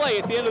big play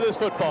at the end of this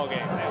football game.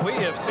 And we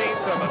have seen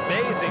some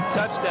amazing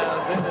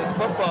touchdowns in this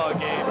football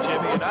game,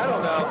 Jimmy, and I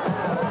don't know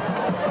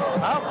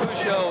how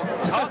Pusho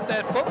caught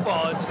that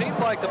football. It seemed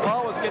like the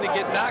ball was going to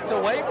get knocked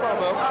away from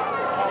him,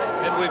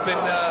 and we've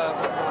been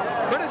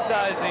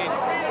criticizing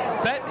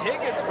Ben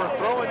Higgins for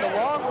throwing the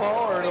long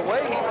ball or the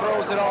way he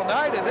throws it all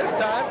night, and this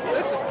time,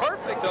 this is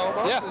perfect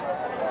almost. Yeah.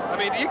 I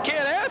mean, you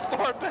can't ask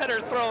for a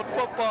better thrown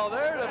football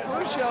there to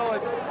Pusho,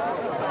 and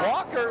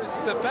Walker's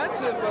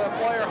defensive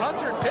player,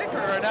 Hunter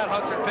Pickard, or not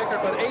Hunter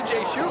Pickard, but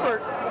A.J.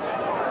 Schubert,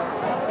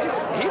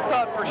 he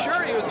thought for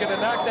sure he was going to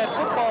knock that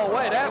football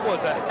away. That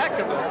was a heck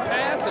of a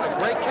pass and a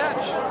great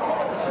catch.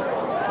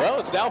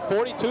 Well, it's now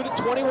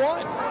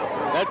 42-21.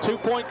 That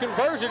 2-point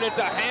conversion, it's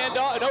a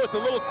handoff. No, it's a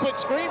little quick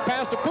screen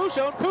pass to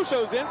Pusho, and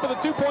Pusho's in for the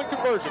 2-point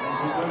conversion.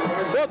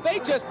 Well, they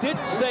just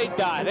didn't say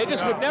die. They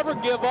just would never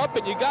give up,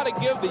 and you got to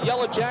give the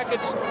Yellow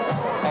Jackets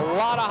a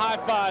lot of high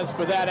fives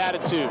for that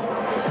attitude.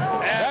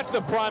 That's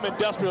the prime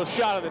industrial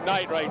shot of the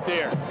night right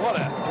there. What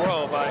a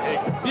throw by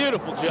Higgins.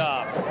 Beautiful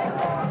job.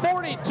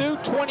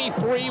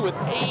 42-23 with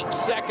 8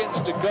 seconds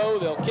to go.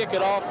 They'll kick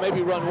it off,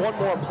 maybe run one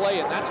more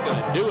play, and that's going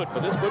to do it for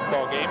this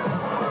football game.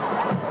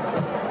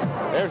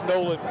 There's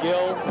Nolan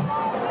Gill,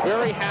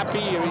 very happy.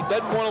 He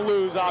doesn't want to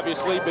lose,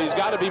 obviously, but he's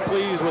got to be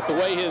pleased with the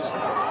way his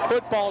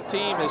football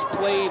team has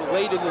played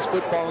late in this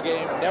football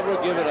game, never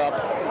give it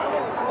up,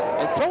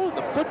 and throwing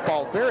the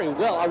football very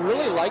well. I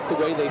really like the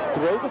way they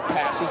throw the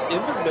passes in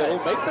the middle,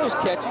 make those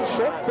catches,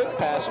 short, quick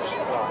passes.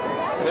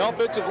 And the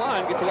offensive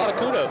line gets a lot of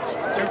kudos.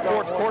 2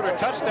 fourth-quarter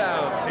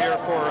touchdowns here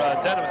for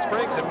Denham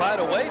Springs, and by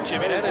the way,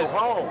 Jimmy, that is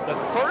the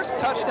first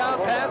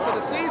touchdown pass of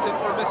the season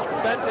for Mr.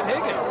 Benton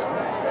Higgins.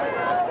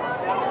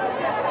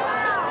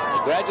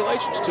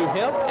 Congratulations to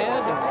him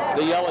and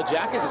the Yellow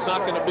Jackets. It's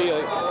not going to be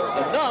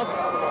enough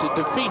to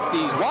defeat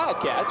these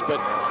Wildcats, but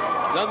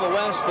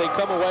nonetheless, they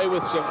come away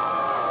with some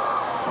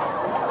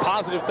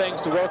positive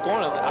things to work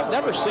on. I've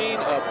never seen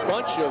a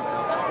bunch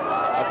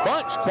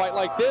quite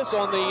like this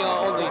on the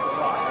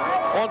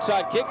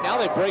onside kick. Now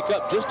they break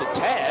up just a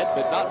tad,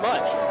 but not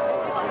much.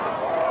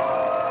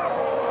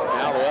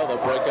 Now they'll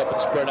break up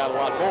and spread out a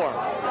lot more.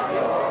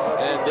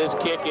 And this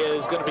kick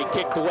is going to be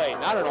kicked away.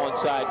 Not an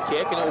onside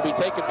kick, and it will be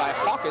taken by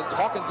Hawkins.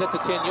 Hawkins at the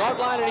 10-yard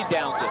line, and he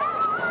downs it.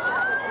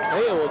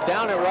 They will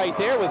down it right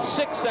there with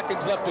 6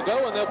 seconds left to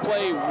go, and they'll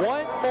play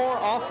one more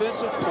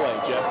offensive play,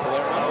 Jeff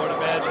Palermo. I would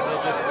imagine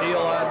they'll just kneel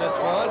on this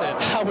one, and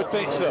I would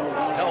think so.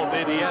 That'll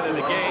be the end of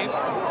the game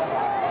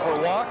for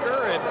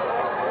Walker, and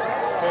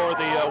for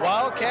the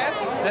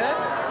Wildcats, instead,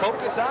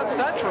 focus on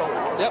Central.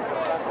 Yep.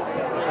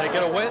 If they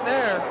get a win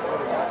there,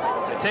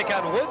 take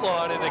on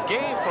Woodlawn in a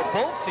game for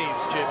both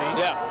teams,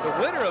 Jimmy. Yeah. The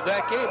winner of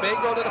that game may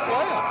go to the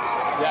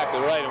playoffs. Exactly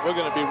right, and we're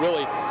going to be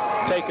really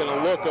taking a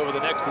look over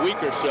the next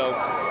week or so.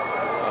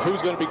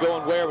 Who's going to be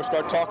going where? We'll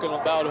start talking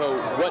about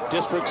what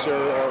districts or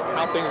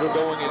how things are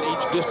going in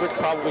each district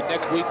probably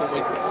next week when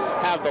we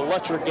have the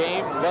Lutcher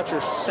game.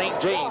 Lutcher St.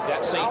 James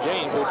at St.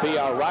 James will be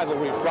our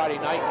rivalry Friday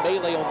night,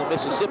 melee on the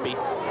Mississippi.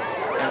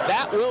 And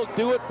that will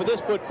do it for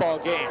this football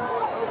game.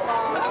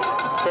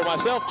 For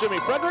myself, Jimmy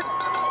Frederick,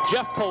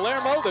 Jeff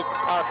Palermo,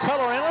 our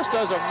color analyst,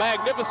 does a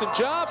magnificent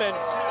job, and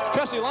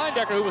Tressie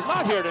Leindecker, who was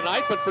not here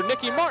tonight, but for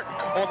Nikki Martin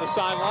on the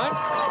sideline.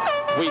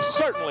 We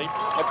certainly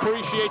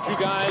appreciate you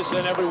guys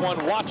and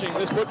everyone watching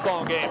this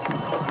football game.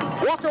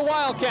 Walker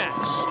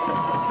Wildcats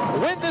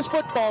win this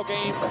football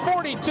game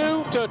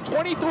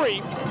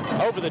 42-23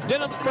 over the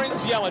Denham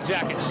Springs Yellow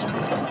Jackets.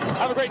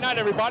 Have a great night,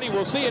 everybody.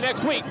 We'll see you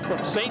next week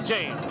from St.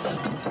 James.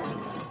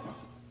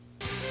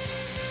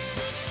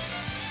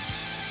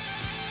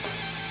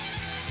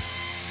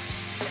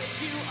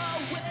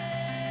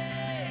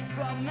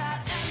 From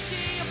that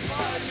empty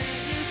apartment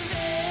you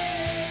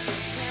stay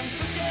and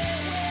forget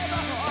where the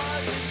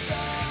heart is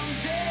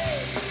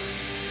someday.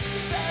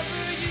 If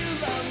ever you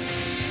love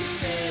me, you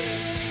say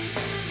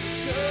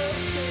it's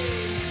okay,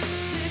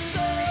 it's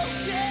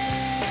okay, it's okay.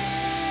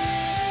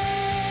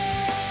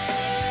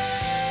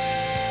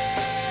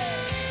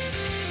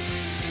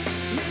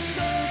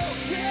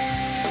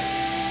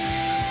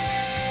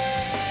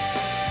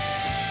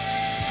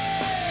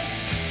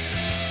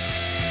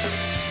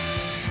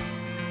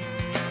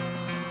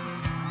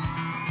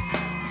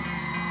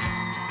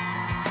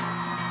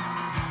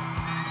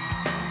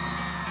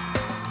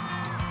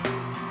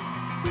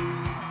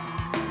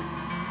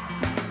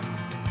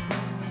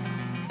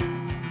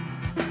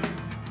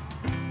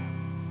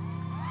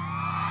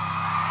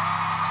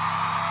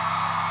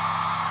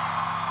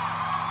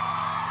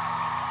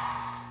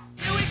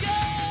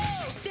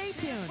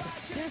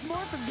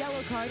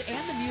 yellow card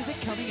and the music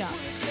coming up.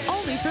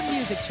 Only from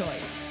Music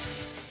Choice.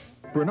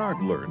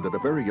 Bernard learned at a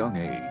very young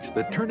age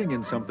that turning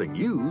in something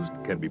used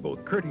can be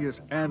both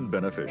courteous and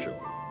beneficial.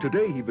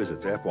 Today he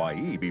visits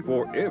FYE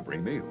before every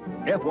meal.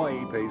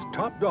 FYE pays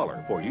top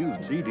dollar for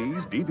used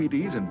CDs,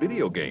 DVDs, and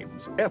video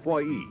games.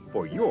 FYE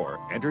for your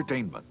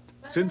entertainment.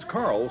 Since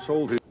Carl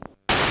sold his